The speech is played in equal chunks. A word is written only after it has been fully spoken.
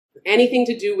anything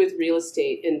to do with real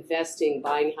estate, investing,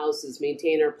 buying houses,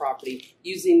 maintain our property,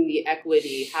 using the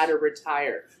equity, how to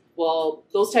retire. Well,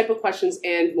 those type of questions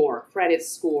and more, credit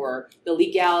score, the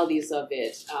legalities of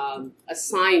it,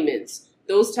 assignments,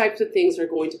 those types of things are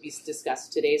going to be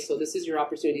discussed today. So this is your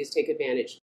opportunity to take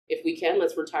advantage. If we can,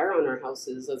 let's retire on our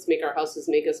houses. Let's make our houses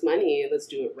make us money, and let's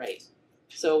do it right.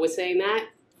 So with saying that,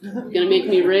 you're going to make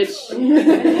me rich. Kevin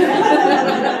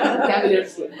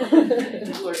Erskine.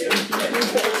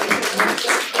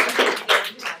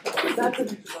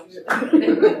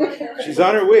 She's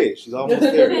on her way. She's almost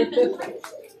there.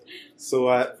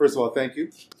 So first of all, thank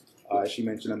you. As she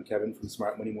mentioned, I'm Kevin from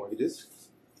Smart Money Mortgages.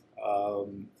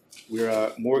 We're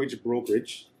a mortgage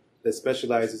brokerage that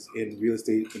specializes in real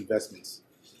estate investments.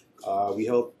 We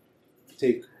help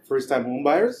take first-time home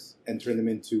buyers and turn them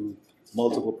into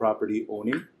multiple property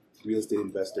owning real estate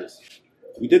investors.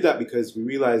 We did that because we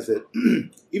realized that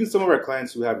even some of our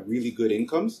clients who have really good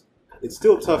incomes, it's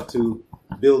still tough to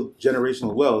build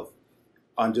generational wealth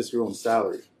on just your own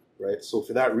salary, right? So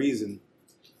for that reason,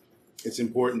 it's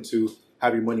important to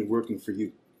have your money working for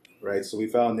you, right? So we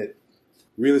found that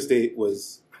real estate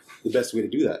was the best way to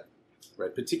do that,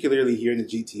 right? Particularly here in the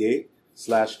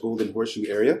GTA/Golden Horseshoe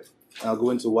area. And I'll go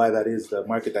into why that is, the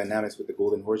market dynamics with the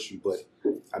Golden Horseshoe. But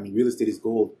I mean, real estate is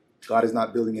gold. God is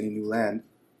not building any new land,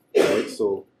 right?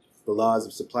 So the laws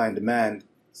of supply and demand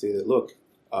say that, look,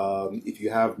 if you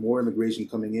have more immigration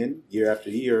coming in year after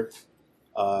year,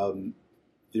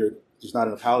 there's not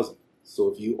enough housing. So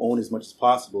if you own as much as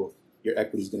possible, your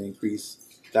equity is going to increase.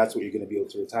 That's what you're going to be able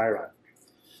to retire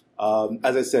on.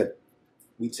 As I said,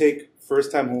 we take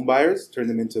first-time home buyers, turn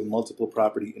them into multiple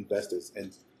property investors.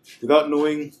 And without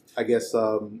knowing, I guess,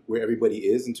 where everybody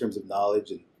is in terms of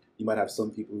knowledge, and you might have some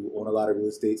people who own a lot of real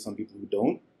estate, some people who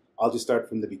don't, I'll just start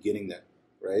from the beginning then,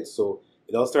 right? So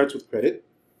it all starts with credit,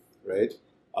 right?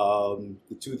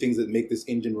 The two things that make this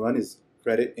engine run is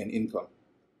credit and income,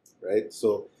 right?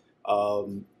 So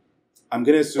I'm going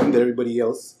to assume that everybody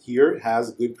else here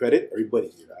has good credit. Everybody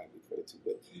here has good credit too,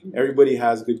 but everybody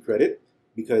has good credit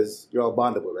because you're all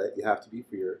bondable, right? You have to be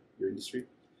for your industry.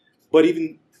 But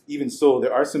even so,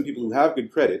 there are some people who have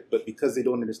good credit, but because they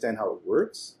don't understand how it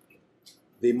works,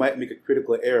 they might make a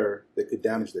critical error that could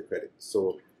damage their credit.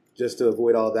 So just to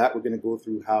avoid all of that, we're going to go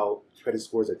through how credit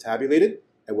scores are tabulated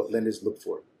and what lenders look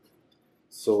for.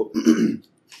 So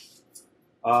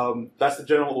that's the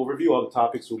general overview, all the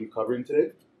topics we'll be covering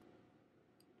today.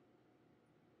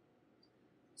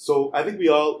 So I think we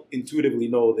all intuitively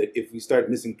know that if we start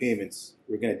missing payments,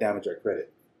 we're going to damage our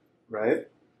credit, right?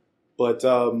 But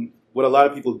what a lot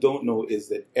of people don't know is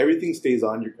that everything stays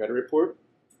on your credit report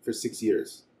for 6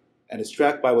 years. And it's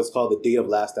tracked by what's called the date of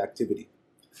last activity.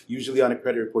 Usually on a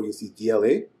credit report, you'll see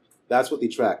DLA. That's what they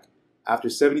track. After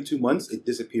 72 months, it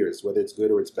disappears, whether it's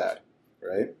good or it's bad,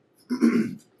 right?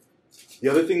 The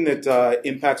other thing that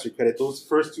impacts your credit, those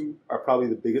first two are probably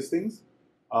the biggest things,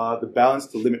 the balance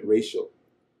to limit ratio.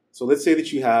 So let's say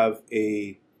that you have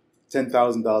a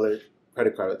 $10,000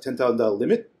 credit card, a $10,000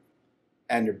 limit,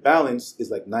 and your balance is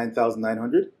like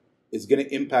 $9,900, it's going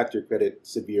to impact your credit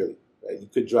severely. Right? You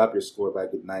could drop your score by a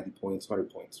good 90 points, 100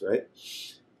 points, right?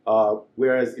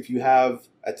 Whereas if you have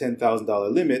a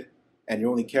 $10,000 limit and you're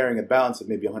only carrying a balance of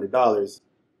maybe $100,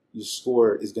 your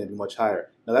score is going to be much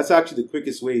higher. Now, that's actually the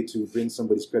quickest way to bring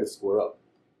somebody's credit score up.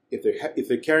 If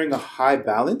they're carrying a high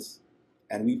balance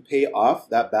and we pay off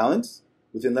that balance,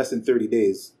 within less than 30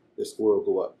 days, their score will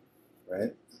go up,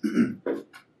 right?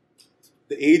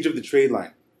 The age of the trade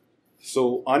line.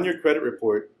 So on your credit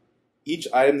report, each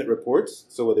item that reports,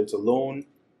 so whether it's a loan,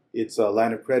 it's a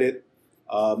line of credit,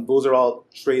 those are all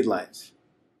trade lines.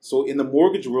 So in the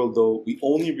mortgage world, though, we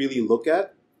only really look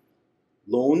at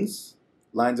loans,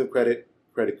 lines of credit,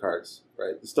 credit cards,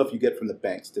 right? The stuff you get from the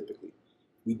banks typically.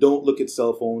 We don't look at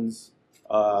cell phones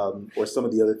or some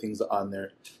of the other things on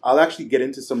there. I'll actually get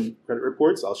into some credit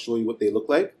reports. I'll show you what they look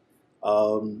like.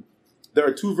 There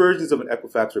are two versions of an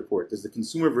Equifax report. There's the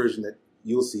consumer version that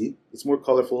you'll see. It's more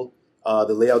colorful.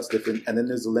 The layout's different. And then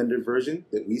there's the lender version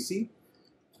that we see.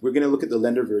 We're going to look at the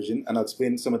lender version, and I'll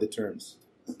explain some of the terms.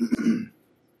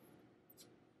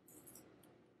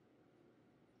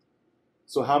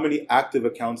 So how many active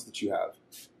accounts that you have.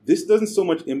 This doesn't so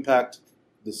much impact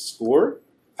the score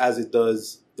as it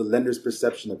does the lender's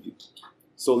perception of you.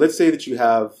 So let's say that you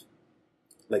have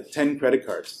like 10 credit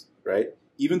cards, right?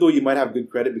 Even though you might have good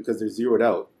credit because they're zeroed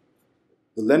out,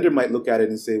 the lender might look at it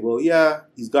and say, well, yeah,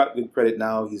 he's got good credit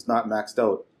now. He's not maxed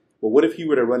out. But what if he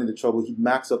were to run into trouble? He'd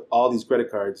max up all these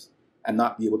credit cards and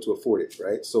not be able to afford it,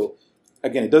 right? So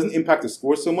again, it doesn't impact the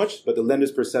score so much, but the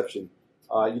lender's perception.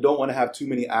 You don't want to have too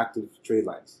many active trade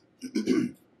lines.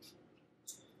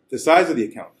 The size of the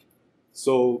account.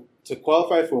 So to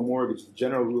qualify for a mortgage, the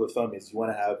general rule of thumb is you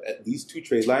want to have at least 2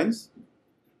 trade lines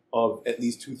of at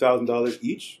least $2,000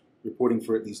 each, reporting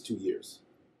for at least 2 years,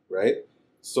 right?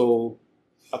 So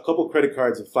a couple credit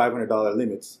cards of $500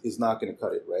 limits is not going to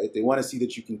cut it, right? They want to see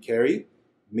that you can carry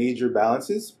major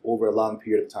balances over a long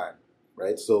period of time,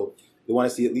 right? So they want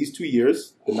to see at least 2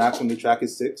 years. The maximum they track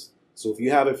is 6. So if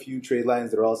you have a few trade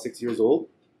lines that are all 6 years old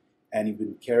and you've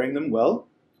been carrying them well,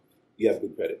 you have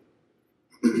good credit.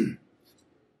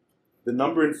 The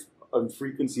number and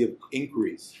frequency of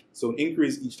inquiries. So an inquiry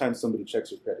is each time somebody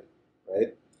checks your credit,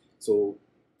 right? So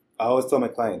I always tell my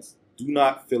clients, do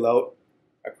not fill out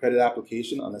a credit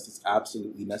application unless it's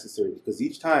absolutely necessary, because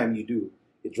each time you do,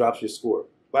 it drops your score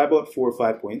by about 4 or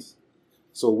 5 points.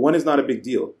 So 1 is not a big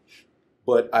deal,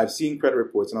 but I've seen credit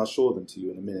reports, and I'll show them to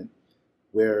you in a minute,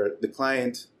 where the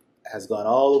client has gone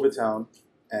all over town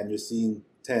and you're seeing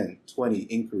 10, 20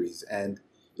 inquiries, and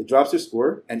it drops their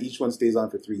score, and each one stays on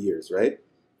for 3 years, right?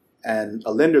 And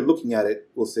a lender looking at it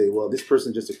will say, well, this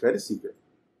person's just a credit seeker.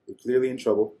 They're clearly in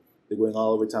trouble. They're going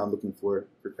all over town looking for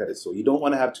credit. So you don't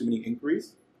want to have too many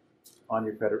inquiries on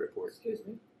your credit report. Excuse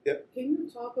me. Yep. Can you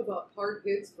talk about hard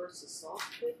hits versus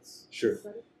soft hits? Sure.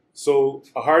 So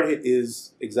a hard hit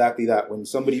is exactly that. When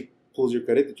somebody pulls your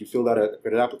credit, that you filled out a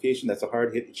credit application, that's a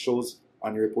hard hit. It shows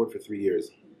on your report for 3 years.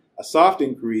 A soft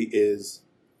inquiry is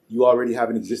you already have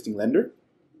an existing lender,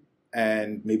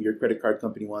 and maybe your credit card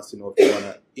company wants to know if you want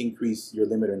to increase your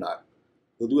limit or not.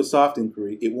 They'll do a soft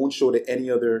inquiry. It won't show to any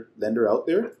other lender out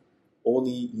there.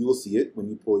 Only you'll see it when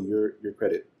you pull your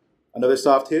credit. Another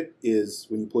soft hit is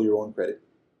when you pull your own credit,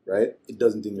 right? It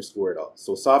doesn't ding your score at all.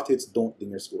 So soft hits don't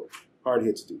ding your score. Hard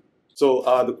hits do. So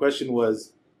the question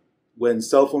was, when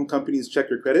cell phone companies check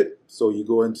your credit, so you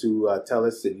go into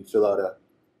TELUS and you fill out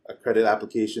a credit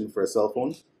application for a cell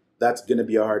phone, that's going to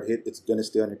be a hard hit. It's going to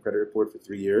stay on your credit report for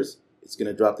 3 years. It's going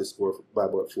to drop the score by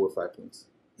about 4 or 5 points.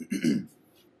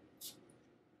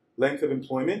 Length of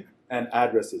employment and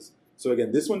addresses. So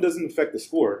again, this one doesn't affect the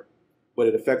score, but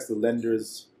it affects the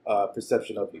lender's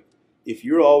perception of you. If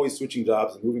you're always switching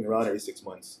jobs and moving around every 6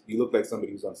 months, you look like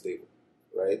somebody who's unstable,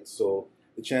 right? So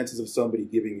the chances of somebody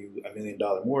giving you $1 million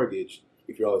mortgage,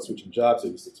 if you're always switching jobs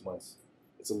every 6 months,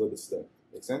 it's a little bit slim.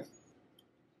 Make sense?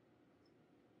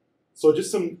 So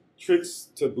just some tricks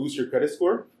to boost your credit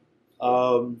score.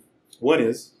 One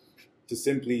is to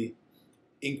simply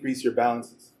increase your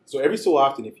balances. So every so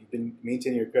often, if you've been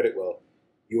maintaining your credit well,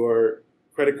 your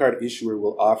credit card issuer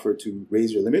will offer to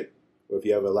raise your limit, or if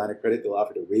you have a line of credit, they'll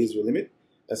offer to raise your limit.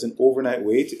 That's an overnight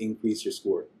way to increase your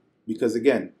score. Because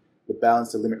again, the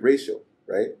balance to limit ratio,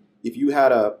 right? If you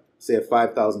had say a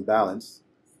 $5,000 balance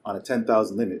on a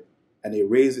 $10,000 limit, and they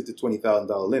raise it to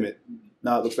 $20,000 limit,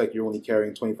 now it looks like you're only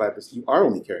carrying 25%. You are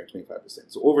only carrying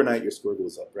 25%. So overnight, your score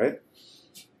goes up, right?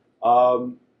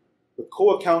 The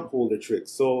co-account holder trick.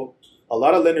 So a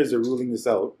lot of lenders are ruling this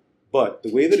out, but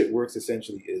the way that it works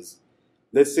essentially is,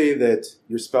 let's say that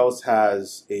your spouse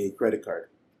has a credit card,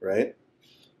 right?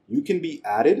 You can be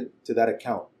added to that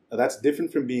account. Now that's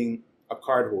different from being a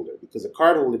card holder, because a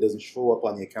card holder doesn't show up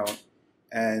on the account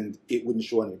and it wouldn't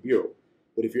show on your bureau.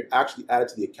 But if you're actually added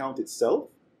to the account itself,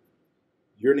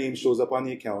 your name shows up on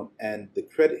the account and the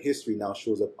credit history now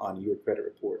shows up on your credit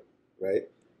report, right?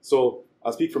 So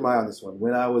I'll speak for on this one.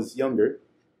 When I was younger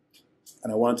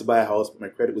and I wanted to buy a house, but my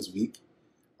credit was weak,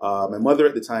 my mother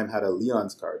at the time had a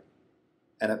Leon's card.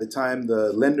 And at the time,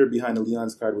 the lender behind the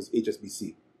Leon's card was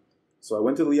HSBC. So I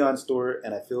went to the Leon's store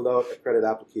and I filled out a credit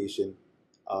application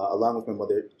along with my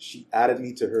mother. She added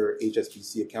me to her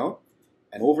HSBC account.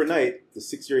 And overnight, the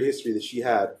 6-year history that she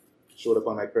had showed up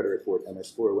on my credit report and my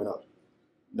score went up.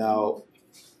 Now,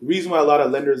 the reason why a lot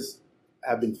of lenders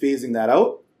have been phasing that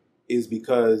out is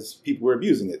because people were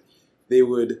abusing it. They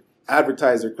would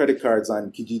advertise their credit cards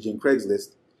on Kijiji and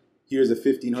Craigslist. Here's a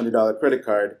 $1,500 credit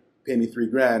card. Pay me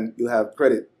 $3,000. You'll have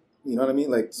credit. You know what I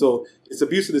mean? Like, so it's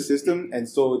abuse of the system, and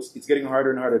so it's getting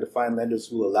harder and harder to find lenders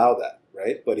who will allow that,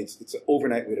 right? But it's an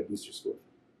overnight way to boost your score.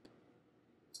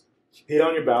 Pay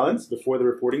down your balance before the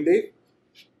reporting date,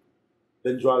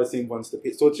 then draw the same funds to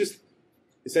pay. So it's just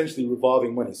essentially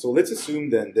revolving money. So let's assume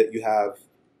then that you have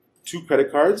 2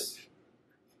 credit cards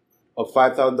of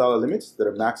 $5,000 limits that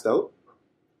are maxed out.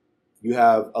 You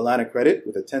have a line of credit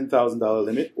with a $10,000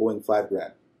 limit owing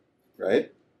 $5,000,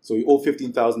 right? So you owe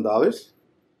 $15,000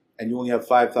 and you only have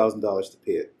 $5,000 to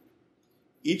pay it.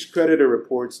 Each creditor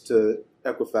reports to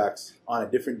Equifax on a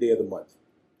different day of the month.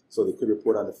 So they could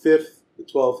report on the 5th, the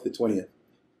 12th, the 20th.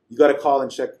 You got to call and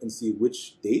check and see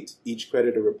which date each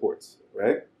creditor reports,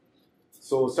 right?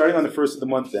 So starting on the 1st of the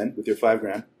month then, with your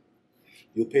 $5,000,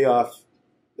 you'll pay off,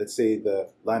 let's say, the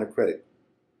line of credit.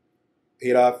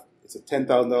 Paid off, it's a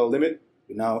 $10,000 limit.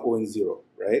 You're now owing zero,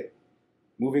 right?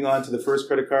 Moving on to the first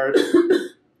credit card.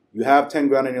 You have 10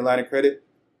 grand on your line of credit.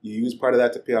 You use part of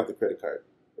that to pay off the credit card,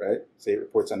 right? Say it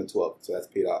reports on the 12th, so that's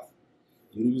paid off.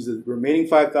 You use the remaining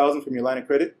 5,000 from your line of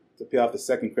credit to pay off the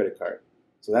second credit card,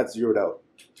 so that's zeroed out.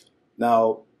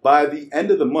 Now, by the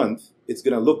end of the month, it's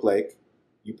going to look like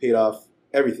you paid off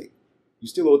everything. You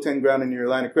still owe 10 grand on your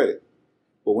line of credit,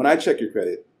 but when I check your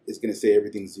credit, it's going to say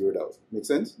everything's zeroed out. Make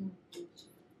sense?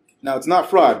 Now, it's not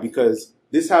fraud because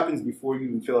this happens before you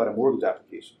even fill out a mortgage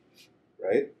application,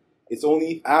 right? It's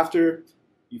only after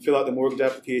you fill out the mortgage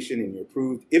application and you're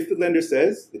approved. If the lender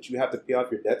says that you have to pay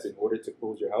off your debts in order to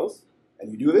close your house,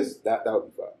 and you do this, that would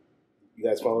be fraud. You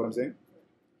guys follow what I'm saying?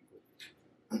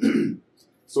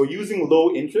 So using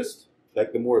low interest,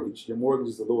 like the mortgage, your mortgage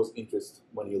is the lowest interest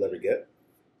money you'll ever get,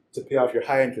 to pay off your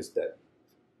high interest debt,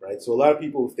 right? So a lot of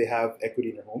people, if they have equity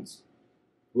in their homes,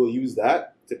 will use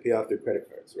that to pay off their credit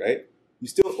cards, right? You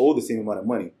still owe the same amount of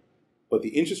money, but the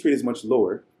interest rate is much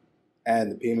lower,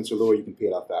 and the payments are lower, you can pay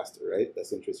it off faster, right?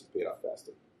 Less interest, you pay it off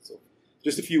faster. So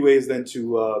just a few ways then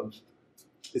to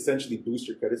essentially boost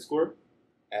your credit score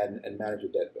and manage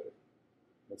your debt better.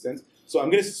 Make sense? So I'm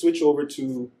going to switch over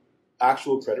to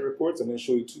actual credit reports. I'm going to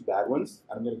show you two bad ones,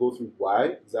 and I'm going to go through why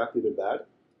exactly they're bad,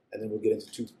 and then we'll get into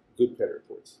two good credit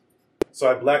reports. So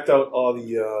I blacked out all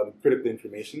the critical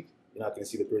information. You're not going to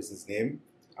see the person's name.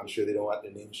 I'm sure they don't want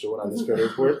their name shown on this credit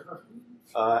report.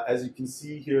 As you can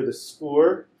see here, the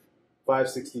score,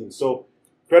 516. So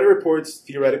credit reports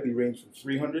theoretically range from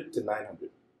 300 to 900,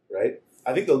 right?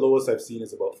 I think the lowest I've seen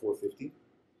is about 450.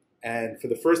 And for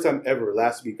the first time ever,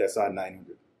 last week I saw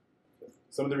 900.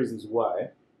 Some of the reasons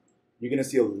why, you're going to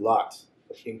see a lot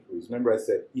of inquiries. Remember I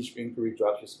said each inquiry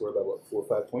drops your score by about 4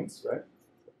 or 5 points, right?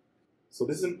 So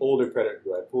this is an older credit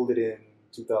report. I pulled it in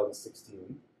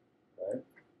 2016, right?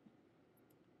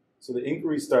 So the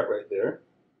inquiries start right there.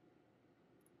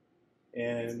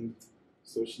 And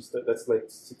so that's like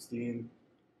 16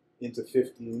 into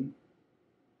 15.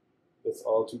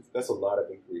 That's a lot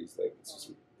of inquiries. Like, it's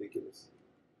just ridiculous.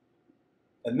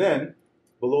 And then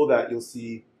below that, you'll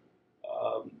see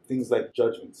things like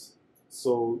judgments.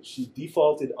 So she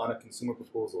defaulted on a consumer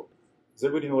proposal. Does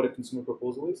everybody know what a consumer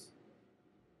proposal is?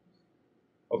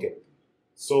 Okay.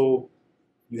 So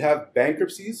you have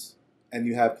bankruptcies and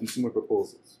you have consumer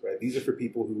proposals, right? These are for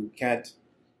people who can't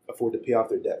afford to pay off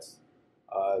their debts.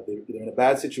 They're in a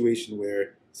bad situation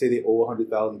where, say they owe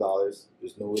 $100,000,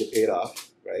 there's no way to pay it off,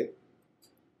 right?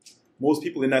 Most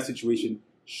people in that situation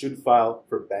should file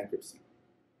for bankruptcy.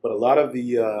 But a lot of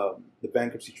the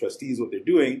bankruptcy trustees, what they're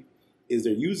doing is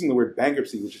they're using the word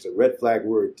bankruptcy, which is a red flag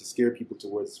word, to scare people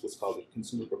towards what's called a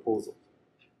consumer proposal.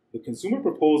 The consumer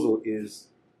proposal is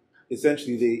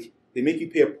essentially they make you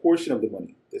pay a portion of the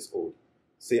money that's owed.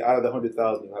 Say out of the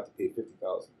 $100,000, you'll have to pay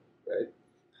 $50,000, right?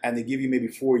 And they give you maybe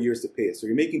 4 years to pay it. So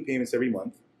you're making payments every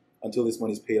month until this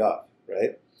money's paid off,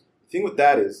 right? The thing with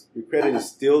that is your credit is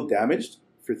still damaged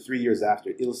for 3 years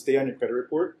after. It'll stay on your credit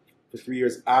report for 3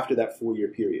 years after that 4-year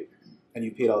period, and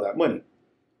you paid all that money.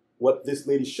 What this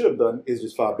lady should have done is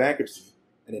just file bankruptcy,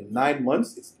 and in 9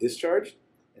 months it's discharged,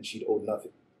 and she'd owe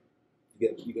nothing.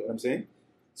 You get what I'm saying?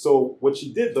 So what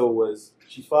she did though was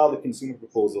she filed a consumer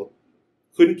proposal,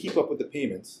 couldn't keep up with the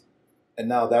payments, and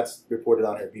now that's reported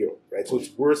on her bureau, right? So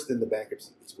it's worse than the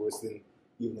bankruptcy. It's worse than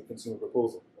even the consumer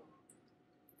proposal.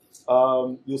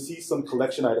 You'll see some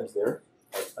collection items there,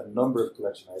 a number of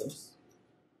collection items.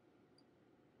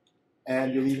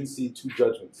 And you'll even see 2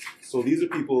 judgments. So these are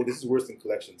people, this is worse than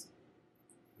collections.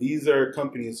 These are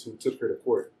companies who took her to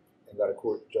court and got a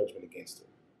court judgment against her,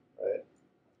 right?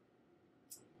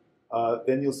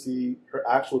 Then you'll see her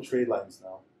actual trade lines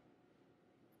now.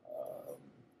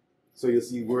 So you'll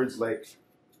see words like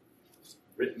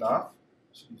written off.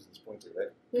 I should use this pointer,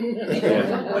 right?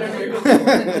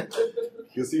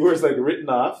 You'll see words like written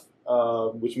off,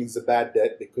 which means it's a bad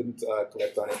debt. They couldn't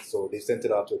collect on it, so they sent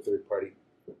it off to a third-party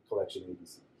collection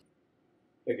agency.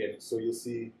 Again, so you'll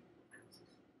see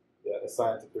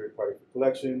assigned to third-party for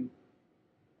collection.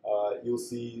 You'll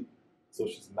see, so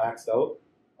she's maxed out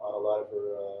on a lot of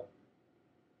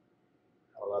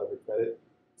her credit.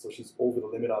 So she's over the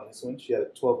limit on this one. She had a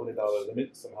 $1,200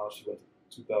 limit. Somehow she went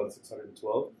to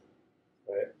 $2,612.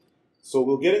 Right. So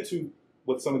we'll get into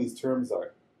what some of these terms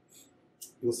are.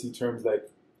 You'll see terms like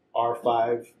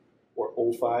R5 or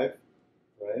O5,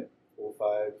 right?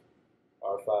 O5,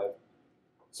 R5.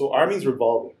 So R means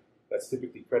revolving. That's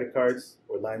typically credit cards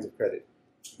or lines of credit.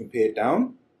 You can pay it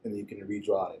down and then you can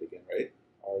redraw on it again, right?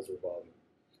 R is revolving.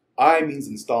 I means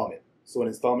installment. So an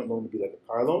installment loan would be like a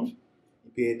car loan. You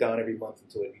pay it down every month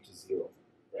until it reaches 0,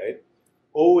 right?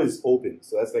 O is open.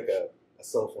 So that's like a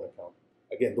cell phone account.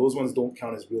 Again, those ones don't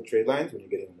count as real trade lines when you're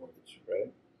getting a mortgage,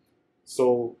 right?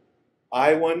 So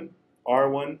I1,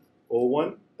 R1,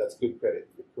 O1, that's good credit,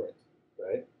 you're current,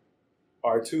 right?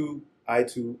 R2,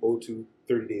 I2, O2,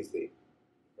 30 days late,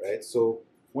 right? So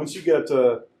once you get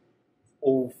to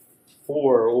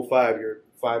 04 or 05, you're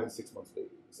 5 and 6 months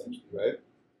late, essentially, right?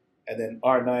 And then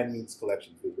R9 means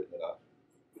collections, they've written it off.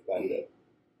 Bad debt.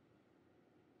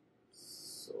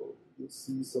 So you'll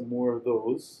see some more of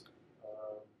those.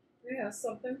 May I ask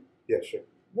something? Yeah, sure.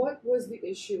 What was the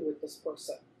issue with this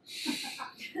person?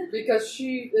 Because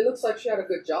it looks like she had a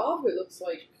good job. It looks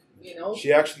like,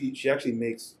 She actually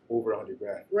makes over 100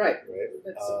 grand. Right. Right.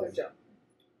 That's a good job.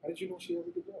 How did you know she has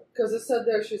a good job? Because it said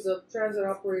there she's a transit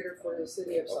operator for the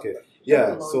city of something. Okay.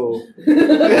 Yeah. So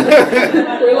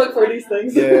we look for these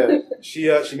things.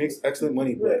 yeah, she makes excellent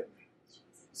money, but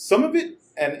some of it,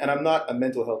 and I'm not a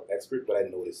mental health expert, but I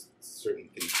noticed certain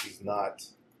things. She's not.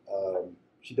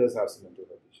 She does have some mental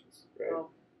health issues, right?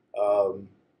 Oh.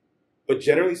 But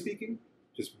generally speaking,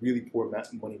 just really poor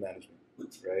money management,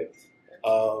 right?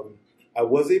 I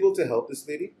was able to help this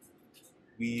lady.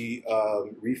 We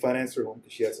refinanced her home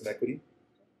because she had some equity,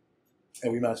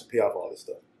 and we managed to pay off all this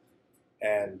stuff,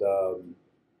 and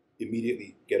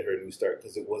immediately get her a new start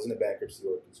because it wasn't a bankruptcy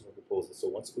or a consumer proposal. So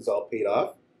once it was all paid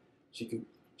off, she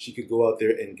could go out there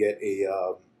and get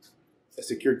a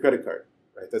secured credit card,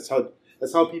 right? That's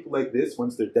how people like this,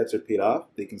 once their debts are paid off,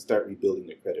 they can start rebuilding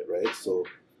their credit, right? So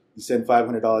you send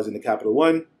 $500 into Capital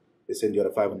One, they send you out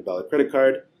a $500 credit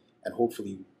card, and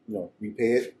hopefully,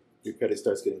 repay it. Your credit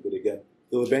starts getting good again.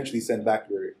 They'll eventually send back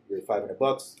your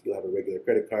 $500. You'll have a regular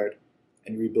credit card,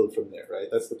 and rebuild from there, right?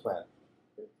 That's the plan.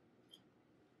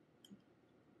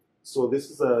 So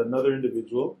this is another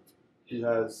individual who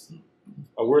has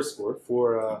a worse score,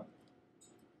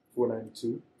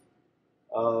 492.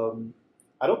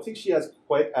 I don't think she has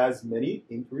quite as many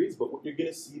inquiries, but what you're going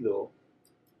to see, though,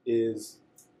 is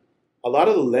a lot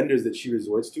of the lenders that she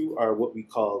resorts to are what we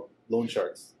call loan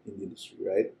sharks in the industry,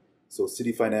 right? So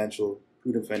City Financial,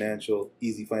 Prudent Financial,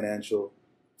 Easy Financial,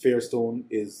 Fairstone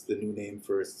is the new name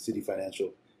for City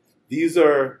Financial.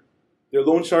 They're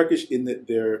loan sharkish in that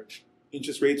their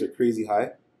interest rates are crazy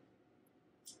high,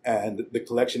 and the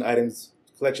collection actions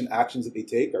that they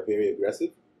take are very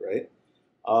aggressive, right?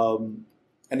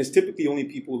 And it's typically only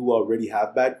people who already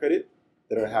have bad credit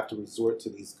that have to resort to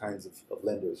these kinds of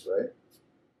lenders, right?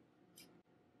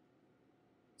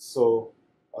 So,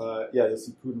 you'll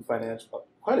see Prudent Financial.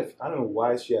 I don't know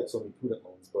why she had so many Prudent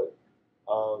loans, but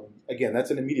again,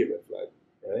 that's an immediate red flag,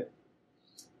 right?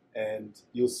 And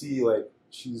you'll see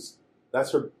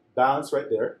that's her balance right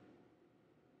there.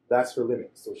 That's her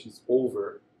limit. So she's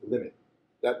over the limit.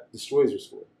 That destroys her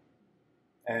score.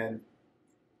 And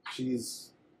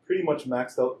she's pretty much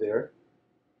maxed out there.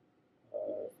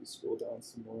 If we scroll down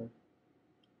some more,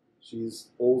 she's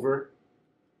over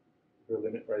her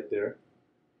limit right there.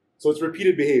 So it's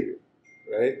repeated behavior,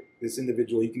 right? This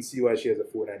individual, you can see why she has a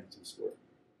 492 score.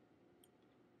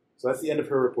 So that's the end of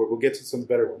her report. We'll get to some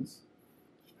better ones.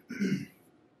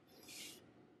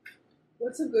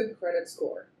 What's a good credit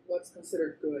score? What's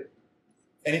considered good?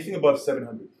 Anything above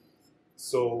 700.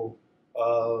 So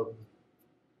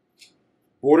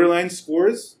borderline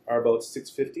scores are about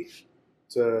 650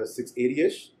 to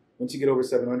 680-ish. Once you get over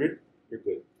 700, you're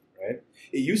good, right?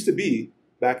 It used to be,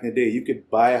 back in the day, you could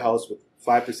buy a house with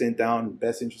 5% down,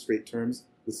 best interest rate terms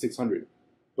with 600,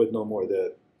 but no more.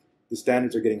 The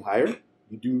standards are getting higher.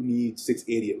 You do need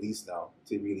 680 at least now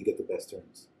to really get the best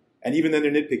terms. And even then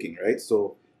they're nitpicking, right?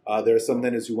 So there are some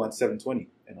lenders who want 720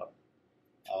 and up.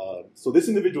 So this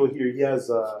individual here, he has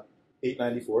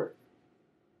 894.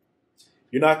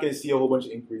 You're not going to see a whole bunch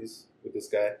of inquiries with this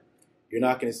guy. You're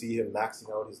not going to see him maxing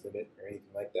out his limit or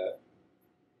anything like that.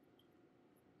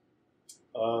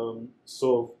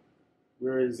 So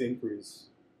where are his inquiries?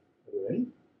 Are there any?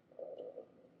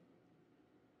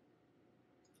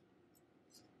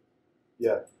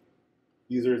 Yeah,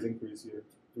 these are his inquiries here,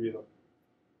 3 of them.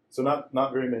 So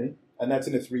not very many, and that's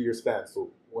in a 3-year span, so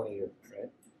 1 a year,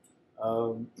 right?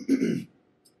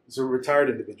 He's a retired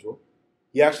individual.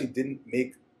 He actually didn't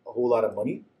make a whole lot of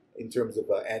money in terms of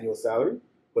annual salary,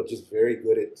 but just very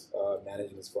good at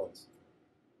managing his funds.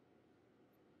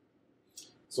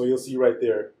 So you'll see right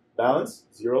there, balance,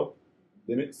 0,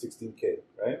 limit, 16K,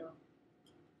 right?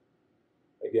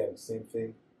 Again, same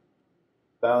thing.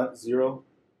 Balance, 0,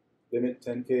 limit,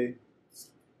 10K,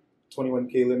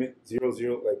 21K limit, 0,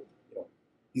 0,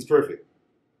 he's perfect.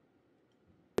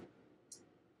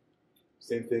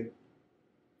 Same thing,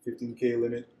 15K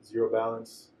limit, 0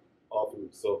 balance, all through.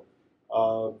 So,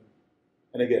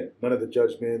 and again, none of the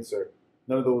judgments or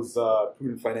none of those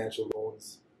prudent financial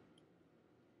loans.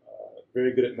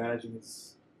 very good at managing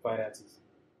his finances.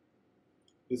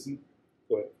 Listen,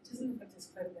 go ahead. Doesn't affect his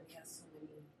credit that he has so many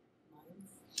lines.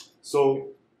 So,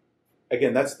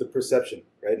 again, that's the perception,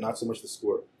 right? Not so much the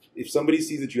score. If somebody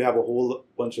sees that you have a whole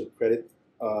bunch of credit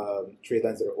trade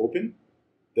lines that are open,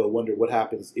 they'll wonder what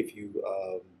happens if you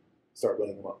start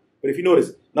running them up. But if you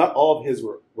notice, not all of his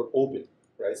were open,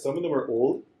 right? Some of them are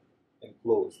old and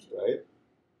closed, right?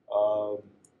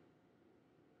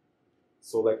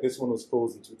 So like this one was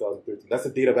closed in 2013. That's the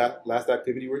date of last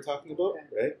activity we're talking about,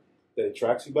 right? That it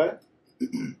tracks you by.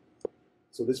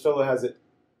 So this fellow has it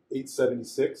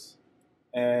 876,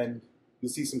 and you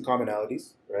see some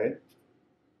commonalities, right?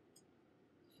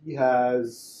 He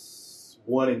has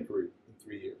one inquiry in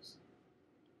 3 years.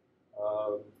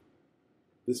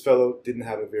 This fellow didn't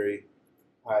have a very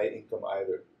high income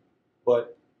either,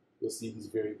 but you'll see he's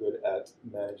very good at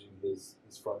managing his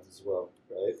funds as well,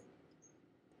 right?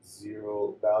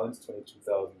 Zero balance,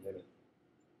 22,000 limit.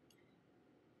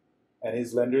 And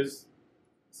his lenders,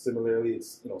 similarly,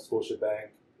 it's Scotiabank,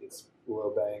 it's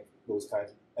Royal Bank, those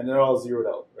kinds, and they're all zeroed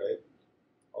out, right?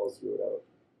 All zeroed out.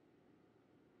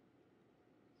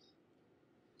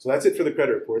 So that's it for the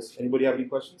credit reports. Anybody have any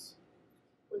questions?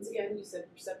 Once again, you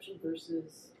said perception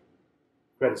versus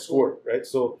Credit score, right?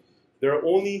 So there are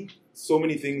only so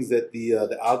many things that the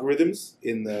algorithms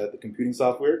in the computing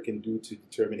software can do to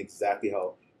determine exactly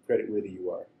how creditworthy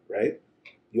you are, right?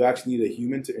 You actually need a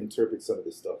human to interpret some of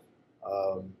this stuff.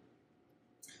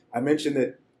 I mentioned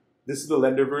that this is the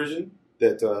lender version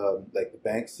that like the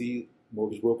banks see,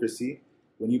 mortgage brokers see.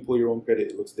 When you pull your own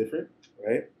credit, it looks different,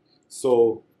 right?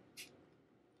 So,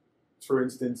 for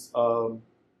instance,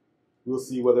 we'll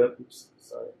see whether,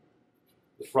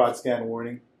 the fraud scan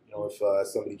warning. If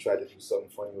somebody tried to do something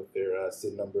funny with their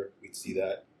SIN number, we'd see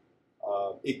that.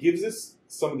 It gives us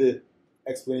some of the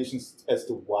explanations as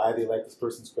to why they like this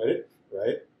person's credit,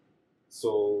 right?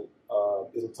 So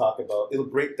it'll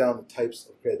break down the types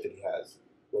of credit that he has,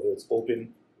 whether it's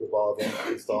open, revolving,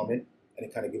 installment, and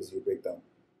it kind of gives you a breakdown.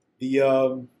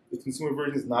 The consumer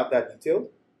version is not that detailed.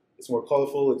 It's more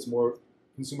colorful. It's more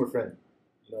consumer friendly.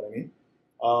 You know what I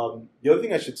mean? The other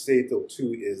thing I should say though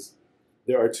too is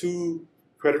there are two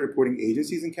credit reporting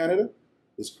agencies in Canada.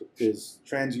 There's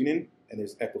TransUnion and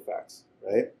there's Equifax,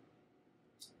 right?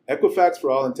 Equifax, for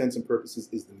all intents and purposes,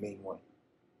 is the main one.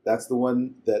 That's the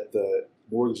one that the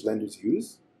mortgage lenders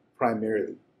use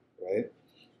primarily, right?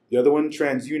 The other one,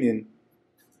 TransUnion,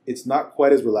 it's not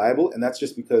quite as reliable, and that's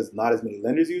just because not as many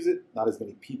lenders use it, not as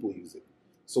many people use it.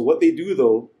 So what they do,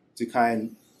 though, to try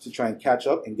and catch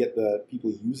up and get the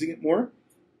people using it more,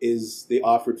 is they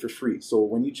offer it for free. So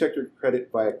when you check your credit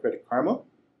via Credit Karma,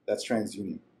 that's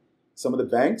TransUnion. Some of the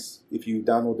banks, if you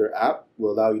download their app,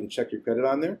 will allow you to check your credit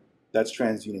on there. That's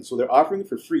TransUnion. So they're offering it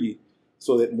for free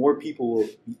so that more people will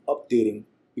be updating.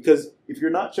 Because if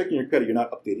you're not checking your credit, you're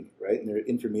not updating it, right? And their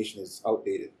information is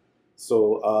outdated.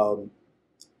 So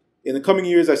in the coming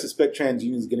years, I suspect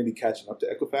TransUnion is going to be catching up to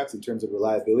Equifax in terms of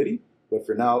reliability. But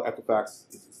for now,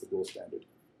 Equifax is the gold standard.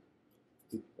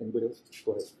 Anybody else?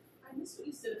 Go ahead. I missed what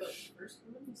you said about the first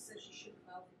woman. You said she should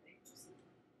file for bankruptcy.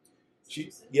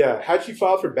 Had she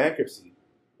filed for bankruptcy,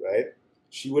 right,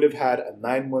 she would have had a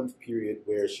 9-month period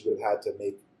where she would have had to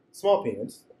make small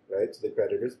payments, right, to the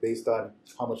creditors based on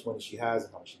how much money she has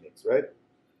and how much she makes, right?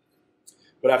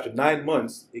 But after 9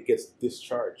 months, it gets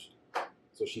discharged.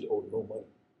 So she'd owe no money,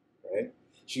 right?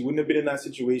 She wouldn't have been in that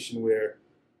situation where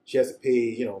she has to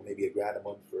pay, maybe $1,000 a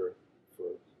month for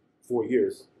 4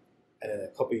 years. And then a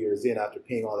couple of years in, after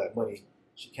paying all that money,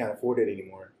 she can't afford it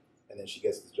anymore. And then she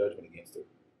gets this judgment against her.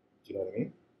 Do you know what I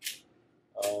mean?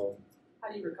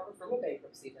 how do you recover from a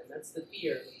bankruptcy then? That's the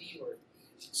fear, the B word.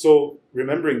 So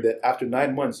remembering that after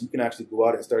 9 months, you can actually go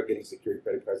out and start getting secured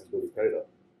credit cards and build your credit up.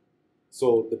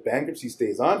 So the bankruptcy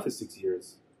stays on for 6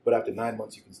 years, but after 9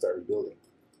 months, you can start rebuilding.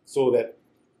 So that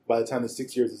by the time the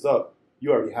 6 years is up,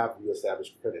 you already have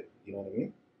reestablished credit. You know what I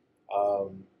mean?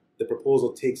 The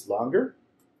proposal takes longer,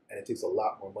 and it takes a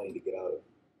lot more money to get out of.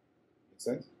 Make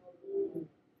sense?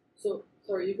 So,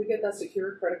 sorry, you could get that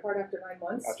secured credit card after 9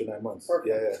 months? After 9 months. Perfect.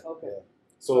 Yeah. Okay.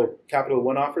 So Capital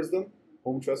One offers them,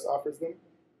 Home Trust offers them,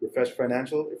 Refresh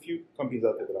Financial, a few companies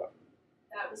out there that offer.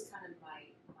 That was kind of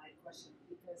my question,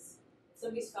 because if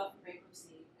somebody's filed for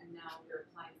bankruptcy and now they're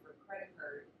applying for a credit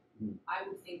card, I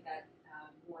would think that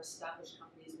more established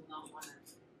companies will not want to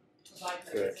provide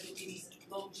credit. It would be these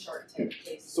loan shark type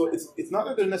places. So it's not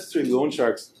that they're necessarily loan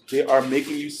sharks. They are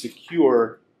making you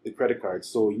secure the credit card.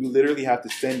 So you literally have to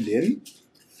send in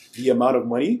the amount of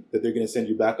money that they're going to send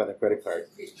you back on a credit card.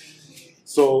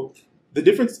 So the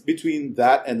difference between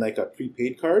that and like a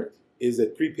prepaid card is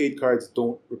that prepaid cards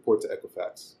don't report to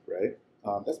Equifax, right?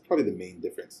 That's probably the main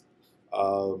difference.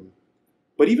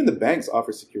 But even the banks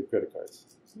offer secured credit cards.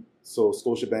 So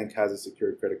Scotiabank has a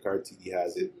secured credit card. TD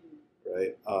has it,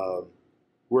 right?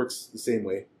 Works the same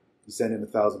way. You send in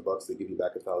 $1,000, they give you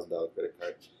back $1,000 credit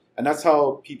card, and that's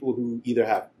how people who either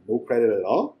have no credit at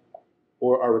all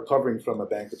or are recovering from a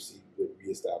bankruptcy would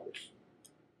reestablish.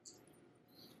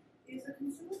 Is a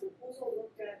consumer proposal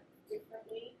looked at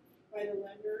differently by the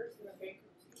lenders in a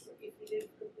bankruptcy? So if you did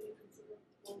complete a consumer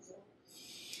proposal,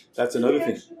 That's another did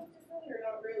thing. they actually look differently or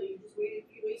not really? You just waited,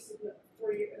 you wasted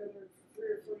another 3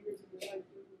 or 4 years of your life.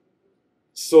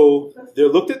 So they're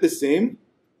looked at the same.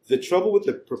 The trouble with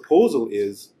the proposal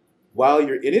is, while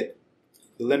you're in it,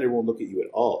 the lender won't look at you at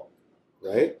all,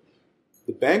 right?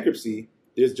 The bankruptcy,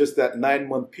 there's just that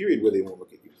 9-month period where they won't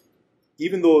look at you.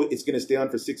 Even though it's going to stay on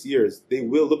for 6 years, they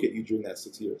will look at you during that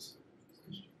 6 years.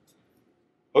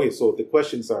 Okay, so the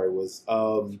question, was,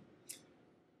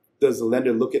 does the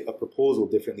lender look at a proposal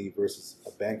differently versus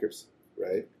a bankruptcy,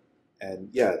 right? And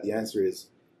yeah, the answer is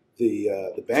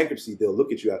the bankruptcy, they'll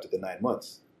look at you after the 9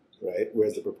 months, right?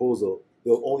 Whereas the proposal,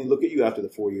 they'll only look at you after the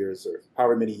 4 years or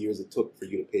however many years it took for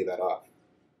you to pay that off.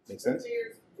 Make sense? So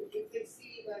if they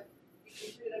see that you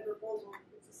completed a proposal,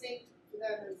 it's the same to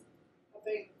that as a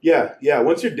bank. Yeah.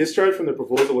 Once you're discharged from the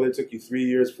proposal, whether it took you 3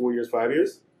 years, 4 years, 5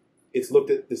 years, it's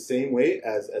looked at the same way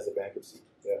as a bankruptcy.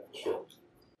 Yeah, sure.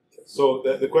 So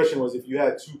the question was, if you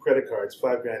had 2 credit cards,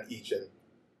 $5,000 each, and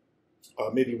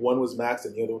maybe one was maxed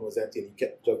and the other one was empty, and you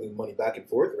kept juggling money back and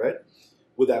forth, right?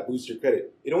 Would that boost your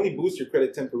credit? It only boosts your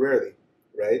credit temporarily,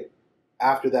 right?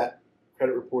 After that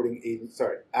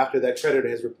after that creditor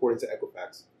has reported to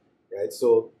Equifax, right?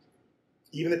 So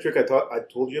even the trick I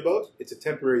told you about, it's a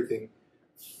temporary thing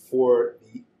for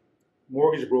the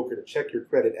mortgage broker to check your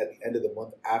credit at the end of the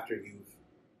month after you've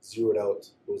zeroed out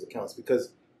those accounts,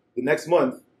 because the next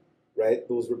month, right,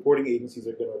 those reporting agencies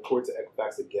are going to report to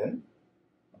Equifax again,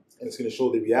 and it's going to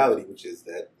show the reality, which is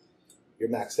that you're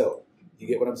maxed out. You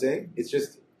get what I'm saying?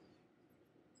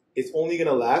 It's only going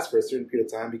to last for a certain period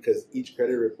of time because each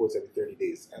creditor reports every 30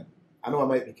 days. And I know I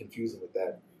might be confusing with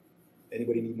that.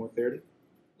 Anybody need more clarity?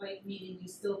 Like, meaning you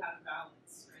still have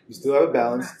balance, right? You still have a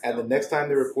balance, and the next time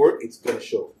they report, it's going to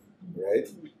show, right?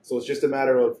 So it's just a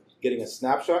matter of getting a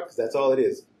snapshot, because that's all it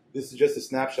is. This is just a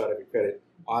snapshot of your credit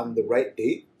on the right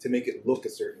date to make it look a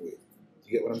certain way. Do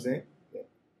you get what I'm saying? Yeah.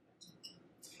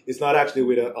 It's not actually a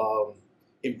way to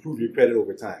improve your credit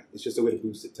over time. It's just a way to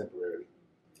boost it temporarily.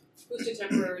 Boost it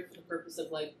temporary for the purpose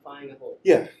of like buying a home.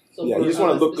 Yeah. So Yeah, for you just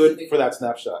want a to look good specific- for that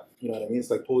snapshot. You know what I mean? It's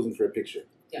like posing for a picture.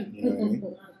 Yeah. You know what I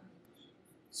mean?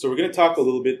 So we're going to talk a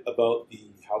little bit about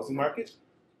the housing market,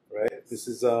 right? This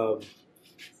is a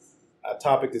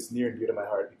topic that's near and dear to my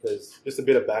heart because just a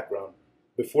bit of background.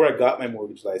 Before I got my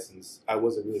mortgage license, I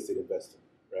was a real estate investor,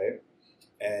 right?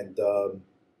 And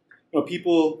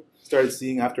people started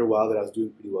seeing after a while that I was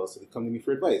doing pretty well, so they come to me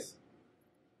for advice.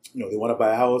 They want to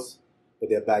buy a house, but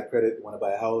they have bad credit. They want to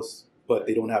buy a house, but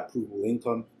they don't have provable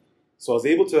income. So I was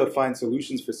able to find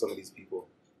solutions for some of these people.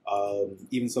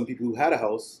 Even some people who had a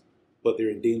house, but they're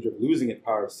in danger of losing it,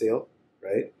 power of sale,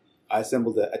 right? I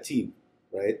assembled a team,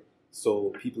 right?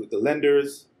 So people, the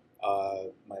lenders,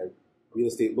 my real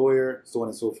estate lawyer, so on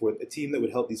and so forth, a team that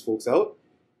would help these folks out.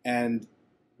 And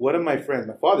one of my friends,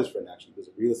 my father's friend actually, was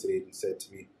a real estate agent, said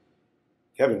to me,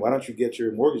 Kevin, why don't you get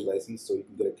your mortgage license so you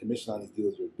can get a commission on these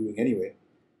deals you're doing anyway?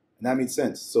 And that made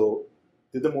sense. So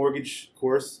did the mortgage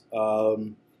course,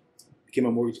 became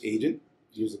a mortgage agent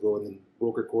years ago, and then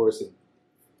broker course, and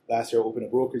last year I opened a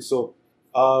brokerage. So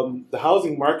the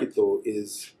housing market, though,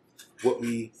 is what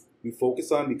we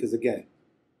focus on because, again,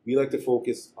 we like to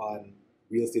focus on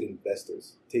real estate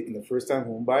investors, taking the first-time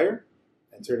home buyer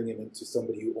and turning him into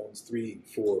somebody who owns 3,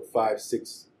 4, 5,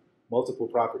 6, multiple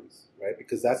properties, right?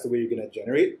 Because that's the way you're going to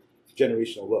generate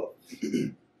generational wealth.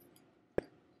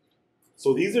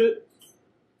 So these are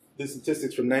the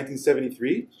statistics from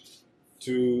 1973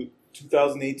 to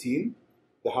 2018,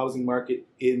 the housing market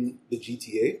in the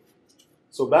GTA.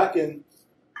 So back in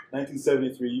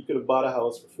 1973, you could have bought a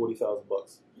house for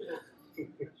 $40,000.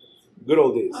 Good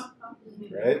old days,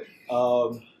 right?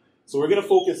 So we're going to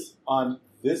focus on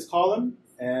this column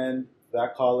and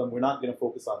that column. We're not going to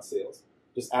focus on sales,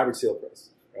 just average sale price,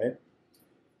 right?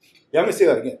 Yeah, I'm going to say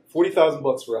that again.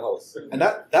 $40,000 for a house, and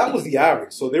that was the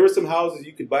average. So there were some houses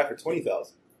you could buy for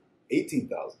 $20,000,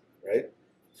 $18,000, right?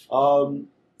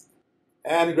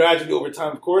 And gradually over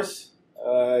time, of course,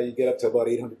 you get up to about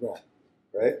 $800,000,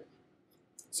 right?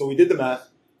 So we did the math,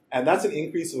 and that's an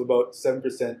increase of about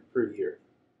 7% per year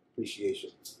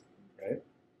appreciation, right?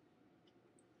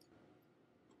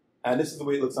 And this is the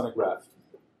way it looks on a graph.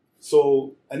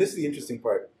 So, and this is the interesting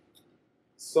part.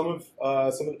 Some of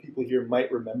the people here might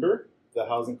remember the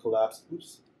housing collapse,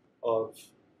 of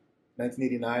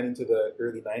 1989 into the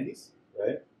early 90s,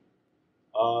 right?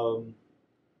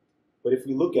 But if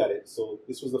we look at it, so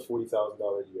this was the $40,000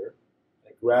 a year,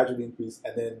 and it gradually increased,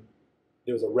 and then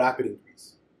there was a rapid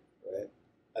increase, right?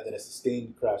 And then a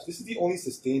sustained crash. This is the only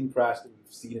sustained crash that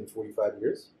we've seen in 45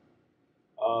 years.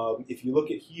 If you look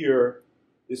at here,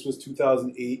 this was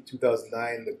 2008,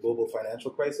 2009, the global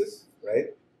financial crisis,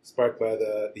 right? Sparked by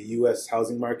the U.S.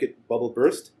 housing market bubble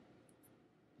burst.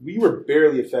 We were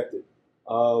barely affected.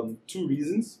 Two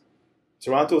reasons.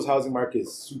 Toronto's housing market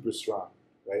is super strong,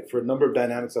 right? For a number of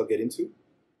dynamics I'll get into.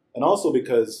 And also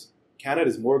because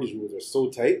Canada's mortgage rules are so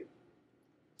tight,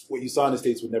 what you saw in the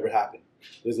States would never happen.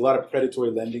 There's a lot of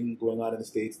predatory lending going on in the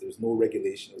States. There's no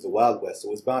regulation. It was a Wild West, so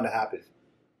it was bound to happen.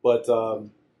 But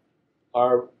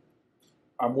our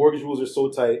mortgage rules are so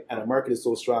tight and our market is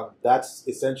so strong, that's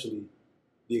essentially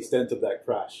the extent of that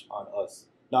crash on us.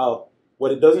 Now,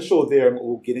 what it doesn't show there, and what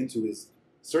we'll get into, is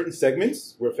certain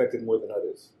segments were affected more than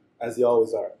others, as they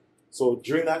always are. So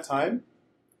during that time,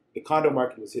 the condo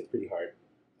market was hit pretty hard.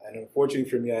 And unfortunately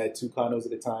for me, I had 2 condos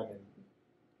at the time, and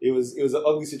it was an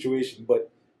ugly situation.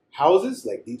 But houses,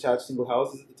 like detached single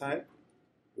houses at the time,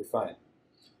 were fine.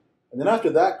 And then after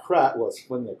that crash, well, it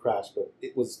wasn't a crash, but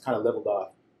it was kind of leveled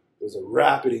off. There was a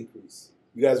rapid increase.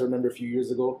 You guys remember a few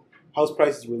years ago, house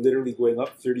prices were literally going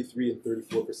up 33 and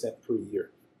 34% per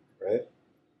year, right?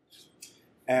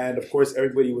 And of course,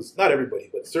 not everybody,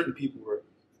 but certain people were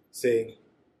saying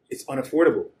it's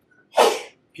unaffordable.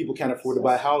 People can't afford to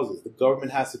buy houses. The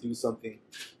government has to do something.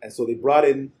 And so they brought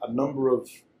in a number of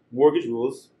mortgage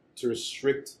rules to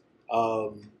restrict,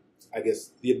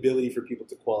 the ability for people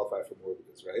to qualify for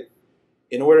mortgages, right?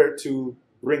 In order to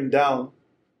bring down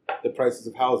the prices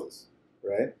of houses,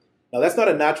 right? Now, that's not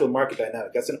a natural market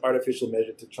dynamic. That's an artificial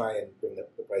measure to try and bring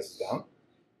the prices down.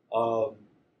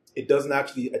 It doesn't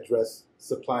actually address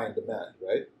supply and demand,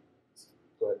 right?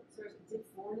 But Did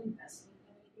foreign investment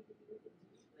have anything to do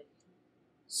with it?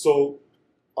 so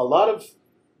a lot of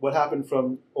what happened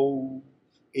from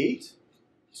 2008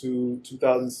 to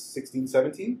 2016,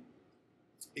 17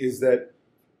 is that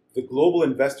the global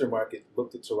investor market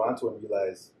looked at Toronto and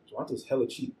realized Toronto's hella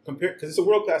cheap because it's a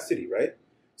world-class city, right?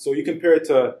 So you compare it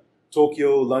to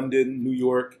Tokyo, London, New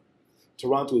York,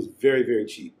 Toronto is very, very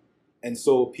cheap. And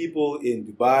so people in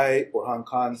Dubai or Hong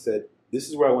Kong said, this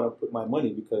is where I want to put my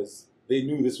money because they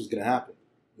knew this was going to happen.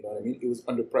 You know what I mean? It was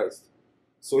underpriced.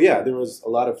 So yeah, there was a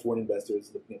lot of foreign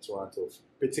investors looking at Toronto,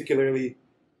 particularly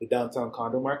the downtown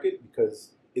condo market,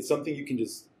 because it's something you can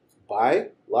just buy,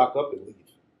 lock up, and leave.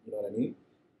 You know what I mean?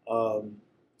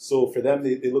 So for them,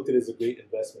 they looked at it as a great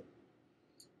investment.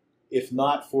 If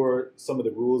not for some of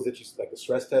the rules like the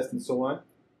stress test and so on,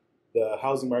 the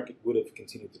housing market would have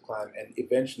continued to climb, and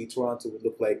eventually Toronto would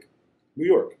look like New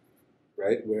York,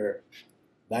 right, where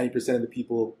 90% of the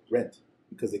people rent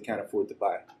because they can't afford to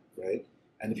buy, right?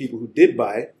 And the people who did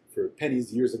buy for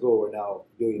pennies years ago are now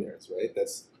billionaires, right?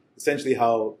 That's essentially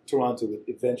how Toronto would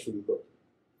eventually look.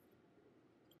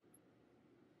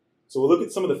 So we'll look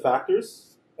at some of the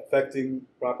factors affecting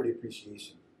property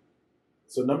appreciation.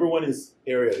 So number one is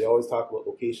area. They always talk about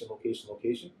location, location,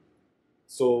 location.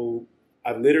 So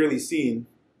I've literally seen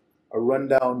a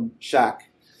rundown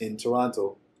shack in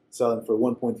Toronto selling for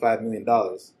 $1.5 million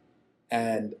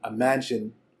and a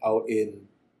mansion out in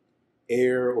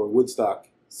Ayr or Woodstock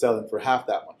selling for half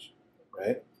that much,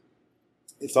 right?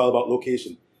 It's all about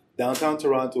location. Downtown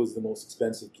Toronto is the most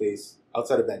expensive place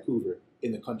outside of Vancouver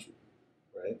in the country,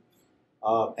 right?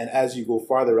 And as you go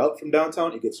farther out from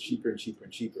downtown, it gets cheaper and cheaper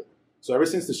and cheaper. So ever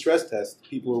since the stress test,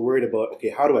 people were worried about, okay,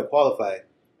 how do I qualify?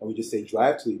 And we just say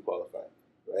drive till you qualify,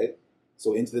 right?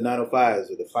 So into the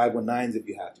 905s or the 519s if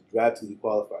you have to, drive till you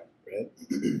qualify, right?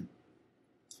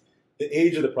 The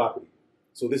age of the property.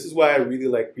 So this is why I really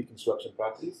like pre-construction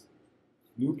properties.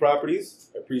 New properties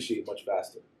appreciate much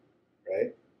faster,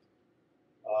 right?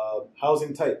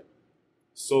 Housing type.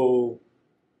 So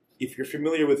if you're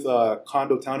familiar with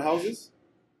condo townhouses,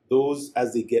 those,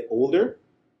 as they get older,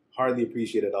 hardly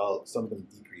appreciate at all. Some of them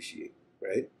depreciate,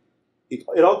 right?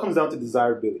 It all comes down to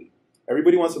desirability.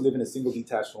 Everybody wants to live in a single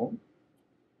detached home,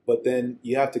 but then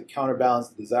you have to counterbalance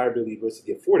the desirability versus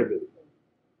the affordability,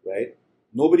 right?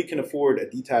 Nobody can afford a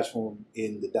detached home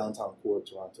in the downtown core of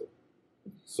Toronto.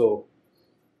 So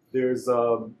there's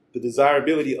the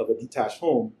desirability of a detached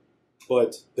home,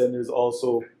 but then there's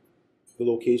also the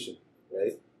location,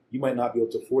 right? You might not be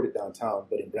able to afford it downtown,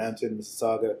 but in Brampton,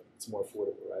 Mississauga, it's more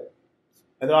affordable, right?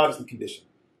 And then obviously condition.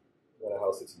 You want a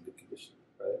house that's in good condition,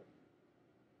 right?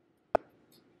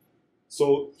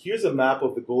 So here's a map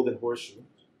of the Golden Horseshoe.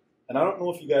 And I don't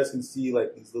know if you guys can see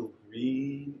like these little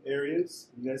green areas.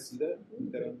 You guys see that?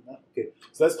 Okay,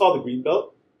 so that's called the green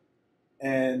belt.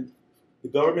 And the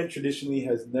government traditionally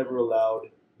has never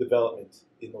allowed development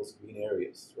in those green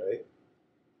areas, right?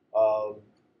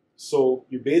 So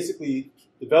you're basically,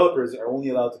 developers are only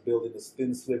allowed to build in this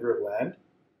thin sliver of land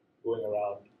going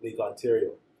around Lake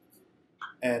Ontario.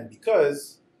 And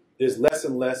because there's less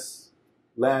and less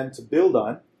land to build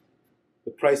on,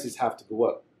 the prices have to go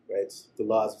up, right? It's the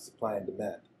laws of supply and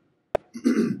demand.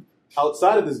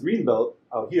 Outside of this green belt,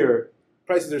 out here,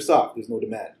 prices are soft. There's no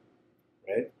demand,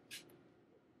 right?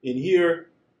 In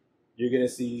here, you're going to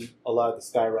see a lot of the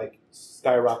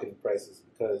skyrocketing prices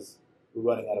because we're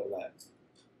running out of land.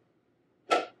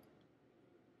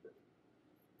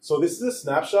 So this is a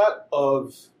snapshot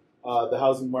of the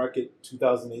housing market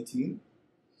 2018.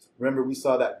 Remember, we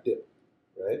saw that dip,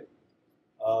 right?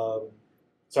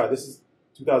 Sorry, this is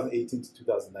 2018 to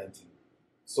 2019.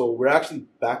 So we're actually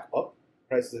back up.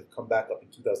 Prices have come back up in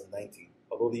 2019.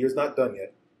 Although the year's not done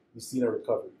yet, we've seen a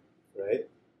recovery, right?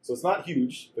 So it's not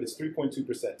huge, but it's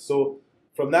 3.2%. So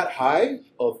from that high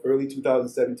of early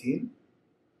 2017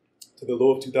 to the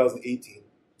low of 2018,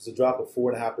 it's a drop of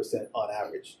 4.5% on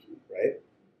average, right?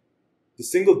 The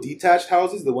single detached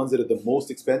houses, the ones that are the most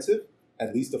expensive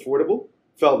and least affordable,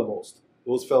 fell the most.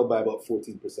 Those fell by about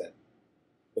 14%.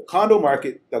 The condo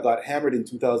market that got hammered in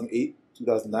 2008,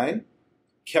 2009,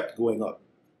 kept going up.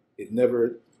 It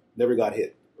never got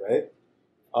hit, right?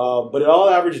 But it all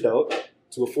averaged out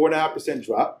to a 4.5%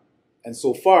 drop. And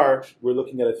so far, we're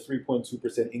looking at a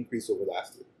 3.2% increase over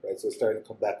last year, right? So it's starting to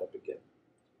come back up again.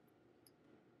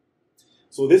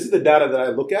 So this is the data that I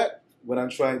look at when I'm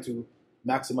trying to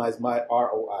maximize my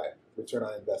ROI, return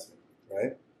on investment,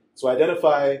 right? So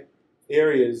identify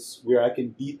areas where I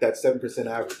can beat that 7%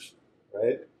 average,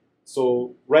 right?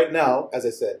 So right now, as I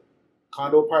said,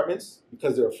 condo apartments,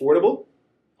 because they're affordable,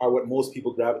 are what most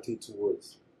people gravitate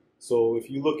towards. So if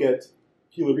you look at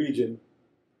Peel region,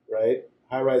 right,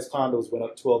 high-rise condos went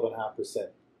up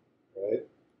 12.5%, right?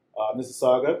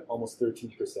 Mississauga, almost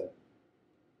 13%.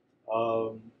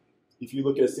 If you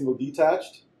look at a single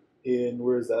detached in,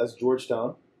 where is that? That's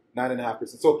Georgetown,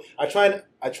 9.5%. So I try and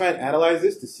analyze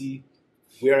this to see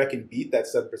where I can beat that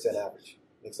 7% average.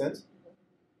 Make sense?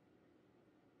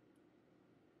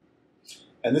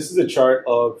 And this is a chart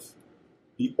of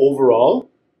the overall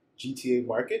GTA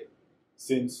market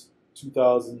since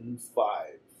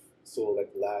 2005. So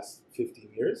like the last 15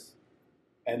 years.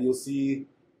 And you'll see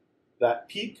that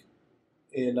peak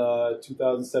in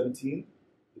 2017,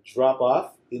 the drop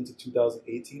off into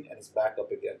 2018, and it's back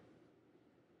up again.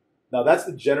 Now that's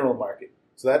the general market.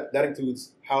 So that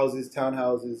includes houses,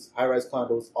 townhouses, high-rise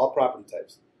condos, all property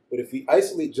types. But if we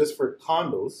isolate just for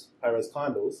condos, high-rise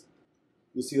condos,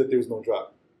 you'll see that there's no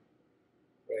drop,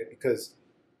 right? Because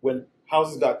when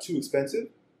houses got too expensive,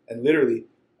 and literally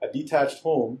a detached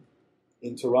home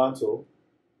in Toronto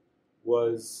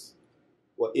was,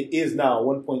 well, it is now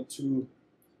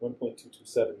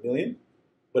 1.227 million,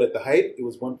 but at the height, it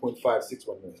was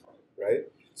 1.561 million, right?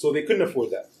 So they couldn't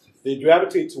afford that. They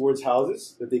gravitate towards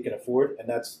houses that they can afford, and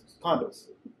that's condos,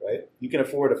 right? You can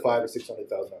afford a $500,000 or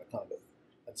 $600,000 condo.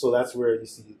 And so that's where you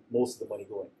see most of the money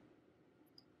going.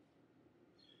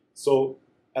 So,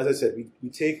 as I said, we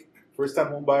take first-time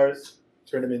home buyers,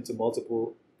 turn them into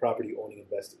multiple property owning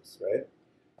investors, right?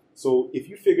 So if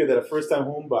you figure that a first-time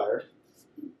home buyer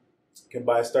can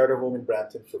buy a starter home in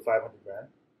Brampton for $500,000,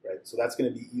 right? So that's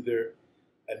going to be either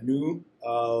a new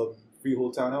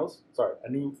freehold townhouse, a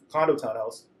new condo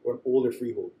townhouse, or an older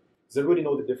freehold. Does everybody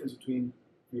know the difference between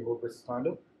freehold versus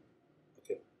condo?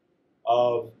 Okay.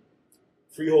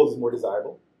 Freehold is more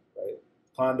desirable, right?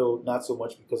 Condo, not so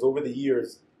much, because over the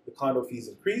years, the condo fees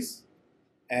increase,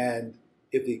 and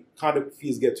if the condo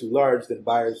fees get too large, then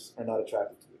buyers are not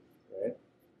attracted to it, right?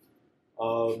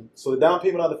 So the down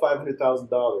payment on the $500,000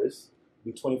 will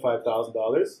be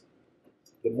 $25,000.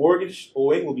 The mortgage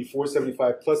owing will be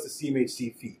 $475 plus the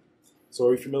CMHC fee. So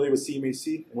are you familiar with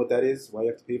CMHC and what that is, why you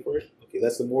have to pay for it? Okay,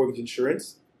 that's the mortgage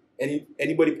insurance.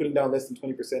 Anybody putting down less than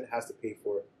 20% has to pay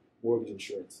for mortgage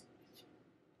insurance.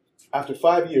 After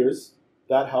 5 years,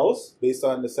 that house, based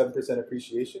on the 7%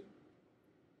 appreciation,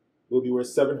 will be worth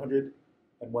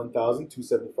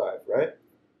 $701,275, right?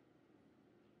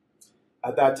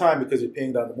 At that time, because you're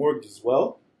paying down the mortgage as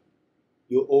well,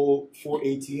 you'll owe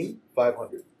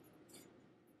 $418,500,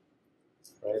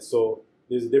 right? So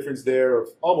there's a difference there of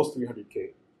almost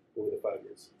 $300K over the 5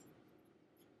 years.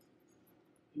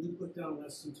 Can you put down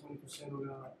less than 20% on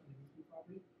a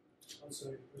property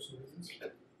outside of personal residence?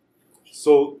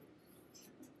 So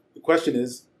the question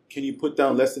is, can you put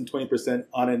down less than 20%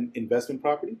 on an investment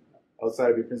property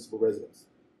outside of your principal residence?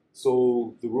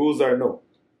 So the rules are no.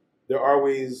 there are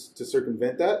ways to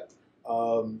circumvent that.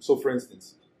 So for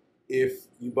instance, if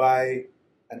you buy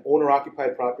an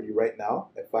owner-occupied property right now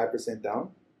at 5%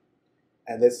 down,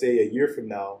 and let's say a year from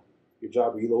now, your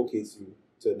job relocates you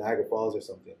to Niagara Falls or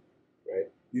something,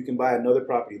 right? You can buy another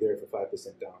property there for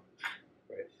 5% down,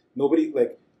 right? Nobody,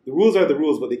 like, the rules are the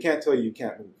rules, but they can't tell you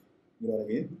can't move. You know what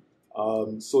I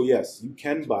mean? So yes, you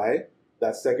can buy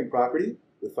that second property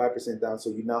with 5% down, so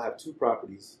you now have two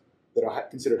properties that are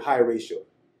considered high ratio.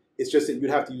 It's just that you'd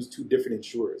have to use two different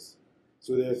insurers.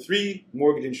 So there are three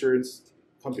mortgage insurance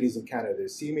companies in Canada.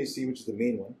 There's CMHC, which is the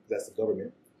main one, that's the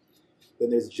government. Then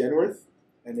there's Genworth,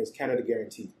 and there's Canada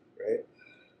Guarantee, right?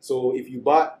 So if you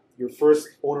bought your first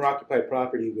owner-occupied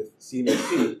property with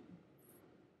CMHC,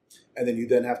 and then you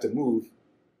then have to move,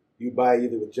 you buy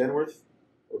either with Genworth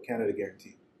or Canada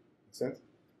Guarantee. Make sense?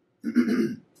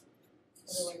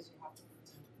 Otherwise, you have to put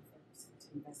down 5%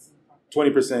 to invest in the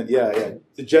property. 20%, yeah.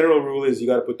 The general rule is you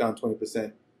got to put down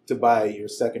 20% to buy your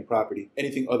second property.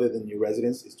 Anything other than your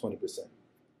residence is 20%.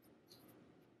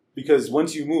 Because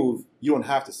once you move, you don't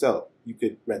have to sell. You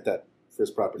could rent that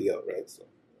first property out, right?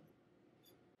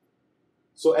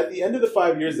 So at the end of the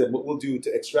 5 years, then, what we'll do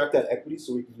to extract that equity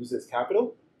so we can use it as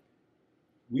capital,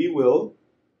 we will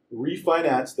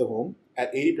refinance the home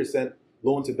at 80%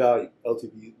 loan to value,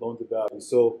 LTV, loan to value.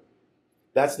 So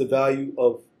that's the value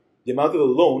of the amount of the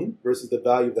loan versus the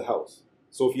value of the house.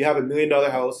 So if you have $1 million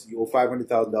house, you owe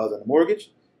 $500,000 on a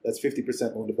mortgage, that's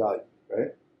 50% loan to value,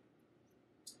 right?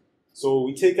 So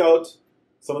we take out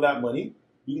some of that money.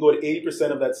 You can go to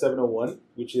 80% of that 701,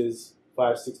 which is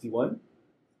 561.20,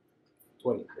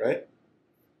 right?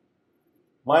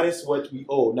 Minus what we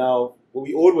owe. Now, what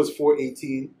we owed was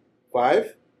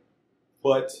 418.5,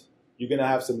 but you're going to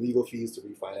have some legal fees to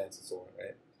refinance and so on,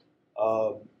 right?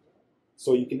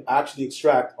 So you can actually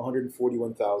extract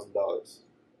 $141,000,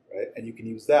 right? And you can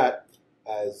use that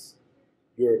as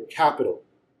your capital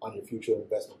on your future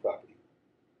investment property.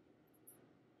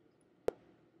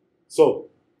 So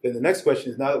then the next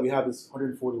question is, now that we have this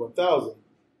 141,000,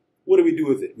 what do we do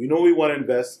with it? We know we want to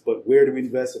invest, but where do we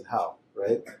invest and how,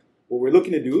 right? What we're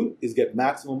looking to do is get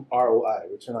maximum ROI,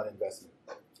 return on investment.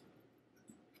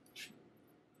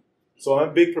 So I'm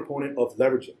a big proponent of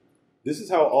leveraging. This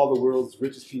is how all the world's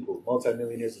richest people,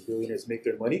 multimillionaires and billionaires, make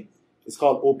their money. It's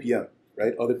called OPM,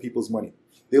 right? Other people's money.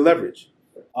 They leverage.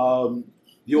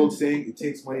 The old saying, it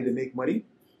takes money to make money.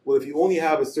 Well, if you only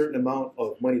have a certain amount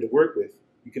of money to work with,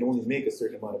 you can only make a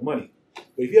certain amount of money.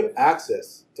 But if you have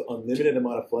access to unlimited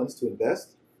amount of funds to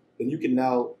invest, then you can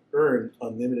now earn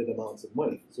unlimited amounts of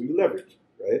money. So you leverage,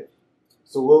 right?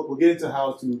 So we'll get into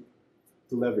how to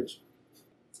leverage.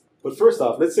 But first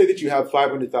off, let's say that you have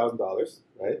 $500,000,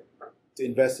 right, to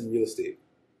invest in real estate.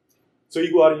 So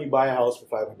you go out and you buy a house for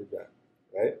 $500,000,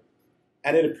 right?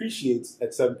 And it appreciates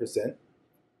at 7%,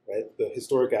 right, the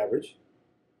historic average.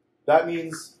 That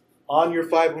means on your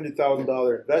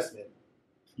 $500,000 investment,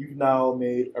 you've now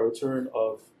made a return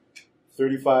of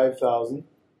 $35,000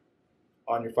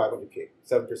 on your 500K,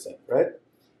 7%, right?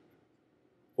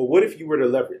 But what if you were to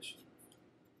leverage?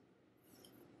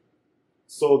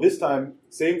 So this time,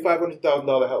 same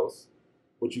 $500,000 house,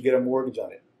 but you get a mortgage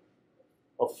on it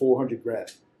of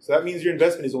 $400,000. So that means your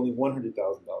investment is only $100,000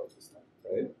 this time,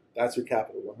 right? That's your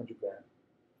capital, $100,000.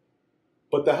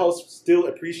 But the house still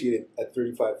appreciated at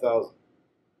 $35,000,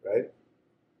 right?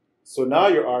 So now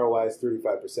your ROI is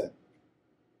 35%.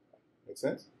 Make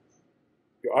sense?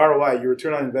 Your ROI, your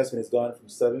return on investment, has gone from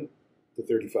 7 to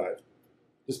 35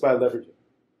 just by leveraging.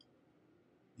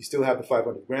 You still have the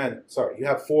 $500,000. Sorry, you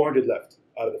have 400 left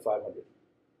out of the 500.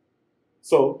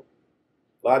 So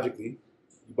logically,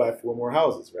 you buy 4 more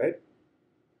houses, right?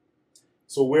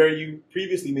 So where you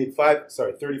previously made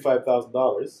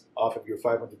 $35,000 off of your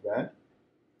 $500,000,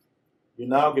 you're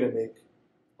now going to make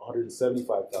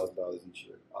 $175,000 each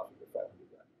year off of your $500,000.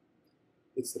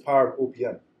 It's the power of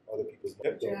OPM, other people's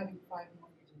money. You're having 5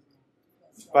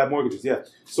 mortgages now. 5 mortgages, yeah.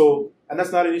 So, and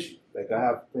that's not an issue. Like, I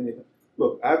have plenty of,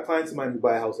 look, I have clients of mine who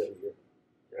buy a house every year,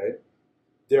 right?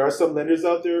 There are some lenders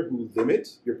out there who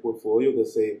limit your portfolio. They'll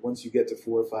say once you get to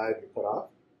 4 or 5, you're cut off.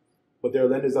 But there are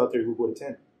lenders out there who go to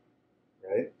 10,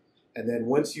 right? And then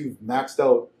once you've maxed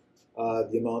out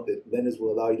the amount that lenders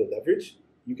will allow you to leverage,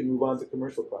 you can move on to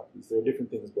commercial properties. There are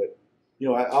different things, but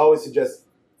I always suggest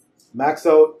max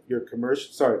out your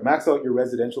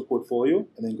residential portfolio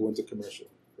and then go into commercial,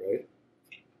 right?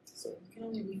 So You can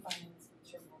only refinance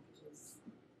once your mortgage is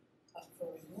up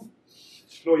for renewal.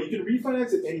 no, you can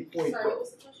refinance at any point. Sorry, what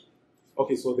was the question?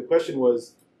 Okay, so the question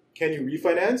was, can you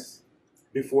refinance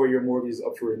before your mortgage is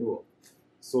up for renewal?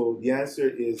 So the answer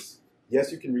is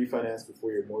yes, you can refinance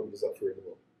before your mortgage is up for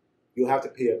renewal. You'll have to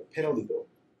pay a penalty though.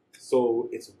 So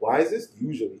it's wisest,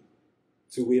 usually,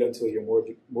 to wait until your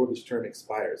mortgage term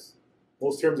expires.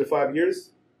 Most terms are 5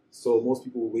 years, so most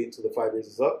people will wait until the 5 years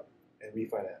is up and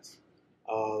refinance.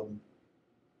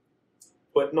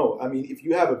 But no, I mean, if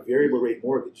you have a variable rate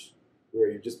mortgage where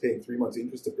you're just paying 3 months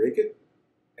interest to break it,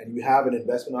 and you have an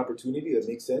investment opportunity that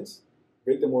makes sense,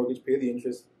 break the mortgage, pay the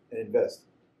interest, and invest.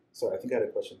 Sorry, I think I had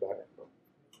a question back.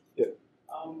 Yeah.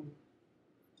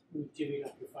 We're giving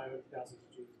up your $500,000 to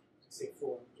do, say,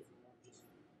 4 different mortgages.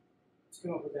 To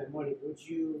come up with that money, would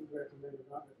you recommend or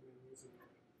not recommend using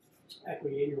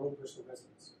equity in your own personal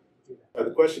residence to do that?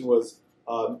 The question was,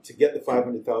 to get the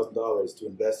 $500,000 to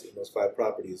invest in those 5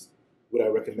 properties, would I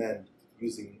recommend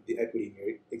using the equity in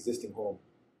your existing home?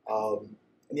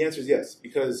 And the answer is yes,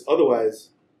 because otherwise,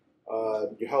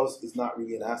 your house is not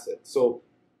really an asset. So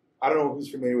I don't know who's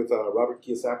familiar with Robert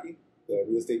Kiyosaki, the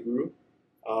real estate guru.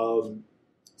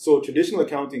 So traditional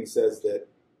accounting says that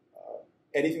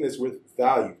anything that's worth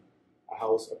value, a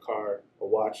house, a car, a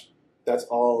watch, that's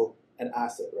all an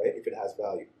asset, right? If it has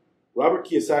value. Robert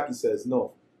Kiyosaki says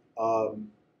no.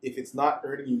 If it's not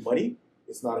earning you money,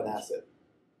 it's not an asset,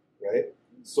 right?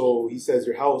 So he says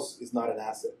your house is not an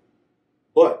asset.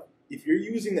 But if you're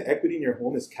using the equity in your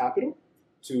home as capital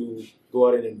to go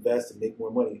out and invest and make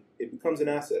more money, it becomes an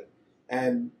asset.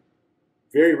 And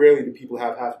very rarely do people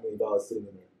have $500,000 sitting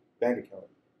in their bank account.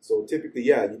 So typically,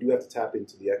 yeah, you do have to tap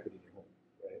into the equity in your home,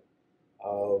 right?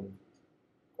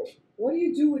 Question? What do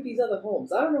you do with these other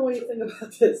homes? I don't know anything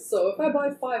about this. So if I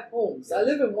buy 5 homes, I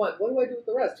live in one. What do I do with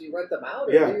the rest? Do you rent them out?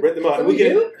 Or Yeah, do you, rent them out. So We'll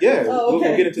get you? yeah, Oh, okay.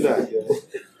 we'll get into that.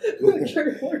 Yeah.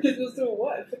 Carry mortgages doing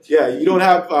what? Yeah, you don't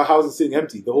have houses sitting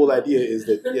empty. The whole idea is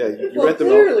that, yeah, you Well, rent them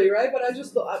out. clearly, right? But I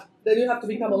just thought, then you have to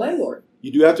become a landlord.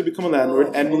 You do have to become a landlord,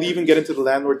 Oh, and we'll okay. even get into the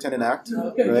Landlord-Tenant Act,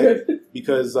 Okay, right? good.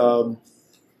 Because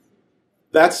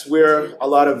that's where a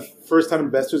lot of first-time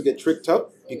investors get tricked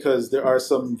up, because there are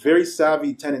some very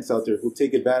savvy tenants out there who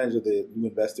take advantage of the new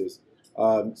investors.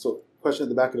 So, question at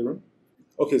the back of the room?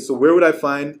 Okay, so where would I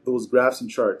find those graphs and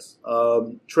charts?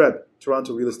 TREB,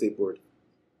 Toronto Real Estate Board.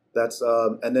 That's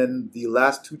and then the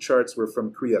last 2 charts were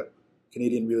from CREA,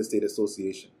 Canadian Real Estate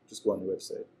Association. Just go on the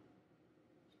website.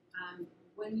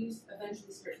 When you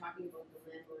eventually start talking about the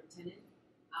landlord-tenant,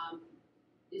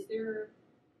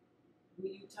 will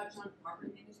you touch on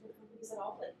property management companies at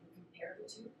all? Like, compare the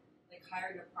two? Like,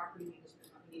 hiring a property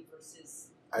management company versus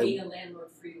being a landlord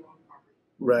for your own property?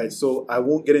 Right. So I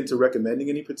won't get into recommending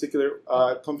any particular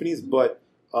companies, but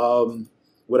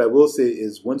what I will say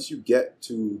is once you get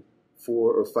to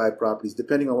 4 or 5 properties,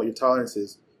 depending on what your tolerance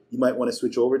is, you might want to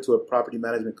switch over to a property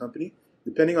management company,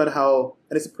 depending on how,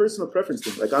 and it's a personal preference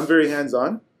thing. Like, I'm very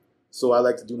hands-on, so I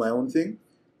like to do my own thing,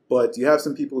 but you have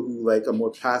some people who like a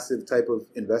more passive type of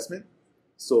investment,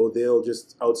 so they'll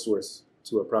just outsource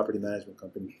to a property management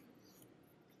company.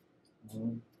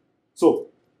 So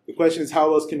the question is,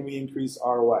 how else can we increase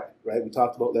ROI, right? We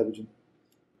talked about leveraging.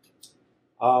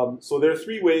 So there are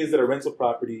 3 ways that a rental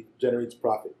property generates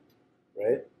profit,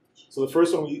 right? So the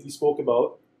first one we spoke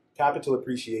about, capital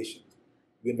appreciation.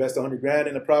 You invest $100,000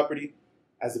 in a property.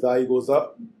 As the value goes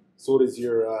up, so does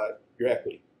your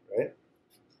equity, right?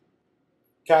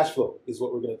 Cash flow is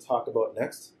what we're going to talk about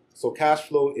next. So cash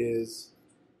flow is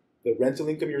the rental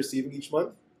income you're receiving each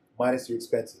month minus your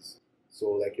expenses.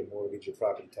 So like your mortgage, your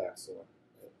property tax, so on.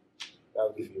 Right? That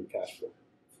will give you your cash flow.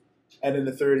 And then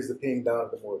the third is the paying down of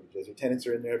the mortgage. As your tenants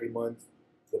are in there every month,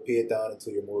 they'll pay it down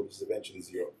until your mortgage is eventually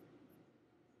zero.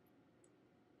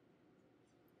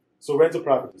 So rental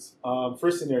properties.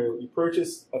 First scenario, you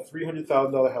purchase a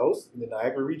 $300,000 house in the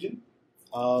Niagara region.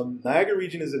 Niagara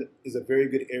region is a very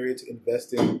good area to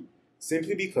invest in,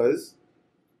 simply because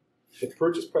the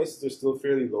purchase prices are still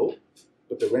fairly low,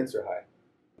 but the rents are high.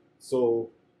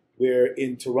 So where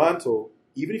in Toronto,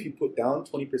 even if you put down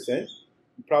 20%,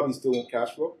 you probably still won't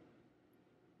cash flow.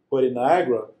 But in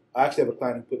Niagara, I actually have a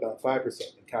client who put down 5%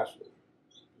 in cash flow.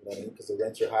 You know what I mean? Because the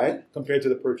rents are high compared to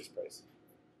the purchase price.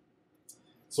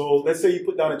 So let's say you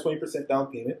put down a 20% down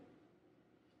payment.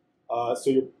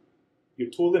 So your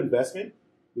total investment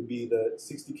would be the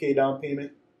 $60K down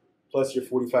payment plus your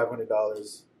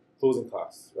 $4,500 closing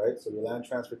costs, right? So your land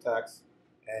transfer tax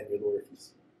and your lawyer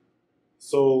fees.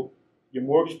 So your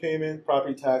mortgage payment,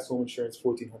 property tax, home insurance,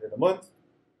 $1,400 a month.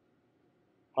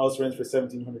 House rents for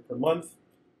 $1,700 per month.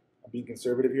 I'm being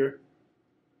conservative here.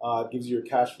 Gives you your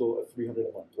cash flow of $300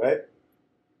 a month, right?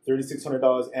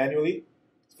 $3,600 annually.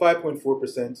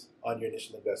 5.4% on your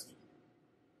initial investment.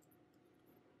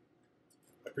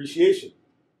 Appreciation,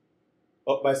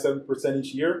 up by 7%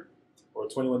 each year, or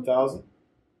 $21,000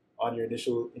 on your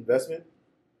initial investment.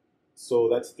 So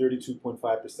that's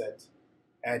 32.5%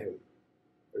 annually.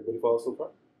 Everybody follow so far?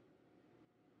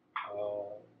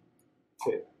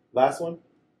 Okay, last one,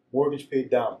 mortgage paid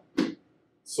down.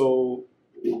 So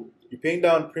you're paying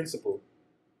down principal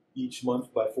each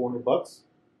month by $400,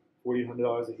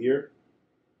 $4,800 a year.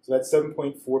 So that's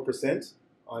 7.4%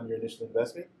 on your initial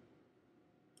investment.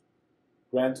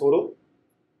 Grand total,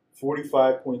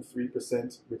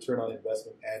 45.3% return on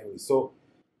investment annually. So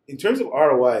in terms of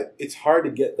ROI, it's hard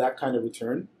to get that kind of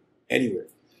return anywhere.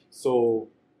 So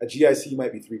a GIC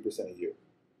might be 3% a year.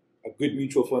 A good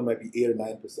mutual fund might be 8 or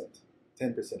 9%,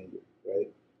 10% a year,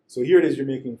 right? So here it is, you're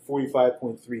making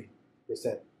 45.3%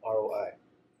 ROI.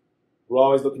 We're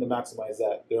always looking to maximize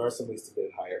that. There are some ways to get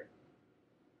it higher.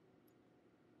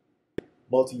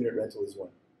 Multi-unit rental is one.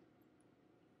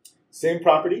 Same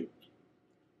property,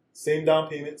 same down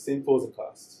payment, same closing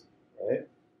costs, right?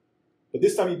 But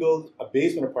this time you build a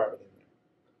basement apartment in there,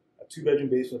 a 2-bedroom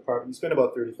basement apartment. You spend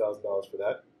about $30,000 for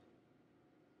that.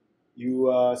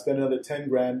 You spend another 10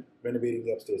 grand renovating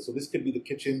the upstairs. So this could be the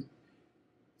kitchen.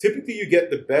 Typically, you get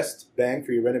the best bang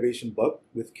for your renovation buck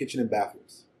with kitchen and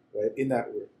bathrooms, right? In that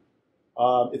order.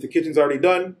 If the kitchen's already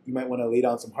done, you might want to lay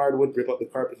down some hardwood, rip up the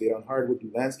carpet, lay down hardwood,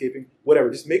 do landscaping, whatever.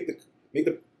 Just make the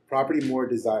property more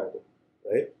desirable,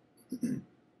 right?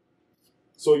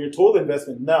 So your total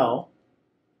investment now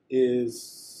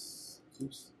is,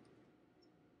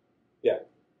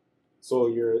 so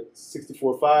you're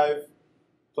 64.5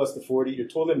 plus the 40. Your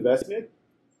total investment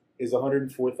is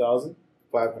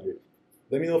 104,500.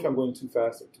 Let me know if I'm going too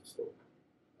fast or too slow.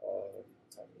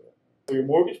 So your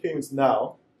mortgage payments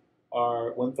now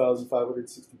are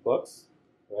 $1,560,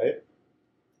 right?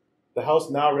 The house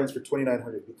now rents for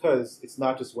 $2,900 because it's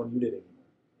not just one unit anymore,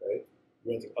 right?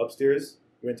 You're renting upstairs,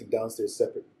 you're renting downstairs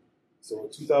separately. So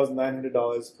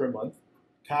 $2,900 per month.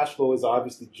 Cash flow is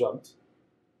obviously jumped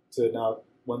to now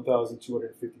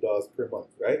 $1,250 per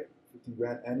month, right? 15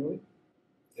 grand annually.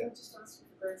 Can I just ask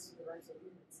with regards to the rental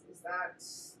units, is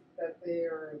that they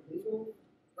are legal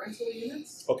rental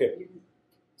units? Okay,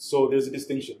 so there's a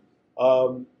distinction.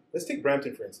 Let's take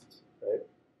Brampton, for instance, right?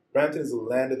 Brampton is the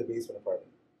land of the basement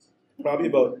apartment. Probably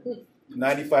about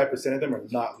 95% of them are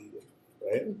not legal,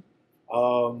 right?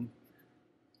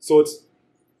 So it's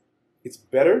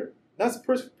better. That's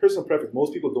personal preference.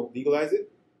 Most people don't legalize it,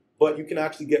 but you can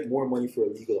actually get more money for a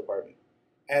legal apartment.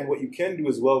 And what you can do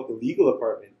as well with the legal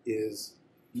apartment is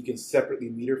you can separately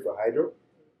meter for hydro,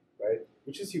 right?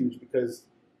 Which is huge because,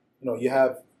 you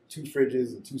have 2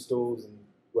 fridges and 2 stoves and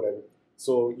whatever.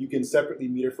 So you can separately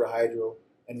meter for hydro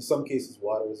and in some cases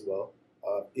water as well,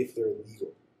 if they're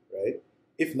legal, right?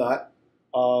 If not,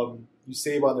 you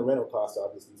save on the rental cost,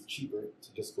 obviously. It's cheaper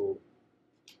to just go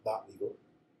not legal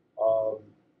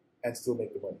and still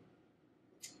make the money.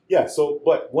 Yeah, so,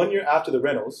 but 1 year after the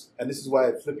rentals, and this is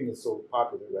why flipping is so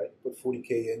popular, right? You put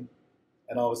 40K in,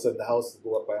 and all of a sudden the house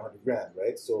will go up by 100 grand,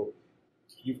 right? So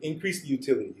you've increased the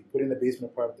utility. You put in a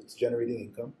basement apartment that's generating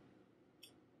income.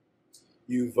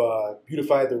 You've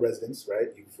beautified the residence,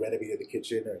 right? You've renovated the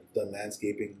kitchen or you've done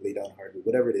landscaping, laid down hardwood,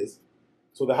 whatever it is.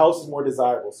 So the house is more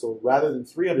desirable. So rather than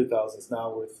 $300,000, it's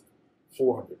now worth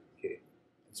 $400K.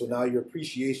 And so now your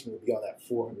appreciation will be on that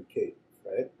 $400K,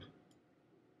 right?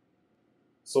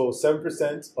 So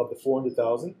 7% of the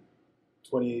 $400,000,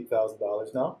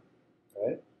 $28,000 now,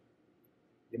 right?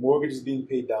 Your mortgage is being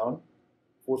paid down,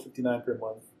 $459 per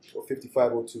month or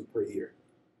 $5502 per year.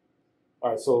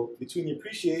 All right, so between the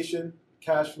appreciation,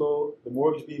 cash flow, the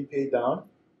mortgage being paid down,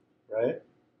 right?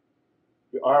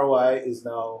 Your ROI is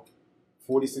now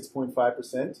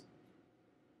 46.5%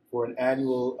 for an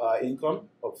annual income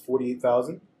of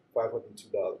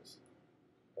 $48,502,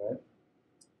 right?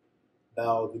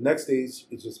 Now, the next stage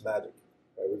is just magic,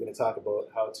 right? We're going to talk about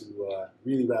how to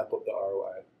really ramp up the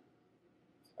ROI.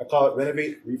 I call it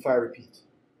renovate, refi, repeat,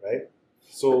 right?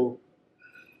 So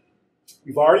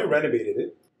we've already renovated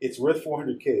it. It's worth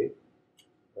 $400K,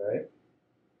 right?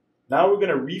 Now we're going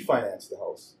to refinance the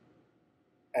house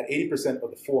at 80%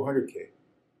 of the $400K,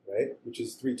 right? Which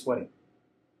is $320.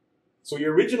 So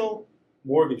your original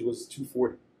mortgage was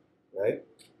 $240, right?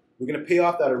 We're going to pay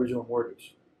off that original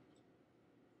mortgage,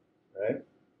 right?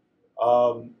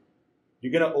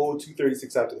 You're going to owe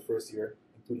 $236 after the first year,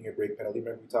 including your break penalty.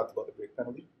 Remember we talked about the break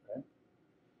penalty, right?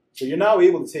 So you're now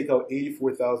able to take out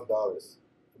 $84,000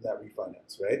 from that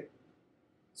refinance, right?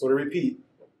 So to repeat,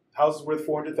 house is worth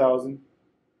 $400,000.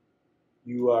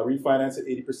 You refinance at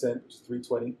 80%, which is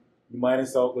 $320. You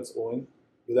minus out what's owing.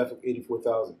 You're left with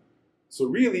 $84,000. So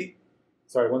really,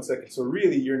 sorry, 1 second. So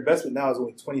really, your investment now is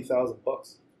only $20,000,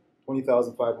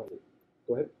 $20,500.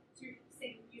 Go ahead. So you're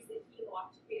saying use the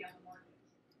HELOC to pay down the mortgage?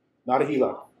 Not a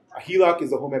HELOC. A HELOC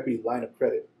is a home equity line of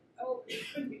credit. Oh, it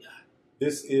could be that.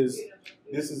 This is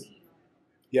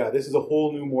a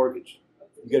whole new mortgage.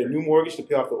 It's You get a new mortgage to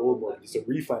pay off the old mortgage. It's a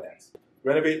refinance.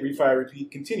 Renovate, refi,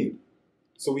 repeat, continue.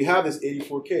 So we have this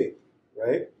 84K,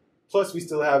 right? Plus we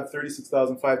still have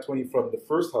 36,520 from the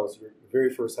first house, your very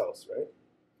first house, right?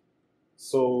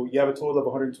 So you have a total of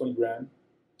 120 grand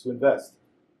to invest.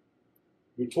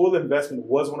 Your total investment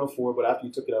was 104, but after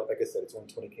you took it out, like I said, it's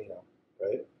 120K now,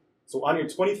 right? So on your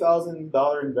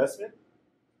 $20,000 investment,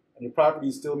 and your property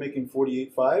is still making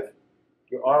 48.5,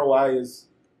 your ROI is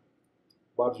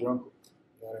Bob's your uncle.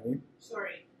 You know what I mean?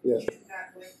 Sorry. Yeah. You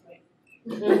got with like.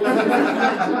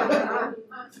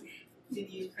 Did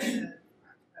you kind of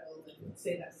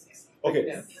say that again? Okay.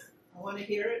 Yeah. I want to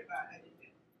hear it, but I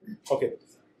didn't. Okay.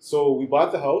 So we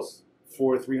bought the house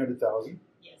for $300,000.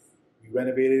 Yes. We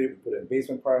renovated it. We put in a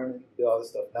basement apartment. We did all this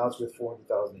stuff. Now it's worth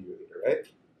 $400,000 a year later, right?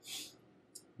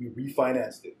 We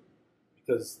refinanced it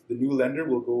because the new lender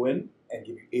will go in and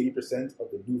give you 80%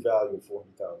 of the new value of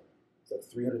 $400,000. So that's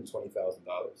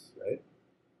 $320,000, right?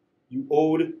 You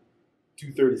owed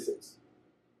 $236,000,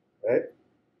 right?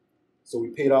 So we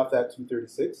paid off that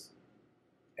 $236,000,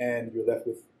 and you're left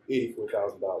with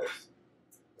 $84,000,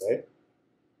 right?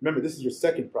 Remember, this is your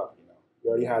second property now. You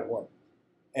already had one,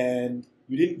 and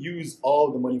you didn't use all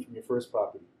of the money from your first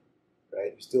property,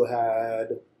 right? You still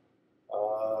had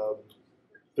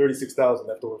 $36,000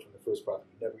 left over from the first property.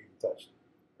 You never even touched,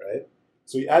 right?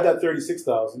 So you add that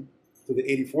 $36,000 to the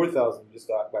 $84,000 you just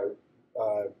got by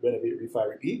renovate, refi,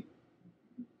 repeat,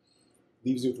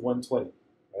 leaves you with $120,000,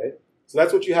 right? So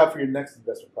that's what you have for your next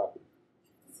investment property.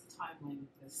 What's the timeline of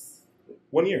this?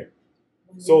 1 year.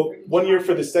 1 year So for each 1 year for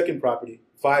the property? second property,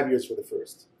 5 years for the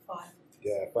first. 5.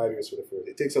 Yeah, 5 years for the first.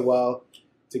 It takes a while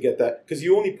to get that because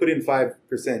you only put in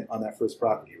 5% on that first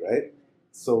property, right?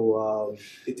 So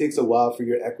it takes a while for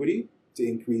your equity to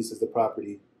increase as the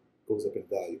property goes up in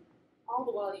value. All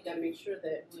the while, you got to make sure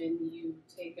that when you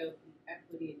take out the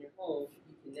equity in your home,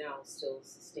 you can now still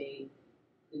sustain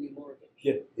the new mortgage.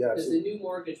 Yeah, Because absolutely. the new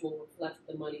mortgage will reflect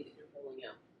the money that you're pulling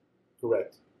out.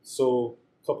 Correct. So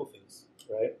a couple things,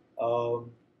 right?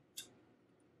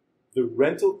 The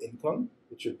rental income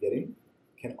that you're getting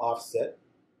can offset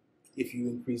if you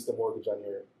increase the mortgage on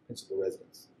your principal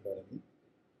residence. You know what I mean?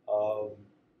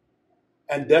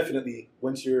 And definitely,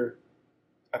 once you're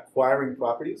acquiring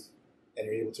properties and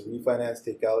you're able to refinance,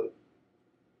 take out,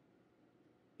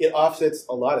 it offsets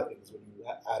a lot of things when you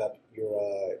add up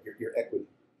your equity.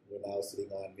 You're now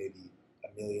sitting on maybe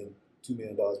 $1 million, $2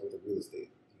 million worth of real estate.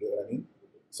 You get what I mean?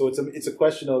 So it's a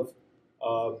question of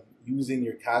using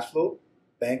your cash flow,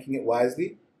 banking it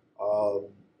wisely,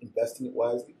 investing it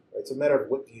wisely. Right? It's a matter of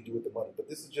what do you do with the money. But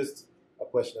this is just a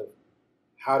question of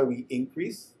how do we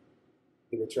increase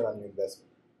the return on your investment.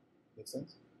 Make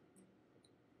sense?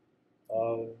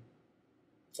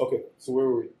 Okay, so where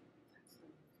were we?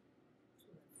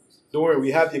 Don't worry,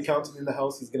 we have the accountant in the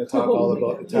house. He's going to talk all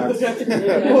about the tax. Tax.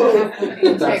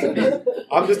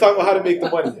 I'm just talking about how to make the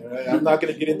money. Right? I'm not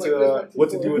going to get into what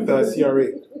to do with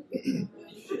CRA.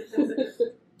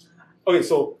 Okay,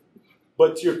 so,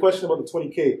 but to your question about the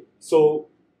 20K, so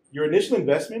your initial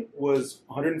investment was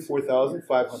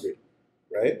 $104,500,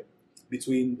 right?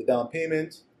 Between the down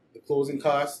payment, the closing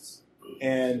costs,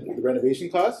 and the renovation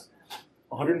costs,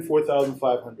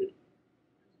 $104,500.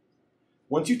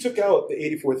 Once you took out the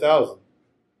 $84,000,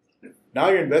 now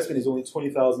your investment is only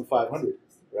 $20,500,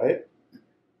 right?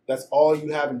 That's all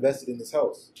you have invested in this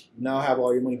house. You now have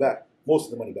all your money back, most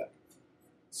of the money back.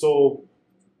 So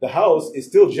the house is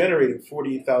still generating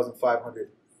 $48,500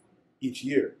 each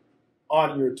year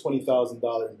on your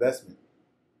 $20,000 investment.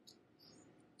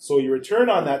 So your return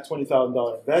on that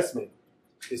 $20,000 investment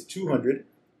is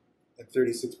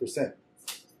 236%.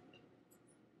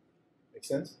 Make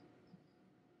sense?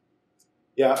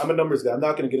 Yeah, I'm a numbers guy. I'm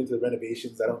not going to get into the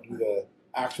renovations. I don't do the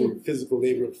actual physical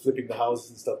labor of flipping the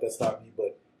houses and stuff. That's not me.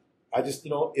 But I just,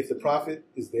 if the profit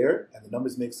is there and the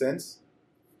numbers make sense,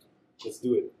 let's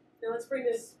do it. Now let's bring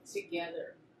this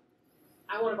together.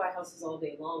 I want to buy houses all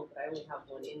day long, but I only have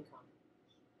one income.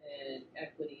 And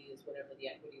equity is whatever the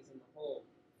equity is in the home.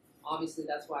 Obviously,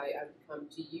 that's why I would come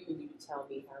to you and you would tell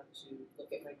me how to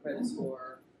look at my credit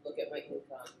score, look at my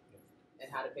income,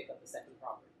 and how to pick up the second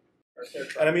property or third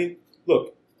property. And I mean,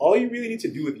 look, all you really need to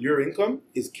do with your income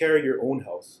is carry your own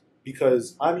house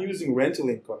because I'm using rental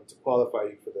income to qualify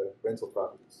you for the rental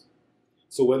properties.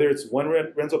 So whether it's one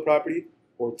rental property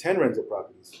or 10 rental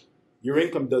properties, your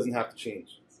income doesn't have to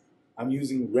change. I'm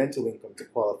using rental income to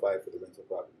qualify for the rental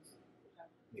properties.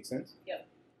 Make sense? Yep.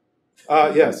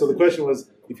 Yeah, so the question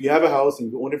was, if you have a house and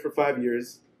you've owned it for 5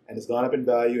 years and it's gone up in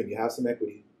value and you have some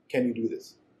equity, can you do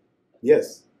this?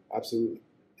 Yes, absolutely.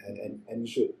 And you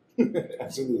should.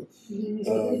 Absolutely.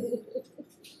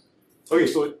 Okay,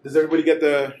 so does everybody get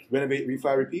the renovate,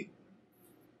 refi, repeat?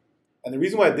 And the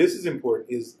reason why this is important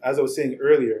is, as I was saying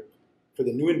earlier, for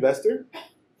the new investor,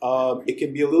 it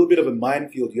can be a little bit of a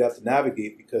minefield you have to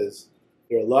navigate because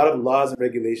there are a lot of laws and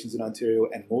regulations in Ontario,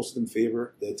 and most of them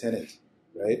favor the tenant,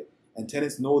 right? And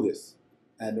tenants know this,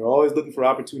 and they're always looking for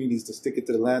opportunities to stick it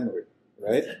to the landlord,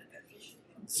 right?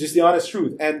 It's just the honest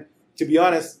truth. And to be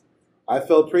honest, I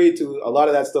fell prey to a lot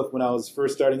of that stuff when I was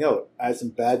first starting out. I had some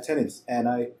bad tenants, and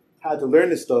I had to learn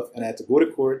this stuff, and I had to go to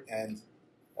court and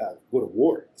go to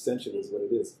war, essentially, is what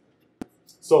it is.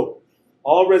 So,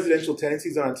 all residential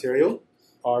tenancies in Ontario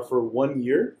are for 1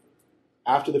 year.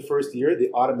 After the first year,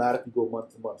 they automatically go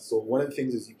month to month. So, one of the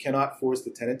things is you cannot force the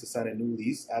tenant to sign a new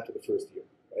lease after the first year,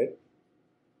 right?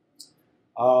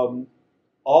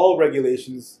 All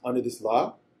regulations under this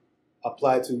law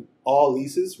apply to all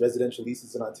leases, residential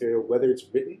leases in Ontario, whether it's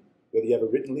written, whether you have a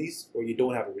written lease or you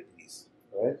don't have a written lease,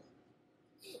 right?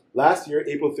 Last year,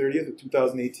 April 30th of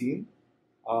 2018,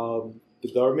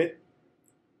 the government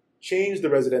changed the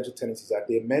Residential Tenancies Act.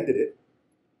 They amended it,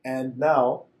 and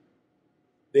now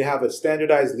they have a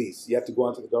standardized lease. You have to go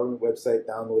onto the government website,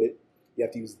 download it. You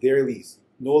have to use their lease.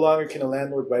 No longer can a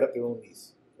landlord write up their own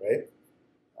lease, right?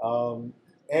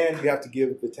 And you have to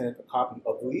give the tenant a copy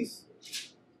of the lease.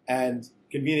 And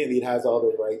conveniently, it has all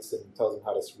the rights and tells them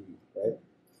how to screw you, right?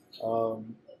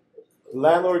 The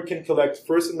landlord can collect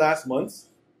first and last month's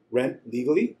rent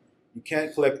legally. You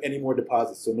can't collect any more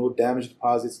deposits. So no damage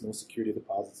deposits, no security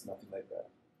deposits, nothing like that.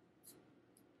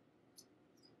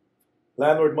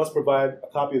 Landlord must provide a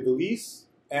copy of the lease.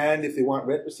 And if they want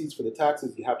rent receipts for the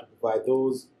taxes, you have to provide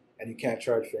those. And you can't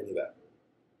charge for any of that.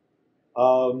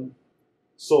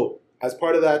 So as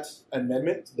part of that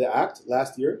amendment to the Act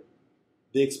last year,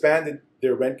 they expanded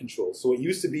their rent control. So it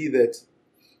used to be that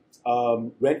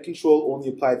rent control only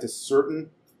applied to certain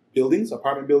buildings,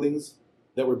 apartment buildings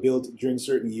that were built during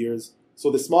certain years.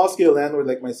 So the small scale landlord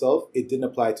like myself, it didn't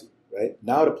apply to, right?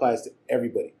 Now it applies to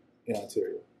everybody in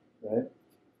Ontario, right?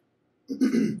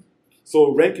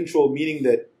 So rent control meaning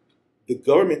that the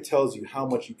government tells you how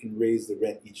much you can raise the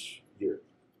rent each year.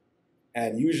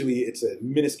 And usually it's a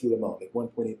minuscule amount, like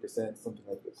 1.8%, something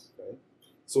like this, right?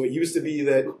 So it used to be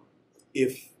that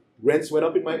if rents went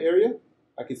up in my area,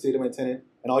 I could say to my tenant,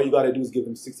 and all you got to do is give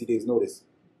them 60 days notice.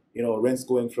 You know, rent's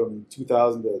going from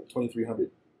 $2,000 to $2,300,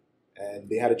 and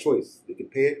they had a choice. They could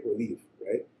pay it or leave,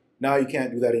 right? Now you can't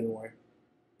do that anymore.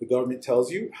 The government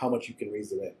tells you how much you can raise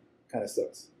the rent. Kind of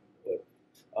sucks. But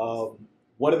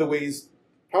one of the ways,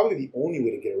 probably the only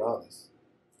way to get around this,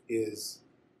 is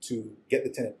to get the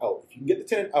tenant out. If you can get the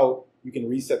tenant out, you can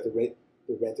reset the rent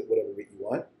at whatever rate you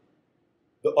want.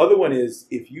 The other one is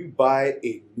if you buy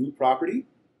a new property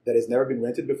that has never been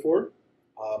rented before,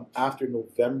 after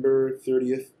November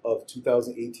 30th of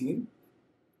 2018,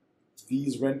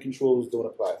 these rent controls don't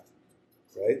apply,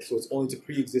 right? So it's only to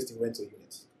pre-existing rental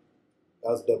units.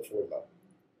 That was Doug Ford law.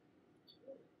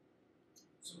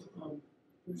 So,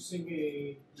 purchasing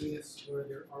a units where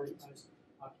there already has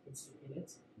occupancy in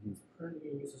it, currently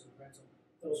being used as a rental,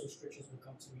 those restrictions will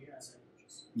come to me as I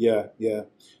purchase. Yeah, yeah.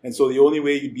 And so the only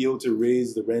way you'd be able to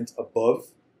raise the rent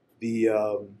above the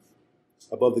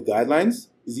guidelines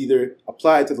is either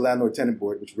apply to the landlord-tenant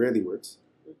board, which rarely works,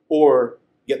 or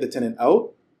get the tenant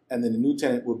out, and then the new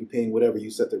tenant will be paying whatever you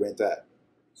set the rent at.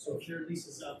 So if your lease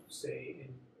is up,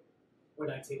 say, when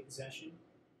I take possession,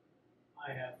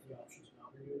 I have the option to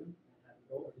not renew them, and have to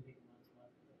go or to take them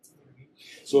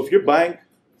on. So if you're buying,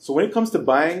 so when it comes to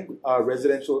buying a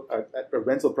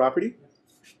rental property,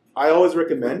 I always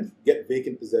recommend get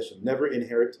vacant possession. Never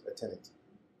inherit a tenant,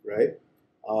 right?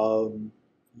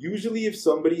 Usually if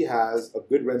somebody has a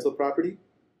good rental property,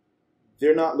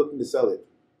 they're not looking to sell it.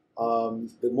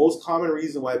 The most common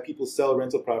reason why people sell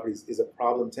rental properties is a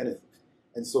problem tenant.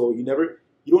 And so you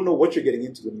don't know what you're getting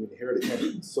into when you inherit a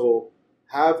tenant. So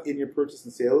have in your purchase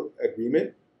and sale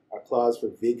agreement a clause for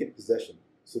vacant possession.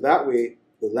 So that way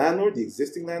the landlord, the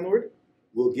existing landlord,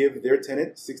 will give their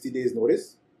tenant 60 days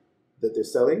notice that they're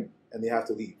selling and they have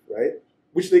to leave, right?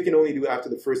 Which they can only do after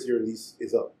the first year lease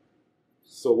is up.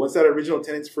 So once that original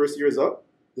tenant's first year is up,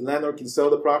 the landlord can sell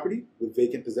the property with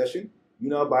vacant possession. You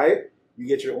now buy it, you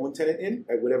get your own tenant in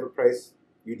at whatever price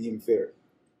you deem fair.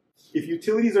 If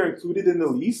utilities are included in the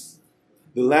lease,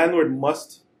 the landlord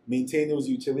must maintain those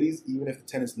utilities even if the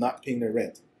tenant's not paying their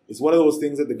rent. It's one of those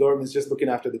things that the government's just looking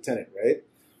after the tenant, right?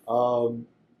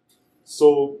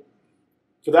 So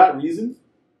for that reason,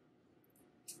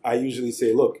 I usually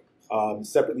say, look,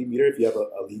 separately meter if you have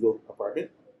a legal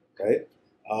apartment, right?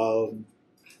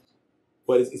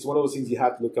 But it's one of those things you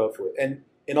have to look out for. And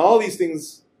in all these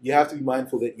things, you have to be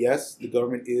mindful that, yes, the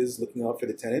government is looking out for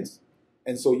the tenants,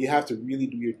 And so you have to really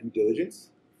do your due diligence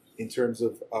in terms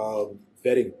of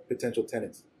vetting potential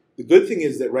tenants. The good thing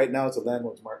is that right now it's a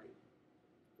landlord's market.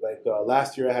 Like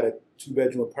last year I had a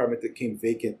 2-bedroom apartment that came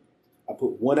vacant. I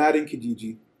put one ad in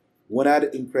Kijiji, one ad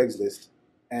in Craigslist,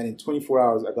 and in 24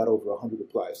 hours I got over 100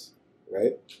 replies,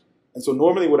 right? And so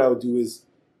normally what I would do is,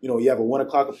 you have a 1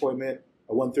 o'clock appointment,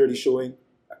 a 1:30 showing.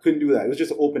 I couldn't do that. It was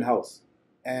just an open house.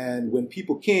 And when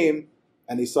people came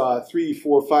and they saw 3,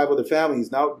 4, 5 other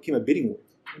families, now it became a bidding war,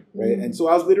 right? And so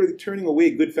I was literally turning away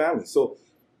good families. So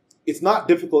it's not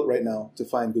difficult right now to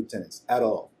find good tenants at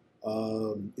all.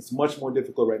 It's much more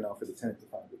difficult right now for the tenant to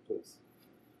find a good place.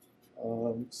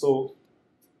 So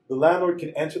the landlord can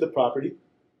enter the property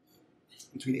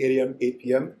between 8 a.m. 8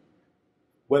 p.m.,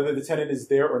 whether the tenant is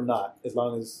there or not, as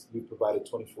long as you provided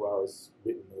 24 hours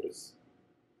written notice.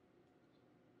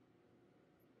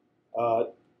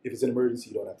 If it's an emergency,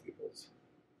 you don't have to give notice.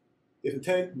 If the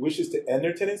tenant wishes to end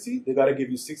their tenancy, they got to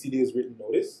give you 60 days written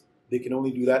notice. They can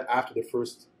only do that after the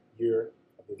first year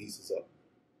of the lease is up,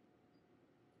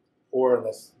 or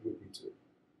unless you agree to it.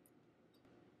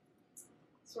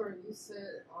 Sorry, you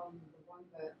said the one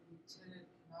that the tenant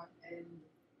cannot end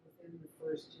within the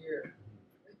first year.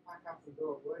 If I have to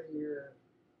go, what are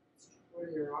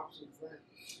your options then?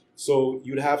 So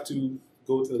you'd have to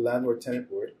go to the landlord-tenant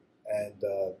board and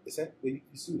essentially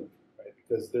you sue them, right?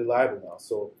 Because they're liable now.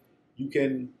 So you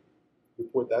can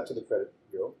report that to the credit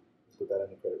bureau, put that in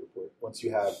the credit report once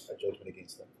you have a judgment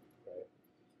against them, right?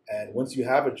 And once you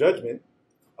have a judgment,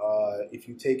 if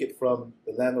you take it from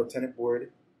the landlord-tenant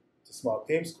board to small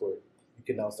claims court, you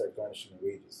can now start garnishing the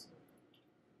wages,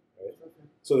 right? Okay.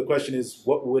 So the question is,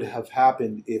 what would have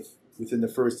happened if within the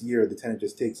first year the tenant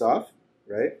just takes off,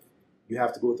 right? You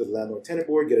have to go to the landlord-tenant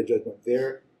board, get a judgment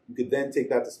there. You could then take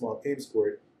that to small claims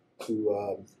court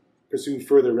to pursue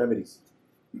further remedies.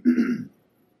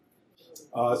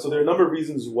 So there are a number of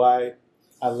reasons why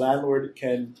a landlord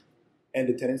can end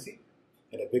a tenancy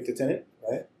and evict a tenant,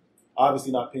 right?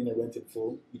 Obviously not paying their rent in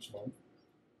full each month,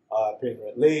 paying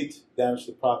rent late, damage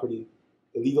to the property.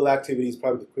 Illegal activity is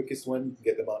probably the quickest one. You can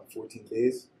get them out in 14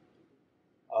 days.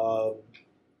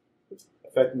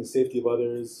 Affecting the safety of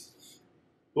others.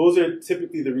 Those are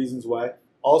typically the reasons why.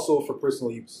 Also for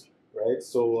personal use, right?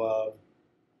 So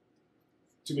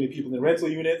too many people in the rental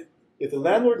unit. If the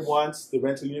landlord wants the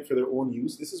rental unit for their own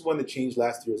use, this is one that changed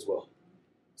last year as well.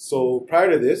 So prior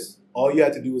to this, all you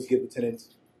had to do was give the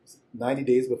tenant 90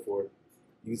 days before.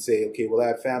 You'd say, okay, well, I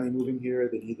have family moving here.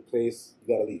 They need the place.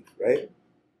 You got to leave, right?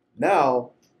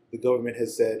 Now, the government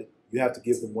has said you have to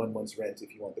give them 1 month's rent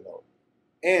if you want them out.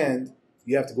 And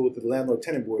you have to go to the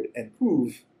landlord-tenant board and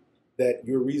prove that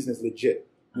your reason is legit.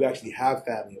 You actually have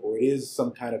family, or it is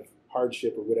some kind of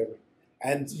hardship or whatever.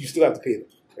 And you still have to pay them,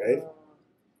 right?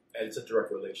 And it's a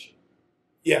direct relation.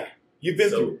 Yeah. You've been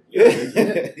through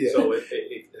it. Yeah. So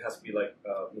it has to be like,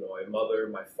 my mother,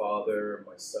 my father,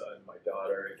 my son, my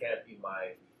daughter. It can't be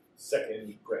my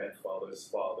second grandfather's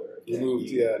father. Removed,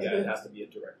 yeah. Yeah, it has to be a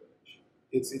direct relation.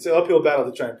 It's an uphill battle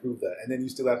to try and prove that. And then you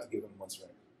still have to give them 1 month's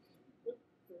rent.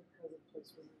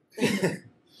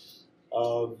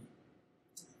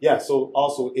 Yeah, so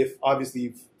also if obviously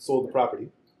you've sold the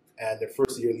property and their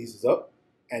first year lease is up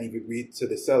and you've agreed to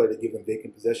the seller to give them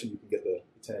vacant possession, you can get the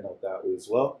tenant out that way as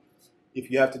well. If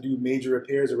you have to do major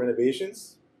repairs or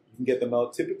renovations, you can get them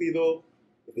out. Typically though,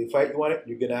 if they fight you on it,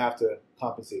 you're going to have to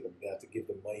compensate them. You're going to have to give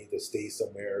them money to stay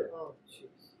somewhere. Oh,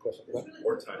 jeez. Question for that? It's really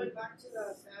Or good. time. Going back to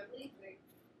the family, like,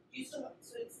 you still have,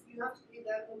 so it's, you have to pay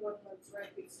that for 1 month's rent,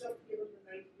 but you still have to give them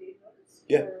the 90-day notice?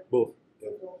 Yeah, Or both. Yeah.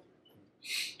 both?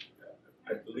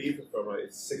 I believe if I'm right,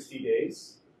 it's 60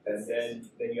 days, and then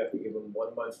you have to give them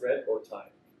 1 month's rent or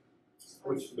time,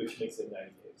 which makes it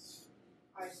 90 days.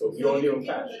 So if you only give them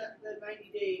cash. The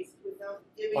 90 days without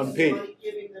giving Unpaid. them money,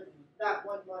 giving them that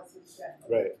 1 month instead.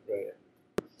 Right.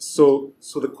 So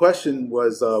the question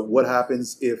was, what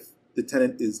happens if the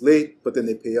tenant is late, but then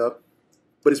they pay up?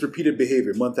 But it's repeated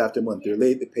behavior, month after month. They're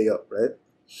late, they pay up, right?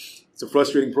 It's a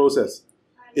frustrating process.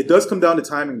 It does come down to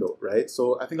timing, though, right?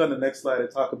 So I think on the next slide, I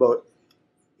talk about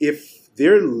if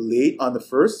they're late on the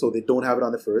first, so they don't have it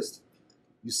on the first,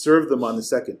 you serve them on the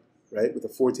second, right, with a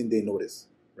 14-day notice,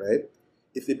 right?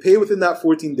 If they pay within that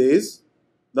 14 days,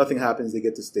 nothing happens, they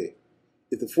get to stay.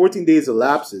 If the 14 days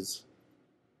elapses,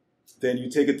 then you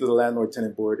take it to the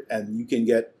landlord-tenant board and you can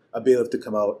get a bailiff to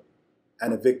come out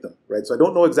and evict them, right? So I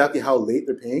don't know exactly how late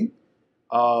they're paying,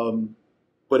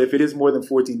 but if it is more than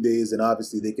 14 days, then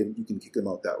obviously you can kick them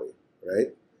out that way,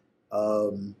 right?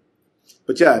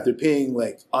 But yeah, if they're paying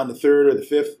like on the 3rd or the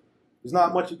 5th, there's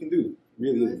not much you can do,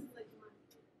 really.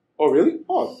 Oh, really?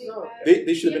 Oh, No.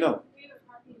 they should have been out.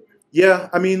 Yeah,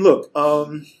 I mean, look,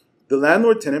 the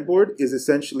landlord-tenant board is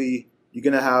essentially, you're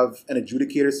going to have an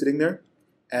adjudicator sitting there,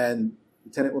 and the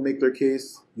tenant will make their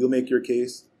case, you'll make your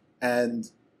case,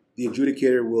 and the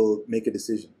adjudicator will make a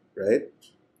decision, right?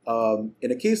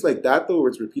 In a case like that, though, where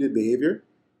it's repeated behavior,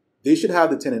 they should have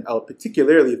the tenant out,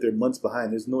 particularly if they're months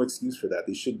behind. There's no excuse for that.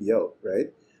 They should be out,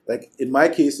 right? Like in my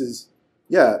cases,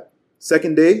 yeah,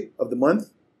 second day of the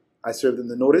month, I served them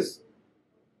the notice.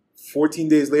 14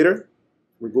 days later,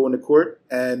 we're going to court,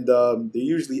 and they're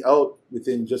usually out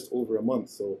within just over a month.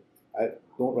 So I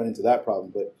don't run into that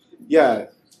problem. But yeah.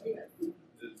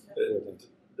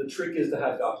 The trick is to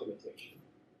have documentation.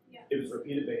 Yeah. If it's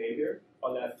repeated behavior,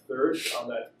 on that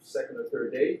second or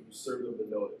third day, you serve them the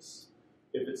notice.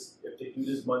 If they do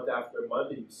this month after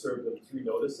month and you serve them 3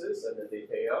 notices and then they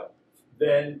pay up,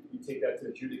 then you take that to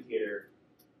the adjudicator.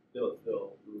 They'll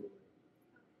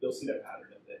see that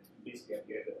pattern and then you basically have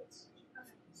the evidence.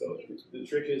 So the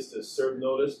trick is to serve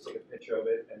notice, take a picture of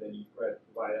it, and then you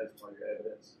provide that as part of your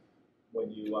evidence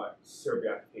when you serve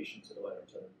your application to the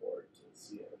landlord-tenant board to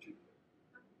see an adjudicator.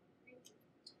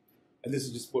 And this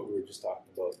is just what we were just talking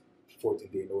about,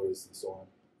 14-day notice and so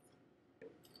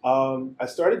on. I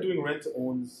started doing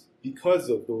rent-to-owns because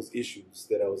of those issues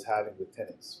that I was having with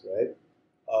tenants, right?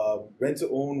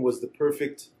 Rent-to-own was the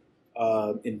perfect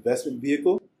investment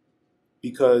vehicle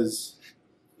because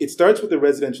it starts with a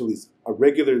residential lease, a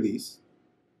regular lease,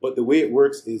 but the way it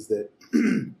works is that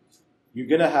you're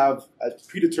going to have a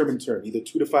predetermined term, either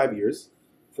 2 to 5 years,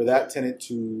 for that tenant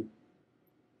to,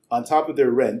 on top of their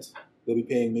rent, they'll be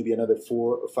paying maybe another $400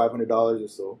 or $500 or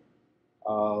so.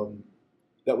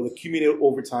 That will accumulate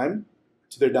over time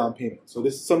to their down payment. So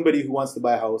this is somebody who wants to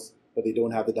buy a house, but they don't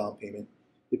have the down payment.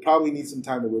 They probably need some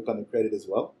time to work on the credit as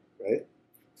well, right?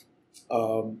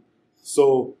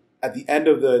 So at the end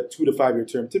of the 2 to 5 year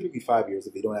term, typically 5 years,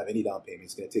 if they don't have any down payment,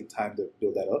 it's going to take time to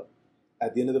build that up.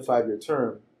 At the end of the 5 year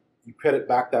term, you credit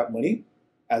back that money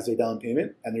as their down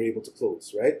payment, and they're able to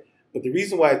close, right? But the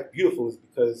reason why it's beautiful is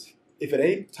because if at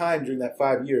any time during that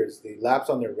 5 years they lapse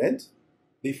on their rent,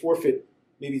 they forfeit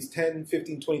maybe it's $10,000,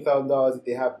 $15,000, $20,000 that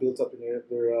they have built up in their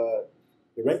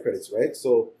rent credits, right?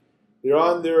 So they're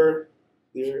on their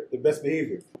best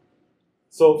behavior.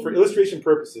 So for illustration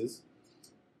purposes,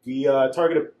 we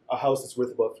target a house that's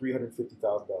worth about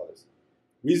 $350,000.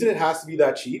 Reason it has to be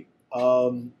that cheap,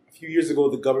 a few years ago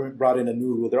the government brought in a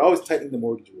new rule. They're always tightening the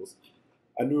mortgage rules.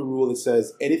 A new rule that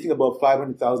says anything above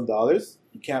 $500,000,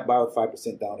 you can't buy with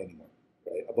 5% down anymore,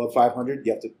 right? Above 500,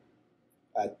 you have to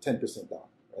add 10% down,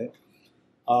 right?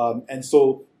 And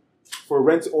so for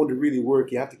rent to own to really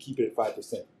work, you have to keep it at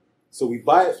 5%. So we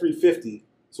buy at $350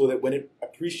 so that when it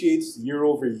appreciates year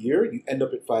over year, you end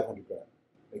up at $500,000.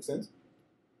 Make sense?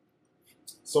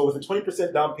 So with a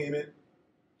 20% down payment,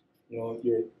 you know,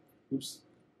 your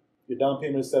down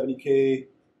payment is $70K,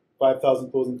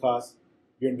 $5,000 closing costs.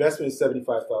 Your investment is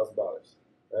 $75,000,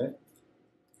 right?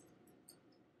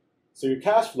 So your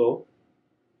cash flow,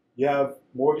 you have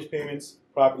mortgage payments,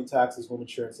 property taxes, home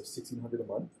insurance of $1,600 a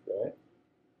month, right?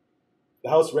 The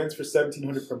house rents for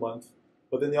 $1,700 per month,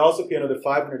 but then they also pay another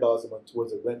 $500 a month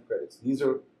towards the rent credits. These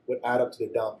are what add up to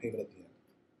their down payment at the end,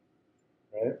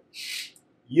 right?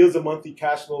 Yields a monthly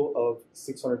cash flow of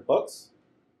 $600,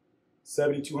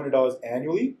 $7,200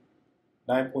 annually,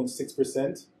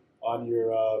 9.6% on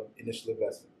your initial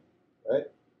investment, right?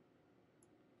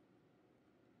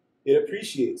 It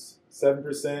appreciates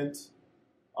 7%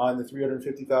 on the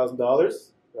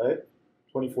 $350,000, right?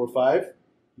 24/5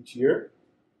 each year.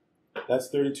 That's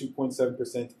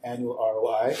 32.7% annual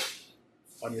ROI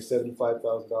on your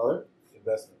 $75,000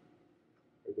 investment.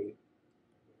 Everybody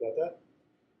got that?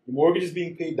 Your mortgage is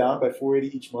being paid down by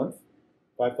 $480 each month,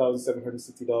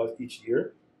 $5,760 each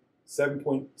year,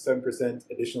 7.7%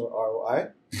 additional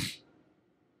ROI.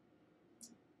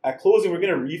 At closing, we're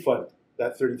going to refund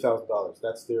that $30,000.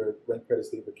 That's their rent credits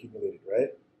they've accumulated,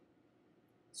 right?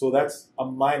 So that's a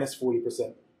minus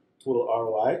 40% total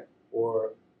ROI,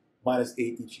 or minus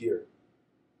 8 each year.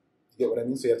 You get what I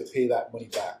mean? So you have to pay that money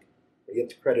back, or you have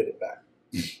to credit it back.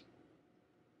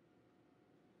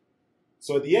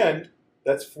 So at the end,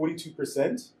 that's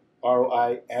 42%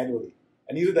 ROI annually.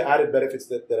 And these are the added benefits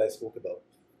that I spoke about,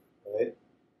 right?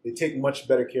 They take much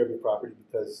better care of your property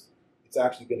because it's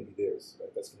actually going to be theirs,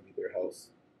 right? That's going to be their house.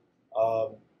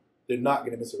 They're not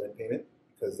going to miss a rent payment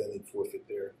because then they'd forfeit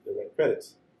their rent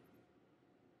credits.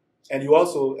 And you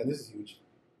also, and this is huge,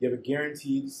 you have a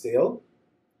guaranteed sale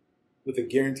with a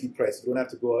guaranteed price. You don't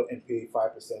have to go out and pay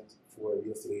 5% for a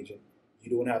real estate agent. You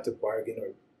don't have to bargain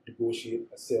or negotiate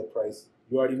a sale price.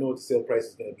 You already know what the sale price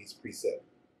is going to be. It's preset,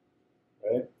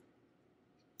 right?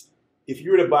 If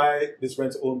you were to buy this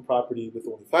rent-to-own property with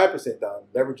only 5% down,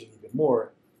 leveraging even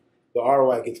more, the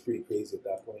ROI gets pretty crazy at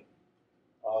that point.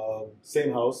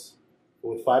 Same house, but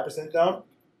with 5% down,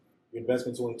 your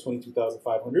investment's only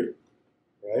 $22,500,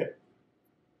 right?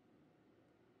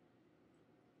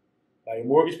 Now your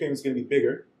mortgage payment's going to be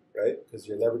bigger, right? Because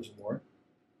you're leveraging more,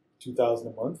 $2,000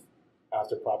 a month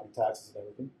after property taxes and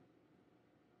everything.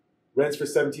 Rents for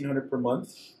 $1,700 per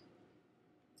month,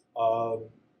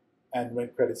 and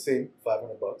rent credit same,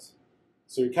 $500.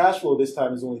 So your cash flow this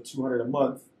time is only $200 a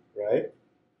month, right?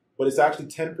 But it's actually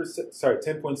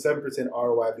 10.7%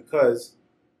 ROI because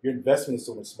your investment is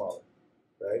so much smaller,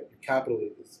 right? Your capital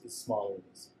is smaller in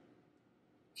this.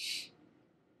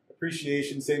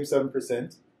 Appreciation, same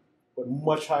 7%, but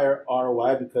much higher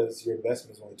ROI because your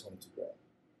investment is only 22 grand,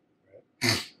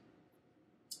 right?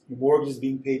 Your mortgage is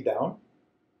being paid down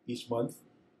each month,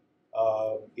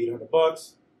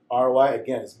 $800. ROI,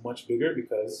 again, is much bigger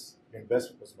because your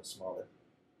investment was much smaller.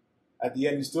 At the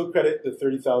end, you still credit the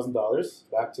 $30,000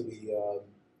 back to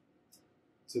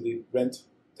the rent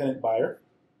tenant buyer,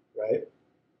 right?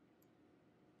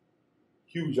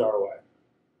 Huge ROI,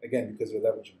 again, because you're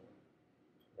leveraging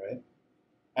more, right?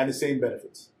 And the same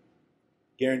benefits.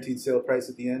 Guaranteed sale price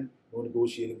at the end, no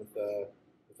negotiating with the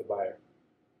buyer.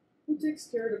 Who takes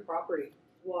care of the property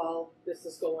while this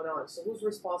is going on? So who's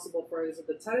responsible for it? Is it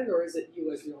the tenant or is it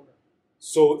you as the owner?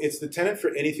 So it's the tenant for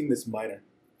anything that's minor.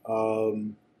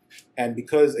 And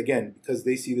because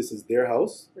they see this as their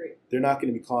house, Great. They're not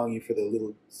going to be calling you for the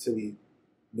little silly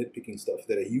nitpicking stuff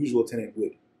that a usual tenant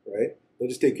would, right? They'll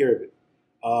just take care of it.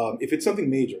 If it's something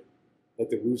major, like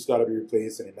the roof's got to be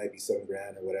replaced and it might be $7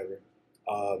 grand or whatever,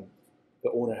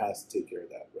 the owner has to take care of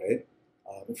that, right?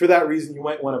 And for that reason, you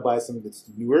might want to buy something that's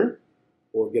newer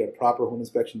or get a proper home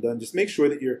inspection done. Just make sure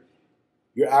that your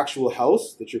actual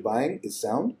house that you're buying is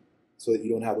sound so that you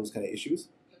don't have those kind of issues.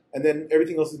 And then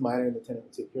everything else is minor and the tenant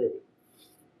will take care of it.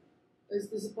 Is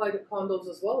this apply to condos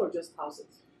as well or just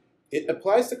houses? It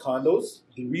applies to condos.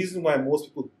 The reason why most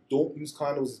people don't use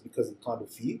condos is because of the condo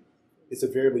fee. It's a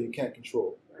variable you can't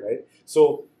control, right?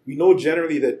 So we know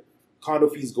generally that condo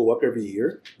fees go up every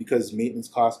year because maintenance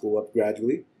costs go up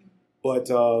gradually. But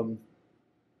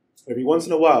every once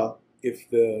in a while, if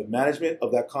the management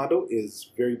of that condo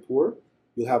is very poor,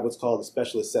 you'll have what's called a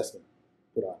special assessment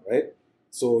put on, right?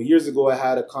 So years ago, I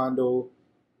had a condo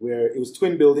where it was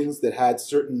twin buildings that had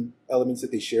certain elements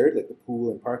that they shared, like the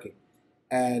pool and parking,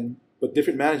 but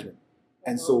different management.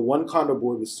 And so one condo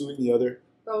board was suing the other.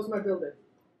 That was my building.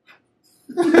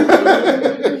 Do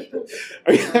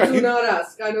not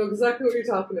ask. I know exactly what you're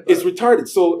talking about. It's retarded.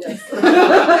 So, yes.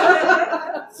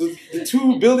 So the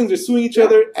two buildings are suing each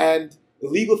other, and the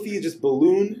legal fees just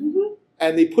balloon,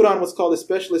 and they put on what's called a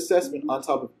special assessment on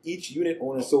top of each unit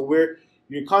owner. So where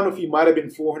your condo fee might have been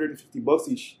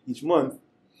 $450 each month,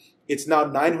 it's now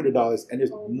 $900, and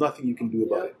there's nothing you can do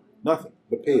about it. Nothing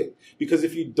but pay it. Because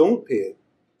if you don't pay it,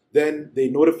 then they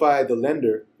notify the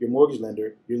lender, your mortgage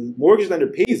lender. Your mortgage lender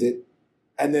pays it,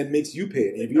 and then makes you pay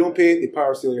it. And if you don't pay it, they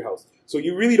power steal your house. So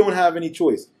you really don't have any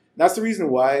choice. That's the reason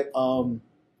why,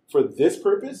 for this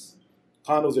purpose,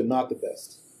 condos are not the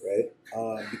best, right?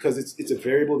 Because it's a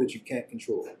variable that you can't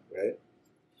control, right?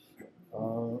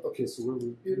 Okay, so we're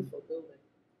beautiful building.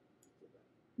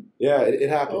 Yeah, it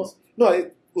happens.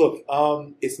 No, look,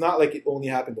 it's not like it only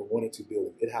happened to one or two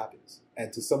buildings. It happens,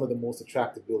 and to some of the most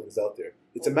attractive buildings out there.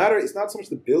 It's not so much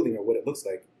the building or what it looks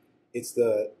like. It's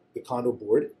the condo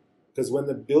board. Because when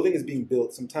the building is being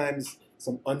built, sometimes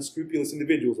some unscrupulous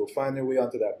individuals will find their way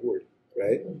onto that board,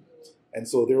 right? And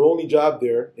so their only job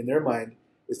there, in their mind,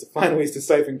 is to find ways to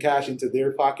siphon cash into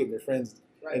their pocket and their friends.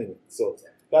 Right. Anyway, so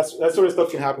that sort of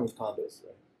stuff can happen with condos,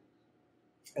 right?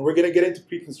 And we're going to get into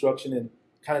pre-construction and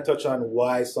kind of touch on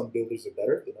why some builders are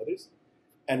better than others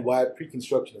and why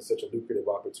pre-construction is such a lucrative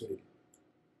opportunity.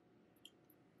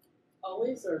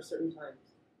 Always or certain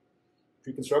times?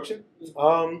 Pre-construction?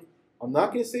 I'm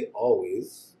not going to say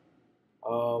always.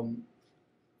 Or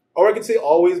I can say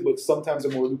always, but sometimes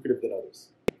they're more lucrative than others.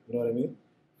 You know what I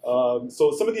mean?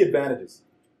 So some of the advantages.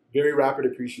 Very rapid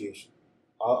appreciation.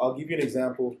 I'll give you an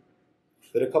example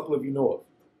that a couple of you know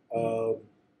of.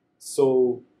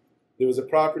 So there was a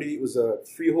property. It was a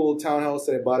freehold townhouse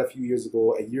that I bought a few years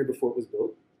ago, a year before it was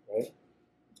built, right?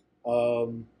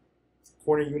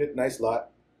 Corner unit, nice lot.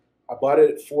 I bought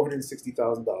it at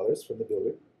 $460,000 from the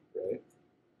builder, right?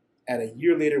 And a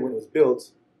year later, when it was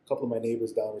built, a couple of my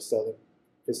neighbors down were selling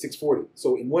for $640,000.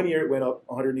 So in 1 year, it went up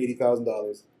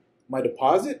 $180,000. My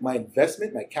deposit, my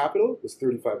investment, my capital was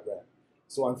 $35 grand.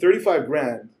 So on $35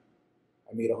 grand,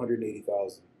 I made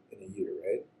 $180,000 in a year,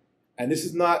 right? And this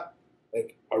is not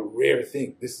like a rare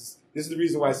thing. This is the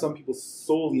reason why some people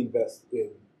solely invest in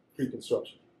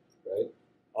pre-construction, right?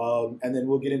 And then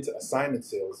we'll get into assignment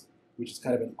sales. which is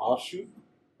kind of an offshoot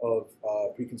of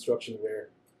pre-construction where,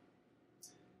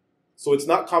 so it's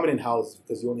not common in houses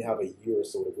because you only have a year or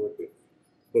so to work with.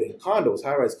 But in condos,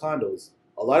 high-rise condos,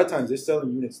 a lot of times they're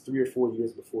selling units 3 or 4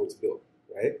 years before it's built,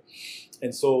 right?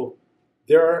 And so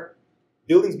there are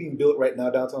buildings being built right now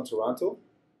downtown Toronto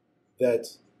that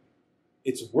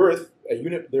it's worth, a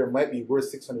unit there might be worth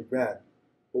 600 grand,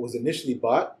 but was initially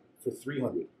bought for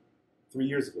 300 3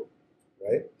 years ago,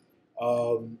 right?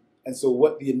 And so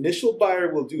what the initial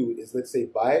buyer will do is, let's say,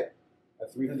 buy it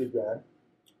at 300 grand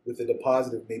with a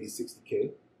deposit of maybe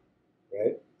 60K,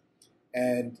 right?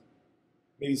 And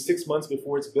maybe 6 months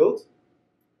before it's built,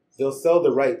 they'll sell the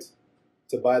right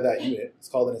to buy that unit. It's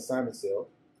called an assignment sale.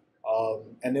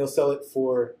 And they'll sell it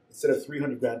for, instead of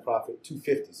 300 grand profit,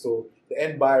 250. So the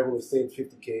end buyer will have saved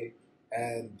 50K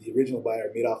and the original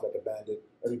buyer made off like a bandit.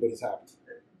 Everybody's happy.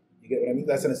 You get what I mean?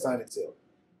 That's an assignment sale.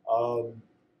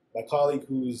 My colleague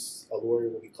who's a lawyer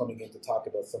will be coming in to talk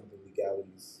about some of the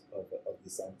legalities of the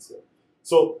assignment sale.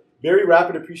 So very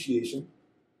rapid appreciation.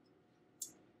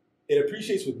 It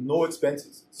appreciates with no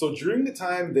expenses. So during the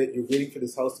time that you're waiting for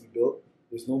this house to be built,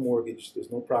 there's no mortgage, there's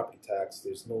no property tax,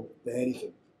 there's no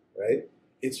anything, right?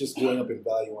 It's just going up in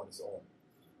value on its own.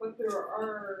 But there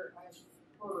are, I've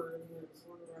heard, and there's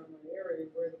one around my area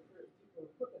where the people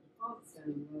put the deposits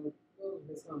in and the building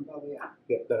has gone belly up.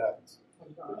 Yeah, that happens.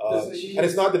 And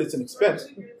it's not that it's an expense.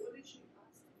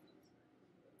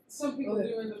 Some people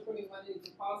do end up putting money in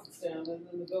deposits down and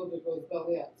then the builder goes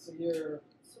belly up. So you're.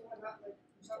 So how about like,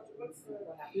 what's the,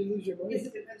 You lose your money.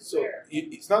 it depends So where.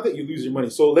 it's not that you lose your money.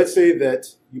 So let's say that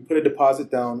you put a deposit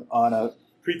down on a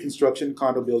pre-construction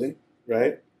condo building,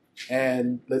 right?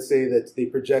 And let's say that they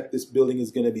project this building is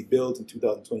going to be built in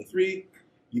 2023.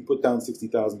 You put down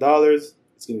 $60,000.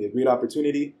 It's going to be a great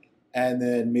opportunity. And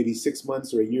then maybe 6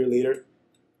 months or a year later,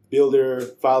 builder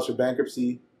files for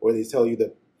bankruptcy, or they tell you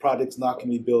the project's not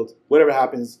going to be built. Whatever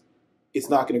happens, it's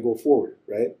not going to go forward,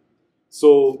 right?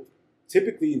 So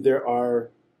typically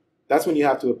that's when you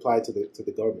have to apply to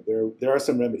the government. There are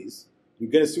some remedies.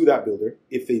 You're going to sue that builder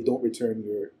if they don't return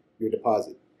your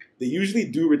deposit. They usually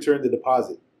do return the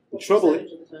deposit. The trouble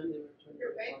is,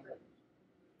 You're bankrupt.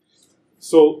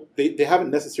 so they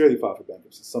haven't necessarily filed for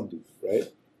bankruptcy. Some do, right?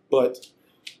 But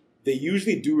they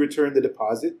usually do return the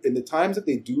deposit. In the times that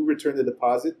they do return the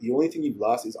deposit, the only thing you've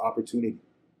lost is opportunity.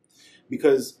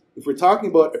 Because if we're talking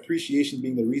about appreciation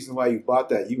being the reason why you bought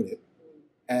that unit,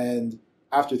 and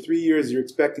after 3 years you're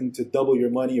expecting to double your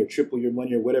money or triple your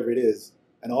money or whatever it is,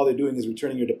 and all they're doing is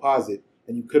returning your deposit,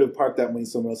 and you could have parked that money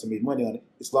somewhere else and made money on it,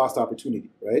 it's lost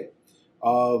opportunity, right?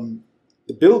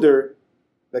 The builder,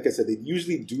 like I said, they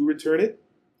usually do return it.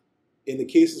 In the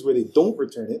cases where they don't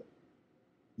return it,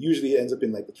 usually it ends up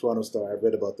in like the Toronto Star. I've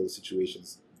read about those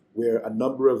situations where a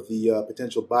number of the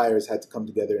potential buyers had to come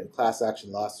together in class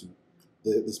action lawsuit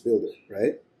this builder,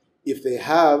 right? If they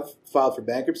have filed for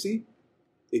bankruptcy,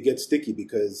 it gets sticky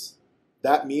because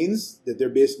that means that they're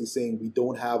basically saying we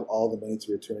don't have all the money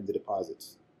to return the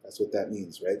deposits. That's what that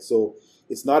means, right? So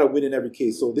it's not a win in every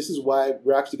case. So this is why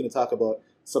we're actually going to talk about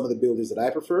some of the builders that I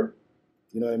prefer.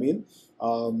 You know what I mean?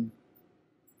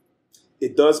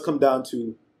 It does come down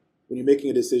to when you're making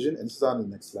a decision, and this is on the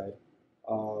next slide,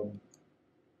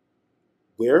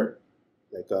 where,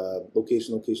 like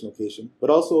location,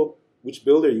 but also which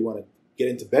builder you want to get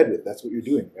into bed with. That's what you're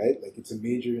doing, right? Like it's a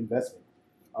major investment.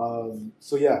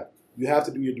 So yeah, you have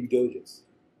to do your due diligence.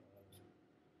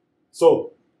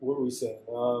 So what were we saying?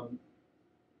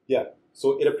 Yeah,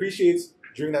 so it appreciates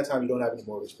during that time. You don't have any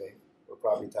mortgage paying or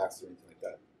property tax or anything like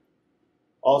that.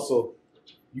 Also,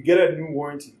 you get a new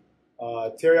warranty.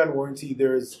 Tear-on warranty,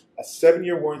 there's a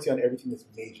 7-year warranty on everything that's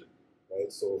major,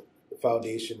 right? So the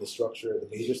foundation, the structure, the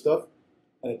major stuff,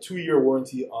 and a 2-year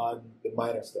warranty on the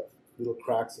minor stuff, little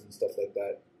cracks and stuff like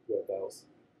that throughout the house.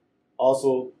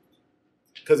 Also,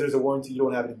 because there's a warranty, you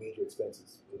don't have any major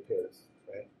expenses, repairs,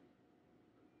 right?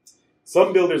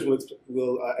 Some builders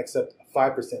will accept a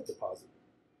 5% deposit,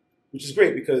 which is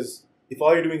great because if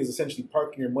all you're doing is essentially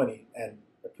parking your money and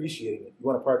appreciating it, you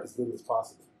want to park as little as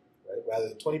possible. Right? Rather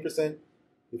than 20%,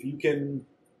 if you can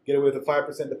get away with a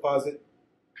 5% deposit,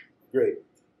 great,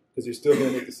 because you're still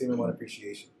going to make the same amount of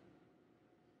appreciation.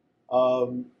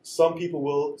 Some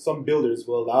builders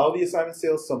will allow the assignment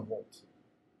sale, some won't.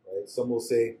 Right? Some will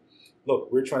say, look,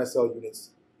 we're trying to sell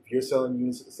units. If you're selling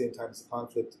units at the same time as a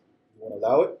conflict, you won't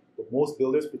allow it. But most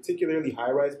builders, particularly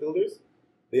high-rise builders,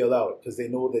 they allow it because they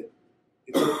know that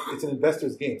it's an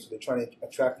investor's game, so they're trying to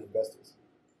attract the investors.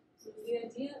 So the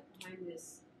idea behind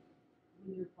this,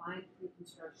 when you're buying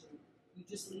pre-construction, you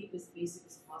just leave as basic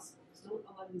as possible. Because don't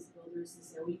a lot of these builders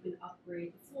say, oh, you can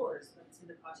upgrade the floors, but it's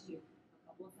going to cost you a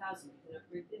couple of $1,000. You can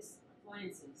upgrade this,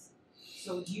 appliances.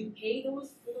 So do you pay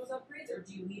those for those upgrades, or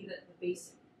do you leave it at the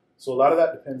basic? So a lot of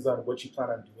that depends on what you plan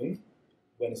on doing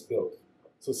when it's built.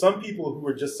 So some people who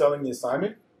are just selling the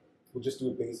assignment will just do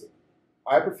it basic.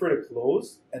 I prefer to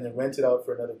close and then rent it out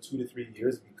for another 2 to 3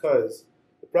 years because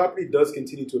the property does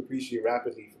continue to appreciate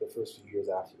rapidly for the first few years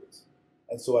afterwards.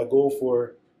 And so I go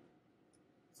for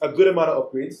a good amount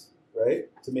of upgrades, right,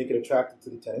 to make it attractive to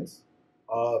the tenants.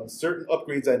 Certain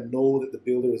upgrades I know that the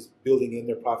builder is building in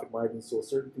their profit margins, so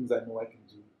certain things I know I can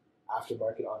do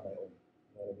aftermarket on my own.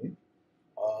 You know what I mean?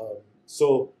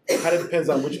 So it kind of depends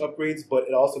on which upgrades, but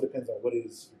it also depends on what it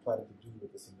is you're planning to do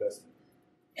with this investment.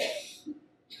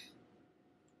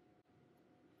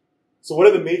 So what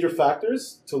are the major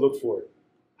factors to look for?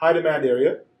 High demand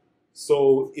area.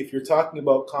 So if you're talking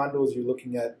about condos, you're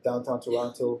looking at downtown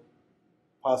Toronto,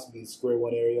 possibly Square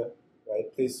One area,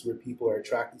 right? Places where people are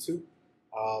attracted to,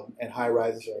 and high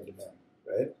rises are in demand,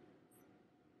 right?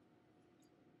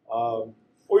 Or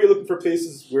you're looking for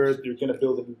places where you're going to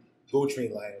build a new GO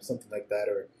train line or something like that,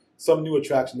 or some new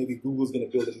attraction. Maybe Google's going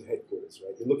to build a new headquarters,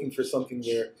 right? You're looking for something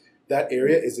where that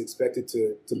area is expected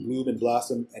to bloom and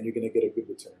blossom, and you're going to get a good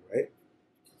return, right?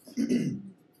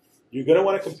 You're going to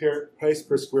want to compare price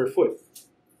per square foot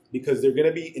because they're going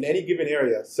to be, in any given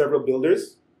area, several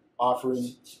builders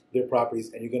offering their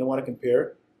properties, and you're going to want to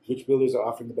compare which builders are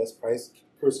offering the best price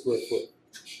per square foot.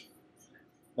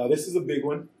 Now, this is a big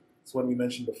one. It's one we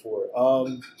mentioned before.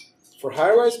 For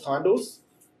high-rise condos,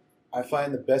 I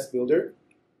find the best builder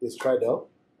is Tridel.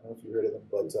 I don't know if you heard of them,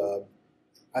 but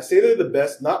I say they're the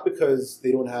best not because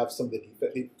they don't have some of the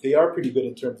defects. They are pretty good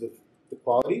in terms of the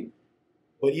quality,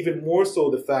 but even more so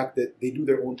the fact that they do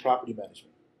their own property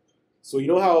management. So you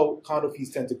know how condo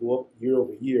fees tend to go up year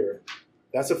over year?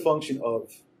 That's a function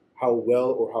of how well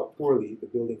or how poorly the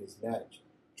building is managed.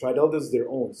 Tridel does their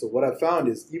own. So what I found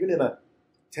is even in a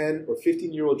 10 or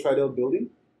 15-year-old Tridel building,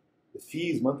 the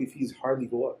fees, monthly fees hardly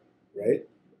go up, right?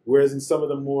 Whereas in some of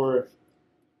the more,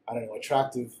 I don't know,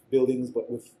 attractive buildings, but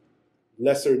with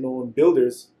lesser known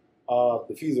builders,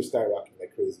 the fees are skyrocketing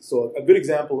like crazy. So a good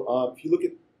example, if you look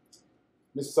at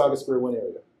Mississauga Square One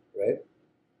area, right?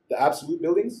 The absolute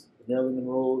buildings, the Marilyn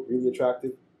Monroe, really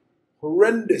attractive,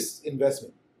 horrendous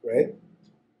investment, right?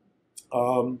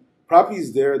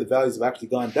 Properties there, the values have actually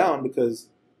gone down because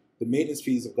the maintenance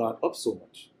fees have gone up so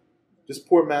much. Just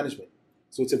poor management.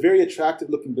 So it's a very attractive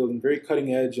looking building, very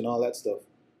cutting edge and all that stuff.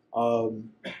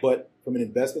 But from an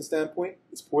investment standpoint,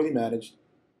 it's poorly managed,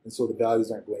 and so the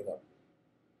values aren't going up.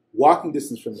 Walking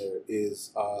distance from there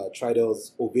is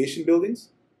Tridel's Ovation buildings.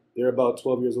 They're about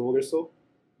 12 years old or so.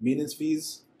 Maintenance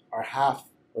fees are half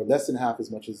or less than half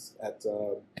as much as at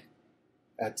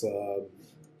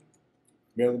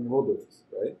Marilyn Monroe buildings,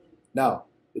 right? Now,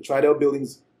 the Tridel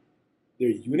buildings, their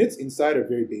units inside are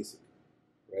very basic,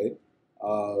 right?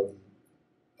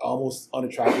 Almost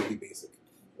unattractively basic,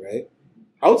 right?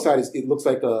 Outside, it looks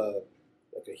like a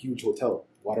huge hotel,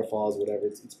 waterfalls, whatever.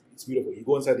 It's beautiful. You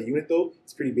go inside the unit, though,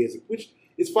 it's pretty basic, which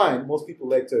is fine. Most people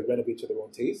like to renovate to their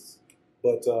own tastes.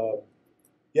 But,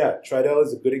 yeah, Tridel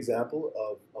is a good example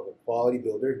of a quality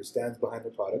builder who stands behind the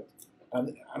product.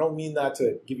 I don't mean that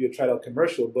to give you a Tridel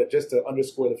commercial, but just to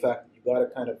underscore the fact that you got to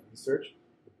kind of research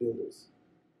the builders,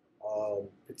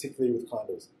 particularly with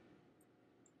condos.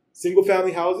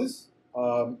 Single-family houses,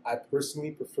 I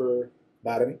personally prefer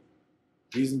Mattamy.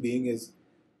 Reason being is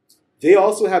they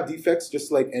also have defects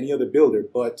just like any other builder,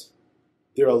 but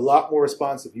they're a lot more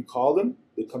responsive. You call them,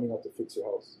 they're coming out to fix your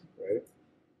house, right?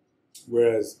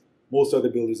 Whereas most other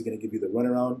builders are going to give you the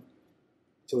runaround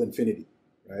till infinity,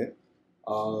 right?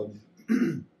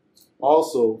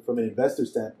 Also, from an investor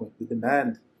standpoint, the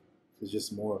demand is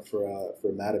just more for a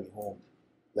Mattamy home.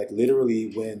 Like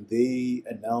literally, when they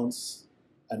announce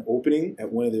an opening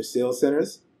at one of their sales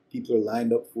centers, people are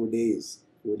lined up 4 days,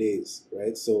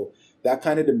 right? So that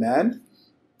kind of demand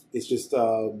is just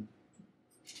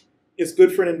it's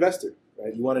good for an investor,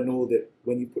 right? You want to know that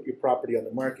when you put your property on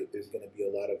the market, there's going to be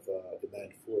a lot of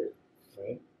demand for it,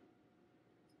 right?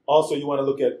 Also, you want to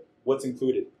look at what's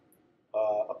included.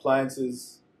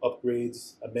 Appliances,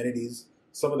 upgrades, amenities.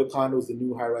 Some of the condos, the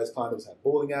new high-rise condos, have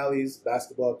bowling alleys,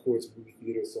 basketball courts, movie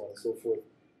theaters, so on and so forth.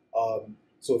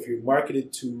 So if you're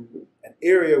marketed to an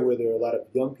area where there are a lot of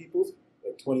young people,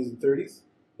 like 20s and 30s,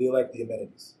 they like the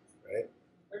amenities, right?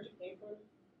 Aren't you paying for them?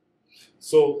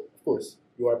 So, of course,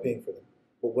 you are paying for them.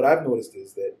 But what I've noticed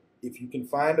is that if you can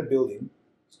find a building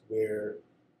where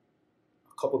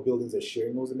a couple of buildings are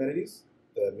sharing those amenities,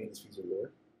 the maintenance fees are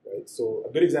lower, right? So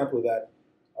a good example of that,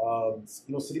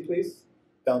 you know, City Place,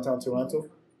 downtown Toronto,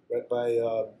 right by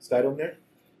Skydome there.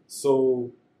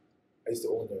 So I used to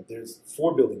own there. There's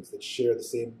 4 buildings that share the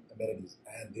same amenities,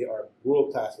 and they are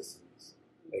world-class facilities,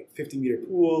 like 50-meter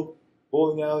pool,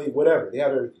 bowling alley, whatever. They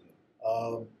have everything.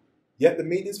 Yet the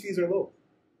maintenance fees are low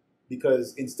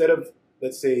because instead of,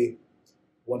 let's say,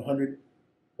 100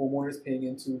 homeowners paying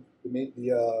into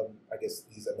I guess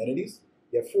these amenities,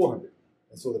 you have 400,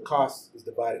 and so the cost is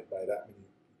divided by that many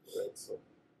people, right? So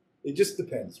it just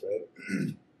depends, right?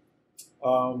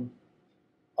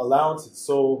 Allowances.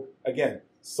 So again,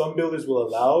 some builders will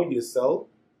allow you to sell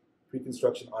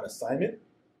pre-construction on assignment.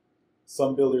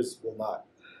 Some builders will not.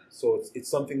 So it's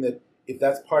something that if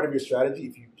that's part of your strategy,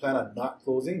 if you plan on not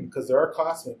closing, because there are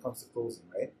costs when it comes to closing,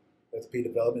 right? You have to pay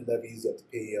development levies, you have to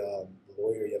pay the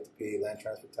lawyer, you have to pay land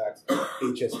transfer tax,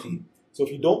 HST. So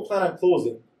if you don't plan on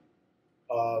closing,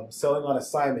 selling on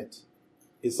assignment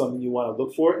is something you want to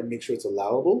look for and make sure it's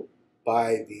allowable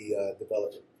by the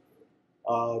developer.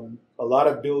 A lot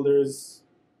of builders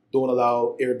don't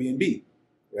allow Airbnb,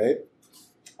 right?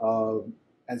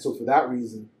 And so for that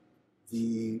reason,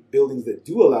 the buildings that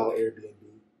do allow Airbnb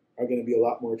are going to be a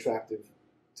lot more attractive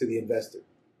to the investor,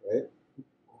 right?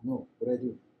 Oh no, what did I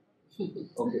do?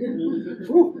 Okay.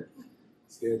 Whew.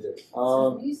 Scared there.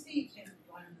 So when you say you can't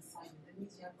buy on assignment, that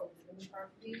means you have to live in the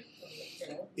property or live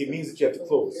there? It means that you have to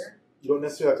close. You don't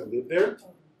necessarily have to live there,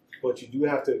 but you do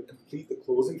have to complete the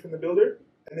closing from the builder,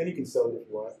 and then you can sell it if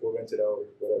you want, or rent it out, or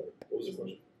whatever. What was the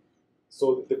question?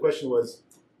 So the question was,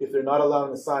 if they're not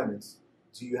allowing assignments,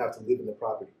 do you have to live in the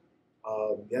property?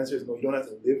 The answer is no, you don't have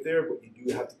to live there, but you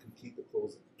do have to complete the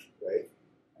closing, right?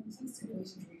 In some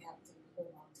situations where you have to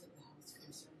hold on to the house for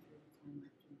a certain period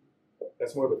of time.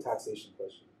 That's more of a taxation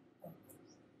question.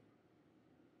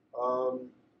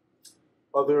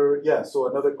 So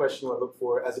another question I look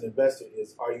for as an investor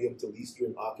is, are you able to lease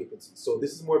during occupancy? So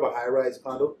this is more of a high-rise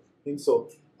condo thing. So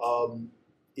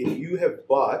if you have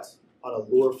bought on a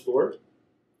lower floor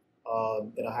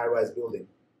in a high-rise building,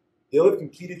 they'll have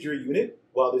completed your unit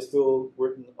while they're still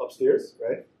working upstairs,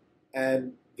 right?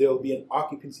 And there'll be an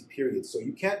occupancy period. So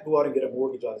you can't go out and get a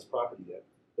mortgage on this property yet,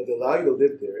 but they allow you to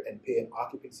live there and pay an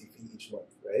occupancy fee each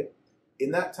month, right?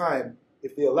 In that time,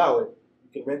 if they allow it, you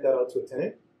can rent that out to a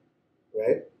tenant,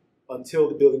 right? Until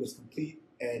the building is complete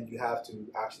and you have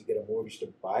to actually get a mortgage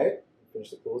to buy it and finish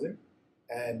the closing.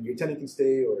 And your tenant can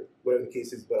stay or whatever the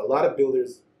case is. But a lot of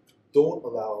builders don't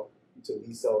allow you to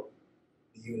lease out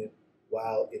the unit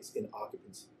while it's in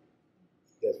occupancy.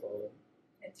 You guys follow that?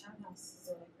 And townhouses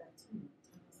are like that too.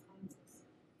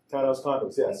 Townhouse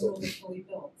condos, yeah. So they're fully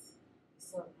built. They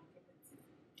still have an occupancy.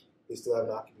 They still have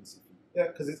an occupancy fee. Yeah,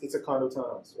 because it's a condo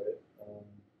townhouse, right?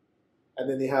 And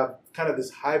then they have kind of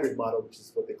this hybrid model, which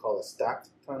is what they call a stacked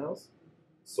townhouse.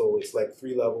 So it's like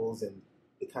 3 levels, and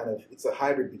it's a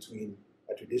hybrid between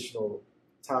a traditional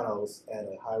townhouse and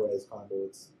a high-rise condo.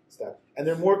 It's stacked, and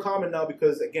they're more common now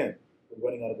because again, we're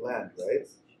running out of land, right?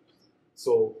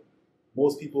 So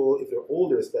most people, if they're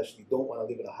older especially, don't want to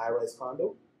live in a high-rise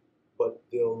condo, but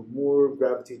they'll more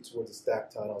gravitate towards a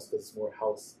stacked townhouse because it's more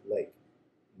house-like.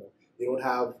 You know, they don't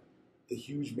have the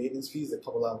huge maintenance fees that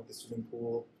come along with the swimming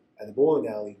pool and the bowling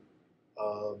alley.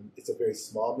 It's a very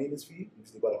small maintenance fee,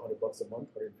 usually about $100 a month,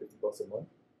 $150 a month,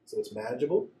 so it's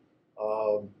manageable.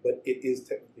 But it is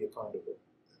technically a condo.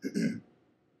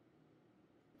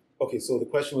 Okay, so the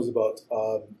question was about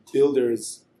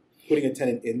builders putting a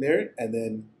tenant in there, and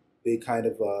then they kind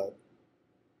of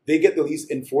they get the lease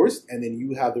enforced, and then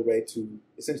you have the right to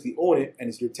essentially own it, and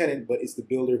it's your tenant, but it's the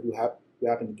builder who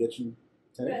happened to get you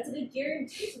tenant. Yeah, so the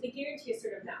guarantee. So the guarantee is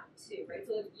sort of now too, right?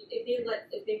 So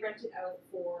if they rent it out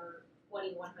for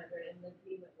 $2,100 and the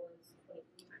agreement was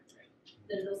 $2,300,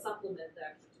 then they'll supplement the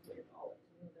extra $200.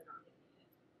 They're not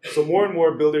getting it. So more and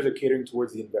more builders are catering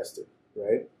towards the investor,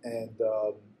 right? And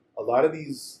a lot of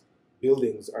these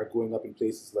buildings are going up in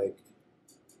places like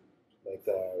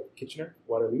Kitchener,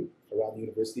 Waterloo, around the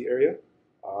university area,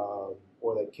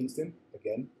 or like Kingston,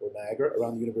 again, or Niagara,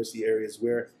 around the university areas,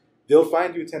 where they'll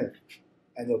find you a tenant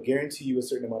and they'll guarantee you a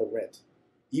certain amount of rent.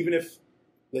 Even if,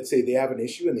 let's say, they have an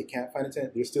issue and they can't find a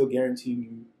tenant, they're still guaranteeing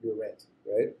you your rent,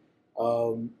 right?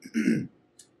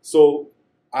 So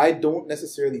I don't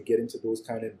necessarily get into those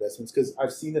kind of investments because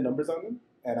I've seen the numbers on them,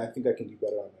 and I think I can do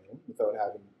better on my own without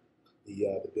having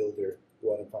the builder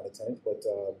go out and find a tenant. But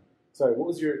sorry, what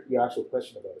was your actual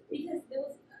question about it? Because there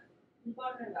was we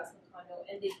bought an investment condo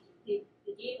and they gave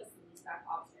us the lease back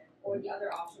option, or the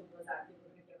other option was that they were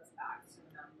going to give us back a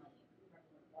certain amount of money. I don't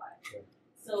remember what. Yeah.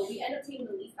 So we ended up taking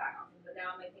the lease back option, but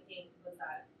now am I thinking, was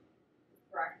that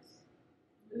correct?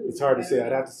 It's hard to say.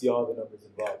 I'd have to see all the numbers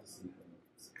involved to see.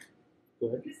 Go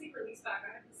ahead. Because for lease back,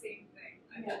 I have the same thing.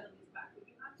 I've done the lease back, but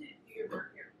you have to do your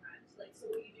market rent. Like, so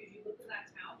what you do is you look in that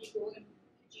town, you go in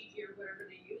Kijiji or whatever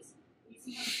they use, you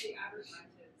see how much the average rent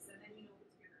is, and then you know if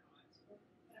it's good or not.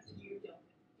 You have to do your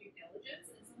due diligence,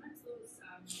 and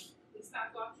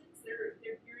spec options, they're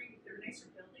nicer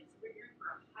buildings, they're hearing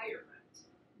for a higher rent.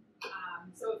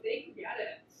 So if they can get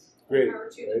it, Great,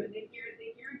 power to them, and they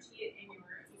guarantee it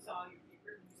anywhere, if you saw your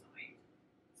paper and you signed.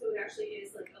 So it actually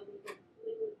is like a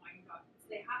legal binding document.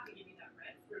 They have to give you that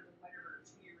rent for the whatever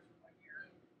 2 years or 1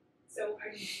 year. So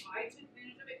I mean, I took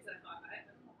advantage of it because I thought, I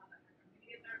don't know how the heck I'm going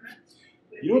to get that rent.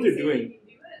 But if You know what they they're say doing? they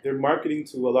can do it, They're marketing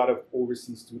to a lot of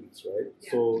overseas students, right?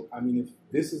 Yeah. So, I mean, if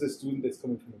this is a student that's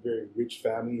coming from a very rich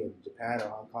family in Japan or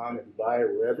Hong Kong or Dubai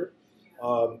or wherever,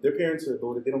 their parents are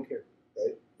loaded. They don't care,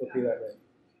 right? They'll pay that rent.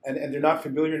 And they're not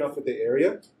familiar enough with the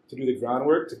area to do the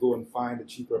groundwork to go and find a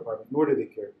cheaper apartment, nor do they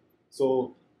care.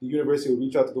 So the university will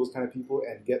reach out to those kind of people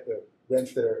and get the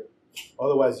rents that are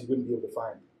otherwise you wouldn't be able to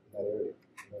find in that area.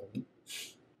 You know what I mean?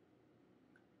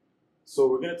 So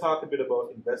we're going to talk a bit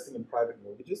about investing in private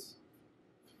mortgages.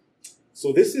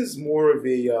 So this is more of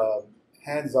a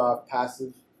hands-off,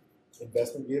 passive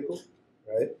investment vehicle,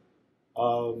 right?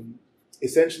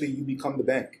 Essentially, you become the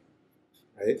bank,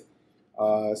 right?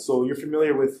 So you're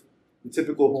familiar with the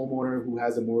typical homeowner who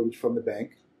has a mortgage from the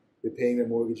bank. They're paying their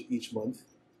mortgage each month.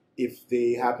 If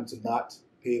they happen to not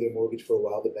pay their mortgage for a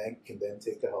while, the bank can then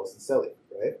take the house and sell it,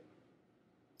 right?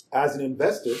 As an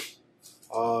investor,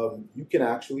 you can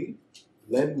actually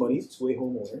lend money to a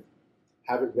homeowner,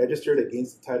 have it registered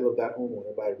against the title of that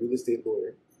homeowner by a real estate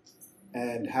lawyer,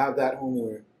 and have that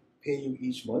homeowner pay you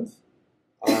each month.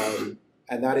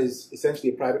 And that is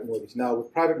essentially a private mortgage. Now,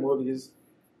 with private mortgages,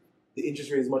 the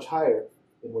interest rate is much higher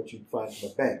than what you'd find from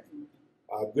a bank.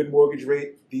 Good mortgage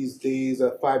rate these days,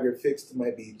 a 5-year fixed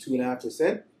might be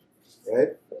 2.5%, right?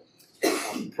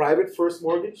 Private first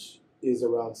mortgage is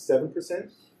around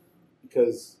 7%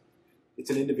 because it's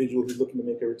an individual who's looking to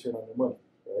make a return on their money,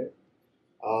 right?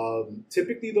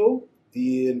 Typically, though,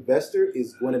 the investor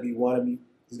is going to want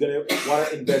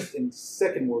to invest in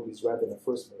second mortgage rather than a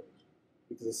first mortgage,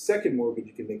 because a second mortgage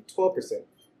you can make 12%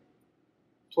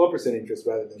 interest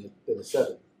rather than the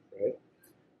 7, right?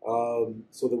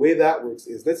 So the way that works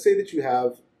is, let's say that you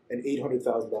have an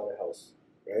 $800,000 house,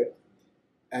 right?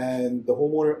 And the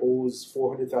homeowner owes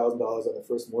 $400,000 on the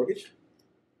first mortgage,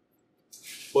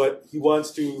 but he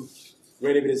wants to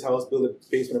renovate his house, build a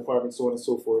basement apartment, so on and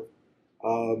so forth.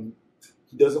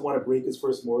 He doesn't want to break his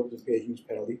first mortgage and pay a huge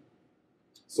penalty.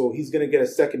 So he's going to get a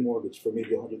second mortgage for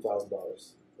maybe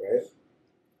 $100,000, right?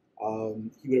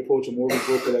 He would approach a mortgage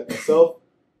broker like myself.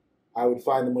 I would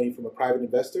find the money from a private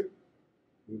investor.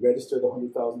 We register the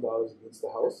 $100,000 against the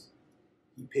house.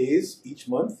 He pays each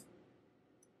month.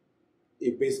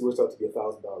 It basically works out to be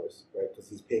 $1,000, right? Because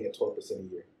he's paying at 12% a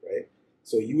year, right?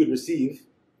 So you would receive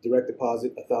direct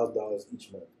deposit $1,000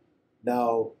 each month.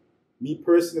 Now, me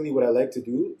personally, what I like to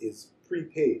do is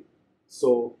prepay.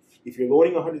 So if you're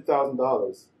loaning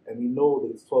 $100,000 and we know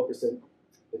that it's 12%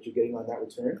 that you're getting on that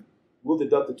return, we'll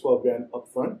deduct the $12,000 up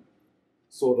front.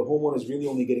 So the homeowner is really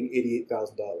only getting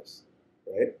 $88,000,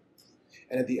 right?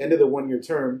 And at the end of the 1-year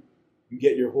term, you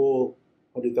get your whole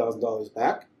 $100,000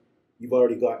 back. You've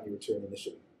already gotten your return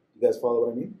initially. You guys follow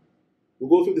what I mean? We'll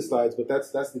go through the slides, but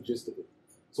that's the gist of it.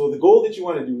 So the goal that you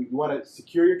want to do, you want to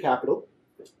secure your capital,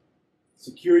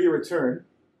 secure your return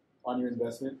on your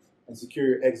investment, and secure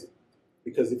your exit.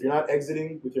 Because if you're not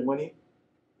exiting with your money,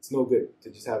 it's no good to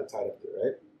just have it tied up there,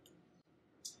 right?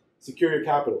 Secure your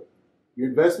capital. Your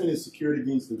investment is secured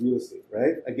against the real estate,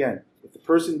 right? Again, if the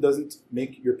person doesn't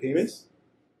make your payments,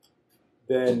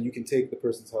 then you can take the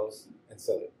person's house and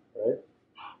sell it, right?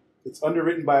 It's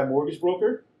underwritten by a mortgage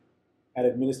broker and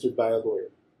administered by a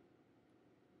lawyer.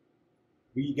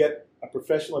 We get a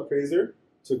professional appraiser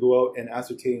to go out and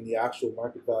ascertain the actual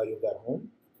market value of that home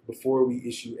before we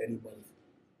issue any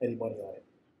money on it.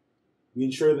 We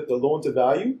ensure that the loan to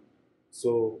value,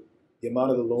 so the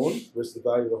amount of the loan versus the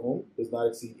value of the home, does not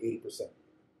exceed 80%,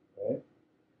 right?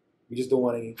 We just don't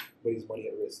want anybody's money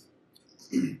at risk.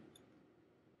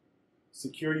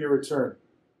 Secure your return.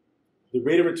 The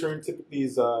rate of return typically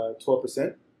is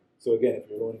 12%. So again, if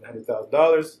you're loaning $100,000,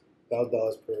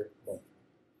 $1,000 per month.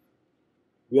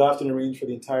 We often arrange for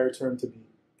the entire term to be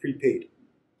prepaid.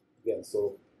 Again,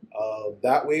 so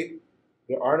that way,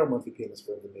 there are no monthly payments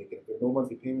for him to make. And if there are no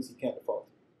monthly payments, he can't default.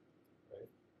 Right?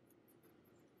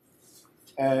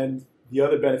 And the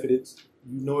other benefit is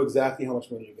you know exactly how much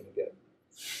money you're going to get.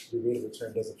 Your rate of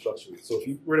return doesn't fluctuate. So if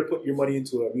you were to put your money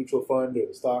into a mutual fund or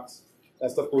the stocks, that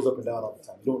stuff goes up and down all the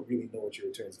time. You don't really know what your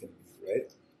return is going to be,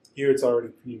 right? Here it's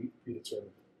already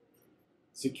predetermined.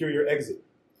 Secure your exit.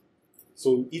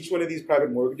 So each one of these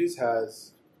private mortgages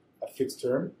has a fixed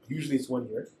term. Usually it's 1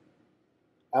 year.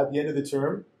 At the end of the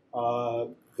term,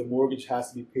 the mortgage has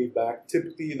to be paid back.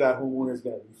 Typically, that homeowner is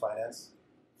going to refinance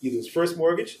either his first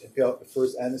mortgage and pay out the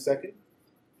first and the second,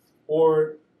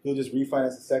 or he'll just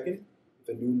refinance the second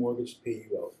with a new mortgage to pay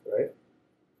you out, right?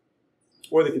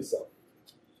 Or they could sell.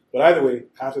 But either way,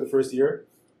 after the first year,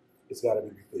 it's got to be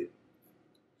repaid.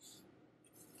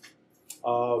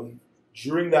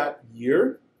 During that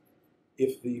year,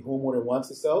 if the homeowner wants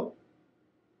to sell,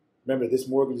 remember this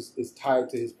mortgage is tied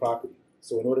to his property.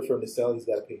 So in order for him to sell, he's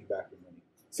got to pay you back your money.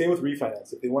 Same with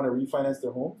refinance. If they want to refinance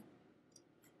their home,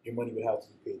 your money would have to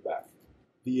be paid back.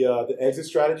 The exit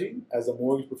strategy, as a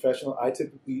mortgage professional, I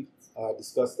typically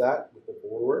discuss that with the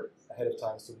borrower ahead of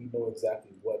time so we know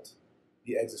exactly what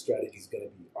the exit strategy is going to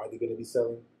be. Are they going to be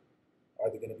selling?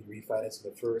 Are they going to be refinancing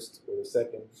the first or the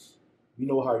second? We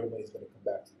know how your money is going to come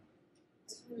back to you. I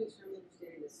just want to make sure I'm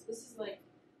understanding this. So this is like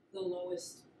the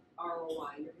lowest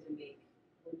ROI you're going to make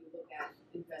when you look at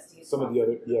investing in Some of the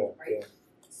other, right?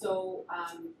 So,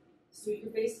 so you're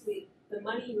basically, the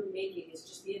money you're making is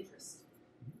just the interest.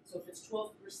 So if it's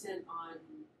 12% on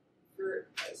your,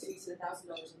 so you said $1,000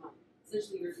 a month,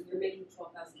 essentially you're making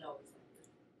 $12,000 that year.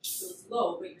 So it's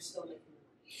low, but you're still making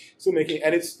money. Still making,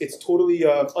 and it's totally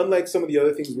unlike some of the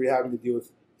other things we're having to deal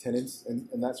with tenants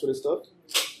and that sort of stuff.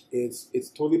 It's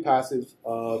totally passive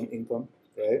income,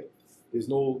 right? There's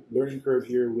no learning curve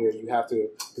here where you have to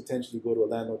potentially go to a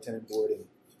landlord-tenant board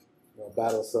and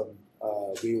battle some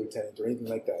wayward tenant or anything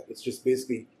like that. It's just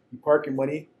basically you park your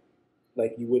money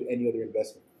like you would any other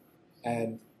investment.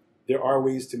 And there are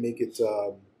ways to make it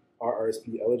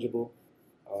RRSP eligible.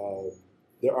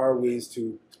 There are ways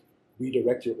to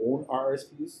redirect your own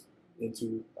RRSPs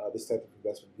into this type of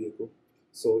investment vehicle.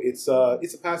 So it's a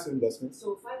passive investment.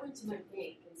 So if I went to my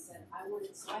bank and said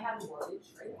I have a mortgage,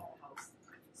 right? I have a house.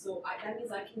 So that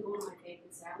means I can go to my bank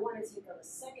and say I want to take out a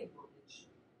second mortgage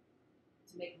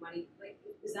to make money. Like,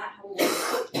 is that how it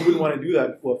works? You wouldn't want to do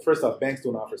that. Well, first off, banks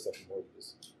don't offer second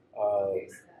mortgages.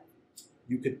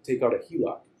 You could take out a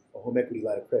HELOC, a home equity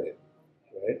line of credit,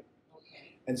 right?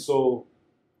 Okay. And so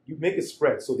you make a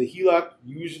spread. So the HELOC,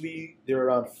 usually they're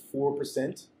around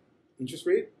 4% interest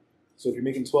rate. So if you're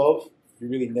making 12, you're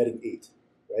really netting 8,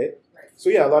 right? Right. So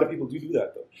yeah, a lot of people do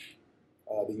that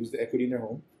though. They use the equity in their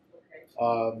home.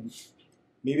 Okay.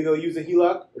 Maybe they'll use a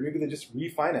HELOC, or maybe they'll just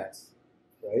refinance,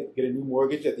 right? Get a new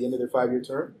mortgage at the end of their 5-year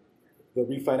term. They'll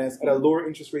refinance at a lower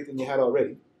interest rate than they had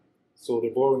already. So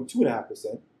they're borrowing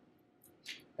 2.5%,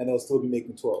 and they'll still be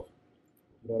making 12.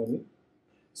 You know what I mean?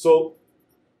 So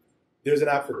there's an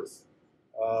app for this.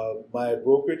 My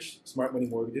brokerage, Smart Money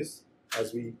Mortgages,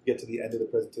 as we get to the end of the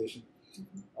presentation.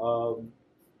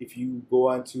 If you go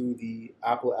onto the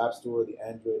Apple App Store, the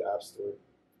Android App Store,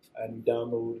 and you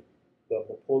download the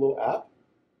Mapolo app,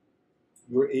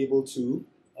 you're able to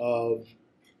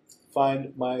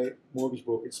find my mortgage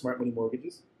brokerage, Smart Money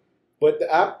Mortgages. But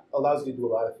the app allows you to do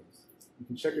a lot of things. You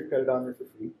can check your credit on there for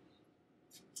free.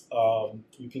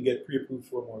 You can get pre-approved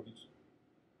for a mortgage.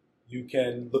 You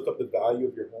can look up the value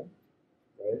of your home,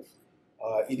 right?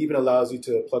 It even allows you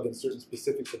to plug in certain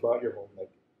specifics about your home, like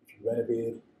if you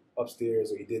renovated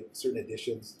upstairs or you did certain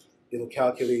additions, it'll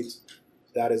calculate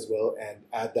that as well and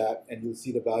add that, and you'll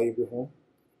see the value of your home.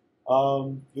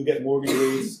 You'll get mortgage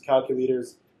rates,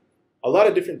 calculators, a lot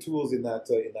of different tools in that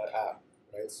app,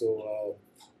 right? So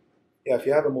yeah, if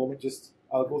you have a moment,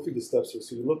 I'll go through the steps here.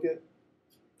 So you look at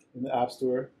in the App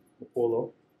Store,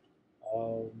 Apollo.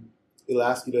 It'll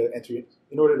ask you to enter it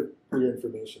in order to put your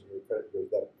information, your credit bureau.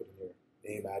 You got to put in your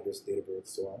name, address, date of birth,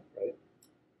 so on, right?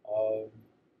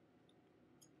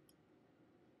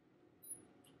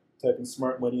 Type in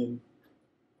Smart Money and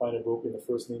find a broker in the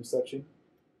first name section,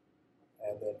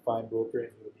 and then find broker,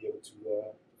 and you'll be able to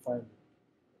find me.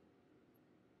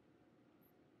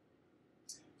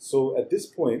 So at this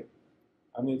point,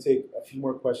 I'm going to take a few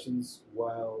more questions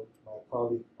while my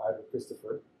colleague Ivor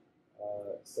Christopher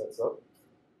sets up.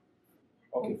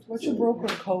 Okay. What's your broker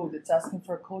code? It's asking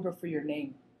for a code or for your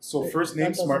name. So first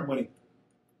name Smart Money.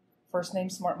 First name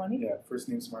Smart Money? Yeah, first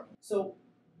name Smart Money. So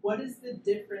what is the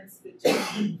difference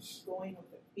between going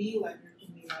with a B lender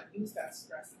who may not use that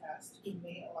stress test, who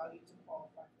may allow you to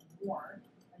qualify for more,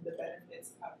 and the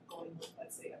benefits of going with,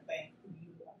 let's say, a bank who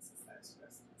utilizes that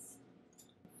stress test?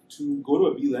 To go to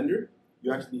a B lender,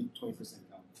 you actually need 20%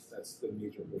 down. That's the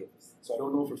major hurdle. So I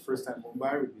don't know if a first-time home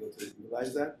buyer would be able to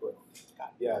utilize that, but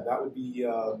yeah, that would be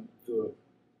the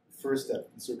first step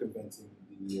in circumventing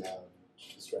the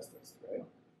stress test, right?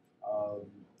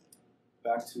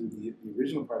 Back to the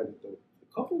original part of it, though, the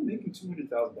couple making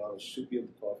 $200,000 should be able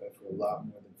to qualify for a lot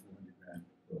more than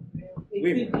 $400,000.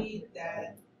 It could be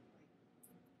that,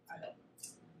 I don't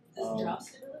know. Does job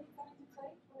stability come into play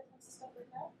when it comes to stuff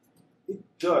like that? It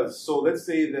does. So let's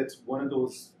say that one of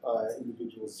those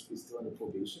individuals is still under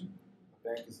probation. The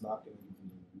bank is not going to be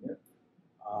doing it.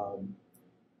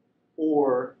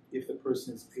 Or if the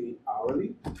person is paid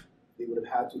hourly, they would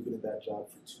have had to have been in that job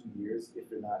for 2 years if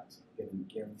they're not getting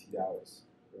guaranteed hours,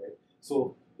 right?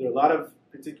 So there are a lot of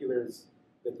particulars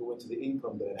that go into the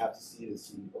income that I'd have to see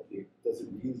okay, does it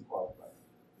really qualify?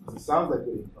 It sounds like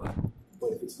good income,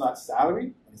 but if it's not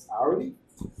salary and it's hourly,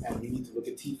 and we need to look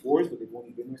at T4s, but they've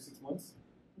only been there 6 months,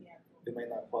 they might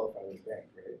not qualify with a bank,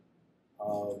 right?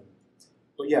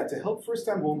 But yeah, to help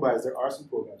first-time home buyers, there are some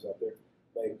programs out there.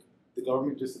 Like the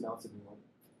government just announced a new one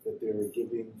that they're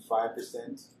giving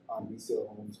 5% on resale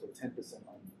homes or 10%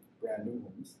 on brand new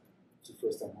homes to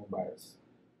first-time home buyers,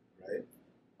 right?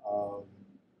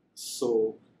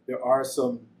 So there are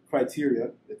some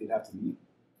criteria that they'd have to meet.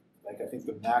 Like I think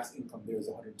the max income there is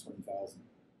 $120,000,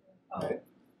 right?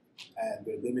 And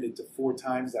they're limited to 4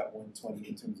 times that 120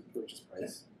 in terms of purchase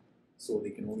price. So they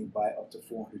can only buy up to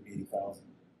 $480,000,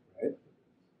 right?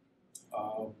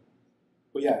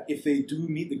 But yeah, if they do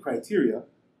meet the criteria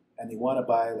and they want to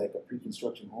buy like a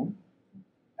pre-construction home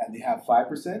and they have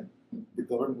 5%, the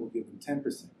government will give them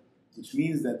 10%, which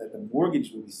means that the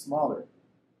mortgage will be smaller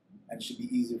and should be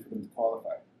easier for them to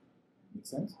qualify. Make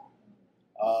sense?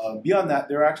 Beyond that,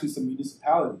 there are actually some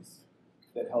municipalities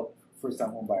that help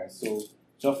first-time home buyers. So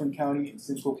Dufferin County and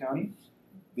Simcoe County,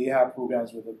 they have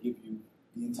programs where they'll give you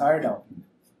the entire down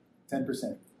payment,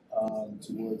 10%,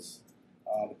 towards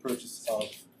the purchase of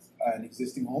an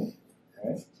existing home.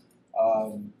 Right?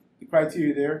 The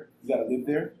criteria there, you got to live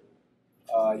there.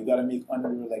 You got to make under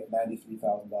like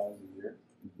 $93,000 a year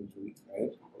individually,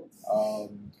 right?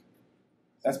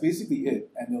 That's basically it,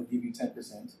 and they'll give you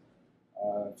 10%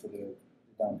 for the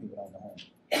down payment on the home.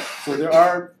 So there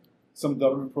are some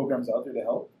government programs out there to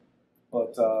help,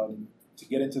 but to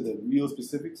get into the real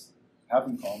specifics, have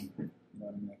them call me. You know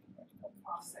what I mean? I can help you.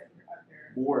 Offset your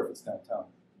other. Or if it's downtown.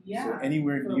 Yeah. So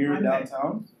anywhere For near one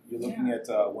downtown, you're looking at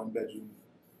a 1-bedroom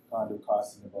condo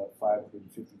costing about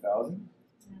 $550,000,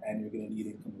 and you're going to need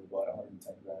income of about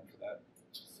 $110,000 for that.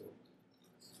 So,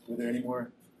 were there any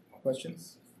more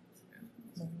questions?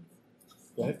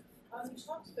 Go ahead. You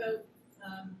talked about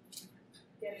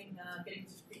getting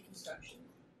to pre-construction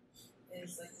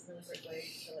is like a really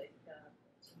great way to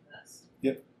to invest.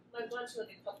 Yep. I've gone to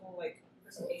like a couple like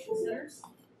presentation centers,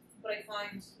 but I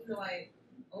find even though I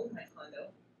own my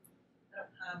condo, I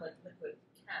don't have like liquid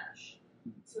cash.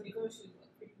 So when you go to a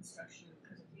pre-construction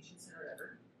presentation center or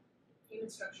whatever,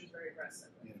 payment structure is very aggressive.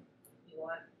 Like you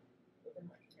want within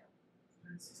like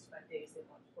 165 days they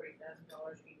want $40,000,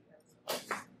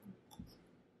 $80,000.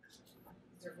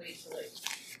 Is there ways to like?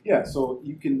 Yeah, so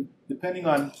you can, depending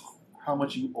on how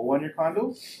much you owe on your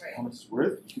condo, Right. how much it's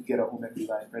worth, you could get a home equity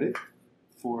line of credit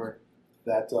for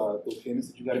that those payments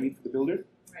that you got to meet for the builder.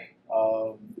 Right.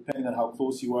 Depending on how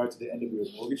close you are to the end of your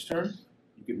mortgage term,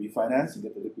 you can refinance and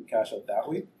get the liquid cash out that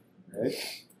way, right?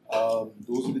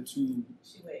 Those are the two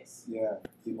ways. Yeah,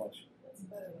 pretty much. What's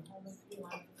better, a home equity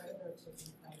line of credit or to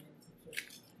refinance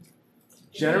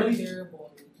it? Generally,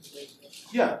 variable.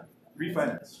 yeah,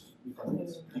 refinance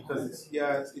because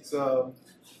it's a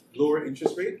lower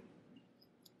interest rate.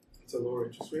 It's a lower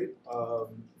interest rate,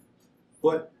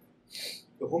 but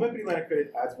the home equity line of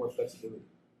credit adds more flexibility.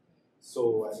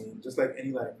 So I mean, just like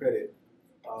any line of credit,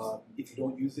 if you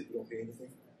don't use it, you don't pay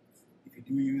anything. If you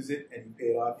do use it and you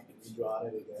pay it off, you can redraw on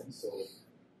it again. So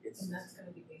it's and that's going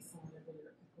to be based on whatever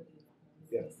your equity in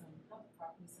the home is based on how the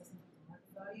property assessment and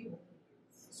market value.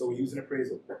 So we use an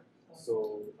appraisal.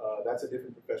 So that's a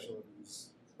different professional who's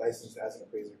licensed as an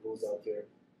appraiser, goes out there,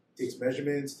 takes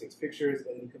measurements, takes pictures,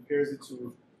 and he compares it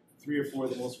to 3 or 4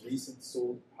 of the most recent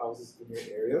sold houses in your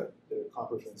area that are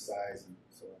comparable in size and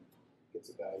so on. Gets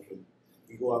a value, and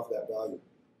we go off of that value.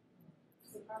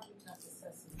 So property tax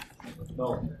assessment.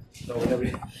 No, we never.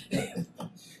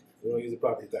 We don't use a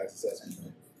property tax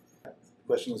assessment. The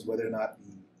question was whether or not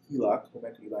the HELOC, home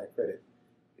equity line of credit,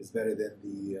 is better than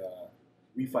the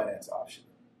refinance option,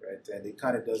 right? And it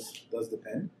kind of does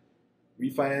depend.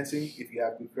 Refinancing, if you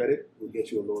have good credit, will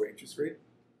get you a lower interest rate,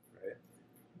 right?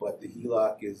 But the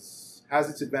HELOC has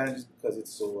its advantages because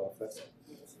it's so flexible.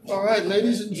 All right,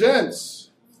 ladies and gents,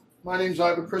 my name's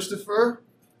Ivor Christopher.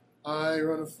 I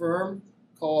run a firm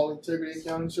called Integrity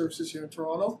Accounting Services here in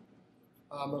Toronto.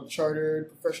 I'm a chartered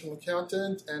professional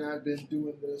accountant, and I've been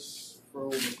doing this for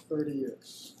over 30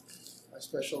 years. I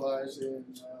specialize in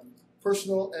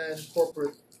personal and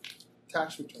corporate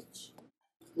tax returns.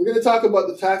 We're going to talk about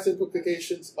the tax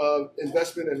implications of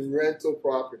investment in rental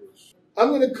properties. I'm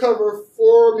going to cover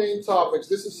 4 main topics.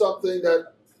 This is something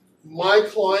that my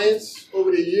clients over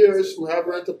the years who have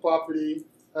rental property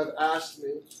have asked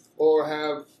me or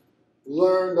have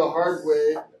learned the hard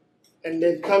way, and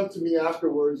then come to me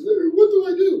afterwards, what do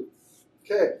I do?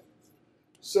 Okay,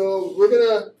 so we're going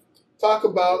to talk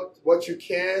about what you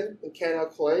can and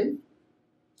cannot claim.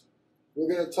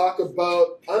 We're going to talk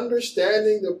about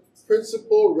understanding the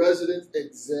principal resident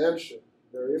exemption.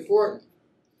 Very important.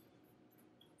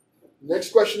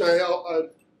 Next question I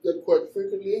get quite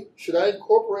frequently, should I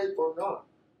incorporate or not?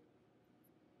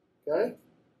 Okay?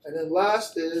 And then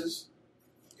last is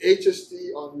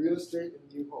HST on real estate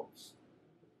and new homes.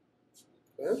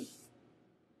 Okay?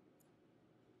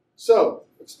 So,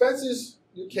 expenses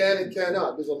you can and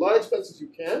cannot. There's a lot of expenses you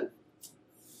can.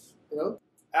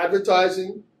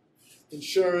 Advertising,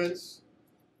 insurance,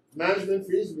 management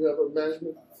fees. You have a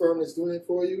management firm that's doing it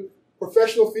for you.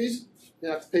 Professional fees. You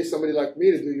have to pay somebody like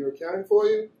me to do your accounting for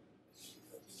you.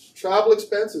 Travel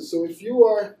expenses. So if you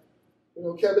are,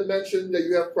 Kevin mentioned that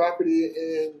you have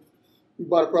you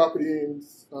bought a property in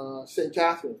St.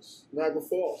 Catharines, Niagara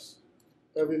Falls.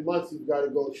 Every month you've got to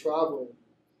go traveling,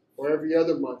 or every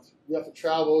other month you have to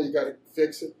travel. You got to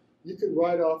fix it. You can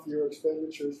write off your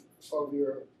expenditures of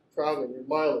your traveling, your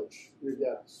mileage, your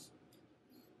gas.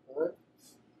 All right.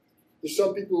 There's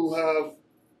some people who have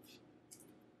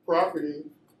property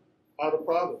out of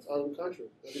province, out of the country.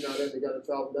 Every now and then they got to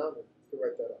travel down there to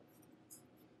write that off.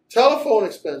 Telephone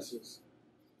expenses.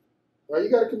 Right? You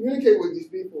got to communicate with these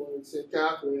people in St.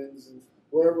 Catharines and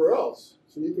wherever else.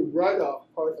 So you can write off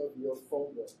part of your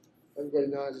phone bill. Everybody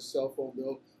now has a cell phone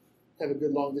bill, have a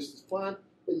good long distance plan,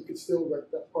 but you can still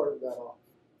write that part of that off.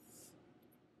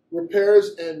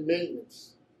 Repairs and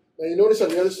maintenance. Now you notice on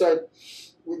the other side,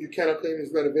 what you cannot claim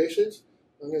is renovations.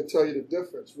 I'm going to tell you the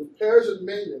difference. Repairs and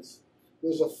maintenance.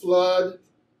 There's a flood.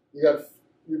 You got to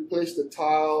replace the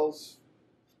tiles.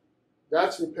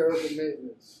 That's repairs and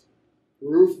maintenance. The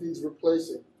roof needs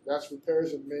replacing. That's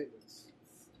repairs and maintenance.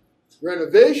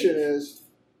 Renovation is,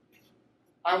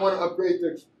 I want to upgrade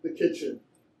the kitchen.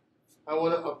 I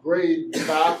want to upgrade the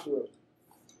bathroom.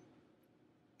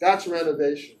 That's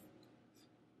renovation.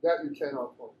 That you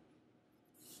cannot claim.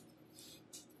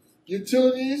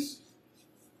 Utilities,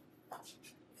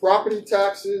 property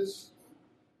taxes,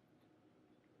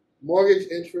 mortgage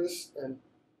interest, and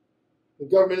the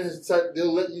government has decided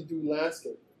they'll let you do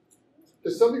landscaping.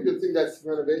 Because some people think that's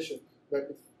renovation.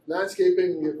 But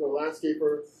landscaping, if a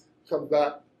landscaper comes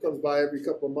by every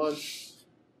couple of months,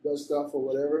 does stuff or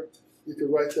whatever, you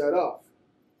can write that off.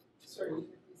 Sorry, even if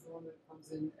he's the one that comes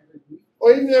in every week?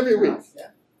 Or even every week.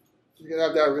 Yeah. You can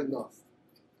have that written off.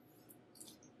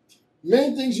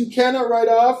 Main things you cannot write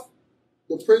off,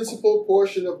 the principal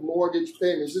portion of mortgage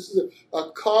payments. This is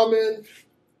a common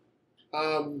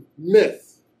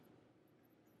myth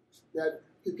that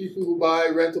people who buy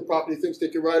rental property thinks they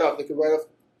can write off. They can write off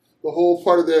the whole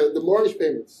part of the mortgage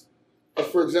payments.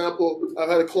 For example, I've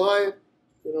had a client,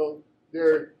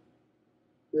 their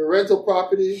rental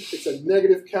property, it's a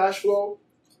negative cash flow,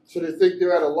 so they think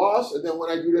they're at a loss, and then when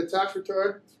I do their tax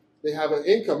return, they have an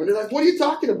income. And they're like, what are you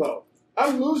talking about?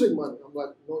 I'm losing money. I'm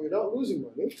like, no, you're not losing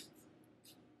money.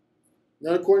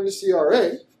 Not according to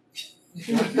CRA.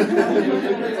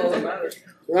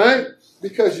 Right?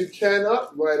 Because you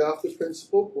cannot write off the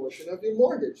principal portion of your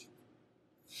mortgage.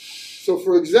 So,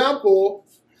 for example,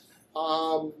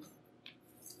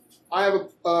 I have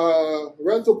a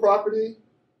rental property.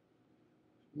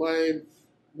 My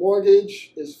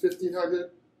mortgage is $1,500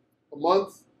 a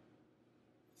month,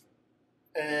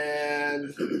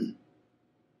 and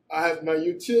I have my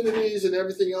utilities and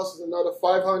everything else is another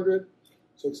 $500,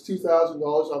 so it's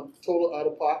 $2,000. I'm total out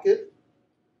of pocket,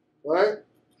 right?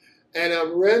 And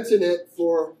I'm renting it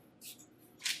for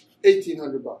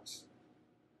 $1,800,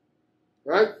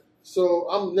 right? So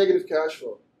I'm negative cash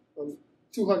flow. I'm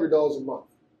 $200 a month,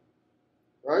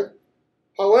 right?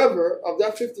 However, of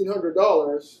that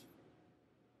 $1,500,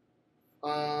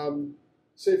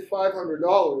 say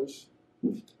 $500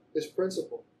 is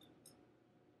principal.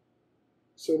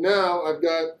 So now I've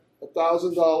got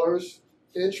 $1,000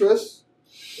 interest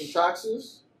in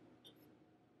taxes.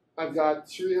 I've got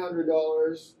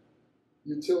 $300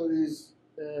 utilities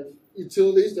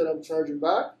that I'm charging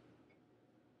back.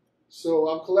 So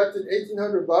I'm collecting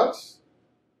 $1,800,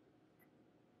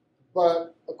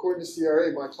 but according to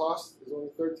CRA, my cost is only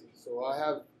 $13. So I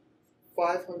have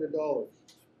 $500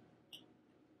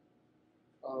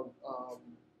 of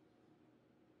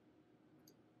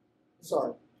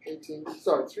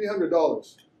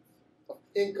 $300 of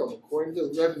income according to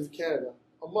the Revenue Canada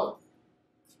a month.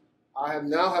 I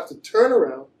now have to turn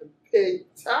around and pay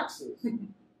taxes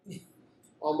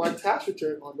on my tax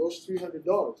return on those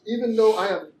 $300, even though I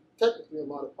am technically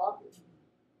out of pocket.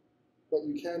 But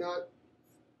you cannot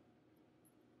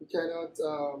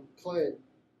claim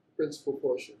principal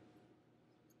portion.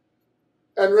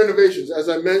 And renovations, as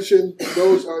I mentioned,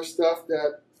 those are stuff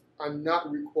that are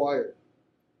not required.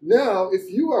 Now, if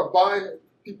you are buying,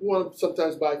 people want to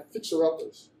sometimes buy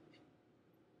fixer-uppers.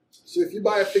 So if you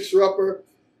buy a fixer-upper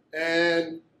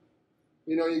and,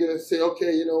 you know, you're going to say,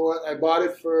 okay, you know what, I bought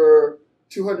it for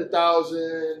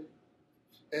 $200,000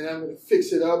 and I'm going to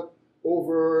fix it up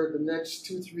over the next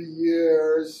 2-3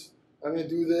 years. I'm going to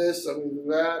do this, I'm going to do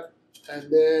that,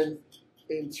 and then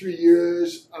in 3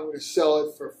 years, I'm going to sell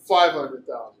it for $500,000.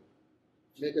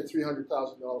 Make a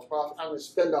 $300,000 profit. I'm going to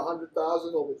spend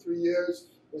 $100,000 over 3 years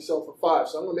and sell for $5.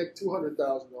 So I'm going to make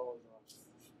 $200,000 off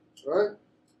it, right?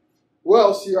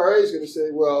 Well, CRA is going to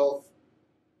say, well,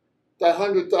 that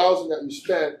 $100,000 that you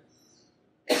spent,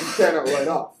 you cannot write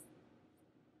off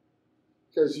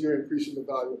because you're increasing the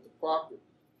value of the property.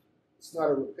 It's not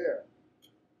a repair.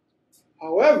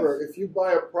 However, if you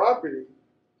buy a property,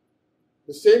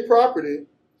 the same property,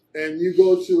 and you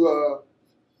go to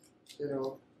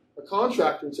a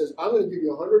contractor and says, I'm going to give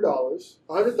you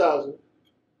 $100,000.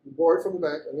 You borrow it from the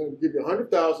bank. I'm going to give you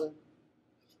 $100,000.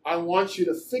 I want you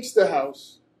to fix the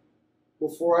house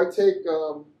before I take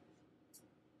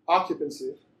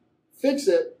occupancy. Fix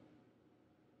it,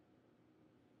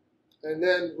 and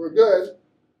then we're good.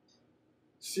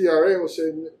 CRA will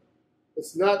say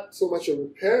it's not so much a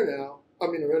repair now. I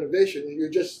mean, a renovation.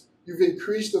 You've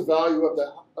increased the value of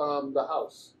the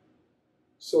house.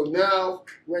 So now,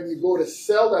 when you go to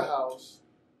sell the house,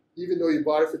 even though you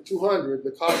bought it for $200,000,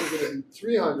 the cost is going to be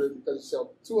 $300,000 because you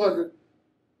sell $200,000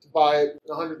 to buy it,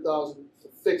 $100,000 to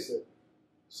fix it.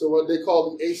 So what they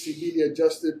call the ACB, the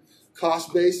adjusted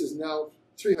cost base, is now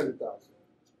 $300,000.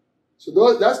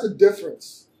 So that's the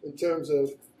difference in terms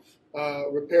of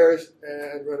repairs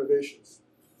and renovations.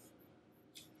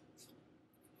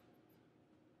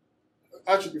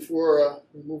 Actually, before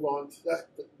we move on to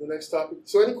the next topic,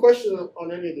 so any question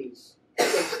on any of these?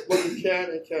 What you can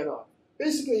and cannot.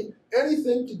 Basically,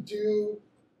 anything to do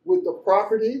with the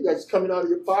property that's coming out of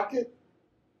your pocket,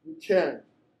 you can.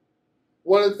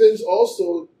 One of the things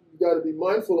also you got to be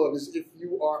mindful of is if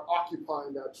you are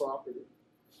occupying that property.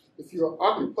 If you're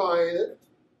occupying it,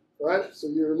 right, so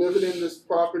you're living in this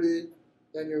property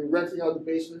and you're renting out the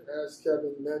basement, as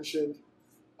Kevin mentioned,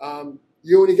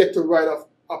 you only get to write off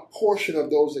a portion of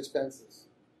those expenses.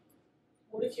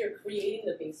 What if you're creating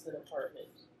the basement apartment?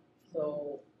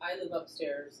 So I live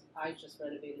upstairs, I just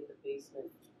renovated the basement.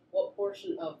 What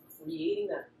portion of creating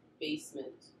that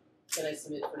basement can I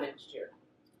submit for next year?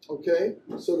 Okay,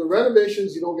 so the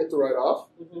renovations you don't get to write off.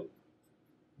 Mm-hmm.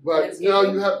 But now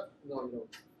you have, no.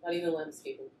 Not even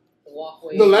landscaping. The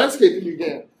walkway. The landscaping you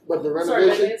can, but the renovation.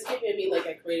 Sorry, by landscaping I mean like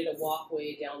I created a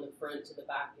walkway down the front to the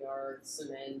backyard,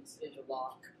 cement,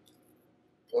 interlock.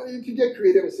 Well, you can get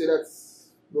creative and say that's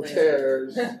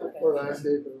repairs or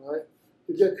landscaping, right?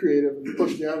 You get creative and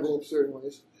push the envelope certain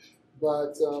ways.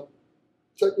 But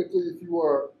technically,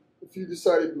 if you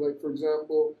decided, like for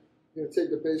example, you're going to take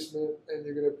the basement and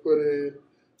you're going to put in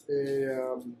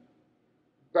a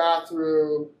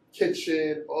bathroom,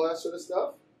 kitchen, all that sort of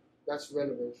stuff, that's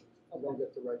renovation. You don't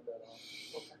get to write that off.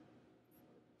 Okay.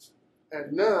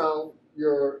 And now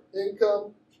your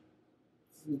income,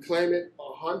 you claim it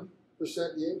 100%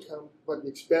 the income, but the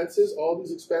expenses, all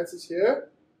these expenses here,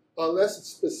 unless it's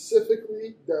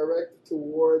specifically directed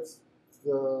towards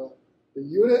the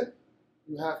unit,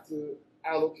 you have to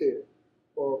allocate it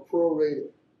or prorate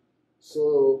it.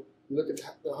 So you look at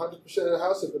the 100% of the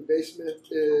house. If the basement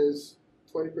is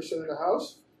 20% of the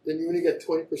house, then you only get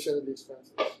 20% of the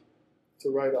expenses to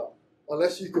write off,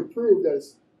 unless you could prove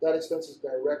that expense is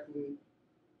directly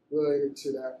related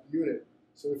to that unit.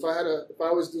 So if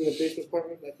I was doing a basement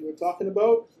apartment like you were talking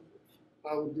about,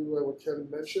 I would do like what Kevin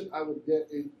mentioned. I would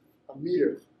get a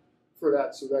meter for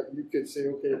that, so that you could say,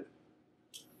 okay,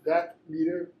 that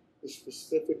meter is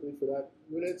specifically for that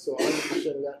unit, so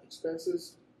 100% of that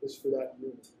expenses is for that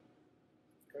unit.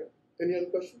 Okay. Any other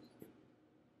questions?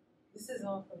 This is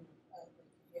all from.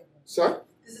 Sorry?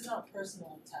 This is not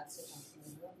personal tax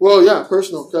return. Well, yeah,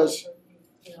 personal, because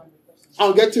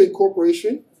I'll get to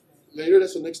incorporation later.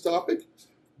 That's the next topic.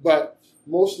 But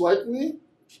most likely,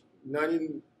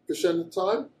 90% of the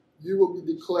time, you will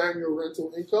be declaring your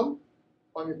rental income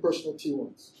on your personal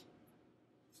T1s.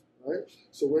 Right?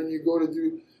 So when you go to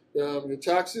do your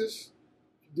taxes,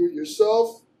 do it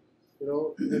yourself.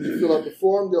 When you fill out the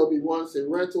form, there'll be one say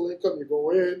rental income. You go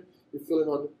in, you fill in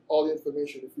on all the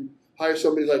information. If you hire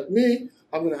somebody like me,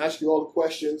 I'm going to ask you all the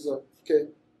questions. Okay,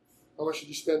 how much did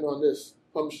you spend on this?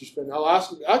 How much did you spend? I'll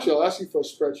ask you for a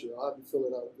spreadsheet. I'll have you fill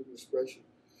it out and give you a spreadsheet.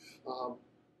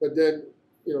 But then,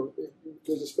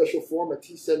 there's a special form, a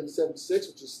T776,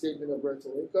 which is statement of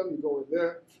rental income. You go in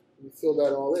there and you fill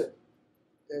that all in.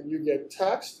 And you get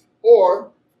taxed,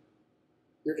 or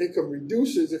your income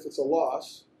reduces if it's a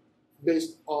loss,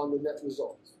 based on the net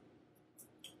result.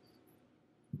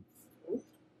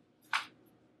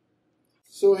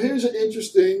 So here's an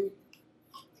interesting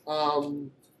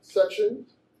section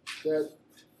that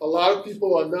a lot of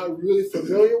people are not really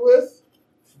familiar with,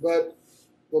 but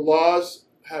the laws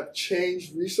have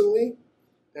changed recently,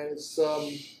 and it's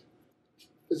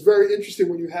very interesting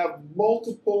when you have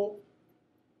multiple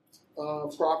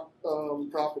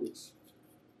properties.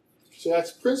 So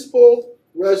that's principal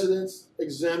residence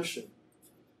exemption.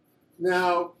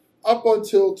 Now, up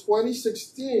until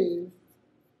 2016,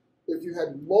 if you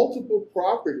had multiple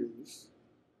properties,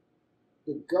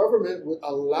 the government would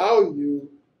allow you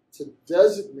to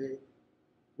designate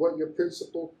what your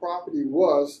principal property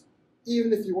was,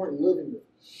 even if you weren't living there.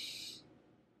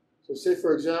 So say,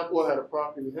 for example, I had a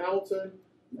property in Hamilton,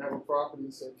 I have a property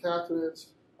in St.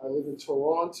 Catharines, I live in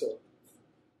Toronto.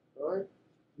 All right?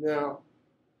 Now,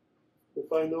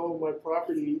 if I know my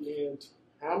property in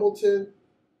Hamilton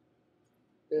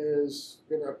is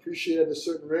going to appreciate at a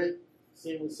certain rate,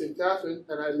 same with St. Catharines,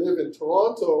 and I live in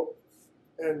Toronto,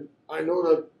 and I know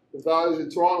that the values in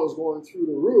Toronto is going through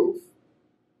the roof,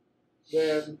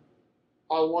 then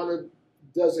I want to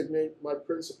designate my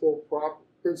principal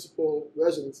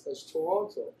residence as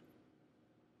Toronto,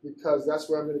 because that's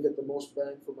where I'm going to get the most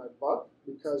bang for my buck.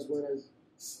 Because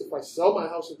if I sell my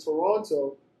house in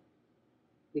Toronto,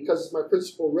 because it's my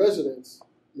principal residence,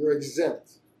 you're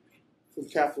exempt from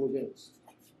capital gains.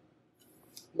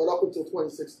 But up until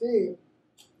 2016,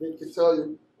 they could tell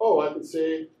you, oh, I could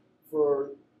say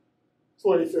for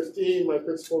 2015, my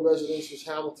principal residence was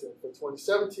Hamilton. For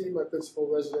 2017, my principal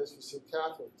residence was St.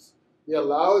 Catharines. It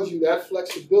allows you that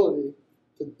flexibility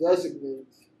to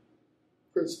designate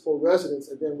principal residence,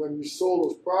 and then when you sold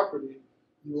those property,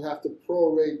 you would have to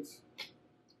prorate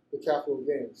the capital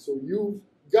gain. So you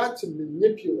got to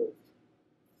manipulate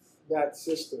that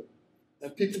system.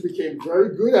 And people became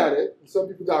very good at it, and some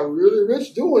people got really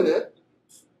rich doing it,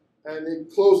 and they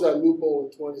closed that loophole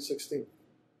in 2016.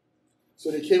 So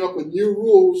they came up with new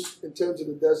rules in terms of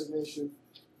the designation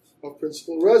of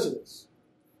principal residence.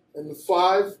 And the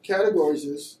 5 categories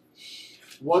is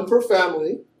 1 per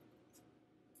family,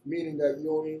 meaning that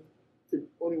you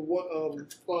only one,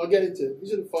 well, I'll get into it.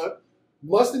 These are the 5.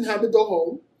 Must inhabit the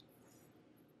home.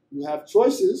 You have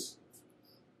choices.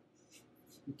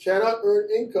 You cannot earn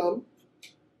income,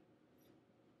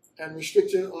 and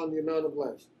restriction on the amount of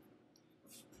land.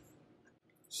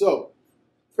 So,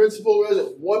 principal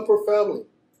residence, 1 per family.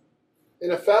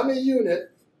 In a family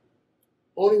unit,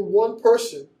 only 1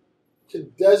 person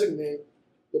can designate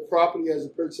the property as a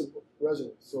principal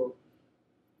residence. So,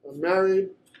 I'm married,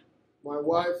 my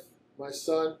wife, my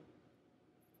son.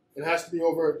 It has to be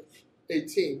over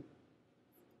 18,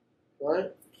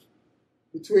 right?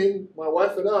 Between my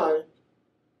wife and I,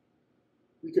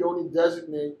 we can only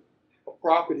designate a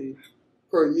property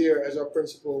per year as our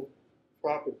principal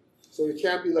property. So it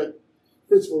can't be like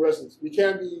principal residence. We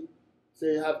can't be,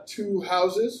 say, have 2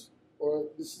 houses, or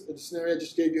the scenario I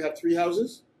just gave you have 3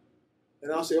 houses,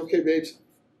 and I'll say, okay, babes,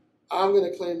 I'm going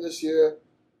to claim this year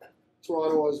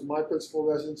Toronto as my principal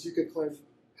residence. You could claim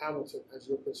Hamilton as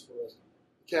your principal residence.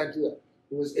 You can't do that.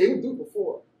 It was able to do it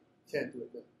before. Can't do it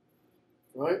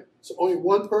now. Right? So only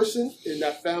 1 person in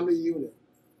that family unit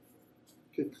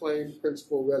can claim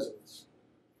principal residence.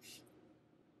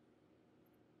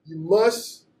 You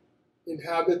must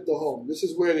inhabit the home. This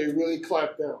is where they really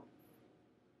clamp down.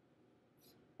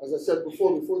 As I said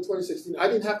before 2016, I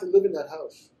didn't have to live in that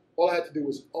house. All I had to do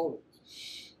was own it.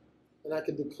 And I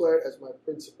could declare it as my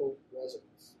principal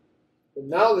residence. But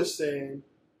now they're saying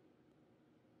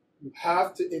you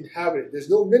have to inhabit it. There's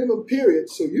no minimum period,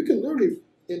 so you can literally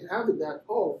inhabit that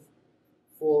home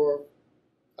for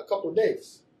a couple of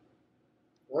days.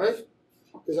 Right?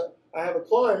 Because I have a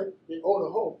client, they own a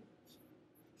home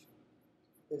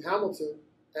in Hamilton,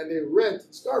 and they rent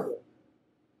in Scarborough.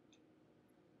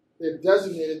 They've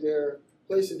designated their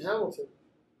place in Hamilton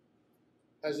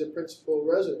as their principal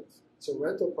residence. It's a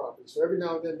rental property, so every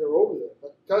now and then they're over there.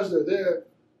 But because they're there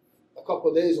a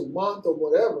couple of days, a month, or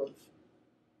whatever,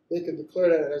 they can declare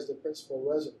that as their principal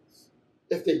residence.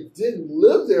 If they didn't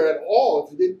live there at all,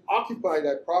 if they didn't occupy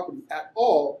that property at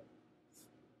all,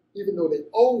 even though they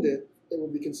owned it, it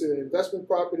would be considered an investment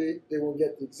property. They won't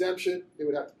get the exemption. They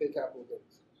would have to pay capital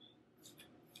gains.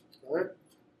 All right?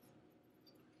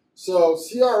 So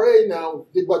CRA now,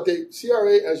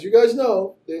 CRA, as you guys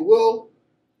know, they will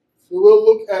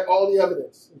look at all the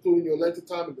evidence, including your length of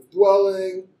time in the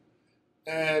dwelling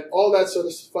and all that sort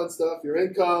of fun stuff, your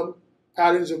income,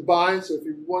 patterns of buying. So if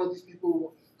you're one of these people who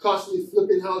are constantly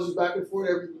flipping houses back and forth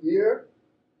every year,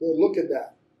 they'll look at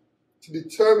that to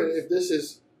determine if this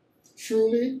is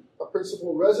truly a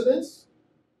principal residence,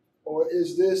 or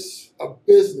is this a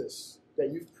business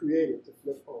that you've created to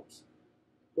flip homes?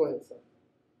 Go ahead, Frank.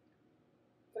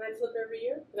 Can I flip every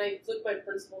year? Can I flip my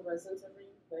principal residence every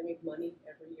year? Can I make money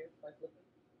every year by flipping?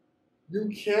 You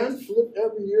can flip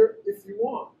every year if you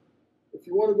want. If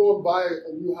you want to go and buy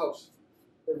a new house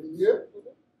every year,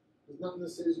 there's nothing that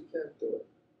says you can't do it.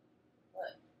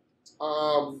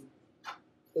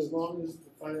 As long as the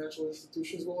financial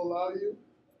institutions will allow you,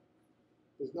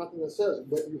 there's nothing that says it.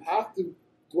 But you have to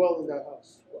dwell in that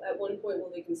house. Well, at one point, will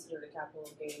they consider it a capital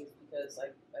gains because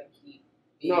I keep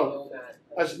being No. nomad?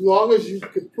 As long as you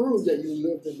could prove that you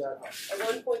lived in that house. At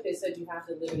one point, they said you have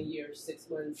to live in a year, 6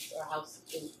 months, or have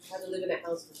to live in a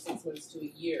house for 6 months to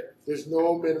a year. There's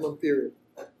no minimum period.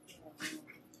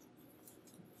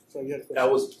 So you have to.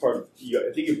 That was part.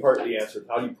 I think you partly answered.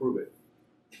 How do you prove it?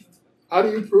 How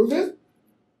do you prove it?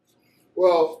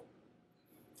 Well,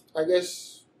 I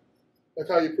guess like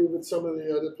how you prove it. Some of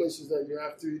the other places that you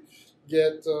have to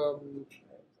get, what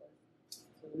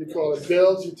do you call it,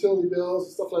 bills, utility bills,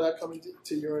 and stuff like that coming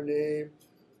to your name,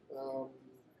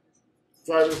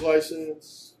 driver's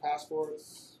license,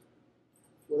 passports,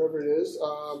 whatever it is.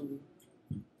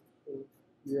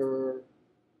 Your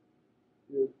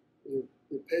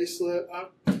pay slip.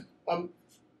 I'm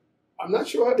not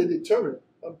sure how to determine it.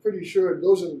 I'm pretty sure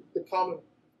those are the common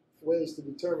ways to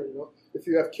determine, if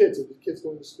you have kids, if the kids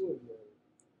going to school in the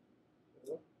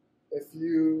area. If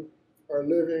you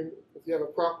have a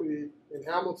property in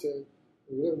Hamilton,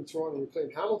 and you live in Toronto, you're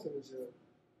claiming Hamilton as your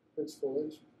principal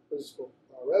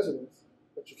residence,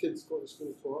 but your kids go to school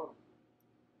in Toronto.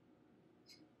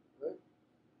 Right?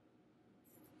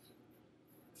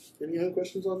 Any other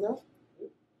questions on that?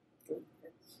 Okay.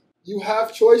 You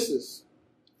have choices.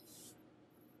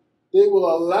 They will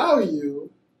allow you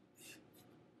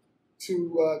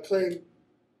to claim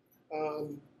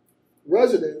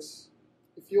residence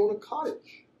if you own a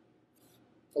cottage.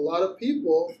 A lot of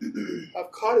people have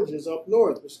cottages up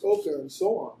north, Muskoka, and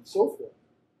so on and so forth.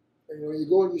 And you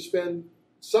go and you spend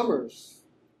summers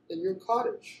in your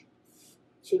cottage.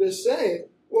 So they're saying,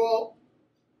 well,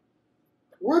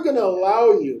 we're going to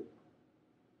allow you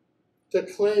to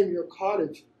claim your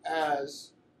cottage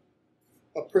as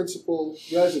a principal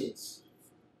residence,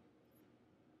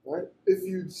 right? If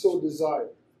you so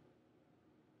desire.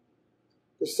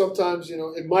 Because sometimes,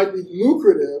 it might be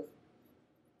lucrative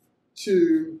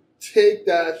to take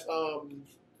that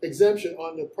exemption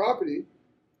on the property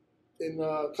in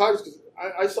cottages. Because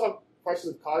I saw prices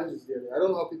of cottages the other day. I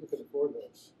don't know how people can afford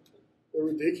those. They're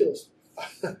ridiculous.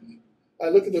 I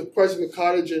looked at the price of a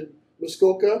cottage in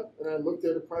Muskoka, and I looked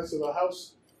at the price of a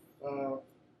house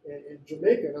in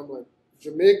Jamaica, and I'm like,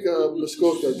 Jamaica,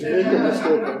 Muskoka.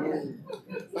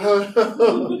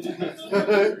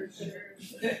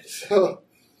 So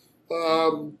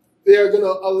they are going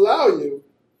to allow you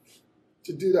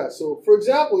to do that. So, for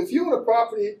example, if you own a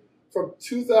property from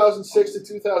 2006 to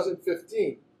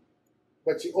 2015,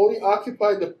 but you only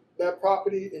occupied that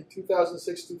property in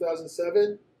 2006,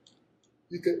 2007,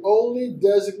 you can only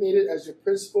designate it as your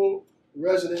principal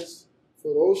residence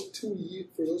for those 2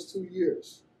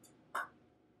 years.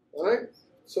 All right?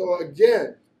 So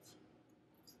again,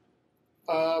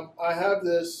 I have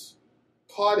this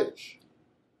cottage,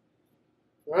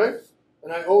 right?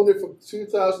 And I owned it from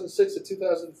 2006 to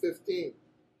 2015.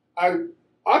 I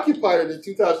occupied it in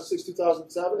 2006,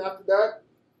 2007. After that,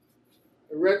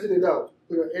 I rented it out,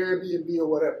 put an Airbnb or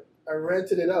whatever. I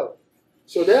rented it out.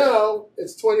 So now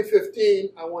it's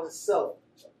 2015. I want to sell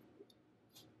it,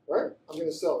 right? I'm going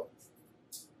to sell it.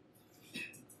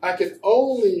 I can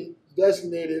only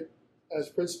designate it as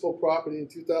principal property in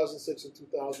 2006 and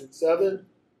 2007.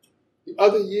 The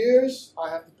other years,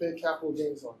 I have to pay capital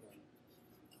gains on that.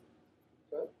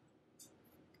 Okay?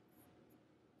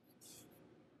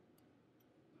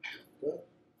 Okay?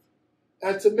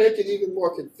 And to make it even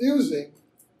more confusing,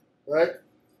 right,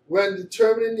 when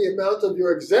determining the amount of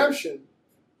your exemption,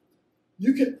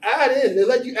 you can add in, they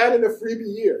let you add in a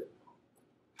freebie year.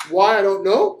 Why, I don't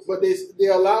know, but they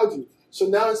allowed you. So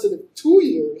now instead of 2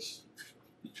 years,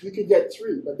 you can get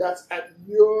 3, but that's at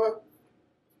your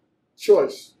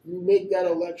choice. You make that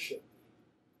election.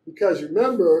 Because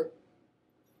remember,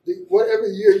 whatever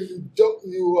year you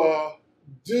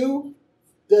do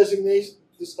designate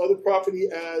this other property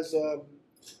as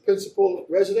principal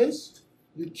residence,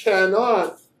 you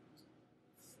cannot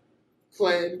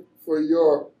claim for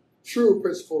your true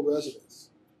principal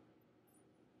residence.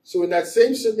 So in that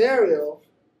same scenario,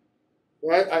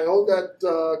 right, I owned that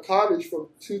cottage from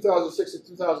 2006 to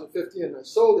 2015, and I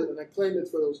sold it, and I claimed it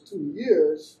for those 2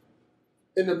 years.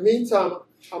 In the meantime,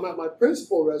 I'm at my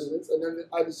principal residence, and then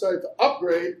I decided to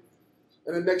upgrade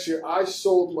and the next year I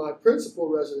sold my principal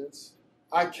residence,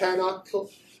 I can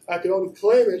only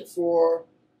claim it for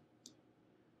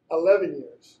 11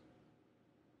 years.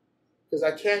 Because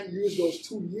I can't use those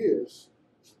 2 years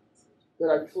that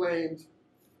I claimed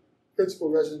principal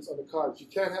residence on the cottage. You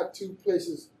can't have 2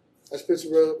 places as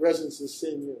principal residence in the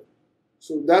same year.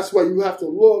 So that's why you have to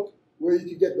look where you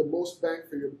can get the most bang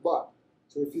for your buck.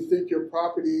 So if you think your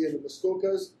property in the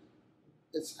Muskokas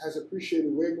has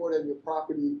appreciated way more than your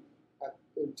property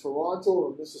in Toronto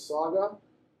or Mississauga,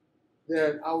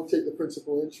 then I would take the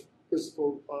principal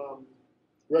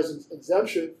residence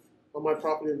exemption on my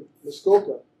property in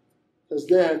Muskoka. Because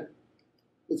then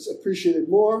it's appreciated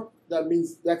more. That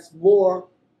means that's more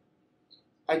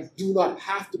I do not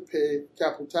have to pay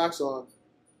capital tax on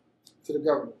to the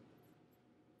government.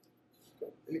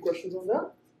 Okay. Any questions on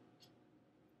that?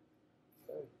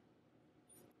 Okay.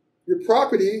 Your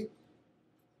property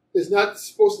is not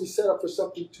supposed to be set up for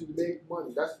something to make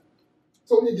money. That's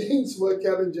totally against what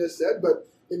Kevin just said, but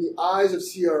in the eyes of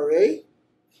CRA,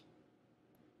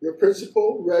 your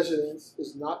principal residence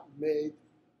is not made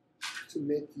to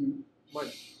make you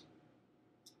money.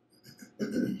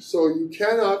 So you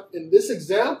cannot, in this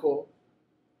example,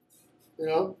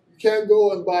 you can't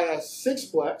go and buy a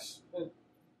 6-plex,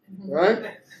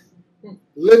 right?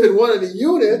 Live in one of the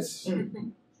units,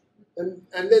 and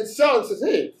then sell and says,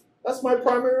 hey, that's my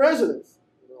primary residence.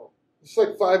 It's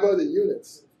like 5 other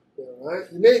units, right?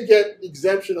 You may get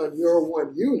exemption on your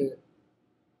 1 unit,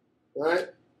 right?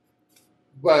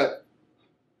 But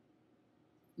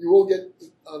you won't get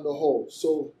on the whole.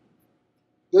 So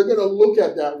they're going to look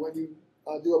at that when you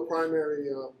do a primary,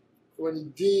 when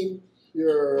you deem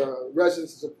your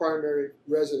residence as a primary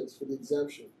residence for the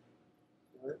exemption.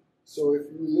 Right? So if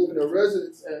you live in a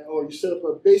residence or you set up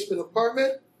a basement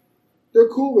apartment, they're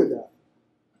cool with that.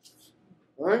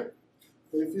 Right?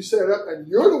 But if you set it up and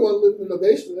you're the one living in the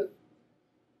basement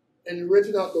and you're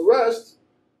renting out the rest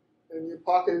and you're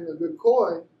pocketing a good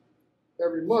coin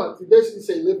every month, you basically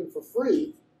say living for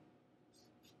free,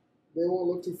 they won't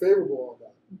look too favorable on that.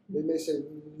 They may say,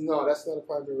 no, that's not a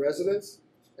primary residence,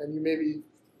 and you maybe,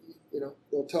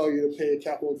 they'll tell you to pay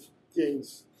capital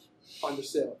gains on the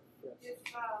sale. Yeah.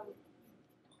 If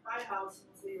my house,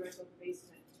 let's say you rent out the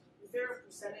basement, is there a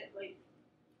percentage, like,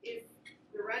 if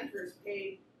the renters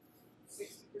pay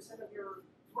 60% of your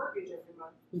mortgage every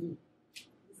month,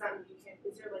 does that mean you can't?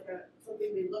 Is there like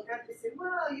something they look at? They say,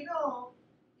 well,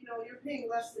 you're paying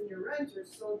less than your renters,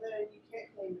 so then you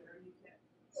can't claim it or you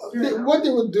can't. What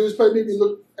they would do is probably maybe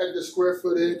look at the square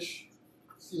footage,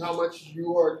 see how much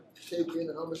you are taking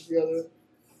and how much the other,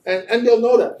 and they'll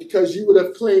know that because you would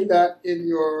have claimed that in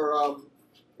your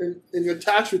in your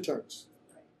tax returns,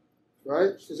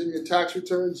 right? Because in your tax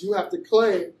returns you have to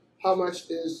claim how much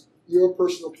is your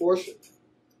personal portion.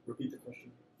 Repeat the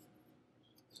question.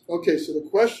 Okay, so the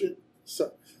question.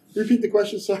 Repeat the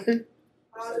question. Sorry.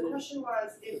 The question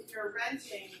was, if you're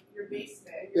renting your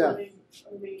basement, you're living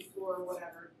on the main floor or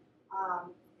whatever,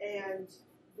 and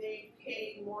they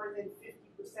pay more than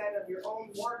 50% of your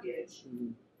own mortgage,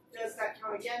 does that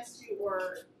count against you,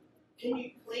 or can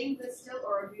you claim this still,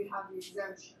 or do you have the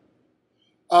exemption?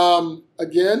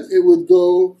 Again, it would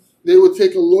go. They would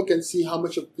take a look and see how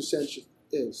much of a percentage it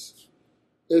is.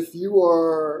 If you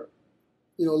are,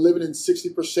 living in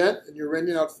 60% and you're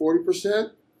renting out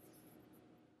 40%.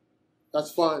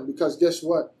 That's fine, because guess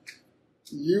what?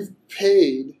 You've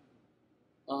paid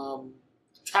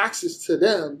taxes to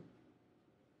them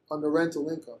on the rental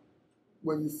income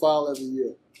when you file every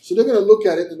year. So they're going to look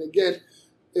at it, and again,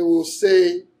 it will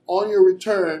say on your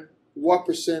return what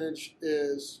percentage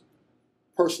is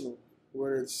personal,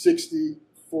 whether it's 60,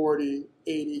 40,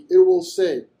 80. It will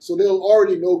say. So they'll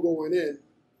already know going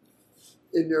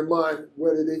in their mind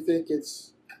whether they think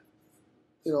it's,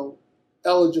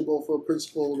 eligible for a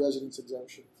principal residence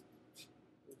exemption.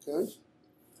 Okay.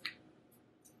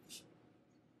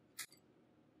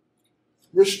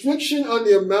 Restriction on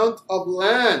the amount of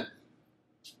land.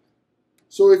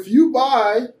 So if you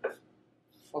buy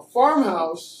a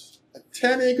farmhouse, a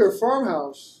 10-acre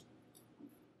farmhouse,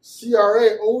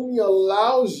 CRA only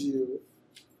allows you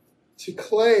to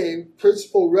claim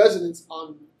principal residence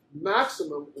on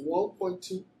maximum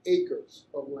 1.2 acres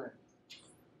of land.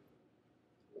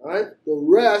 Right? The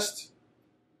rest,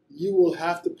 you will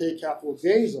have to pay capital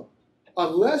gains on.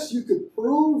 Unless you could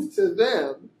prove to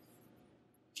them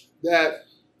that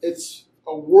it's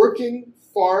a working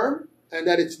farm and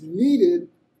that it's needed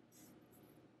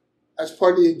as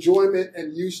part of the enjoyment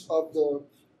and use of the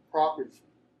property.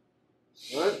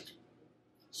 Right?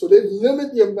 So they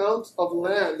limit the amount of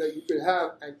land that you could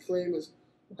have and claim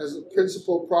as a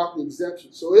principal property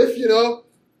exemption. So if,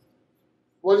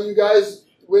 one of you guys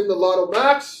win the Lotto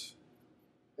Max,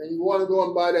 and you want to go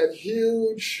and buy that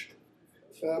huge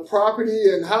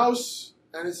property and house,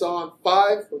 and it's on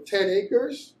 5 or 10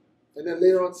 acres, and then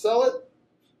later on sell it,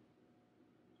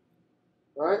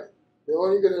 right? They're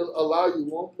only going to allow you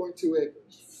 1.2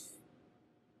 acres.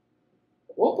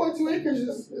 1.2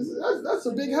 acres that's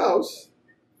a big house.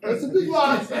 That's a big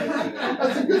lot.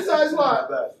 That's a good sized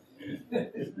lot.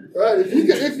 Right?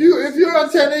 If you're on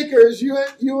 10 acres,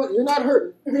 you're not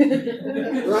hurting.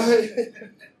 Right?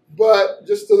 But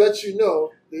just to let you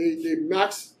know,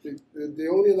 they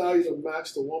only allow you to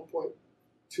max to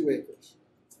 1.2 acres.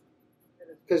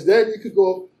 Because then you could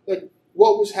go, like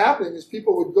what was happening is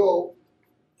people would go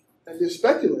and they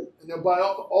speculate and they'll buy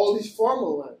all these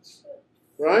farmlands.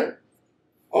 Right?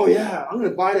 Oh yeah, I'm going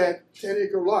to buy that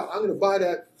 10-acre lot. I'm going to buy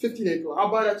that 15-acre lot. I'll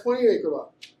buy that 20-acre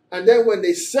lot. And then when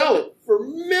they sell it for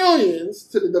millions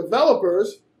to the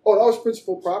developers, oh, that was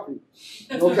principal property.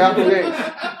 No capital gains.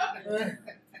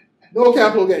 No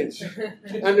capital gains.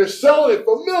 And they're selling it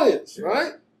for millions,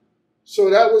 right? So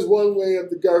that was one way of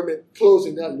the government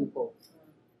closing that loophole.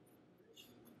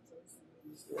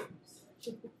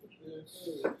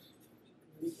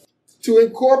 To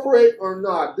incorporate or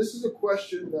not, this is a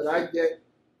question that I get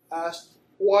asked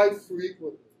quite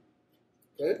frequently.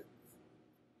 Okay?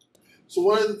 So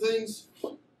one of the things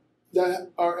that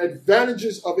are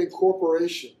advantages of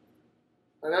incorporation,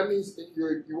 and that means that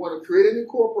you want to create an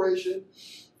incorporation,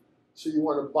 so you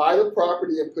want to buy the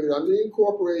property and put it under the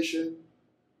incorporation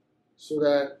so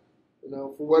that,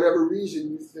 for whatever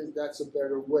reason you think that's a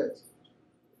better way.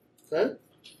 Okay?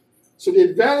 So the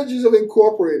advantages of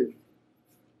incorporating: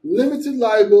 limited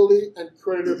liability and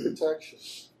creditor protection.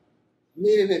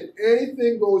 Meaning if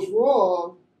anything goes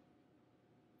wrong,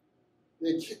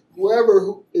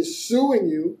 whoever is suing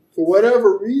you, for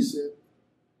whatever reason,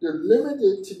 they're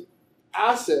limited to the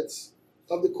assets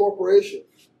of the corporation.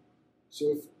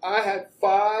 So if I had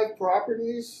 5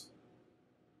 properties,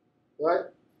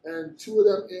 right, and 2 of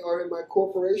them are in my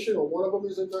corporation, or one of them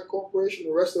is in my corporation,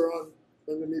 the rest are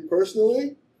under me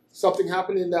personally, something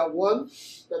happened in that one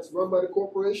that's run by the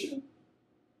corporation,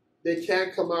 they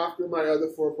can't come after my other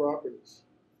 4 properties.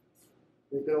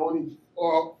 They can only,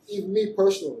 or even me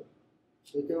personally,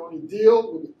 they can only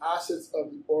deal with the assets of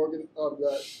the organ of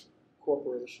that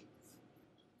corporation.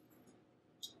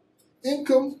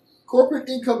 Corporate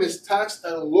income is taxed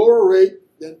at a lower rate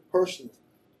than personal.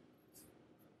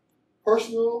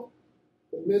 Personal,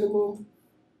 the minimum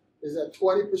is at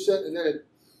 20%, and then it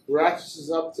ratchets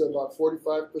up to about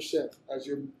 45% as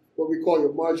what we call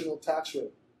your marginal tax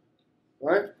rate,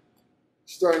 right?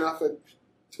 Starting off at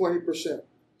 20%.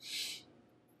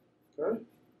 Okay?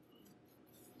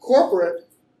 Corporate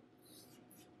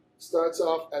starts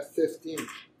off at 15.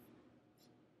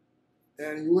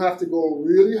 And you have to go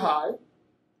really high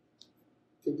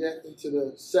to get into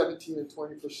the 17 and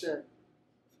 20%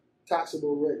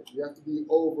 taxable rate. You have to be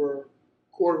over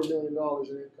 $250,000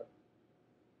 in income.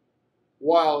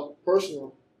 While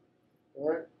personal, all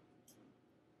right,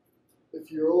 if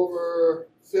you're over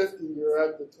 50, you're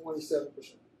at the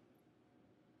 27%.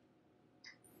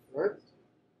 All right?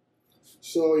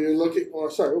 So you're looking,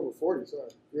 over 40,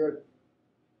 you're at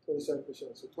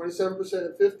 27%. So 27%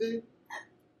 at 50,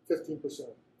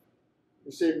 15%.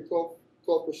 You're saving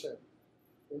 12%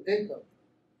 in income.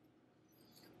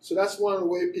 So that's one of the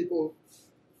ways people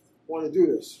want to do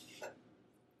this.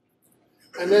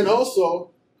 And then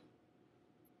also,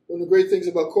 one of the great things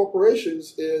about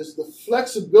corporations is the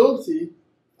flexibility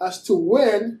as to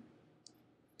when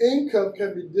income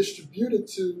can be distributed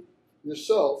to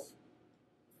yourself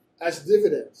as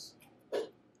dividends.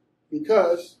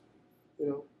 Because,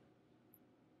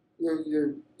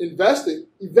 you're investing,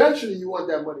 eventually you want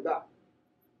that money back.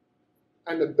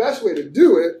 And the best way to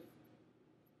do it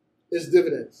is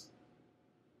dividends.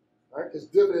 Right? Because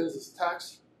dividends is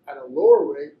taxed at a lower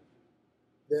rate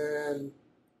than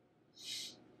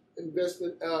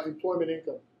employment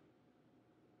income,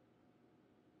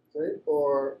 okay,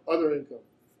 or other income.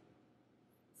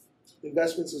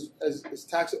 Investments is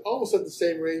taxed almost at the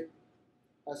same rate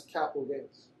as capital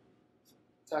gains,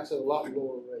 taxed at a lot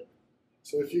lower rate.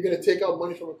 So if you're going to take out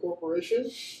money from a corporation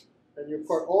and you're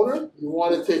part owner, you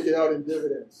want to take it out in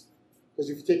dividends. Because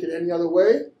if you take it any other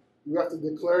way, you have to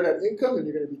declare that income and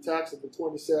you're going to be taxed at the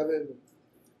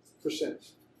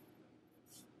 27%.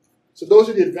 So those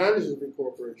are the advantages of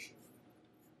incorporation.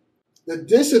 The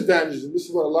disadvantages, and this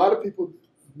is what a lot of people,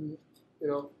 they're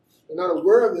not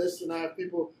aware of this, and I have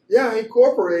people, I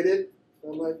incorporated.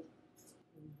 And I'm like,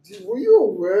 were you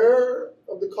aware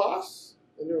of the costs?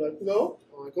 And they're like, no.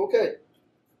 I'm like, okay.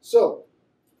 So,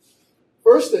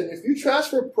 first thing, if you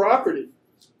transfer property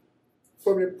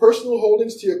from your personal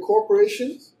holdings to your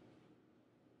corporations,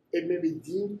 it may be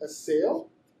deemed a sale,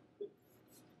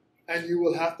 and you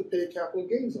will have to pay capital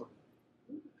gains on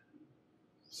it.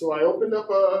 So I opened up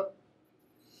a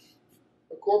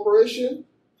corporation.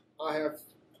 I have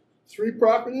 3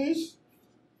 properties,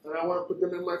 and I want to put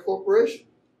them in my corporation.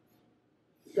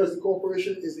 Because the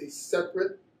corporation is a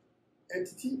separate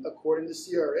entity according to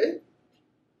CRA,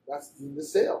 that's deemed a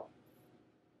sale.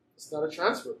 It's not a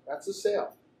transfer, that's a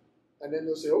sale. And then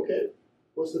they'll say, okay,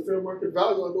 what's the fair market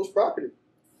value on those properties?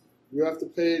 You have to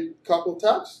pay capital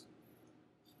tax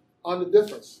on the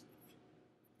difference.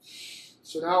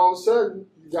 So now all of a sudden,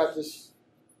 you got this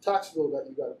tax bill that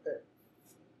you got to pay.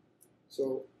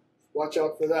 So watch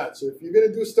out for that. So if you're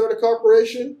going to start a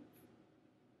corporation,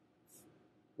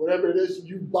 whatever it is,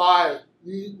 you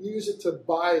use it to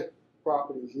buy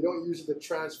properties. You don't use it to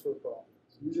transfer properties.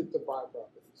 Use it to buy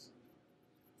properties.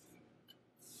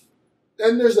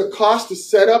 Then there's the cost to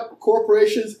set up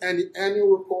corporations and the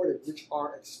annual reporting, which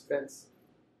are expensive.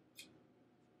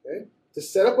 Okay? To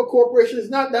set up a corporation is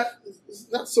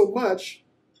it's not so much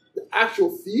the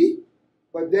actual fee,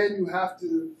 but then you have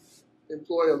to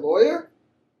employ a lawyer,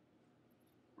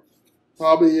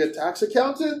 probably a tax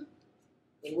accountant,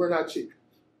 and we're not cheap.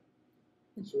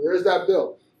 So there's that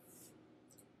bill.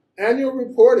 Annual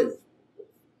reporting.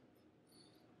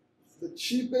 The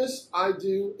cheapest I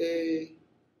do a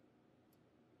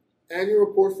annual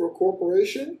report for a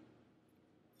corporation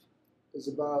is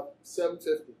about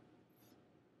 $750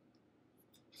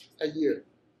 a year.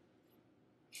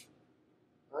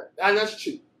 All right? And that's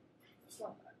cheap. It's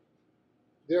not bad.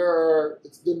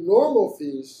 The normal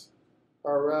fees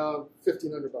are around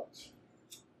 $1,500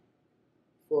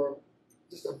 for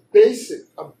just a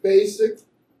basic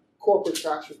corporate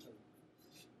tax return.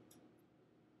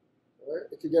 All right?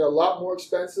 It can get a lot more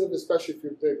expensive, especially if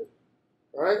you're bigger.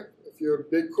 All right? If you're a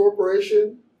big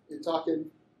corporation, you're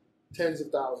talking tens of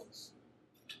thousands.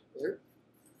 Right?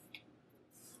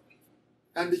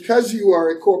 And because you are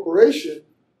a corporation,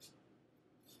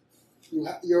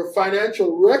 your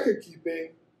financial record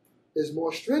keeping is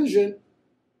more stringent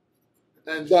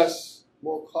and thus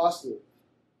more costly.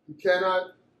 You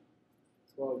cannot,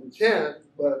 well, you can,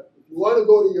 but if you want to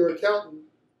go to your accountant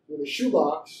with a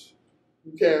shoebox,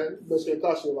 you can, but it's going to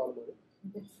cost you a lot of money.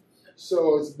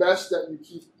 So it's best that you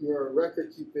keep your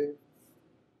record keeping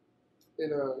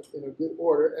in a good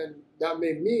order, and that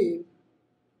may mean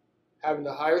having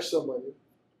to hire somebody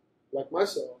like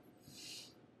myself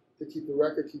to keep the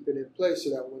record keeping in place, so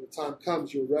that when the time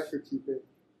comes, your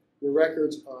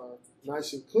records are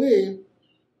nice and clean,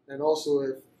 and also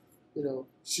if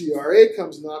CRA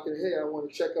comes knocking, hey, I want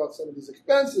to check out some of these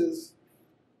expenses,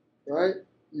 right?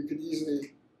 You could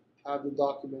easily have the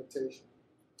documentation.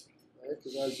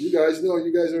 Because as you guys know,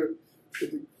 you guys are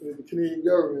with the Canadian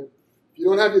government. If you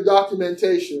don't have your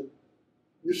documentation,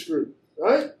 you're screwed,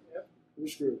 right? Yep. You're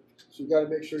screwed. So you got to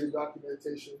make sure your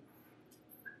documentation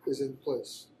is in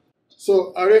place.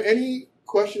 So are there any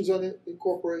questions on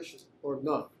incorporation or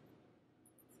none?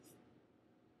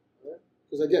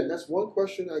 Because again, that's one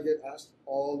question I get asked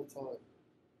all the time.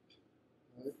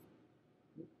 Right?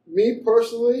 Me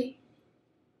personally,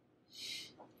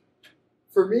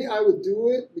 for me, I would do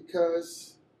it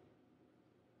because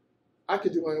I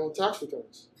could do my own tax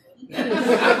returns.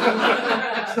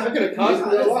 It's not going to cost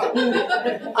me a lot.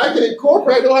 I can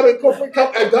incorporate. I know how to incorporate.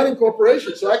 I've done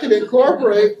incorporation, so I can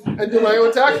incorporate and do my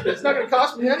own tax returns. It's not going to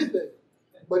cost me anything.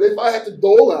 But if I had to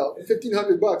dole out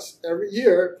 $1,500 every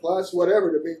year plus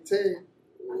whatever to maintain,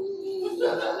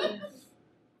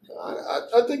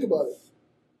 I think about it.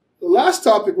 The last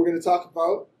topic we're going to talk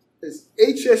about is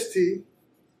HST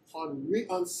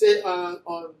on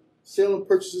sale and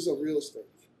purchases of real estate.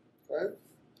 Right?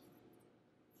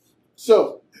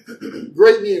 So,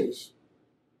 great news.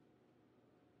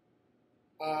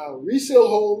 Resale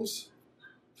homes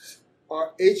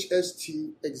are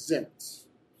HST exempt.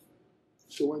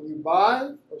 So when you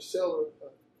buy or sell a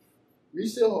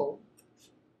resale home,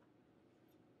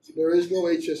 there is no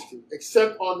HST,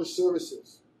 except on the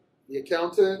services. The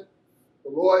accountant, the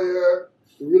lawyer,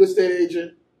 the real estate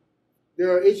agent,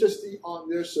 there are HST on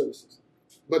their services.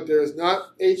 But there is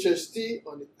not HST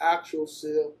on the actual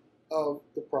sale of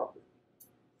the property.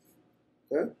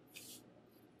 Okay?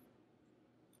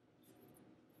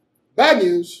 Bad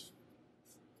news,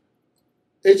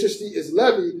 HST is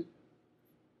levied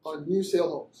on new sale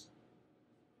homes.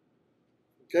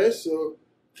 Okay, so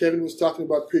Kevin was talking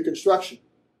about pre-construction.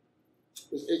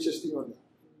 There's HST on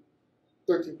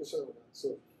that. 13% on that.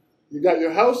 So you got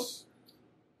your house,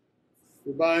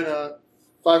 you're buying a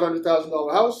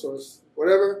 $500,000 house or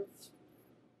whatever.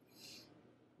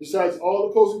 Besides all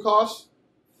the closing costs,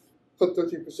 put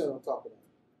 13% on top of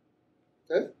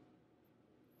that. Okay?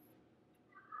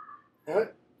 All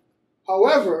right?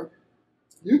 However,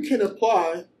 you can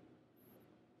apply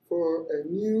for a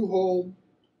new home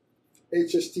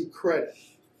HST credit.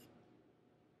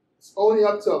 It's only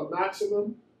up to a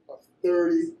maximum of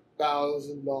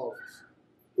 $30,000,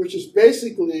 which is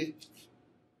basically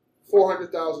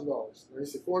 $400,000. When you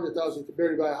say $400,000, you can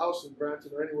barely buy a house in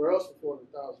Brampton or anywhere else for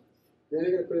 $400,000. Then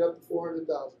you're going to put it up to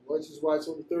 $400,000, which is why it's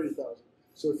only $30,000.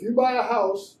 So if you buy a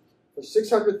house for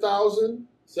 $600,000,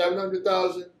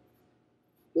 $700,000,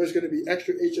 there's going to be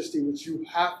extra HST, which you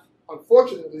have,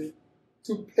 unfortunately,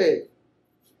 to pay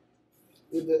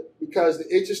because the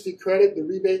HST credit, the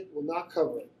rebate, will not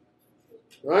cover it.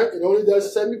 Right? It only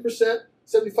does 70%,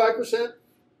 75%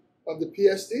 of the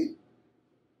PSD,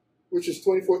 which is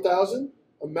 $24,000,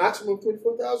 a maximum of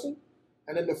 $24,000,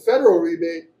 and then the federal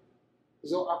rebate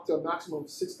is up to a maximum of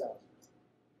 $6,000.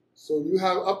 So you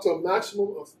have up to a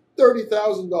maximum of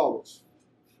 $30,000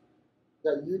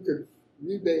 that you could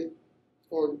rebate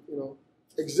or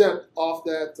exempt off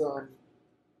that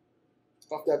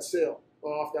sale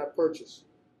or off that purchase.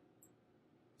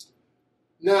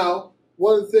 Now,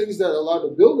 one of the things that a lot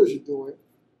of builders are doing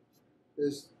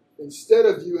is instead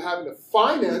of you having to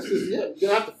finance, because you're going to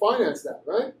have to finance that,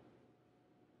 right?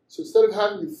 So instead of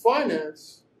having you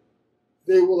finance,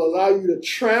 they will allow you to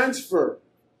transfer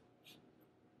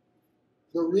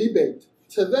the rebate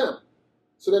to them.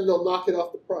 So then they'll knock it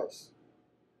off the price.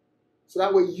 So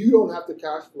that way you don't have to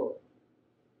cash flow it.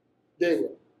 They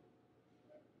will.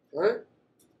 All right?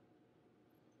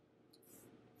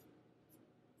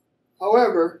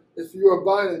 However, if you are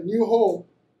buying a new home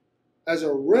as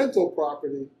a rental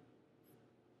property,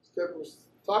 as Kevin was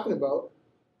talking about,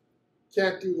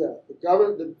 can't do that. The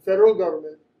federal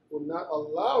government will not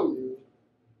allow you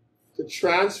to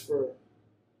transfer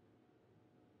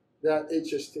that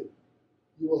HST.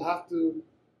 You will have to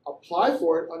apply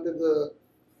for it under the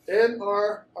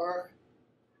NRRR,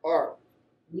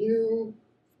 New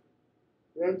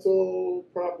Rental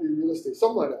Property Real Estate,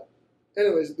 something like that.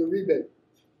 Anyways, the rebate.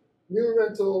 New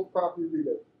rental property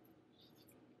rebate.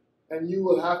 And you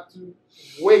will have to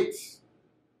wait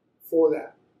for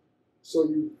that. So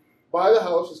you buy the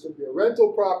house, it's going to be a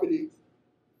rental property.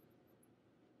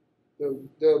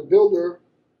 The builder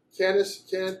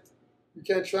you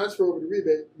can't transfer over the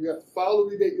rebate. You have to file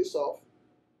the rebate yourself.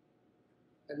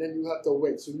 And then you have to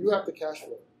wait. So you have to cash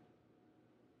flow.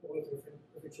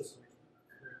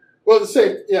 Well, the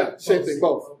same thing.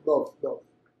 Both.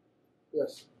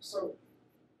 Yes. So,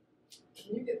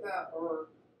 can you get that, or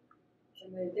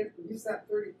can they use that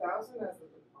 $30,000 as a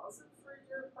deposit for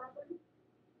your property?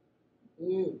 I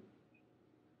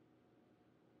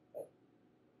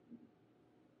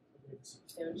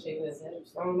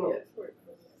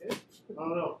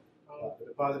don't know. The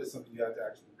deposit is something you have to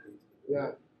actually pay.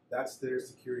 Yeah. That's their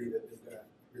security that they're going to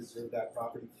reserve that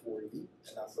property for you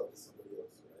and not sell it to somebody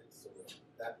else, right? So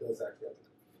that does actually have to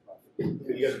come from the property.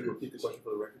 Can you guys repeat the question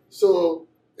for the record? So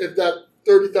if that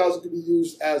 $30,000 could be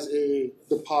used as a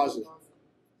deposit.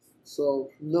 So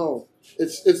no,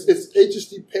 it's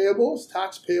HST payable, it's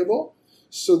tax payable.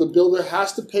 So the builder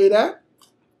has to pay that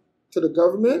to the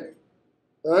government,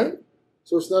 right?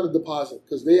 So it's not a deposit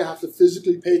because they have to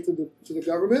physically pay to the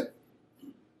government,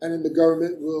 and then the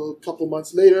government will a couple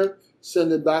months later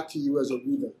send it back to you as a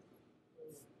rebate.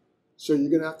 So you're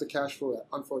gonna have to cash flow that,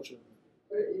 unfortunately.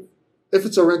 If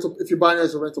it's a rental, if you're buying it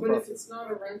as a rental property. But if it's not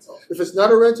a rental. If it's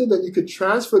not a rental, then you could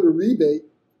transfer the rebate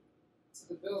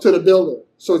to the builder.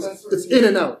 So it's in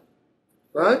and out,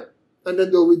 right? And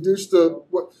then they'll reduce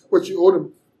what you owe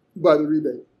them by the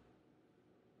rebate,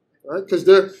 right? Because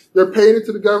they're paying it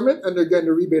to the government and they're getting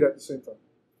the rebate at the same time.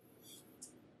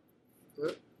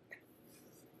 Right?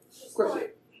 So I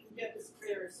can get this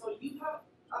clear. So you have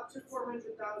up to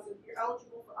 400,000. You're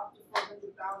eligible for up to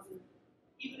 400,000.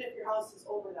 Even if your house is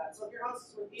over that. So if your house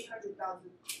is worth 800,000,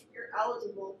 you're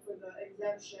eligible for the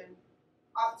exemption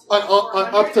up to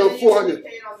 400. Up to 400. Pay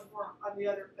it on the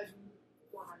other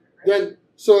 400, right? Then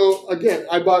so again,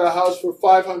 I bought a house for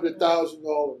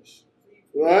 $500,000,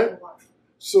 right?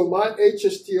 So my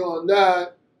HST on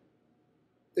that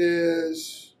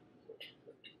is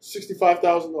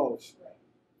 $65,000.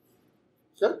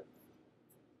 Okay,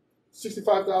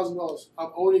 $65,000.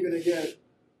 I'm only going to get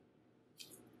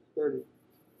 30.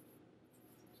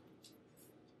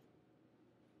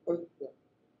 Yeah.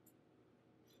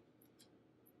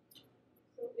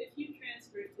 So if you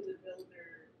transfer it to the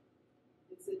builder,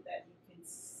 is it that you can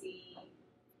see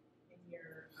in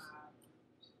your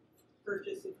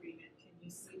purchase agreement, can you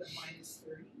see the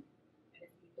 -30? And if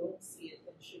you don't see it,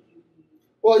 then should you be...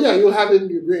 Well, yeah, you'll have it in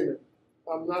the agreement.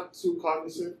 I'm not too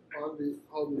cognizant on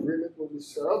how the agreement will be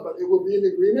set up, but it will be an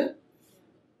agreement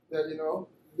that,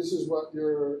 this is what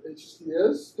your HST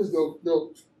is, because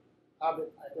they'll have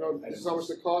it, this is how much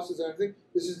the cost is and everything.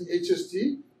 This is the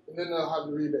HST, and then they'll have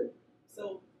the rebate.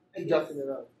 So deducting it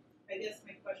out. I guess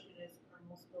my question is, are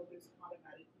most builders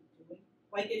automatically doing?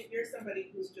 Like if you're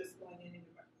somebody who's just going in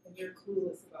and you're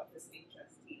clueless about this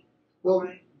HST. Well,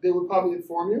 they would probably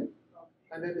inform you,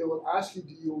 and then they will ask you,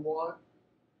 do you want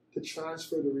to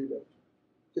transfer the rebate?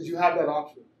 Because you have that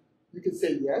option. You can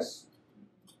say yes.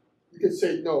 You can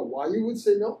say no. Why you would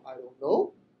say no, I don't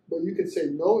know. But you could say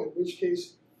no, in which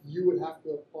case you would have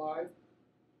to apply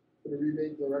for the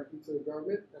rebate directly to the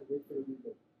government and wait for the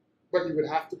rebate. But you would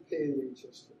have to pay the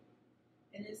HST.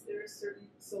 And is there a certain,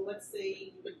 so let's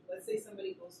say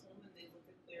somebody goes home and they look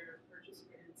at their purchase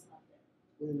agreement and it's not there.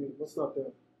 What do you mean? What's not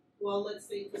there? Well, let's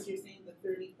say, because you're saying the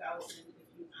 30,000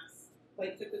 if you ask,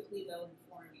 like typically they'll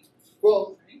inform you.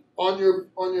 Well, right?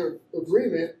 on your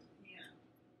agreement,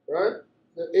 right?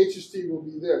 The HST will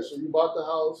be there. So you bought the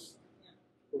house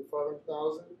for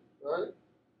 $500,000, right?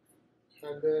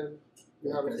 And then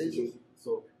you have an HST.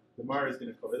 So Demar is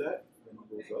going to cover that when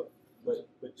it goes up.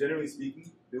 But generally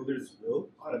speaking, builders will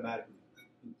automatically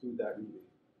include that rebate,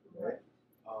 right?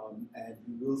 And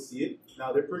you will see it.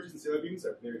 Now, their purchase and sale agreements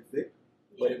are very thick,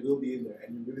 but it will be in there.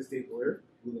 And your real estate lawyer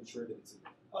will ensure that it's in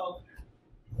there. Oh.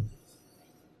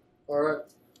 All right.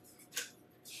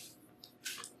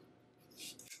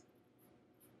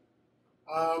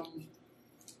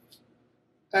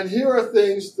 And here are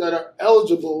things that are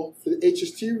eligible for the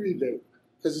HST rebate,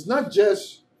 because it's not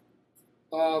just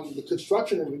the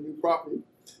construction of a new property.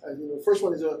 The first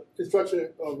one is a construction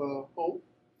of a home,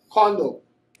 condo.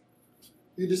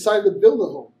 You decide to build a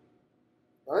home,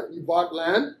 right? You bought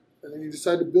land, and then you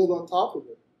decide to build on top of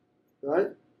it,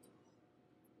 right?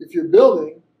 If you're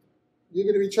building, you're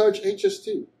going to be charged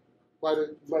HST by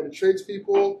the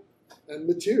tradespeople and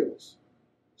materials.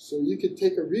 So you could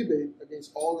take a rebate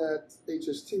against all that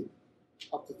HST,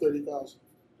 up to $30,000.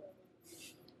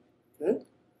 Okay.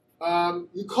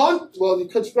 You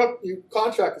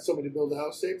contracted somebody to build a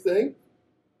house, same thing.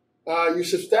 You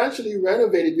substantially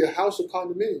renovated your house or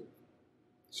condominium.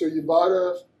 So you bought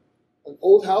an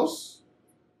old house,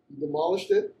 you demolished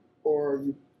it, or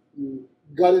you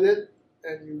gutted it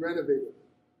and you renovated it.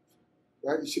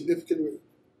 Right? You significantly,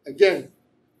 again,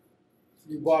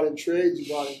 you bought in trades,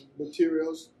 you bought in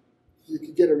materials, you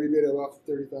could get a rebate of up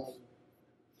to $30,000.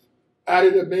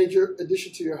 Added a major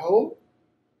addition to your home,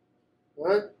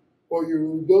 right? Or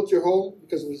you rebuilt your home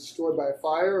because it was destroyed by a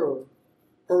fire or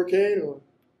hurricane or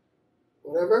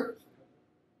whatever.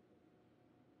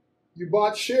 You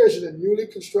bought shares in a newly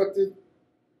constructed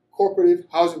cooperative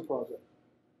housing project.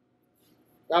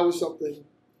 That was something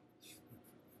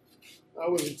I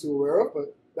wasn't too aware of,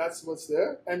 but that's what's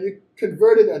there. And you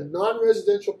converted a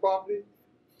non-residential property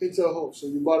into a home. So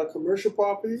you bought a commercial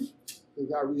property, you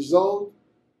got rezoned,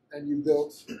 and you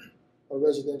built a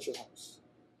residential house.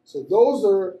 So those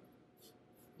are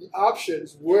the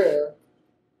options where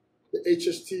the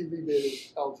HST rebate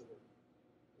is eligible.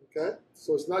 Okay?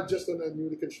 So it's not just on a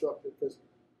newly constructed, because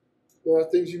there are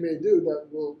things you may do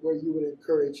where you would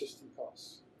incur HST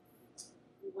costs.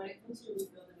 When it comes to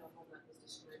rebuilding a home that was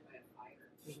destroyed by a fire,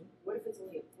 what if it's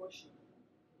only a portion of it?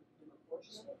 Can you do a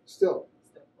portion of it? Still.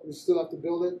 You still have to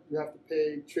build it. You have to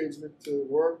pay tradesmen to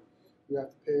work. You have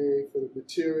to pay for the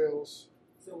materials.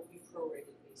 So it will be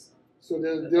prorated based on. So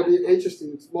there'll be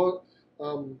HST. It's more.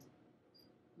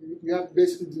 You have to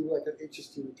basically do like an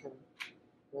HST return,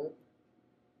 right?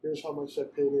 Here's how much I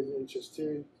paid in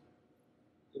HST.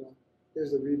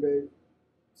 Here's the rebate,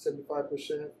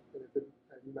 75%, and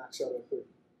you max out at 30.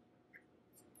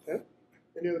 Okay.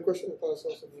 Any other questions? I thought I saw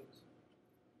something else.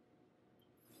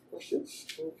 Questions?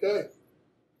 Okay.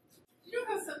 You know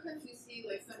how sometimes you see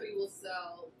like somebody will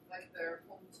sell like their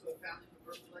home to a family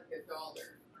member for like $1.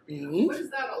 Mm-hmm. What is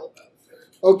that all about, sir?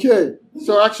 Okay,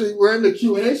 so actually we're in the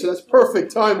Q&A, so that's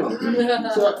perfect timing.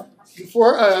 So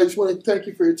before, I just want to thank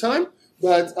you for your time.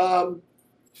 But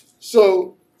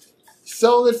so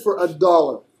selling it for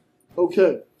 $1.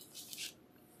 Okay.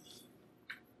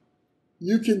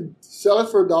 You can sell it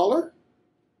for $1,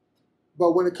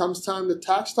 but when it comes time to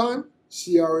tax time,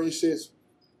 CRA says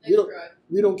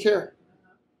we don't care.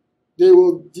 They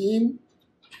will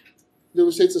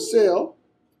say it's a sale,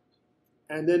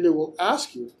 and then they will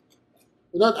ask you.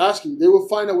 Well, not ask you, they will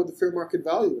find out what the fair market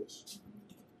value is.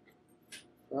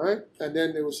 All right? And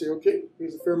then they will say, okay,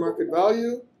 here's the fair market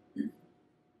value.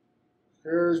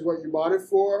 Here's what you bought it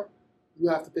for. You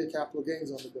have to pay capital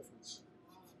gains on the difference.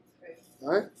 Okay.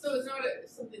 All right? So it's not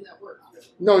something that works, really?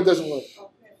 No, it doesn't work.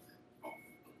 Okay. I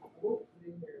won't put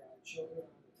in your children on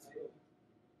the title.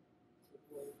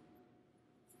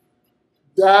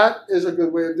 That is a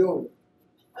good way of doing it.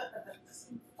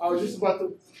 I was just about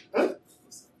to. Huh?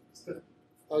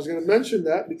 I was going to mention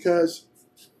that because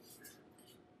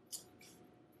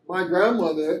my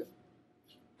grandmother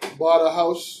bought a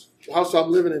house, the house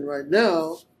I'm living in right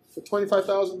now, for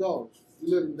 $25,000. We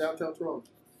live in downtown Toronto.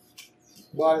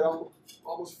 Bought it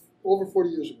almost over 40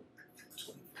 years ago.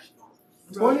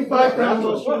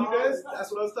 $25,000.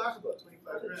 That's what I was talking about.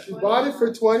 25 grand. She bought it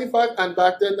for 25, and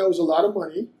back then that was a lot of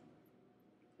money,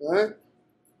 right?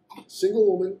 Single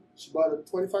woman. She bought a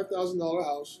 $25,000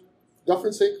 house,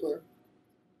 Dufferin St. Clair.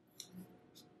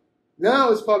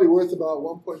 Now it's probably worth about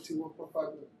 1.2, 1.5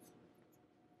 million.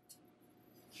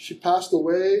 She passed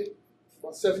away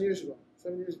about 7 years ago.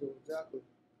 7 years ago, exactly.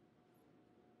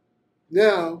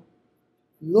 Now,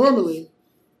 normally,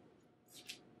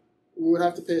 we would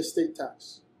have to pay estate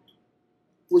tax,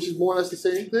 which is more or less the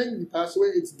same thing. You pass away,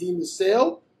 it's deemed a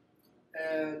sale,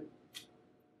 and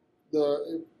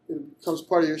it becomes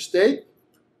part of your estate,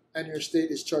 and your estate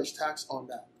is charged tax on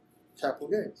that, capital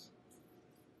gains.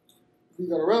 We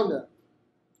got around that.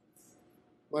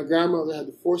 My grandmother had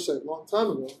the foresight a long time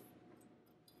ago.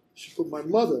 She put my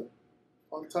mother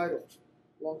on title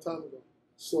a long time ago.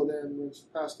 So then when she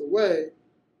passed away,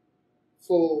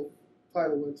 full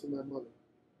title went to my mother.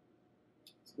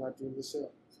 It's not deemed a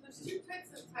sale. So there's two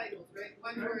types of titles, right?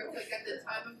 One where it's like at the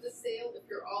time of the sale, if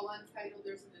you're all on title,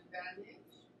 there's an advantage.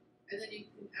 And then you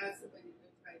can add somebody to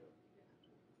the title.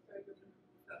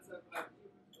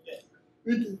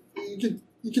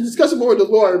 You can discuss it more with the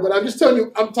lawyer, but I'm just telling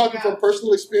you, I'm talking from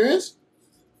personal experience.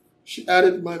 She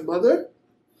added my mother,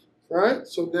 right?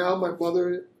 So now my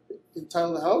mother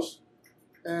entitled the house.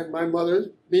 And my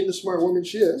mother, being the smart woman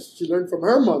she is, she learned from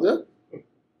her mother.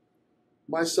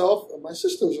 Myself and my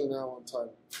sisters are now on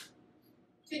title.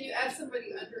 Can you add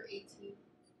somebody under 18?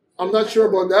 I'm not sure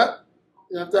about that.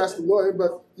 You have to ask the lawyer,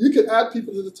 but you can add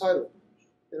people to the title.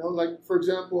 You know, like, for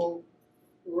example,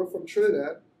 we're from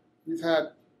Trinidad. We've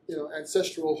had,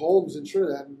 ancestral homes in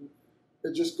Trinidad. And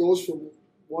it just goes from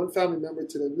one family member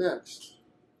to the next.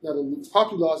 Now, the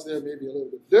property laws there may be a little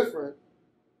bit different,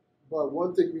 but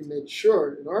one thing we made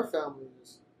sure in our family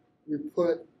is we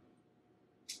put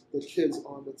the kids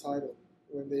on the title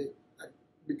when they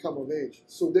become of age.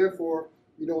 So therefore,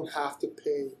 you don't have to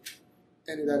pay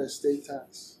any of that estate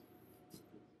tax.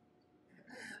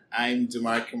 I'm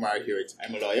Demar Kemar Hewitt.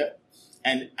 I'm a lawyer,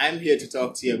 and I'm here to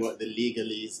talk to you about the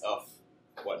legalese of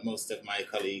what most of my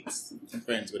colleagues and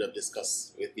friends would have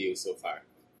discussed with you so far.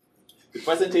 The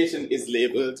presentation is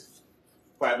labeled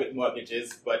private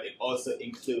mortgages, but it also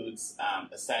includes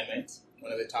assignment,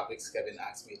 one of the topics Kevin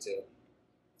asked me to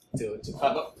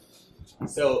cover.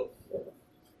 So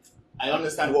I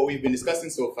understand what we've been discussing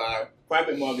so far.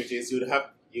 Private mortgages,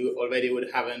 you already would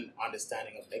have an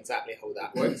understanding of exactly how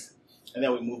that works. And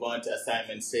then we move on to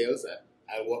assignment sales.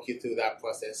 I'll walk you through that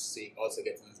process so you also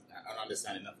get an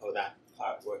understanding of how that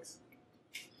part works.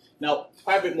 Now,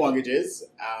 private mortgages,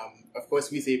 of course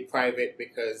we say private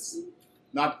because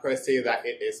not per se that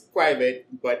it is private,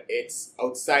 but it's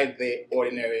outside the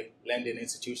ordinary lending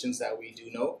institutions that we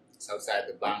do know. It's outside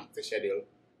the bank, the Schedule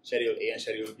A and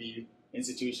Schedule B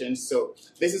institutions. So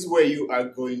this is where you are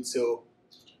going to,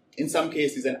 in some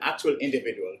cases, an actual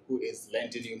individual who is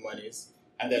lending you monies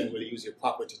and then will use your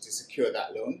property to secure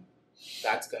that loan.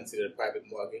 That's considered a private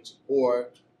mortgage. Or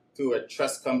through a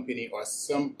trust company or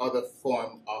some other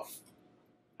form of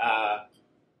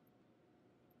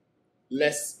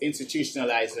less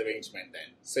institutionalized arrangement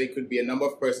then. So it could be a number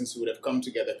of persons who would have come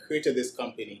together, created this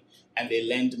company, and they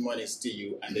lend monies to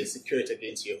you and they secure it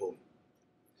against your home.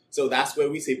 So that's where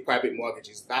we say private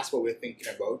mortgages. That's what we're thinking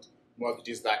about,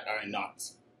 mortgages that are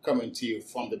not coming to you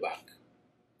from the bank.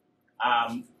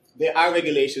 There are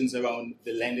regulations around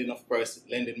the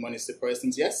lending monies to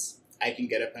persons. Yes, I can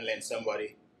get up and lend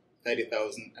somebody $30,000,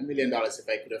 $1 million if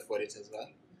I could afford it as well.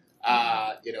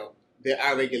 There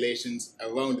are regulations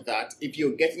around that. If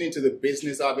you're getting into the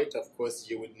business of it, of course,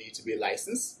 you would need to be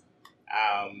licensed.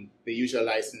 The usual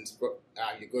license,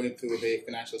 you're going through the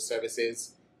Financial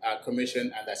Services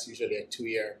Commission, and that's usually a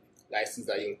 2-year license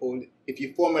that you'll hold. If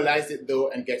you formalize it, though,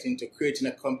 and get into creating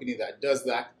a company that does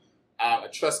that, a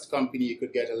trust company, you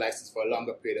could get a license for a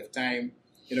longer period of time,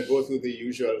 go through the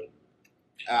usual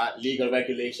legal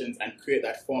regulations and create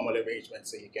that formal arrangement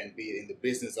so you can be in the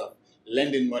business of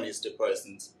lending monies to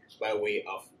persons by way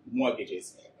of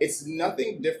mortgages. It's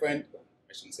nothing different.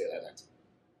 I shouldn't say it like that.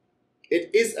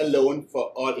 It is a loan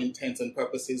for all intents and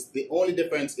purposes. The only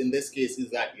difference in this case is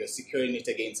that you're securing it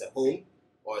against a home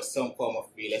or some form of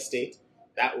real estate.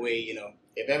 That way,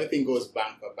 if everything goes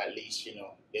bankrupt, at least,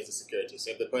 there's a security.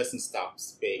 So if the person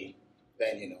stops paying,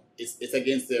 then, it's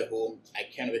against their home. I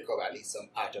can recover at least some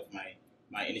part of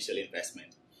my initial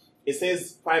investment. It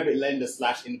says private lender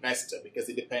 / investor because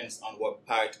it depends on what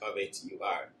part of it you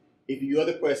are. If you're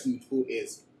the person who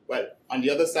is, on the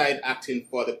other side, acting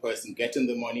for the person getting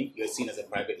the money, you're seen as a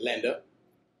private lender.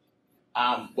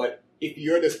 But if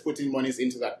you're just putting monies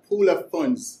into that pool of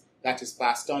funds that is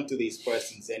passed on to these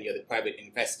persons, then you're the private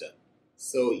investor.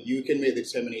 So you can make the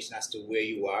determination as to where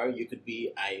you are. You could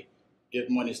be, I give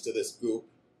monies to this group,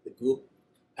 the group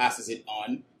passes it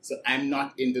on. So I'm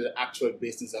not in the actual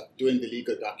business of doing the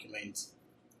legal documents,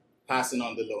 passing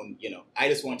on the loan. I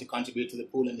just want to contribute to the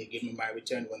pool and they give me my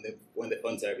return when the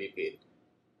funds are repaid.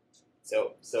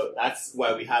 So that's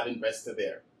why we have investor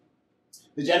there.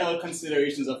 The general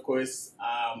considerations, of course,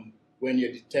 when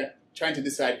you're trying to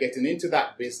decide getting into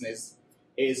that business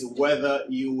is whether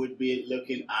you would be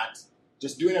looking at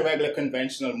just doing a regular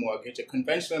conventional mortgage. A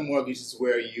conventional mortgage is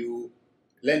where you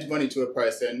lend money to a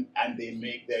person and they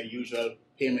make their usual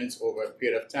payments over a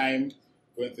period of time,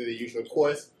 going through the usual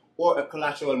course, or a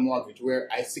collateral mortgage where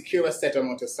I secure a set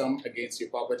amount of sum against your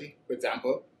property. For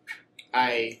example,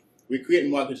 we create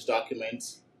mortgage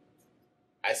documents.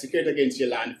 I secure it against your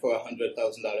land for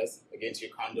 $100,000, against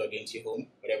your condo, against your home,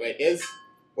 whatever it is.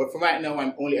 But for right now,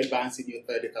 I'm only advancing you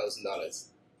 $30,000.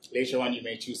 Later on, you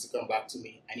may choose to come back to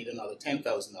me. I need another $10,000.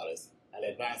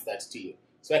 I'll advance that to you.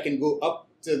 So I can go up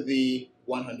to the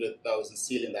 100,000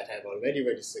 ceiling that I've already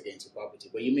registered against your property.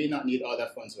 But you may not need all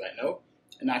that funds right now.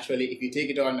 And naturally, if you take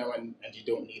it on now and you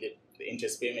don't need it, the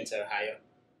interest payments are higher.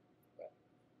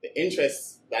 The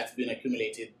interest that's been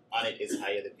accumulated on it is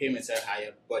higher. The payments are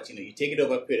higher. But you take it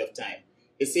over a period of time.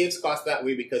 It saves cost that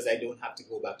way because I don't have to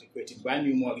go back to creating brand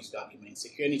new mortgage documents,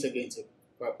 securing it against a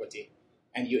property,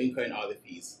 and you incurring all the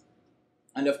fees.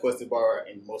 And of course, the borrower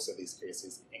in most of these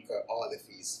cases incur all the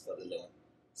fees for the loan.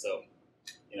 So,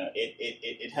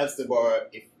 it helps the borrower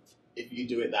if you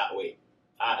do it that way.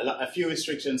 A few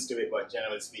restrictions to it, but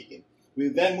generally speaking.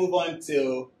 We'll then move on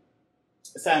to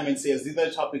assignment sales. These are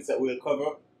the topics that we'll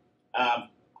cover.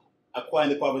 Acquiring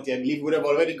the property, I believe we would have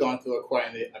already gone through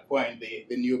acquiring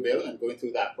the new bill and going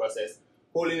through that process,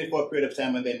 holding it for a period of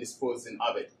time and then disposing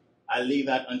of it. I'll leave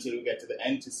that until we get to the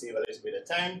end to save a little bit of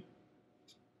time.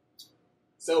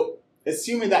 So,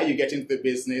 assuming that you get into the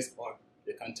business or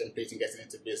you're contemplating getting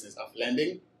into business of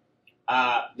lending,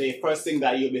 the first thing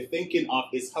that you'll be thinking of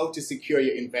is how to secure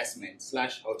your investment /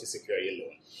 how to secure your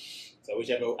loan. So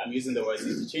whichever, I'm using the words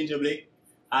interchangeably.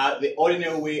 The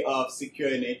ordinary way of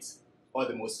securing it, or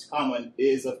the most common,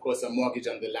 is of course a mortgage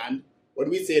on the land. When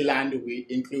we say land, we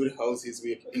include houses,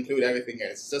 we include everything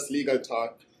else. It's just legal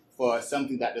talk for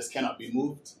something that just cannot be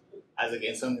moved as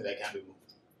against something that can be moved.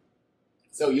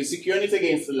 So you're securing it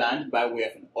against the land by way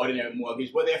of an ordinary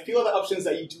mortgage, but there are a few other options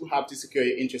that you do have to secure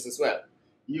your interest as well.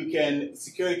 You can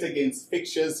secure it against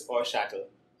fixtures or chattel.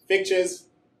 Fixtures,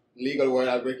 legal word,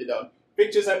 I'll break it down.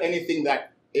 Fixtures are anything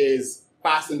that is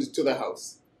fastened to the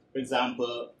house. For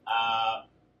example,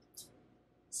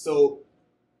 so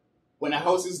when a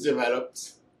house is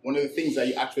developed, one of the things that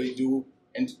you actually do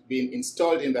and being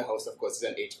installed in the house, of course, is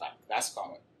an HVAC. That's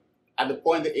common. At the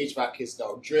point the HVAC is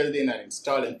now drilled in and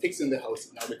installed and fixed in the house,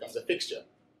 it now becomes a fixture.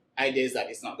 Idea is that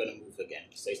it's not going to move again.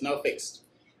 So it's now fixed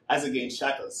as against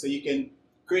chattels. So you can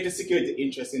create a security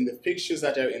interest in the fixtures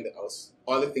that are in the house,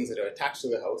 all the things that are attached to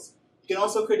the house. You can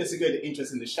also create a security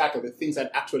interest in the chattel, the things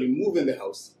that actually move in the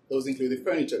house. Those include the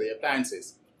furniture, the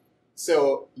appliances.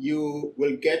 So you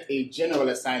will get a general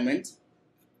assignment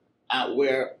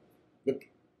where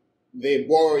the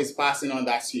borrower is passing on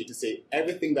that to you to say,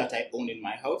 everything that I own in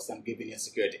my house, I'm giving you a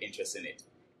security interest in it.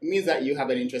 It means that you have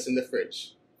an interest in the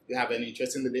fridge. You have an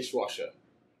interest in the dishwasher.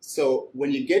 So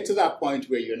when you get to that point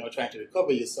where you're now trying to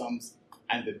recover your sums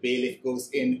and the bailiff goes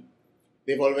in,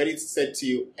 they've already said to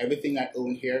you, everything I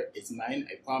own here is mine,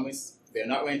 I promise. They're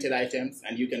not rented items,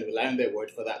 and you can rely on their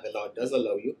word for that. The law does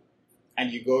allow you. And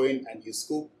you go in and you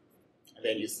scoop, and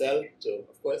then you sell to,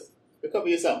 of course, recover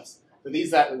your sums. So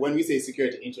these are, when we say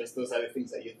security interest, those are the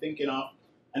things that you're thinking of.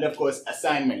 And of course,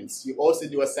 assignments. You also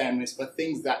do assignments for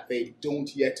things that they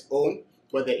don't yet own,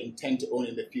 but they intend to own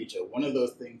in the future. One of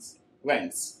those things,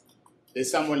 rents.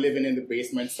 There's someone living in the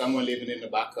basement, someone living in the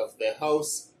back of their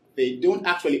house. They don't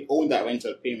actually own that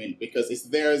rental payment because it's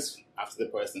theirs after the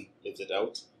person lives it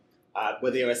out.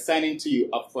 But they are assigning to you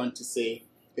upfront to say,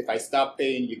 if I stop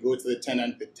paying, you go to the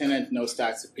tenant now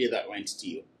starts to pay that rent to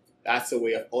you. That's a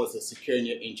way of also securing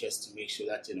your interest to make sure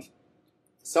that,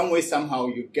 some way, somehow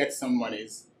you get some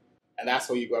monies, and that's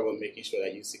how you go about making sure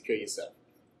that you secure yourself.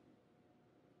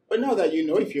 But now that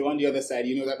if you're on the other side,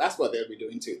 that that's what they'll be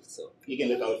doing too. So you can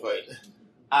look out for it.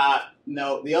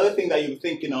 Now, the other thing that you're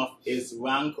thinking of is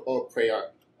rank or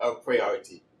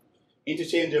priority.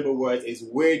 Interchangeable words is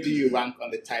where do you rank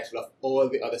on the title of all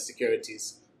the other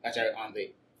securities that are on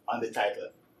the title.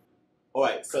 All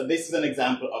right, so this is an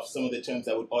example of some of the terms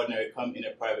that would ordinarily come in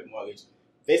a private mortgage.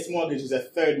 This mortgage is a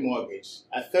third mortgage.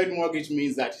 A third mortgage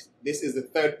means that this is the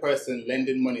third person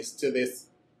lending monies to this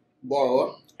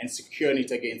borrower and securing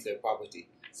it against their property.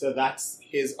 So that's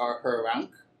his or her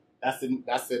rank. That's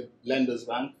the lender's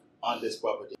rank on this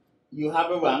property. You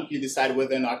have a rank. You decide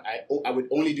whether or not I would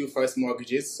only do first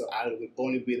mortgages, so I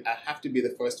have to be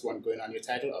the first one going on your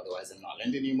title. Otherwise, I'm not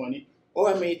lending you money. Or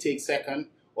I may take second,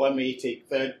 or I may take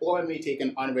third, or I may take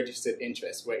an unregistered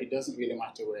interest where it doesn't really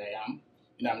matter where I am.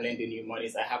 I'm lending you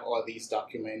monies. I have all these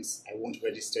documents. I won't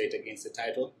register it against the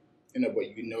title.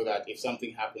 But you know that if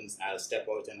something happens, I'll step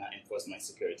out and I'll enforce my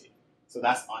security. So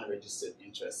that's unregistered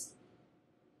interest.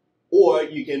 Or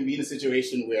you can be in a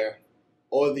situation where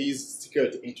all these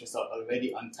security interests are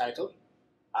already on title.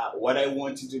 What I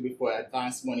want to do before I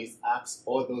advance money is ask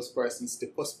all those persons to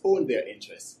postpone their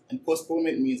interest. And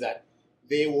postponement means that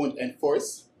they won't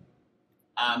enforce.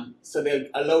 So they'll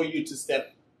allow you to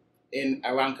step in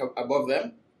a rank above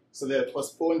them. So they'll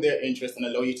postpone their interest and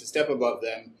allow you to step above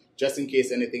them just in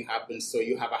case anything happens, so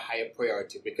you have a higher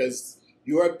priority because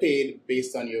you are paid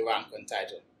based on your rank on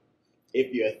title.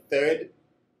 If you're third,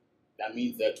 that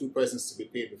means there are two persons to be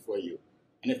paid before you.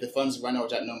 And if the funds run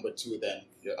out at number 2, then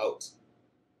you're out.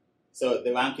 So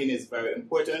the ranking is very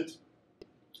important.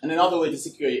 And another way to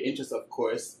secure your interest, of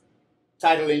course,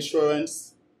 title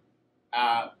insurance.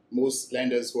 Most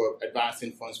lenders who are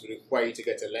advancing funds will require you to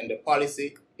get a lender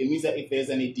policy. It means that if there's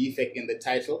any defect in the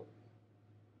title,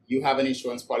 you have an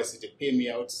insurance policy to pay me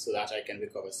out so that I can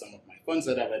recover some of my funds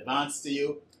that I've advanced to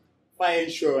you. Fire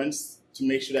insurance, to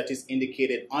make sure that it's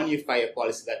indicated on your fire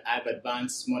policy that I've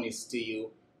advanced monies to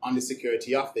you on the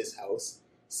security of this house.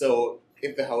 So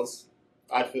if the house,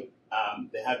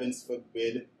 the heavens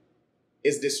forbid,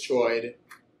 is destroyed,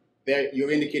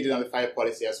 you're indicated on the fire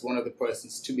policy as one of the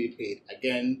persons to be paid.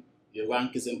 Again, your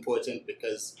rank is important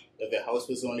because if the house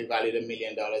was only valued $1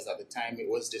 million at the time it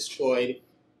was destroyed,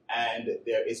 and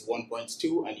there is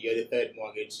 1.2 and you're the third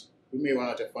mortgage, we may run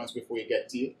out of funds before we get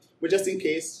to you. But just in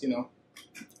case,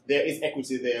 there is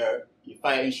equity there, your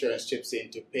fire insurance chips in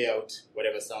to pay out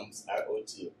whatever sums are owed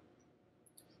to you.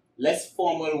 Less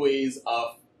formal ways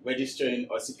of registering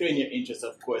or securing your interest,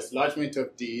 of course, lodgement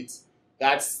of deeds.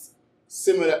 That's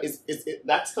similar.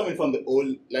 That's coming from the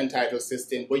old land title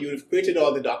system where you would have created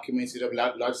all the documents, you'd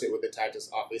have lodged it with the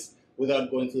title's office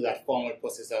without going through that formal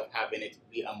process of having it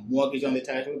be a mortgage on the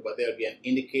title, but there'll be an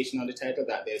indication on the title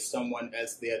that there's someone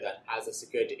else there that has a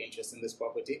security interest in this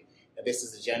property. And this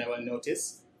is a general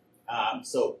notice.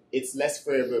 So it's less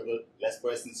favorable, less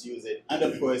persons use it. And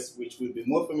of course, which will be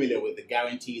more familiar with the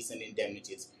guarantees and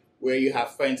indemnities, where you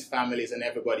have friends, families, and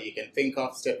everybody you can think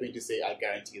of stepping to say, I'll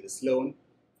guarantee this loan.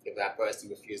 If that person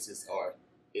refuses or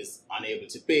is unable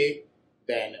to pay,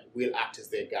 then we'll act as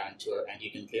their guarantor and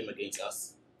you can claim against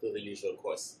us through the usual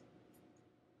course.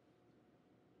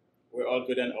 We're all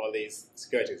good on all these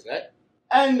securities, right?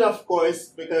 And of course,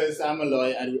 because I'm a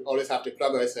lawyer and we always have to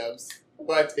plug ourselves,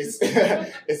 but it's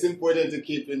it's important to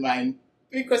keep in mind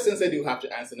 3 questions I do have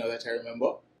to answer now that I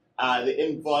remember. The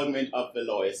involvement of the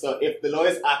lawyer. So if the lawyer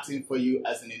is acting for you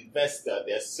as an investor,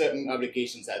 there are certain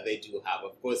obligations that they do have.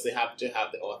 Of course, they have to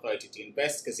have the authority to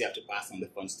invest because you have to pass on the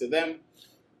funds to them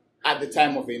at the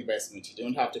time of the investment. You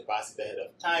don't have to pass it ahead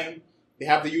of time. They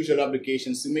have the usual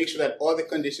obligations to make sure that all the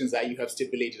conditions that you have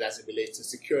stipulated as it relates to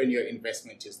securing your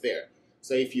investment is there.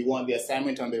 So if you want the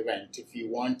assignment on the rent, if you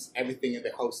want everything in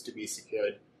the house to be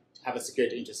secured, to have a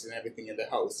security interest in everything in the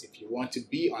house, if you want to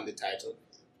be on the title,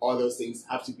 all those things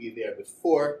have to be there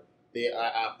before they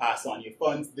pass on your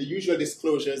funds. The usual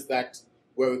disclosures that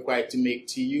we're required to make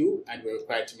to you and we're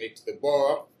required to make to the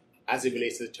borrower as it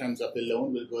relates to the terms of the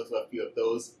loan, we'll go through a few of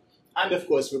those. And of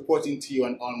course, reporting to you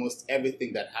on almost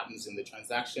everything that happens in the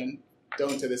transaction,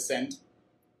 down to the cent.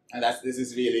 And this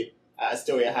is really a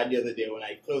story I had the other day when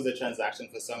I closed a transaction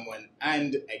for someone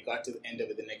and I got to the end of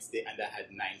it the next day and I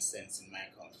had 9 cents in my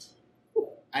account.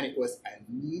 And it was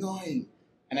annoying.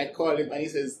 And I called him and he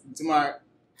says, Demar,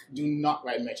 do not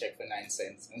write me a check for 9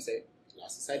 cents. And I say, Law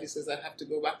Society says I have to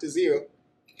go back to 0.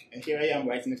 And here I am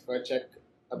writing it for a check,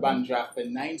 a bank draft for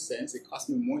 9 cents. It cost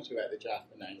me more to write the draft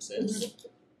for 9 cents.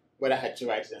 But I had to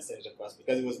write it and send it across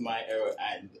because it was my error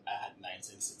and I had 9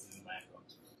 cents sitting in my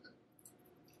account.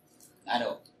 I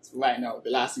know. So right now,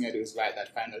 the last thing I do is write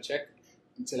that final check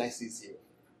until I see 0.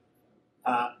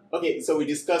 Okay, so we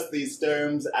discussed these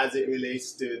terms as it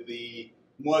relates to the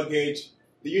mortgage.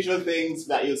 The usual things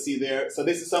that you'll see there. So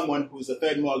this is someone who's a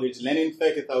third mortgage lending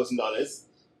 $30,000.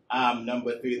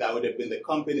 Number 3, that would have been the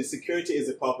company. Security is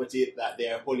the property that they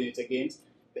are holding it against.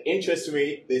 The interest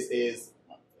rate, this is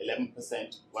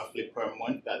 11% roughly per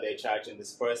month that they're charging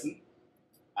this person.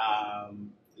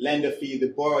 Lender fee, the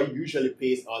borrower usually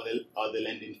pays all the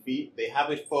lending fee. They have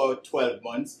it for 12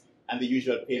 months, and the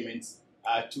usual payments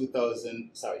are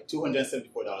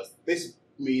 $274. This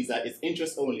means that it's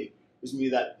interest only, which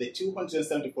means that the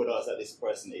 $274 that this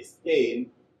person is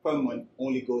paying per month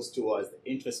only goes towards the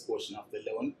interest portion of the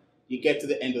loan. You get to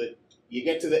the end of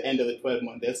the 12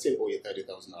 months, they'll still owe you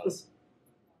 $30,000.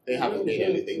 They haven't paid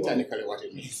anything, technically what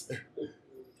it means.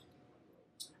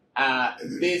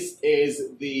 This is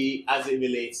as it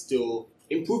relates to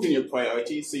improving your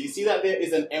priorities. So you see that there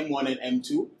is an M1 and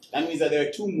M2. That means that there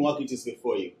are 2 mortgages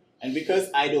before you. And because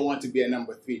I don't want to be a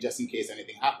number 3 just in case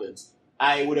anything happens,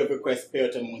 I would have requested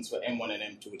payout amounts for M1 and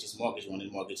M2, which is mortgage 1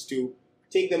 and mortgage 2.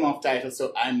 Take them off title,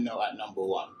 so I'm now at number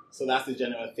 1. So that's the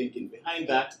general thinking behind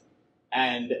that.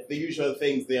 And the usual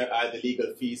things there are the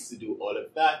legal fees to do all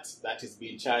of that. That is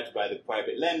being charged by the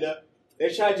private lender. They're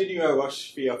charging you a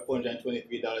rush fee of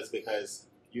 $423 because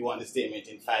you want the statement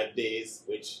in 5 days,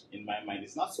 which in my mind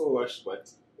is not so rushed,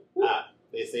 but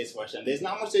they say it's rushed. And there's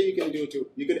not much that you can do to.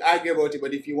 You could argue about it,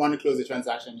 but if you want to close the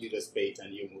transaction, you just pay it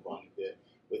and you move on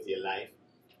with your life.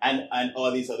 And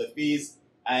all these other fees.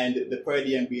 And the per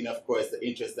diem being, of course, the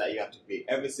interest that you have to pay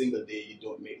every single day. You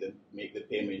don't make the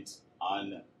payment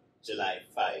on July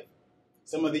 5.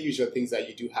 Some of the usual things that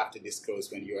you do have to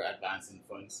disclose when you are advancing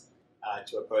funds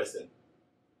to a person.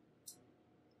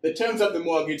 The terms of the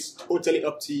mortgage, totally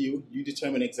up to you. You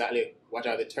determine exactly what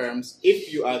are the terms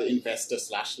if you are the investor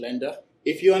 / lender.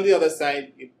 If you're on the other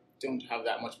side, you don't have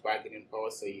that much bargaining power,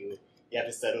 so you have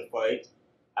to settle for it.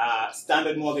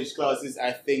 Standard mortgage clauses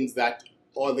are things that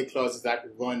all the clauses that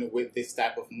run with this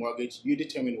type of mortgage. You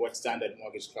determine what standard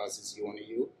mortgage clauses you want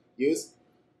to use.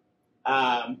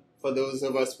 For those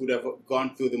of us who have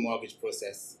gone through the mortgage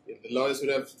process, if the lawyers would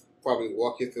have probably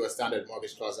walked you through a standard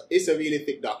mortgage clause. It's a really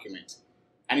thick document.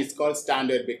 And it's called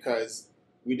standard because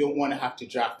we don't want to have to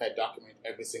draft that document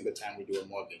every single time we do a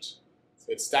mortgage. So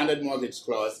it's standard mortgage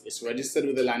clause. It's registered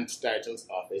with the Land Titles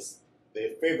Office.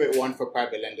 The favorite one for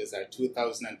private lenders are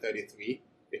 2033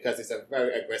 because it's a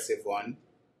very aggressive one.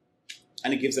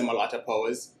 And it gives them a lot of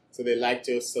powers. So they like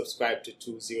to subscribe to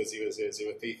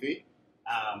 20000033.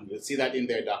 You'll see that in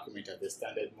their document at the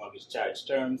standard mortgage charge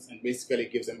terms, and basically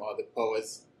gives them all the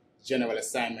powers, general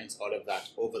assignments, all of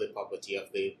that over the property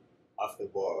of the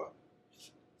borrower.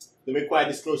 The required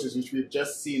disclosures, which we've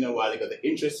just seen a while ago, the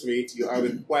interest rate, you are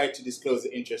required to disclose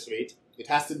the interest rate. It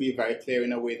has to be very clear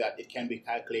in a way that it can be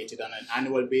calculated on an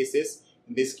annual basis.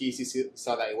 In this case, you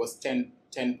saw that it was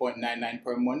 10.99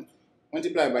 per month.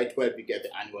 Multiplied by 12, you get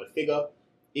the annual figure.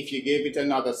 If you gave it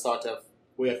another sort of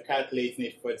way of calculating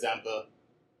it, for example,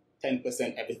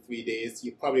 10% every 3 days,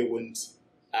 you probably wouldn't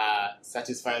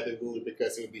satisfy the rule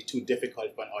because it would be too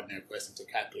difficult for an ordinary person to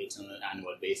calculate on an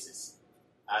annual basis.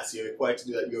 So you're required to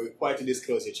do that. You're required to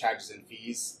disclose your charges and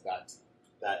fees that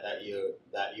you're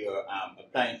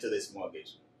applying to this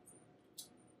mortgage.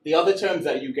 The other terms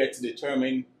that you get to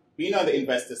determine, being on the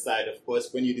investor side, of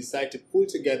course, when you decide to pull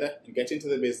together and get into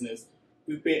the business,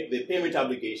 the payment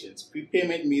obligations.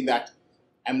 Prepayment means that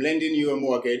I'm lending you a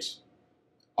mortgage.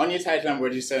 On your title, I'm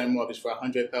registering a mortgage for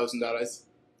 $100,000.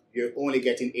 You're only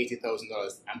getting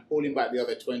 $80,000. I'm pulling back the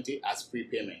other $20,000 as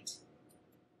prepayment.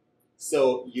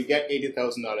 So you get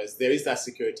 $80,000. There is that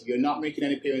security. You're not making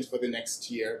any payments for the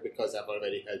next year because I've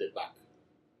already held it back.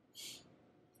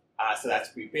 So that's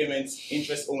prepayments.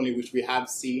 Interest only, which we have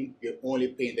seen. You're only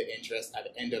paying the interest. At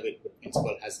the end of it, the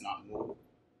principal has not moved.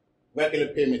 Regular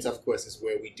payments, of course, is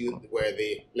where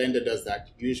the lender does that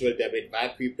usual debit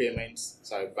by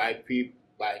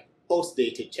by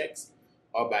post-dated checks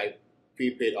or by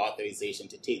prepaid authorization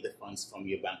to take the funds from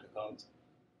your bank account.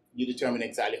 You determine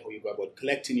exactly how you go about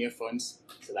collecting your funds,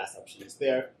 so that option is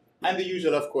there. And the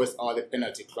usual, of course, are the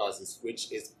penalty clauses, which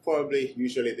is probably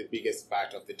usually the biggest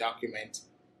part of the document.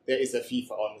 There is a fee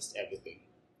for almost everything.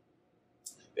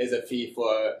 There's a fee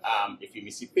for if you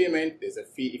miss your payment. There's a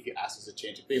fee if you ask us to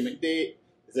change your payment date.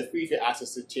 There's a fee if you ask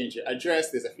us to change your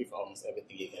address. There's a fee for almost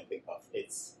everything you can think of.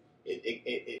 It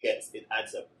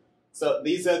adds up. So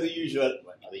these are the usual,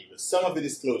 well, not the usual, some of the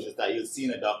disclosures that you'll see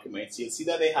in a document. You'll see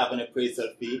that they have an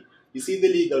appraisal fee. You see the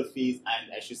legal fees,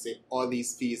 and I should say all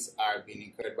these fees are being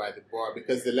incurred by the borrower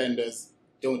because the lenders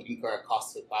don't incur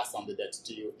costs to pass on the debt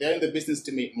to you. They're in the business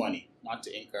to make money, not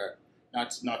to incur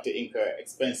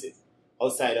expenses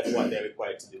outside of what they're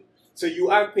required to do. So you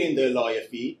are paying their lawyer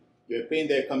fee, you're paying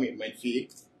their commitment fee,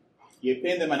 you're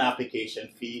paying them an application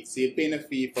fee, so you're paying a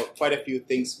fee for quite a few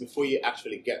things before you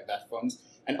actually get that funds,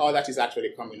 and all that is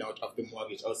actually coming out of the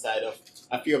mortgage outside of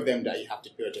a few of them that you have to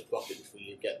pay out of pocket before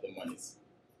you get the monies.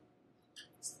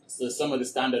 So some of the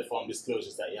standard form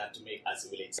disclosures that you have to make as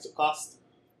it relates to cost.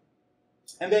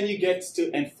 And then you get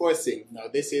to enforcing. Now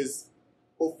this is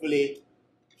hopefully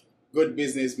good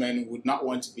businessmen would not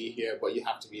want to be here, but you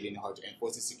have to really know how to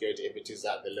enforce the security if it is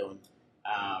that the loan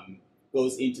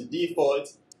goes into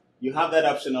default. You have that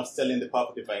option of selling the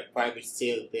property by private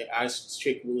sale. There are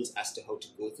strict rules as to how to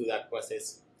go through that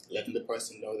process, letting the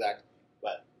person know that.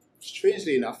 But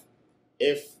strangely enough,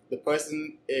 if the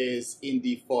person is in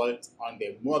default on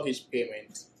their mortgage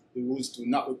payment, the rules do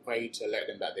not require you to alert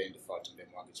them that they're in default on their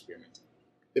mortgage payment.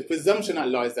 The presumption at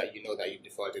law is that you know that you've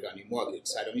defaulted on your mortgage,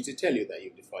 so I don't need to tell you that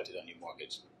you've defaulted on your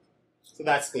mortgage. So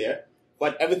that's clear.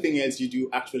 But everything else you do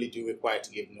require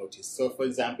to give notice. So for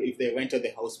example, if they rented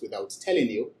the house without telling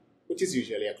you, which is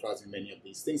usually a clause in many of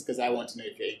these things, because I want to know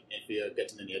if you're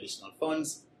getting any additional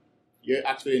funds, you're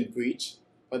actually in breach.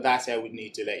 For that, I would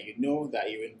need to let you know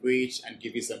that you're in breach and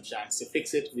give you some chance to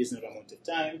fix it, reasonable amount of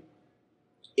time.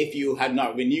 If you had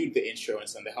not renewed the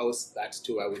insurance on the house, that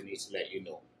too I would need to let you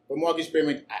know. For mortgage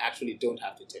payment, I actually don't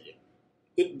have to tell you.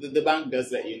 The bank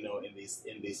does let you know in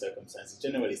these circumstances,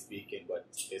 generally speaking, but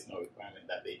there's no requirement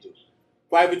that they do.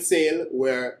 Private sale,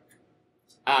 where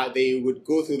they would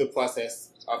go through the process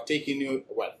of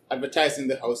advertising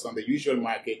the house on the usual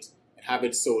market and have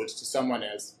it sold to someone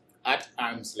else at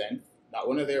arm's length, not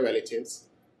one of their relatives.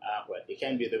 It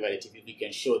can be the relative if you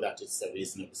can show that it's a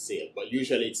reasonable sale, but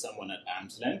usually it's someone at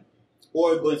arm's length,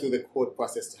 or going through the court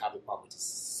process to have the property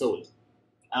sold.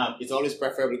 It's always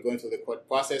preferable going through the court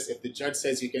process. If the judge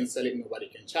says you can sell it, nobody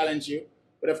can challenge you.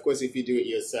 But of course, if you do it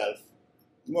yourself,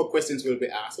 more questions will be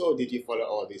asked. Oh, did you follow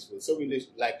all these rules? So we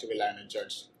like to rely on a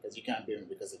judge, because you can't blame him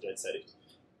because the judge said it.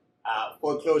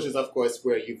 Foreclosures, of course,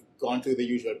 where you've gone through the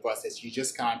usual process, you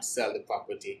just can't sell the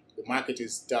property. The market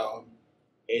is down.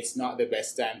 It's not the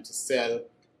best time to sell.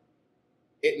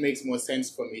 It makes more sense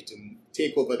for me to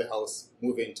take over the house,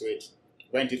 move into it,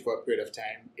 rent it for a period of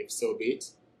time, if so be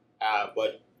it.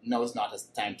 But now is not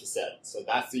a time to sell. So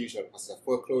that's the usual process of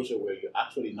foreclosure, where you're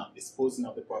actually not disposing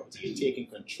of the property, you're taking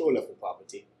control of the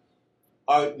property.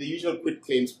 Or the usual quit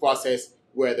claims process,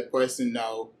 where the person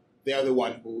now, they are the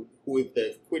one who if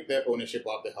they quit their ownership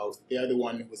of the house, they are the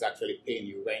one who's actually paying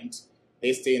you rent.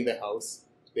 They stay in the house,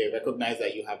 they recognize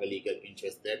that you have a legal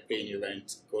interest, they're paying you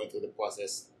rent, going through the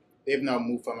process. They've now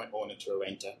moved from an owner to a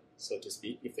renter, so to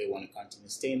speak, if they want to continue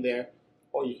staying there,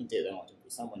 or you can take them out and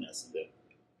put someone else in there.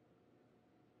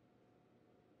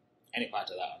 Any part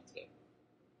of that one today?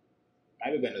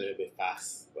 Might be going a little bit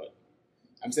fast, but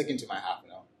I'm sticking to my half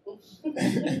now.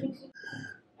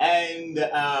 And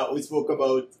we spoke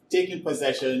about taking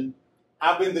possession,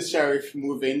 having the sheriff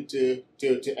move in to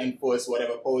enforce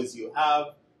whatever powers you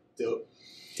have, to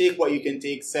take what you can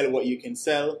take, sell what you can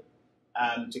sell,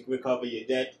 to recover your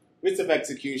debt. Writs of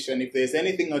execution, if there's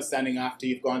anything outstanding after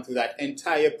you've gone through that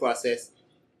entire process,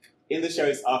 in the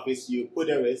sheriff's office, you put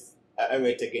a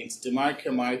writ against Demar,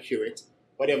 Kemar, Hewitt.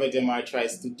 Whatever Demar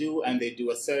tries to do, and they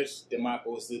do a search, Demar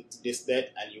owes this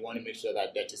debt, and you want to make sure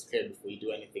that debt is cleared before you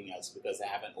do anything else, because I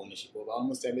have an ownership over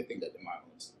almost everything that Demar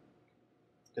owns,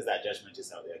 because that judgment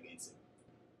is out there against him.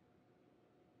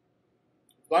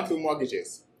 Gone through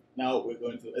mortgages. Now we're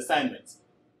going through assignments.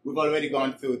 We've already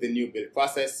gone through the new build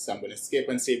process, so I'm going to skip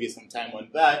and save you some time on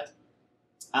that.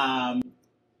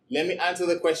 Let me answer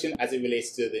the question as it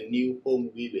relates to the new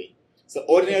home rebate. So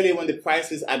ordinarily, when the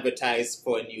price is advertised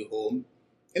for a new home,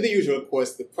 in the usual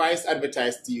course, the price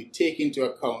advertised to you take into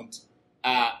account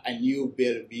a new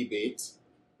bill rebate,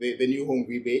 the new home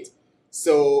rebate.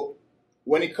 So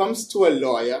when it comes to a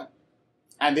lawyer,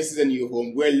 and this is a new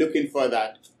home, we're looking for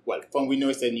that, from we know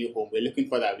it's a new home, we're looking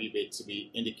for that rebate to be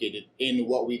indicated in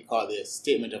what we call the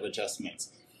statement of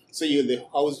adjustments. So the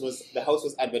house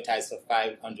was advertised for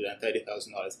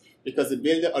 $530,000 because the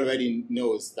builder already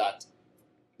knows that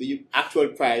the actual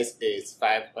price is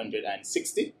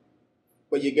 $560,000,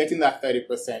 but you're getting that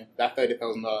 30%, that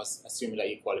 $30,000, assuming that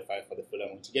you qualify for the full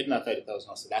amount. You're getting that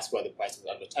 $30,000, so that's why the price was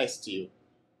advertised to you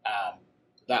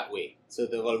that way. So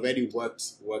they've already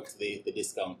worked the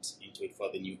discount into it for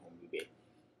the new home rebate.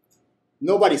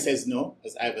 Nobody says no,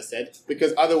 as Ivor said,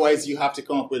 because otherwise you have to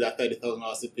come up with that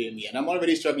 $30,000 to pay me, and I'm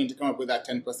already struggling to come up with that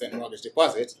 10% mortgage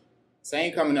deposit, so I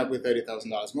ain't coming up with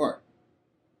 $30,000 more.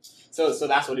 So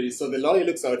that's what it is. So the lawyer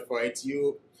looks out for it.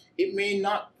 It may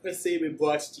not per se be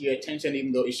brought to your attention,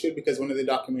 even though it should, because one of the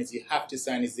documents you have to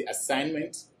sign is the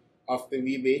assignment of the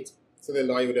rebate. So the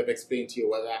lawyer would have explained to you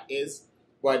what that is.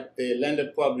 But the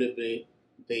lender probably,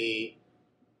 the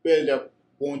builder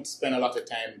won't spend a lot of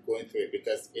time going through it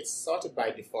because it's sort of by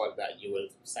default that you will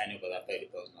sign over that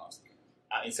 $30,000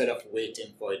 instead of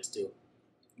waiting for it to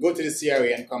go to the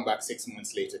CRA and come back 6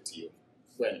 months later to you.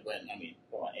 When I mean,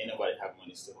 come on, ain't nobody have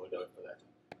money to hold out for that.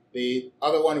 The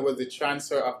other one was the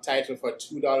transfer of title for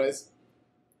 $2.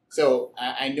 So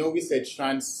I know we said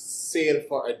sale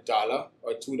for $1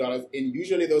 or $2. In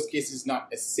usually those cases, not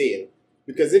a sale.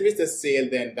 Because if it's a sale,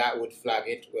 then that would flag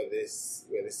it with the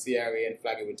CRA and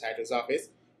flag it with title's office.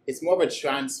 It's more of a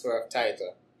transfer of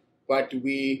title. But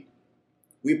we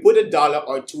put $1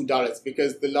 or $2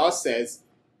 because the law says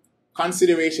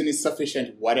consideration is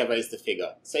sufficient, whatever is the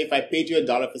figure. So if I paid you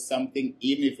 $1 for something,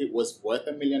 even if it was worth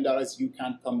 $1 million, you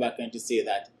can't come back and to say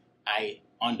that I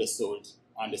undersold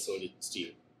it to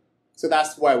you. So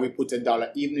that's why we put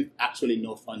 $1, even if actually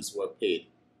no funds were paid.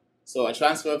 So a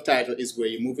transfer of title is where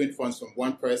you're moving funds from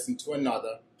one person to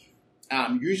another.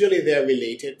 Usually they're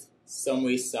related some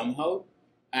way, somehow.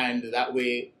 And that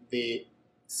way the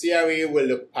CRA will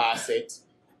look past it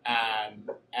and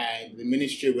the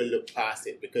ministry will look past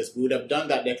it because we would have done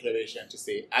that declaration to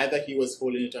say either he was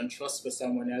holding it on trust for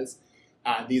someone else,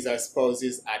 these are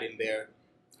spouses adding their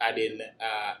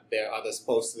other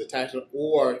spouse to the title,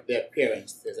 or their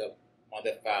parents, there's a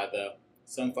mother, father,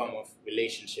 some form of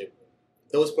relationship.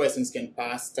 Those persons can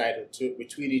pass title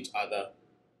between each other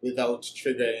without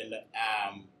triggering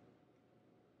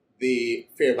the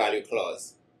fair value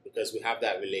clause because we have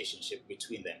that relationship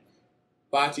between them.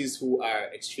 Parties who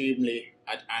are extremely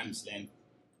at arm's length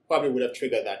probably would have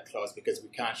triggered that clause because we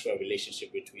can't show a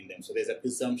relationship between them. So there's a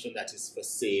presumption that is for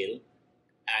sale,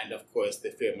 and of course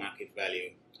the fair market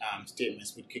value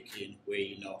statements would kick in where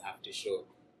you now have to show,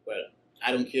 well,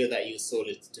 I don't care that you sold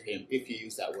it to him if you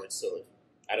use that word sold.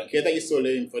 I don't care that you sold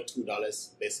it for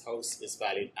 $2. This house is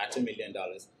valued at $1 million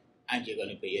and you're going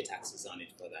to pay your taxes on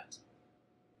it for that.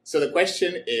 So the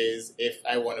question is, if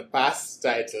I want to pass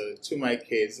title to my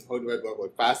kids, how do I go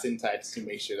about passing title to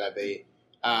make sure that they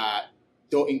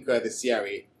don't incur the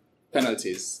CRA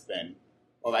penalties then?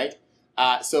 All right?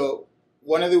 So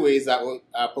one of the ways that was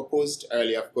proposed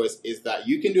earlier, of course, is that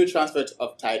you can do a transfer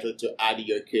of title to add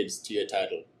your kids to your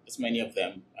title, as many of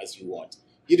them as you want.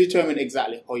 You determine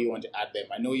exactly how you want to add them.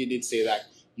 I know you did say that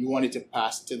you wanted to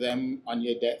pass to them on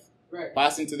your death. Right.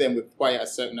 Passing to them require a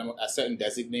certain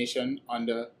designation on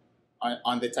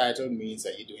the title, means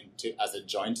that you're doing it as a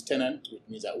joint tenant, which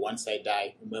means that once I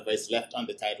die, whomever is left on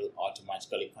the title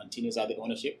automatically continues as the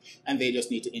ownership, and they just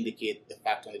need to indicate the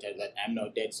fact on the title that I'm now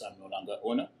dead, so I'm no longer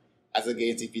owner. As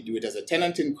against if you do it as a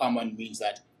tenant in common, means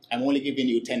that I'm only giving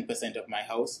you 10% of my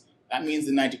house. That means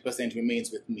the 90%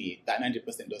 remains with me. That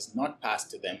 90% does not pass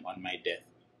to them on my death.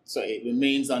 So it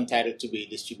remains untitled to be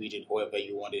distributed however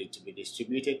you wanted it to be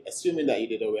distributed, assuming that you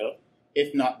did a will.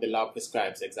 If not, the law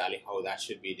prescribes exactly how that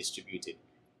should be distributed.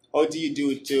 How do you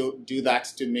do that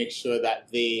to make sure that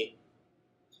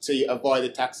so you avoid the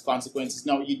tax consequences?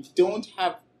 Now, you do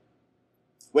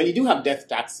have death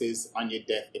taxes on your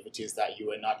death if it is that you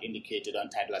were not indicated on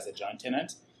title as a joint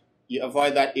tenant. You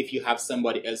avoid that if you have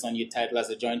somebody else on your title as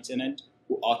a joint tenant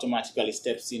who automatically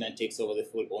steps in and takes over the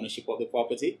full ownership of the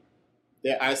property.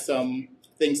 There are some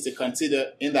things to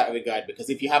consider in that regard, because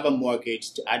if you have a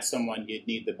mortgage, to add someone, you'd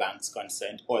need the bank's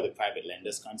consent or the private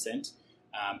lender's consent.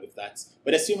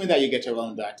 But assuming that you get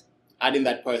around that, adding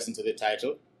that person to the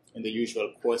title in the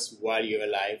usual course while you're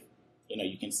alive,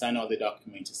 you can sign all the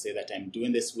documents to say that I'm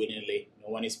doing this willingly,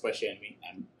 no one is pressuring me,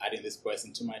 I'm adding this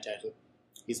person to my title.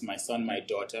 He's my son, my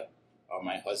daughter, or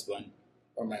my husband,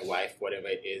 or my wife, whatever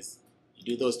it is. You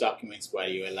do those documents while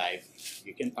you're alive.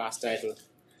 You can pass title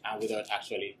without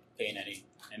actually paying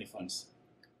any funds.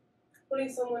 Putting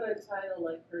someone on title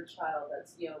like her child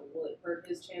that's young, will it hurt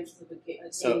his chances of attaining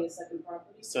a second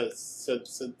property? So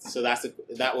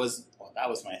that was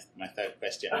my third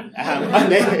question.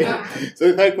 So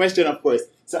the third question, of course.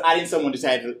 So adding someone to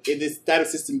title, this title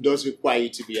system does require you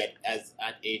to be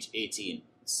at age 18.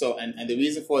 So and the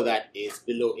reason for that is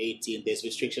below 18, there's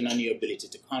restriction on your ability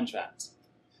to contract.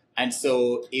 And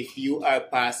so if you are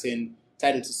passing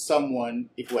title to someone,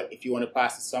 if you want to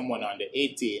pass to someone under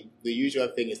 18, the usual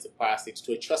thing is to pass it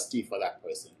to a trustee for that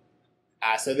person.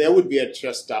 So there would be a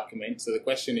trust document. So the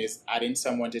question is, adding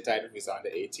someone to title who is under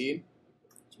 18.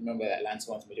 Remember that Lance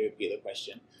wants me to repeat the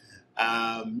question.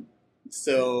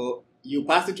 So you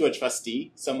pass it to a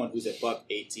trustee, someone who's above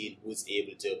 18, who's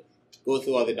able to go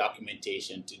through all the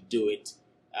documentation to do it,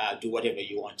 do whatever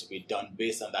you want to be done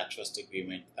based on that trust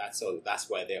agreement. That's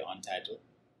why they're on title.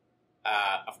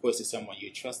 Of course, it's someone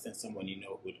you trust and someone you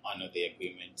know would honor the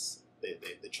agreements,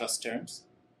 the trust terms.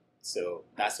 So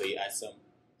that's where you add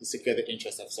to secure the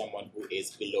interest of someone who is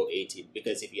below 18.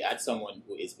 Because if you add someone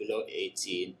who is below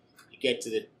 18, you get to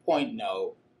the point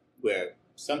now where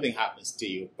something happens to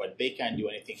you, but they can't do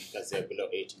anything because they're below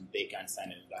 18. They can't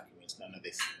sign any documents, none of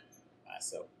this.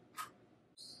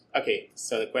 Okay,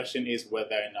 so the question is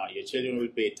whether or not your children will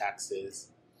pay taxes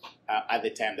at the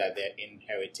time that they're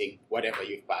inheriting whatever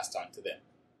you've passed on to them.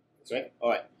 That's right? All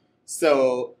right.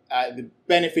 So the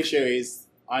beneficiaries,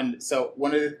 so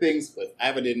one of the things, but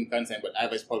Ivor didn't consent, but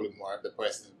Ivor is probably more of the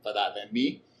person for that than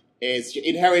me, is your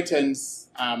inheritance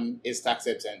is tax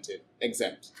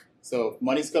exempt. So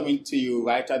money's coming to you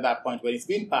right at that point when it's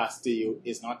being passed to you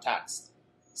is not taxed.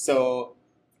 So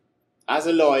as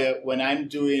a lawyer, when I'm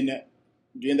doing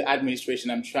the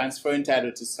administration, I'm transferring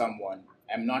title to someone.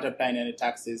 I'm not applying any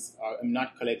taxes or I'm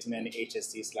not collecting any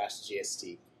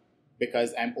HST/GST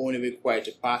because I'm only required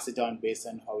to pass it on based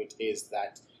on how it is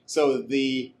that. So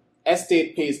the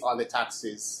estate pays all the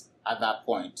taxes at that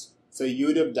point. So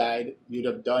you'd have died, you'd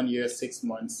have done your 6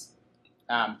 months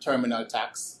terminal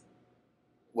tax.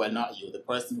 Well, not you, the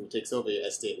person who takes over your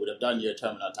estate would have done your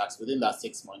terminal tax within that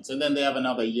 6 months. And then they have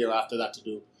another year after that to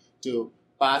do, to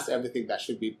pass everything that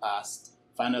should be passed,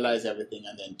 finalize everything,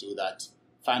 and then do that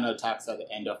final tax at the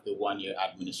end of the 1 year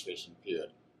administration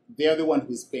period. They're the one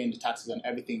who's paying the taxes on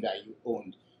everything that you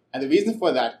owned. And the reason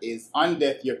for that is on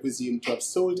death, you're presumed to have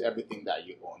sold everything that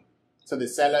you own. So the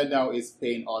seller now is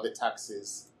paying all the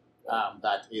taxes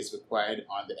that is required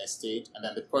on the estate. And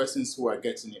then the persons who are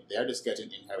getting it, they're just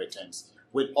getting inheritance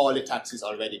with all the taxes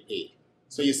already paid.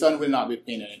 So your son will not be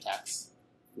paying any tax.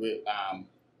 The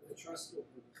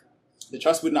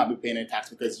trust would not be paying any tax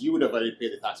because you would have already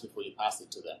paid the tax before you passed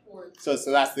it to them. So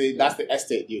that's the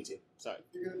estate duty. Sorry.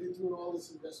 You're going to be doing all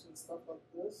this investment stuff like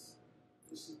this.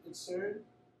 This is concerned.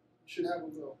 You should have a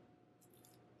will.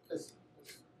 As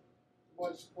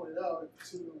Marge pointed out, if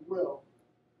it's in the will,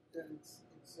 then it's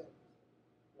exempt,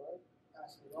 right?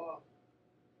 Pass it on.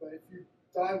 But if you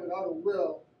die without a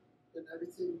will, then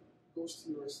everything goes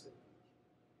to your estate.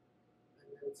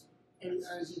 And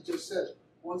as you just said,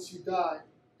 once you die,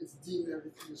 it's deemed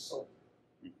everything is sold.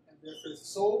 And therefore, if it's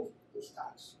sold, there's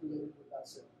tax related with that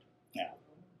sale. Yeah.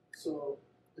 So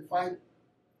if I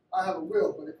have a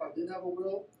will, but if I didn't have a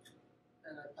will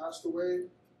and I passed away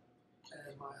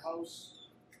and my house,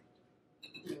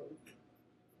 you know,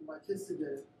 for my kids to get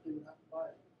it, they would have to buy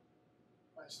it.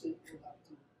 My estate will have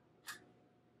to,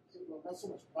 well, not so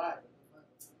much buy it, but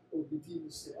it would be deemed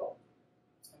a sale,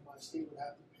 and my estate would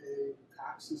have to pay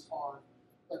taxes on.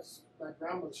 That's my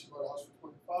grandma. She bought a house for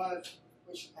 $25,000.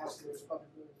 When she passed away, it was probably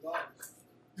 $1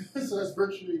 million. So that's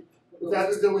virtually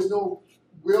that. There was no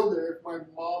will there. If my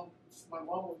mom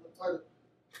was entitled,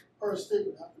 her estate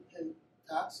would have to pay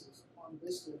taxes on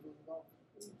basically $1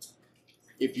 million.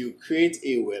 If you create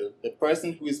a will, the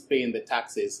person who is paying the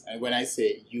taxes, and when I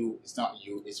say you, it's not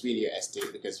you, it's really your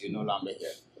estate because you're no longer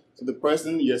here. So the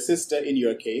person, your sister in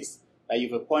your case, that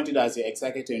you've appointed as your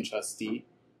executor and trustee,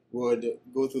 would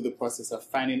go through the process of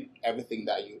finding everything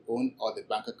that you own or the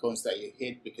bank accounts that you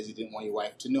hid because you didn't want your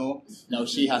wife to know. Now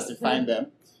she has to find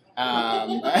them.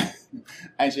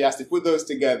 And she has to put those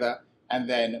together and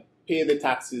then pay the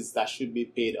taxes that should be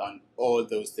paid on all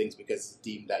those things because it's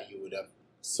deemed that you would have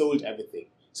sold everything.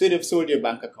 So you'd have sold your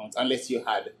bank account unless you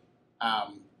had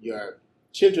your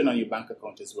children on your bank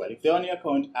account as well. If they're on your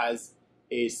account as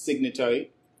a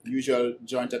signatory, usual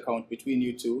joint account between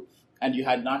you two, and you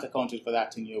had not accounted for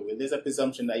that in your will, there's a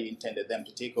presumption that you intended them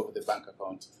to take over the bank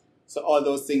account. So all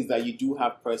those things that you do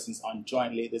have persons on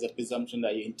jointly, there's a presumption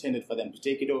that you intended for them to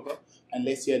take it over,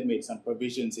 unless you had made some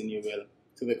provisions in your will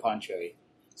to the contrary.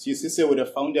 So your sister would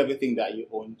have found everything that you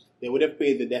owned. They would have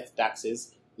paid the death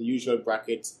taxes, the usual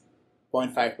brackets,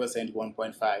 0.5%,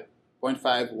 1.5,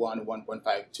 0.5, 1,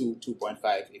 1.5, 2,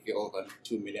 2.5 if you're over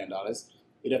 $2 million.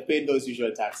 You'd have paid those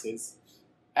usual taxes,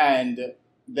 and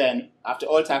then after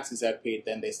all taxes are paid,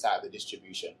 then they start the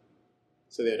distribution.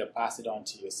 So they would have passed it on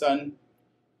to your son,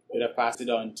 they would have passed it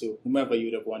on to whomever you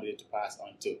would have wanted it to pass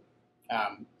on to.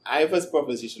 Ivor's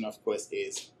proposition, of course,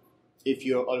 is if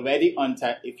you're already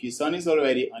if your son is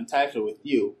already entitled with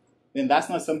you, then that's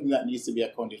not something that needs to be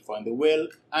accounted for in the will,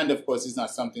 and of course it's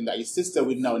not something that your sister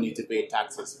would now need to pay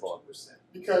taxes for.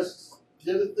 Because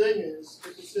the other thing is,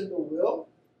 if it's in the will,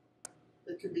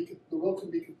 the will can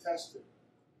be contested.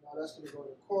 Now that's going to go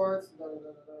to court,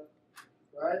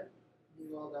 right?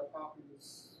 Meanwhile, that property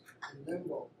is in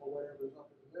limbo or whatever is up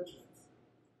in limbo.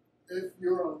 If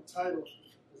you're entitled,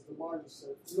 as Demar just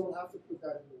said, you don't have to put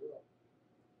that in the will.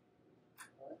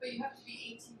 Right? But you have to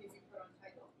be 18 if you put on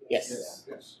title. Yes.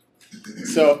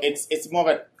 So it's more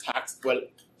of a tax. Well,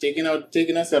 taking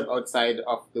a step outside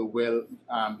of the will,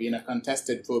 being a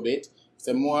contested probate, it's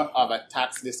more of a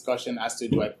tax discussion as to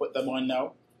do I put them on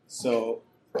now, so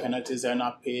penalties are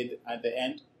not paid at the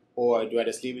end, or do I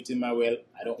just leave it in my will?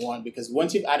 I don't want, because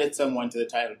once you've added someone to the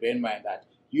title, bear in mind that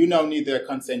you now need their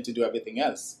consent to do everything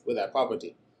else with that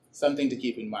property. Something to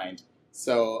keep in mind.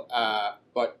 So,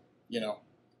 but,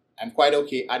 I'm quite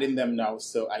okay adding them now,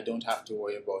 so I don't have to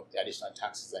worry about the additional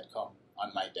taxes that come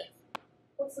on my death.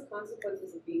 What's the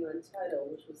consequences of being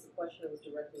untitled, which was the question I was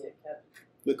directing at Kevin?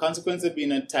 The consequence of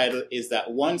being untitled is that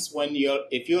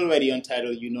if you're already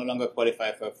untitled, you no longer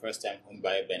qualify for a first-time home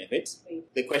buyer benefit.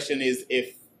 The question is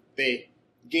if the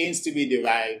gains to be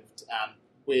derived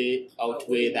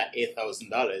outweigh that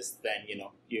 $8,000, then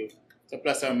so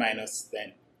plus or minus,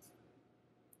 then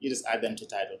you just add them to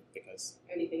title because.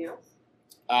 Anything else?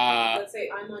 Let's say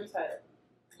I'm untitled.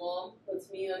 Mom puts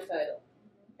me untitled,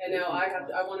 and now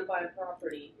I want to buy a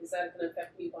property. Is that going to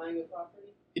affect me buying a property?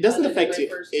 It doesn't affect you.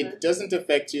 It doesn't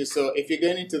affect you. So if you're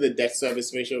going into the debt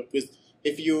service ratio,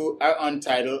 if you are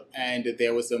untitled and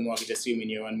there was a mortgage, assuming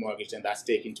you're on mortgage, then that's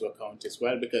taken into account as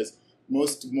well. Because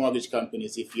most mortgage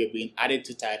companies, if you're being added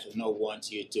to title, now want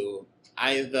you to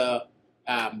either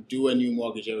do a new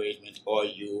mortgage arrangement or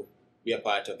you be a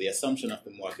part of the assumption of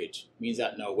the mortgage. Means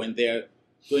that now when they're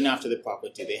going after the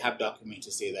property, they have documents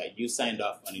to say that you signed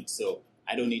off on it, so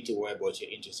I don't need to worry about your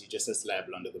interest. You're just as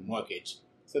liable under the mortgage.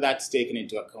 So that's taken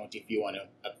into account if you want to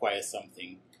acquire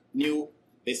something new.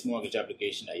 This mortgage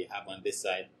application that you have on this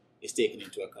side is taken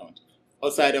into account.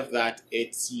 Outside of that,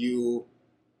 it's you.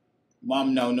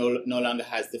 Mom now no longer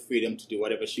has the freedom to do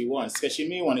whatever she wants because she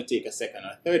may want to take a second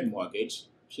or third mortgage.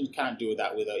 She can't do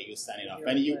that without you signing off.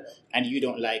 And you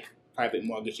don't like private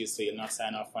mortgages, so you'll not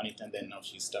sign off on it, and then now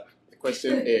she's stuck. The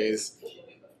question is,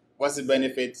 what's the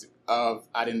benefit of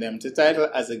adding them to title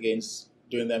as against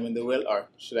doing them in the will, or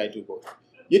should I do both?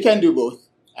 You can do both,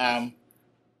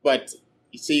 but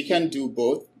so you can do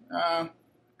both.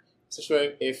 So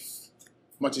sure if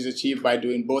much is achieved by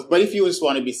doing both, but if you just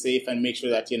want to be safe and make sure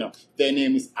that their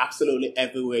name is absolutely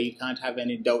everywhere, you can't have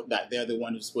any doubt that they're the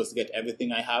one who's supposed to get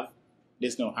everything I have.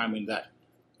 There's no harm in that.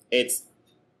 It's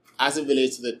as it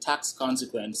relates to the tax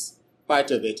consequence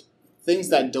part of it. Things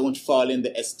that don't fall in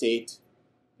the estate,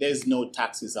 there's no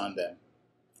taxes on them.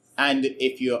 And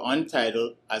if you're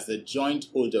untitled as a joint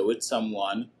holder with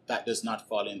someone, that does not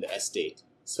fall in the estate.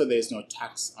 So there's no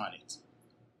tax on it.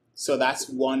 So that's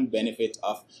one benefit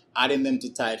of adding them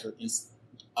to title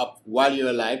up while you're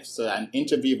alive. So an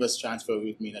inter vivos transfer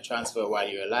would mean a transfer while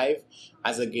you're alive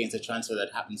as against a transfer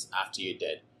that happens after you're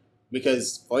dead.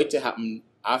 Because for it to happen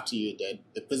after you're dead,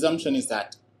 the presumption is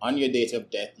that on your date of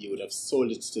death, you would have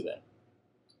sold it to them.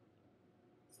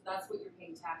 So that's what you're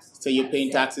paying taxes on. So you're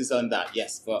paying taxes on that,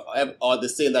 yes, or the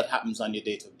sale that happens on your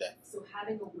date of death. So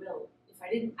having a will, if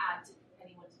I didn't add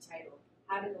anyone to title,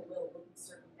 having a will wouldn't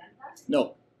circumvent that?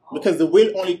 No, because the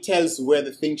will only tells where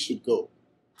the thing should go.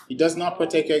 It does not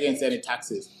protect you against any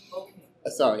taxes. Okay.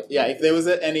 Sorry, yeah, if there was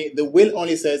the will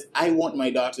only says, I want my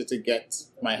daughter to get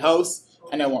my house,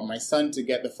 and I want my son to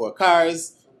get the 4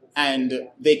 cars, and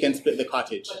they can split the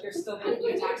cottage. But they're still going to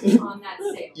pay taxes on that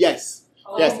sale? Yes.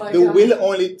 Oh, yes, the will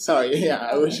only,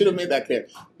 I should have made that clear.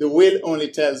 The will only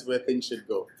tells where things should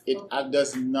go. It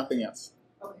does nothing else.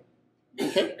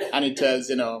 Okay? And it tells,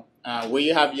 where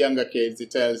you have younger kids,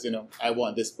 it tells, I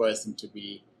want this person to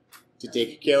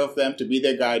take care of them, to be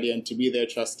their guardian, to be their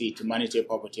trustee, to manage their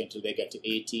property until they get to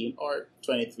 18 or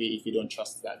 23 if you don't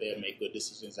trust that they'll make good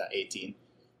decisions at 18.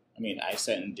 I mean, I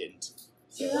certainly didn't.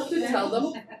 Do you have to tell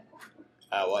them?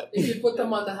 What? If you put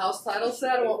them on the house title, say,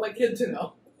 I don't want my kid to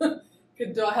know.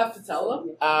 Do I have to tell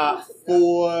them?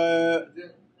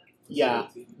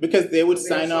 Because they would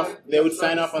sign off. They would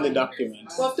sign off on the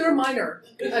documents. Well, if they're a minor,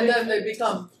 and then they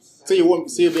become. So you'll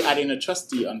be adding a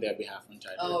trustee on their behalf on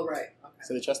title. Oh right. Okay.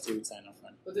 So the trustee would sign off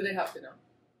on it. What do they have to know?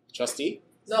 Trustee?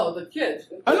 No, the kid.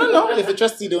 Oh no! If the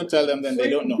trustee don't tell them, then they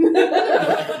don't know.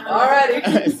 Alrighty.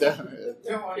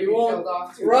 You won't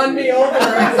run me over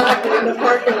exactly in the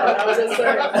parking lot. I was just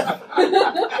saying.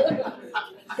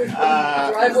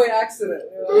 Driveway accident.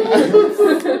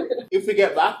 If we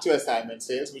get back to assignment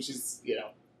sales, which is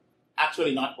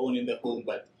actually not owning the home,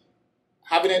 but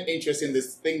having an interest in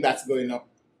this thing that's going up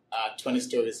 20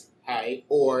 stories high,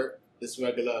 or this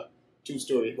regular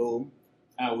 2-story home,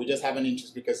 we just have an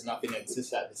interest because nothing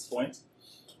exists at this point.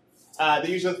 The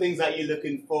usual things that you're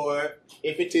looking for,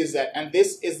 if it is that, and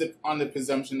this is on the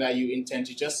presumption that you intend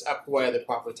to just acquire the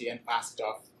property and pass it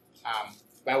off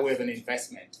by way of an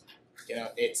investment.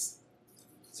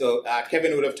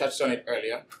 Kevin would have touched on it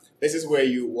earlier. This is where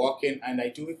you walk in, and I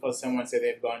do recall someone said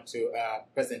they've gone to a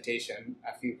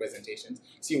few presentations.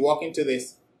 So you walk into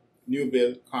this new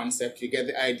build concept, you get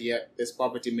the idea this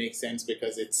property makes sense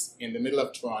because it's in the middle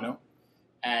of Toronto,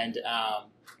 and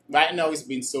right now it's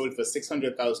been sold for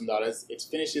 $600,000. It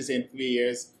finishes in 3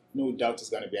 years. no doubt it's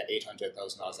going to be at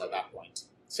 $800,000 at that point.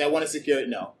 So I want to secure it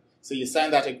now. So you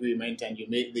sign that agreement and you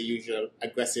make the usual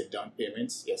aggressive down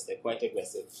payments. Yes, they're quite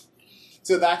aggressive.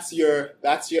 So that's your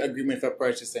agreement for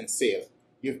purchase and sale.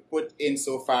 You've put in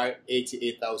so far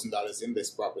 $88,000 in this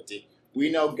property. We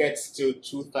now get to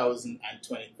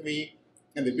 2023,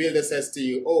 and the builder says to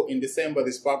you, oh, in December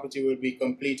this property will be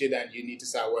completed and you need to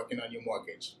start working on your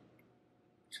mortgage.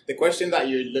 The question that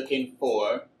you're looking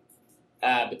for,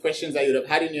 the questions that you would have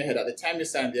had in your head at the time you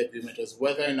signed the agreement was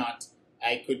whether or not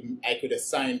I could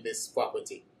assign this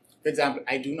property. For example,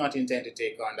 I do not intend to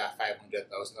take on that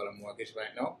 $500,000 mortgage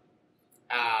right now.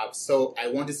 So I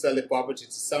want to sell the property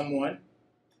to someone.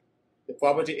 The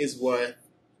property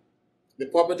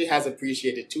has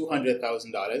appreciated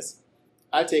 $200,000.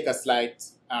 I'll take a slight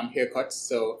haircut,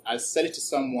 so I'll sell it to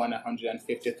someone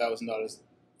 $150,000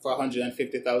 for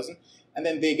 $150,000, and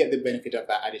then they get the benefit of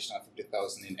that additional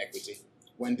 $50,000 in equity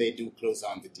when they do close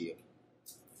on the deal.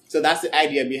 So that's the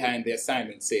idea behind the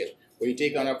assignment sale, where you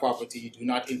take on a property, you do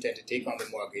not intend to take on the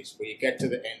mortgage, where you get to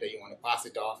the end that you want to pass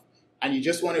it off, and you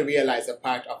just want to realize a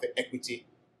part of the equity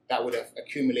that would have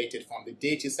accumulated from the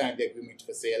date you signed the agreement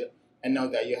for sale, and now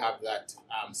that you have that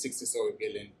 60-story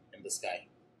building in the sky.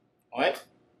 All right?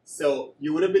 So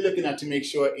you would have been looking at to make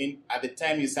sure at the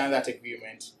time you sign that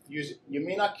agreement, you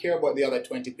may not care about the other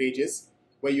 20 pages,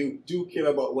 but you do care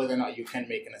about whether or not you can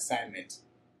make an assignment.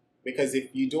 Because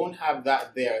if you don't have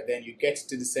that there, then you get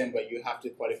to December, you have to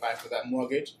qualify for that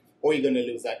mortgage, or you're going to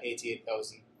lose that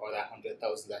 $88,000 or that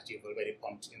 $100,000 that you've already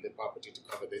pumped in the property to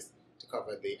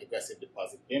cover the aggressive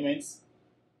deposit payments.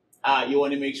 You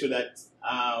want to make sure that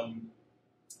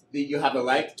you have a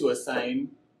right to assign,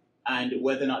 and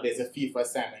whether or not there's a fee for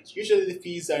assignment. Usually the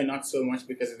fees are not so much,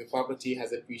 because if the property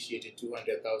has appreciated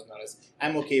 $200,000,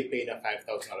 I'm okay paying a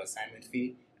 $5,000 assignment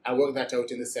fee. I work that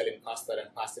out in the selling cost that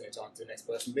I'm passing it on to the next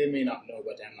person. They may not know,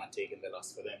 but I'm not taking the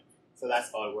loss for them. So that's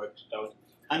all worked out.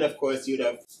 And of course,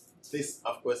 this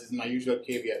of course is my usual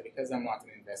caveat, because I'm not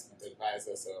an investment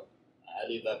advisor, so I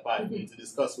leave that part to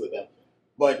discuss with them.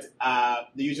 But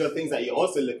the usual things that you're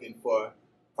also looking for,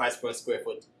 price per square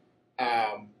foot,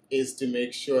 is to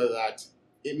make sure that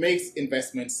it makes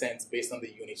investment sense based on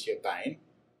the unit you're buying.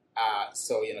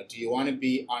 So, do you want to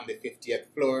be on the 50th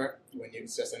floor when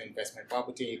it's just an investment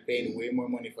property, you're paying way more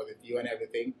money for the view and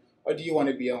everything? Or do you want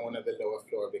to be on one of the lower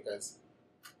floor because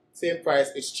same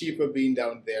price, it's cheaper being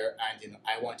down there, and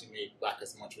I want to make back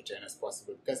as much return as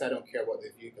possible because I don't care about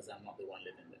the view because I'm not the one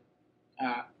living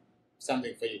there.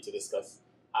 Something for you to discuss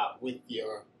with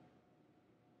your...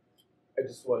 I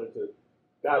just wanted to,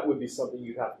 that would be something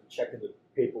you'd have to check in the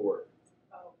paperwork.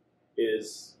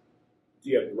 Is, do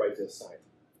you have the right to assign?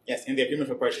 Yes, in the agreement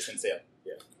for purchase and sale.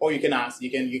 Yeah. Or you can ask. You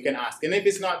can ask, and if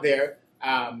it's not there,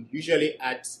 usually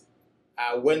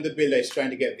when the builder is trying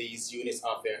to get these units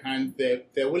off their hand,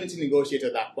 they're willing to negotiate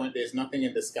at that point. There's nothing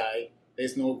in the sky.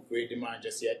 There's no great demand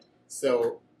just yet.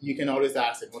 So you can always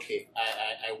ask them, okay,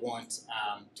 I want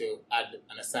to add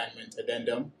an assignment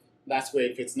addendum. That's where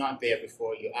if it's not there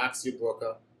before, you ask your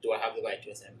broker, do I have the right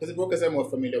to assign? Because the brokers are more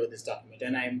familiar with this document,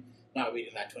 and I'm not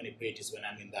reading that 20 pages when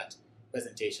I'm in that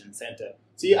presentation center.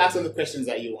 So you ask them the questions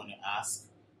that you want to ask,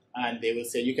 and they will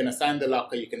say you can assign the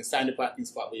locker, you can assign the parking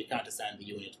spot, but you can't assign the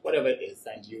unit, whatever it is.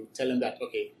 And you tell them that,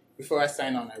 okay, before I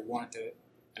sign on, I want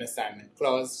an assignment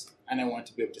clause, and I want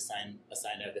to be able to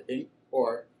assign everything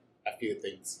or a few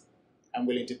things. I'm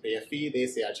willing to pay a fee. They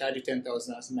say, I'll charge you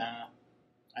 $10,000. Nah,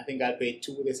 I think I'll pay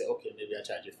 $2,000. They say, okay, maybe I'll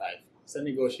charge you $5,000. It's a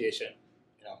negotiation,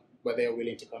 but they're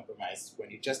willing to compromise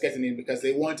when you're just getting in because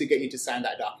they want to get you to sign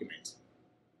that document.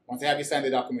 Once they have you sign the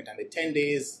document and the 10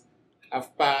 days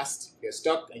have passed, you're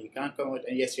stuck and you can't come out,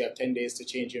 and yes, you have 10 days to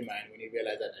change your mind when you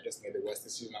realize that I just made the worst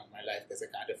decision of my life because I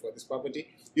can't afford this property,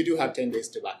 you do have 10 days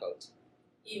to back out.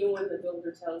 Even when the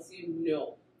builder tells you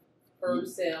no. Firm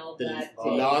sale that The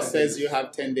law says you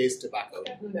have 10 days to back out.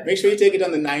 Make sure you take it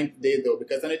on the 9th day though,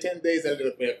 because on the 10th day is a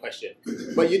little bit of a question.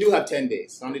 But you do have 10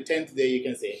 days. On the 10th day you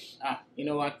can say, you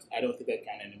know what, I don't think I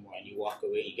can anymore, and you walk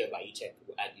away, you get back your check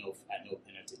at no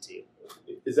penalty to you.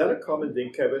 Is that a common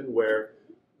thing, Kevin, where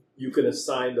you can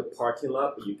assign the parking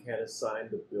lot, but you can't assign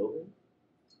the building?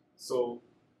 So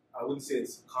I wouldn't say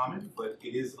it's common, but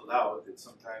it is allowed that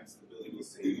sometimes the building will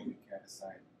say you can't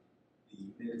assign the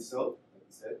unit itself, like you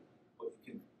said. But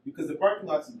you can, because the parking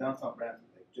lots in downtown Brampton,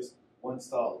 like just one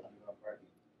stall underground parking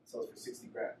sells for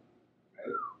 $60,000, right?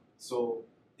 So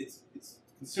it's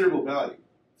considerable value.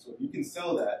 So you can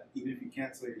sell that even if you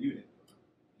can't sell your unit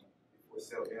before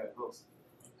sale. Yeah, it goes.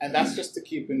 And that's just to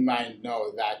keep in mind now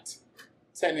that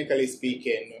technically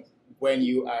speaking, when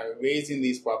you are raising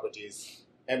these properties,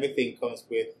 everything comes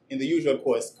with, in the usual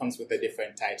course, comes with a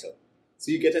different title. So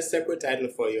you get a separate title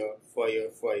for your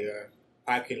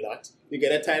parking lot. You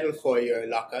get a title for your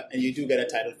locker, and you do get a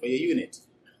title for your unit.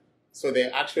 So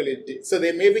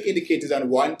they may be indicated on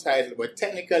one title, but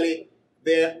technically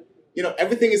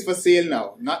everything is for sale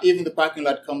now. Not even the parking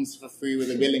lot comes for free with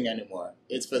the building anymore.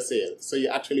 It's for sale. So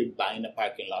you're actually buying a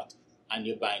parking lot, and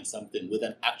you're buying something with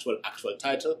an actual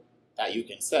title that you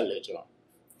can sell later on.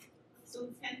 So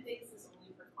 10 days is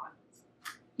only for condos?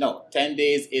 No, 10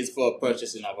 days is for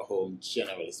purchasing of a home,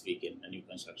 generally speaking, a new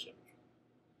construction.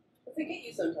 But they get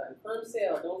you sometimes. Firm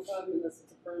sale. Don't come unless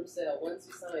it's a firm sale. Once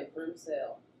you sign, firm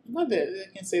sale. Well, they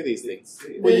can say these things.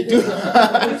 Well, you do.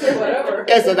 Whatever.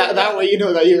 Yeah, so that way you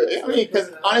know that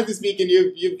because honestly speaking,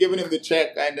 you've given him the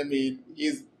check, and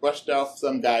he's brushed off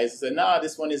some guys. Said, no,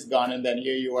 this one is gone, and then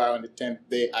here you are on the 10th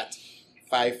day at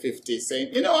 5:50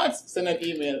 saying, you know what, send an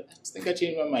email. I just think I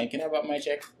changed my mind. Can I have my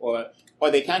check? Or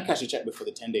they can't cash a check before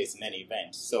the 10 days in any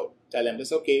event. So tell them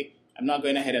it's okay. I'm not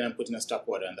going ahead and I'm putting a stop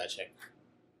order on that check,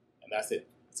 and that's it.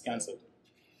 It's cancelled.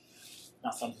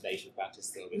 Not something that you should practice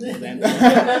still, because then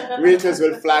realtors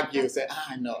will flag you, say,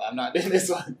 no, I'm not doing this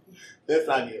one. They'll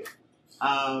flag you.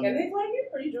 Can they flag you?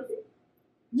 Are you joking?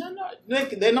 No,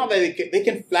 they're not that they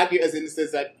can flag you as in the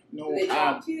sense that, no. They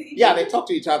talk to each yeah, other? they talk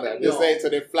to each other. No. They say, so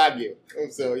they flag you.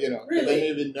 So, Really?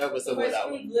 they may be nervous If about I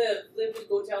that one. screwed Liv would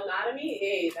go tell Notary,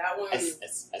 hey, that one.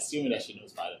 Assuming that she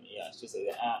knows Madam, yeah, she said,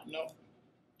 no,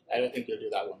 I don't think you'll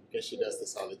do that one, because she does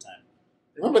this all the time.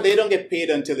 Remember, they don't get paid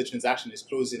until the transaction is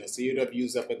closed, so you'd have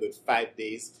used up a good 5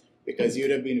 days because you'd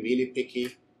have been really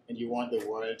picky and you want the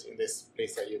world in this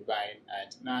place that you're buying,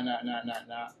 and and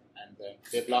then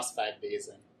they've lost 5 days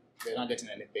and they're not getting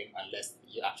anything unless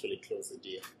you actually close the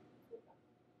deal.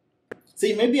 So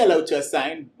you may be allowed to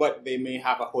assign, but they may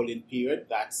have a holding period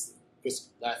that's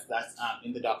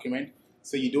in the document,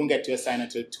 so you don't get to assign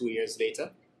until 2 years later,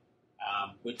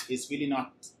 which is really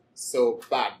not so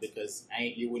bad, because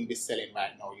you wouldn't be selling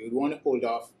right now. You'd want to hold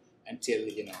off until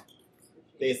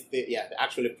there's the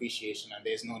actual appreciation, and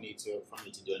there's no need for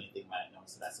me to do anything right now,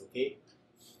 so that's okay.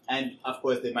 And of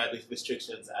course, there might be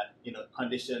restrictions and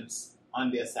conditions on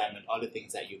the assignment, all the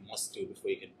things that you must do before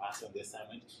you can pass on the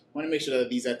assignment. You want to make sure that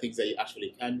these are things that you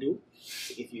actually can do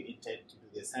if you intend to do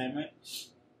the assignment.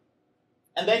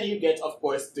 And then you get, of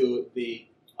course, to the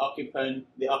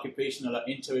occupational or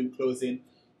interim closing,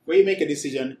 where you make a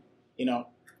decision,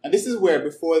 and this is where,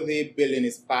 before the building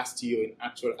is passed to you in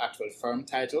actual firm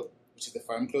title, which is the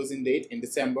firm closing date in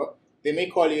December, they may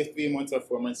call you 3 months or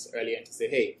 4 months earlier to say,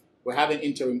 hey, we're having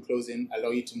interim closing, allow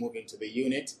you to move into the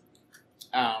unit.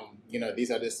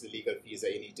 These are just the legal fees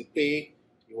that you need to pay.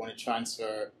 You want to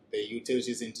transfer the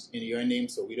utilities in your name,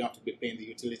 so we don't have to be paying the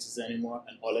utilities anymore,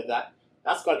 and all of that.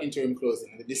 That's called interim closing.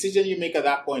 And the decision you make at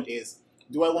that point is,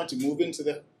 do I want to move into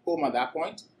the home at that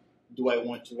point? Do I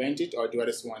want to rent it, or do I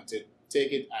just want to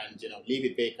take it and leave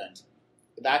it vacant?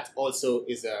 That also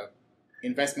is a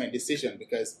investment decision,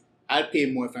 because I'll pay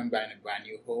more if I'm buying a brand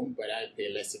new home, but I'll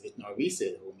pay less if it's not a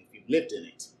resale home if you've lived in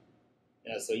it.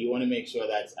 So you want to make sure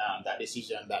that that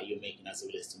decision that you're making as it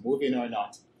relates to moving or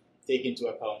not, take into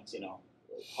account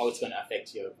how it's going to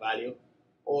affect your value,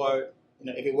 or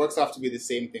if it works out to be the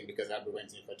same thing, because I'll be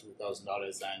renting it for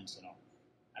 $2,000 and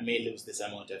I may lose this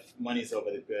amount of money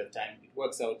over the period of time. It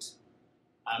works out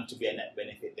to be a net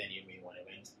benefit, then you may want to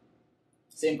rent.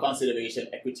 Same consideration,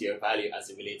 equity or value, as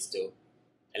it relates to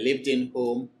a lived-in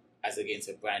home as against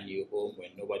a brand new home when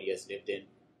nobody has lived in.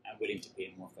 I'm willing to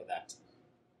pay more for that.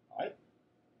 All right.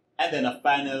 And then a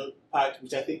final part,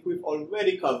 which I think we've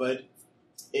already covered,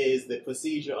 is the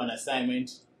procedure on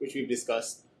assignment, which we've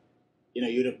discussed.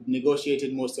 You'd have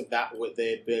negotiated most of that with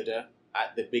the builder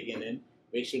at the beginning.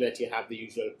 Make sure that you have the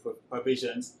usual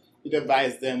provisions. You'd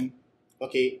advise them,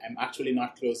 okay, I'm actually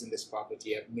not closing this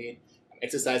property. I'm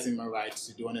exercising my rights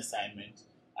to do an assignment.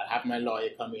 I'll have my lawyer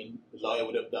come in. The lawyer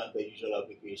would have done the usual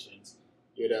obligations.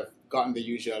 You'd have gotten the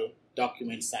usual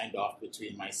documents signed off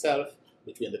between myself,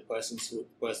 between the person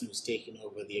who's taking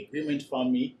over the agreement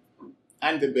from me,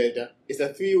 and the builder. It's a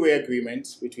 3-way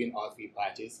agreement between all 3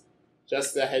 parties.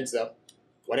 Just a heads up,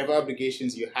 whatever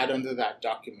obligations you had under that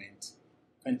document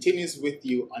continues with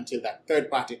you until that third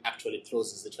party actually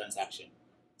closes the transaction.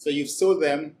 So you've sold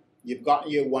them, you've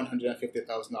gotten your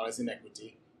 $150,000 in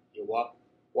equity, you want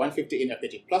 $150,000 in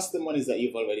equity plus the monies that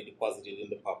you've already deposited in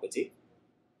the property,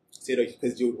 so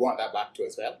because you would want that back too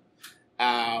as well,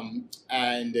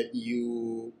 and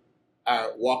you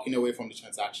are walking away from the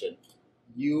transaction.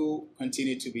 You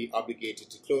continue to be obligated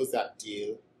to close that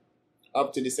deal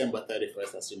up to December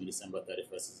 31st, assuming December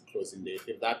 31st is the closing date.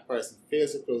 If that person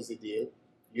fails to close the deal,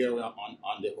 you're on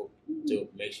the hook to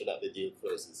make sure that the deal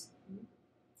closes.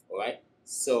 All right?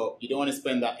 So you don't want to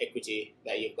spend that equity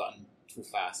that you've gotten too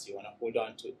fast. You want to hold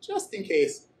on to it just in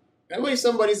case. Remember, if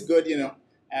somebody's good,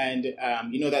 and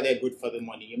you know that they're good for the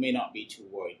money, you may not be too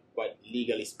worried. But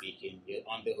legally speaking, you're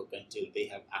on the hook until they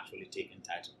have actually taken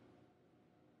title.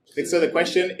 So the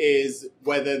question is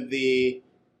whether the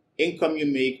income you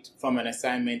make from an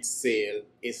assignment sale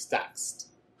is taxed.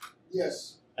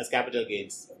 Yes. As capital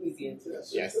gains.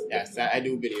 Yes. Yes, I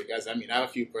do believe, because I have a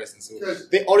few persons who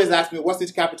they always ask me, what's the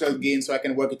capital gain so I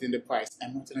can work it in the price?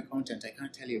 I'm not an accountant, I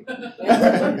can't tell you.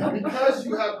 Because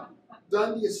you have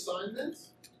done the assignment,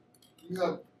 you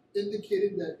have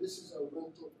indicated that this is a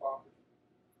rental property.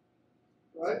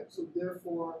 Right? So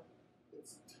therefore,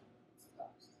 it's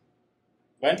taxed.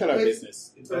 Rental or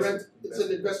business? It's an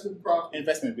investment property.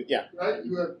 Investment, yeah. Right?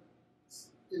 You have,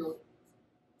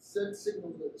 sent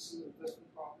signals that this is an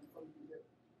investment property from the beginning.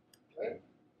 Right?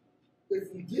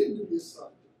 If you didn't do the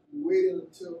assignment, you waited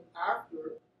until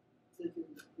after taking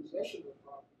possession of the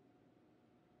property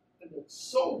and then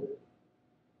sold it,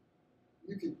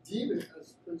 you can deem it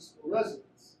as principal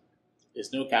residence.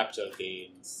 There's no capital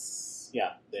gains.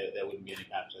 Yeah, there wouldn't be any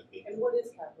capital gains. And what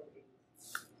is capital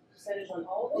gains? Percentage on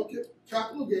all of it? Okay,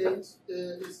 capital gains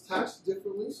is taxed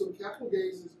differently. So capital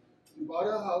gains is you bought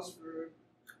a house for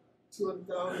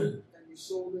 $200,000 and you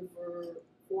sold it for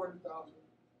 $400,000.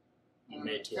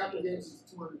 Capital gains is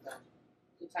 $200,000.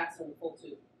 So tax on the full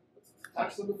two.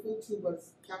 Tax on the full two, but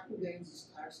capital gains is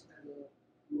taxed at a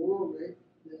lower rate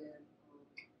than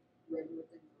regular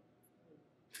income.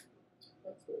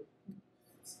 That's good.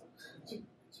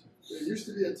 There used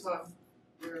to be a time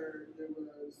where they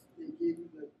gave you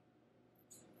like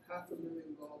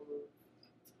 $500,000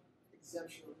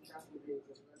 exemption on capital gains.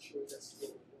 I'm not sure if that's still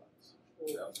applies.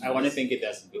 I want to think it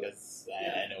doesn't, because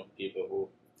I know people who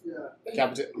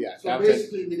capital. So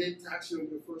basically, they didn't tax you on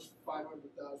your first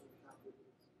 $500,000 capital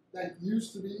gains. That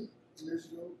used to be years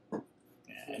ago.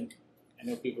 Yeah, and I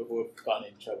know people who have gone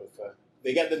in trouble for.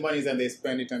 They get the monies and they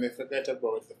spend it and they forget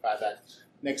about the fact that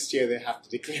next year they have to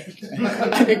declare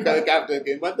the capital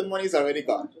gain, but the money's already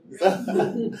gone. So,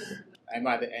 I'm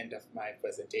at the end of my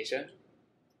presentation.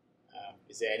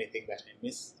 Is there anything that I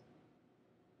missed?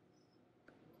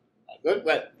 Good.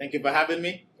 Well, thank you for having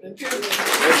me. Thank you.